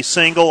the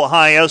single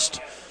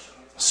highest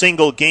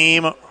single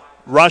game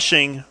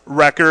rushing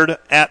record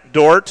at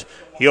Dordt.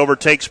 He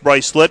overtakes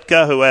Bryce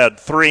Litka, who had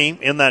 3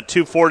 in that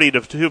 240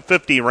 to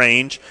 250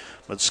 range.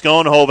 But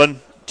Schoenhoven,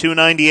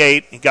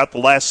 298. He got the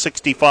last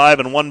 65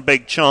 in one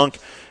big chunk.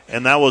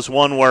 And that was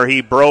one where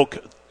he broke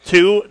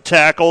 2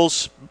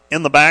 tackles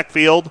in the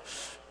backfield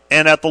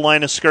and at the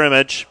line of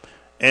scrimmage.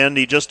 And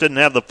he just didn't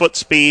have the foot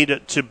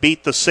speed to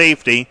beat the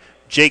safety.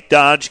 Jake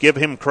Dodge, give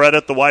him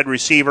credit, the wide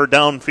receiver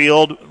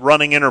downfield,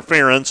 running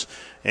interference,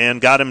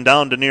 and got him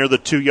down to near the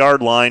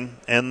 2-yard line.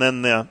 And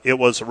then it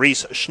was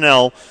Reese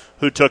Schnell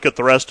who took it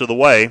the rest of the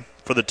way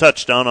for the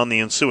touchdown on the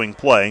ensuing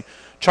play.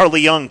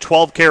 Charlie Young,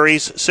 12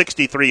 carries,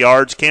 63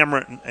 yards.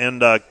 Cameron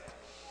and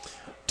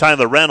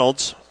Tyler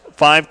Reynolds,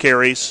 5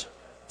 carries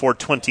for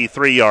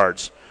 23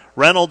 yards.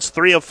 Reynolds,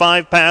 3 of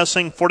 5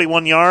 passing,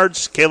 41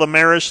 yards. Caleb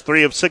Marish,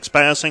 3 of 6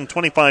 passing,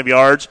 25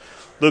 yards.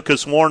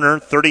 Lucas Warner,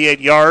 38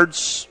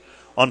 yards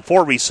on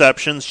 4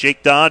 receptions.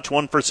 Jake Dodge,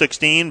 1 for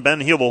 16. Ben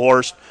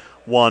Hubelhorst,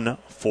 1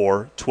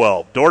 for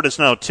 12. Dordt is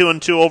now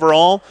 2-2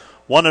 overall,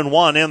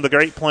 1-1 in the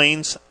Great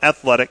Plains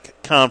Athletic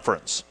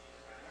Conference.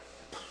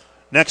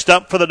 Next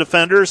up for the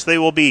defenders, they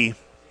will be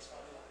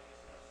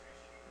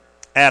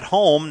at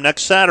home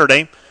next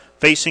Saturday,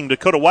 facing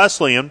Dakota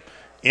Wesleyan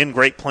in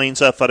Great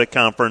Plains Athletic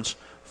Conference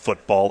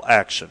football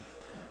action.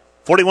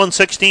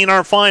 41-16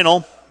 our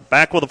final.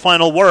 Back with a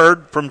final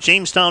word from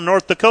Jamestown,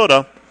 North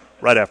Dakota,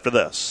 right after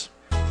this.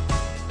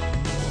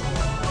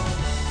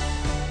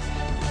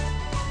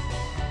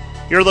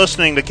 You're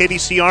listening to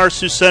KDCR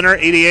Sioux Center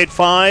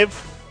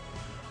 88.5.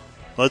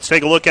 Let's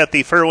take a look at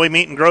the Fairway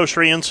Meat and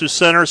Grocery in Sioux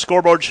Center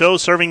scoreboard show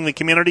serving the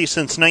community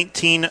since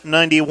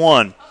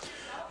 1991.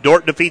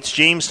 Dordt defeats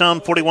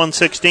Jamestown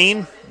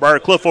 41-16.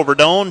 Briarcliff over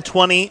Doane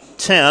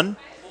 20-10.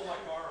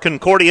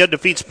 Concordia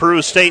defeats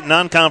Peru State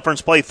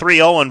non-conference play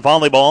 3-0 in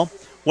volleyball.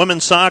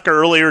 Women's soccer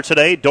earlier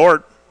today.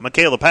 Dordt,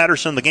 Michaela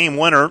Patterson, the game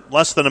winner,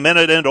 less than a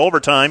minute into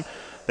overtime.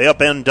 They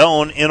upend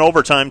Doane in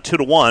overtime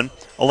 2-1.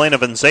 Elena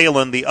Van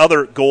Zalen, the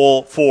other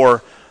goal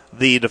for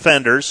the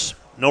defenders.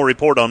 No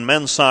report on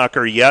men's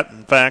soccer yet.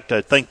 In fact,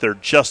 I think they're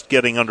just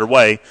getting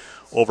underway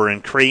over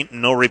in Crete.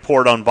 No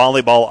report on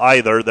volleyball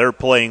either. They're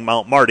playing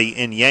Mount Marty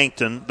in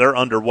Yankton. They're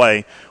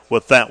underway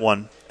with that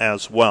one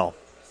as well.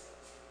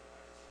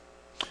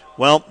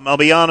 Well, I'll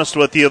be honest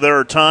with you. There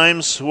are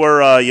times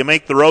where you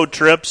make the road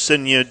trips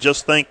and you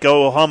just think,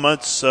 oh,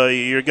 Hummets,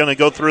 you're going to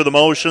go through the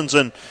motions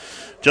and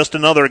just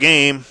another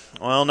game.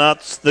 Well, not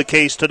the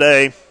case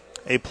today.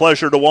 A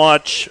pleasure to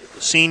watch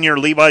senior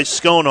Levi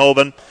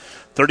Schoenhoven,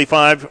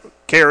 35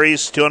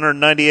 carries,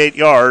 298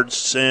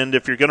 yards, and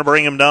if you're going to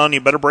bring him down,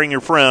 you better bring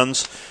your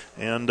friends.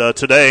 And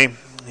today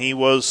he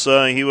was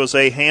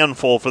a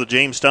handful for the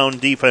Jamestown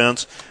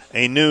defense.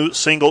 A new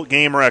single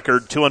game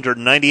record,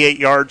 298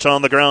 yards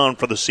on the ground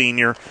for the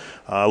senior.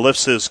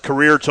 Lifts his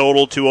career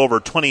total to over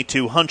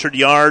 2,200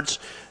 yards,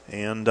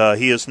 and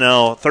he is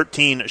now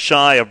 13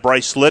 shy of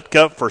Bryce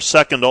Litka for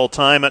second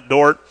all-time at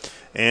Dordt,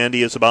 and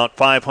he is about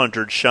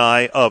 500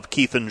 shy of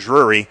Keithan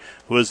Drury,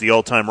 who is the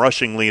all-time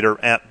rushing leader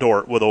at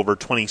Dordt with over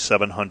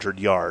 2,700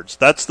 yards.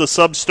 That's the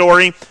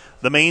sub-story.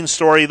 The main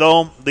story,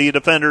 though, the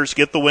defenders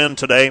get the win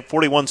today,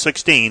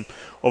 41-16,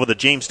 over the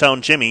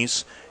Jamestown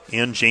Jimmies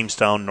in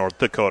Jamestown, North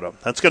Dakota.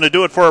 That's going to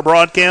do it for our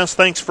broadcast.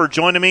 Thanks for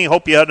joining me.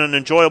 Hope you had an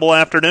enjoyable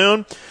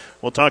afternoon.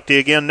 We'll talk to you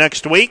again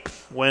next week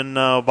when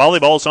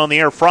volleyball's on the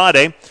air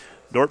Friday.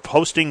 Dordt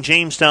hosting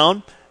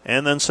Jamestown,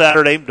 and then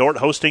Saturday, Dordt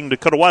hosting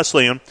Dakota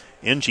Wesleyan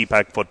in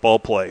GPAC football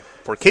play.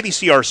 For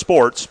KDCR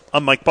Sports,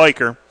 I'm Mike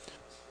Biker.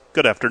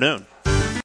 Good afternoon.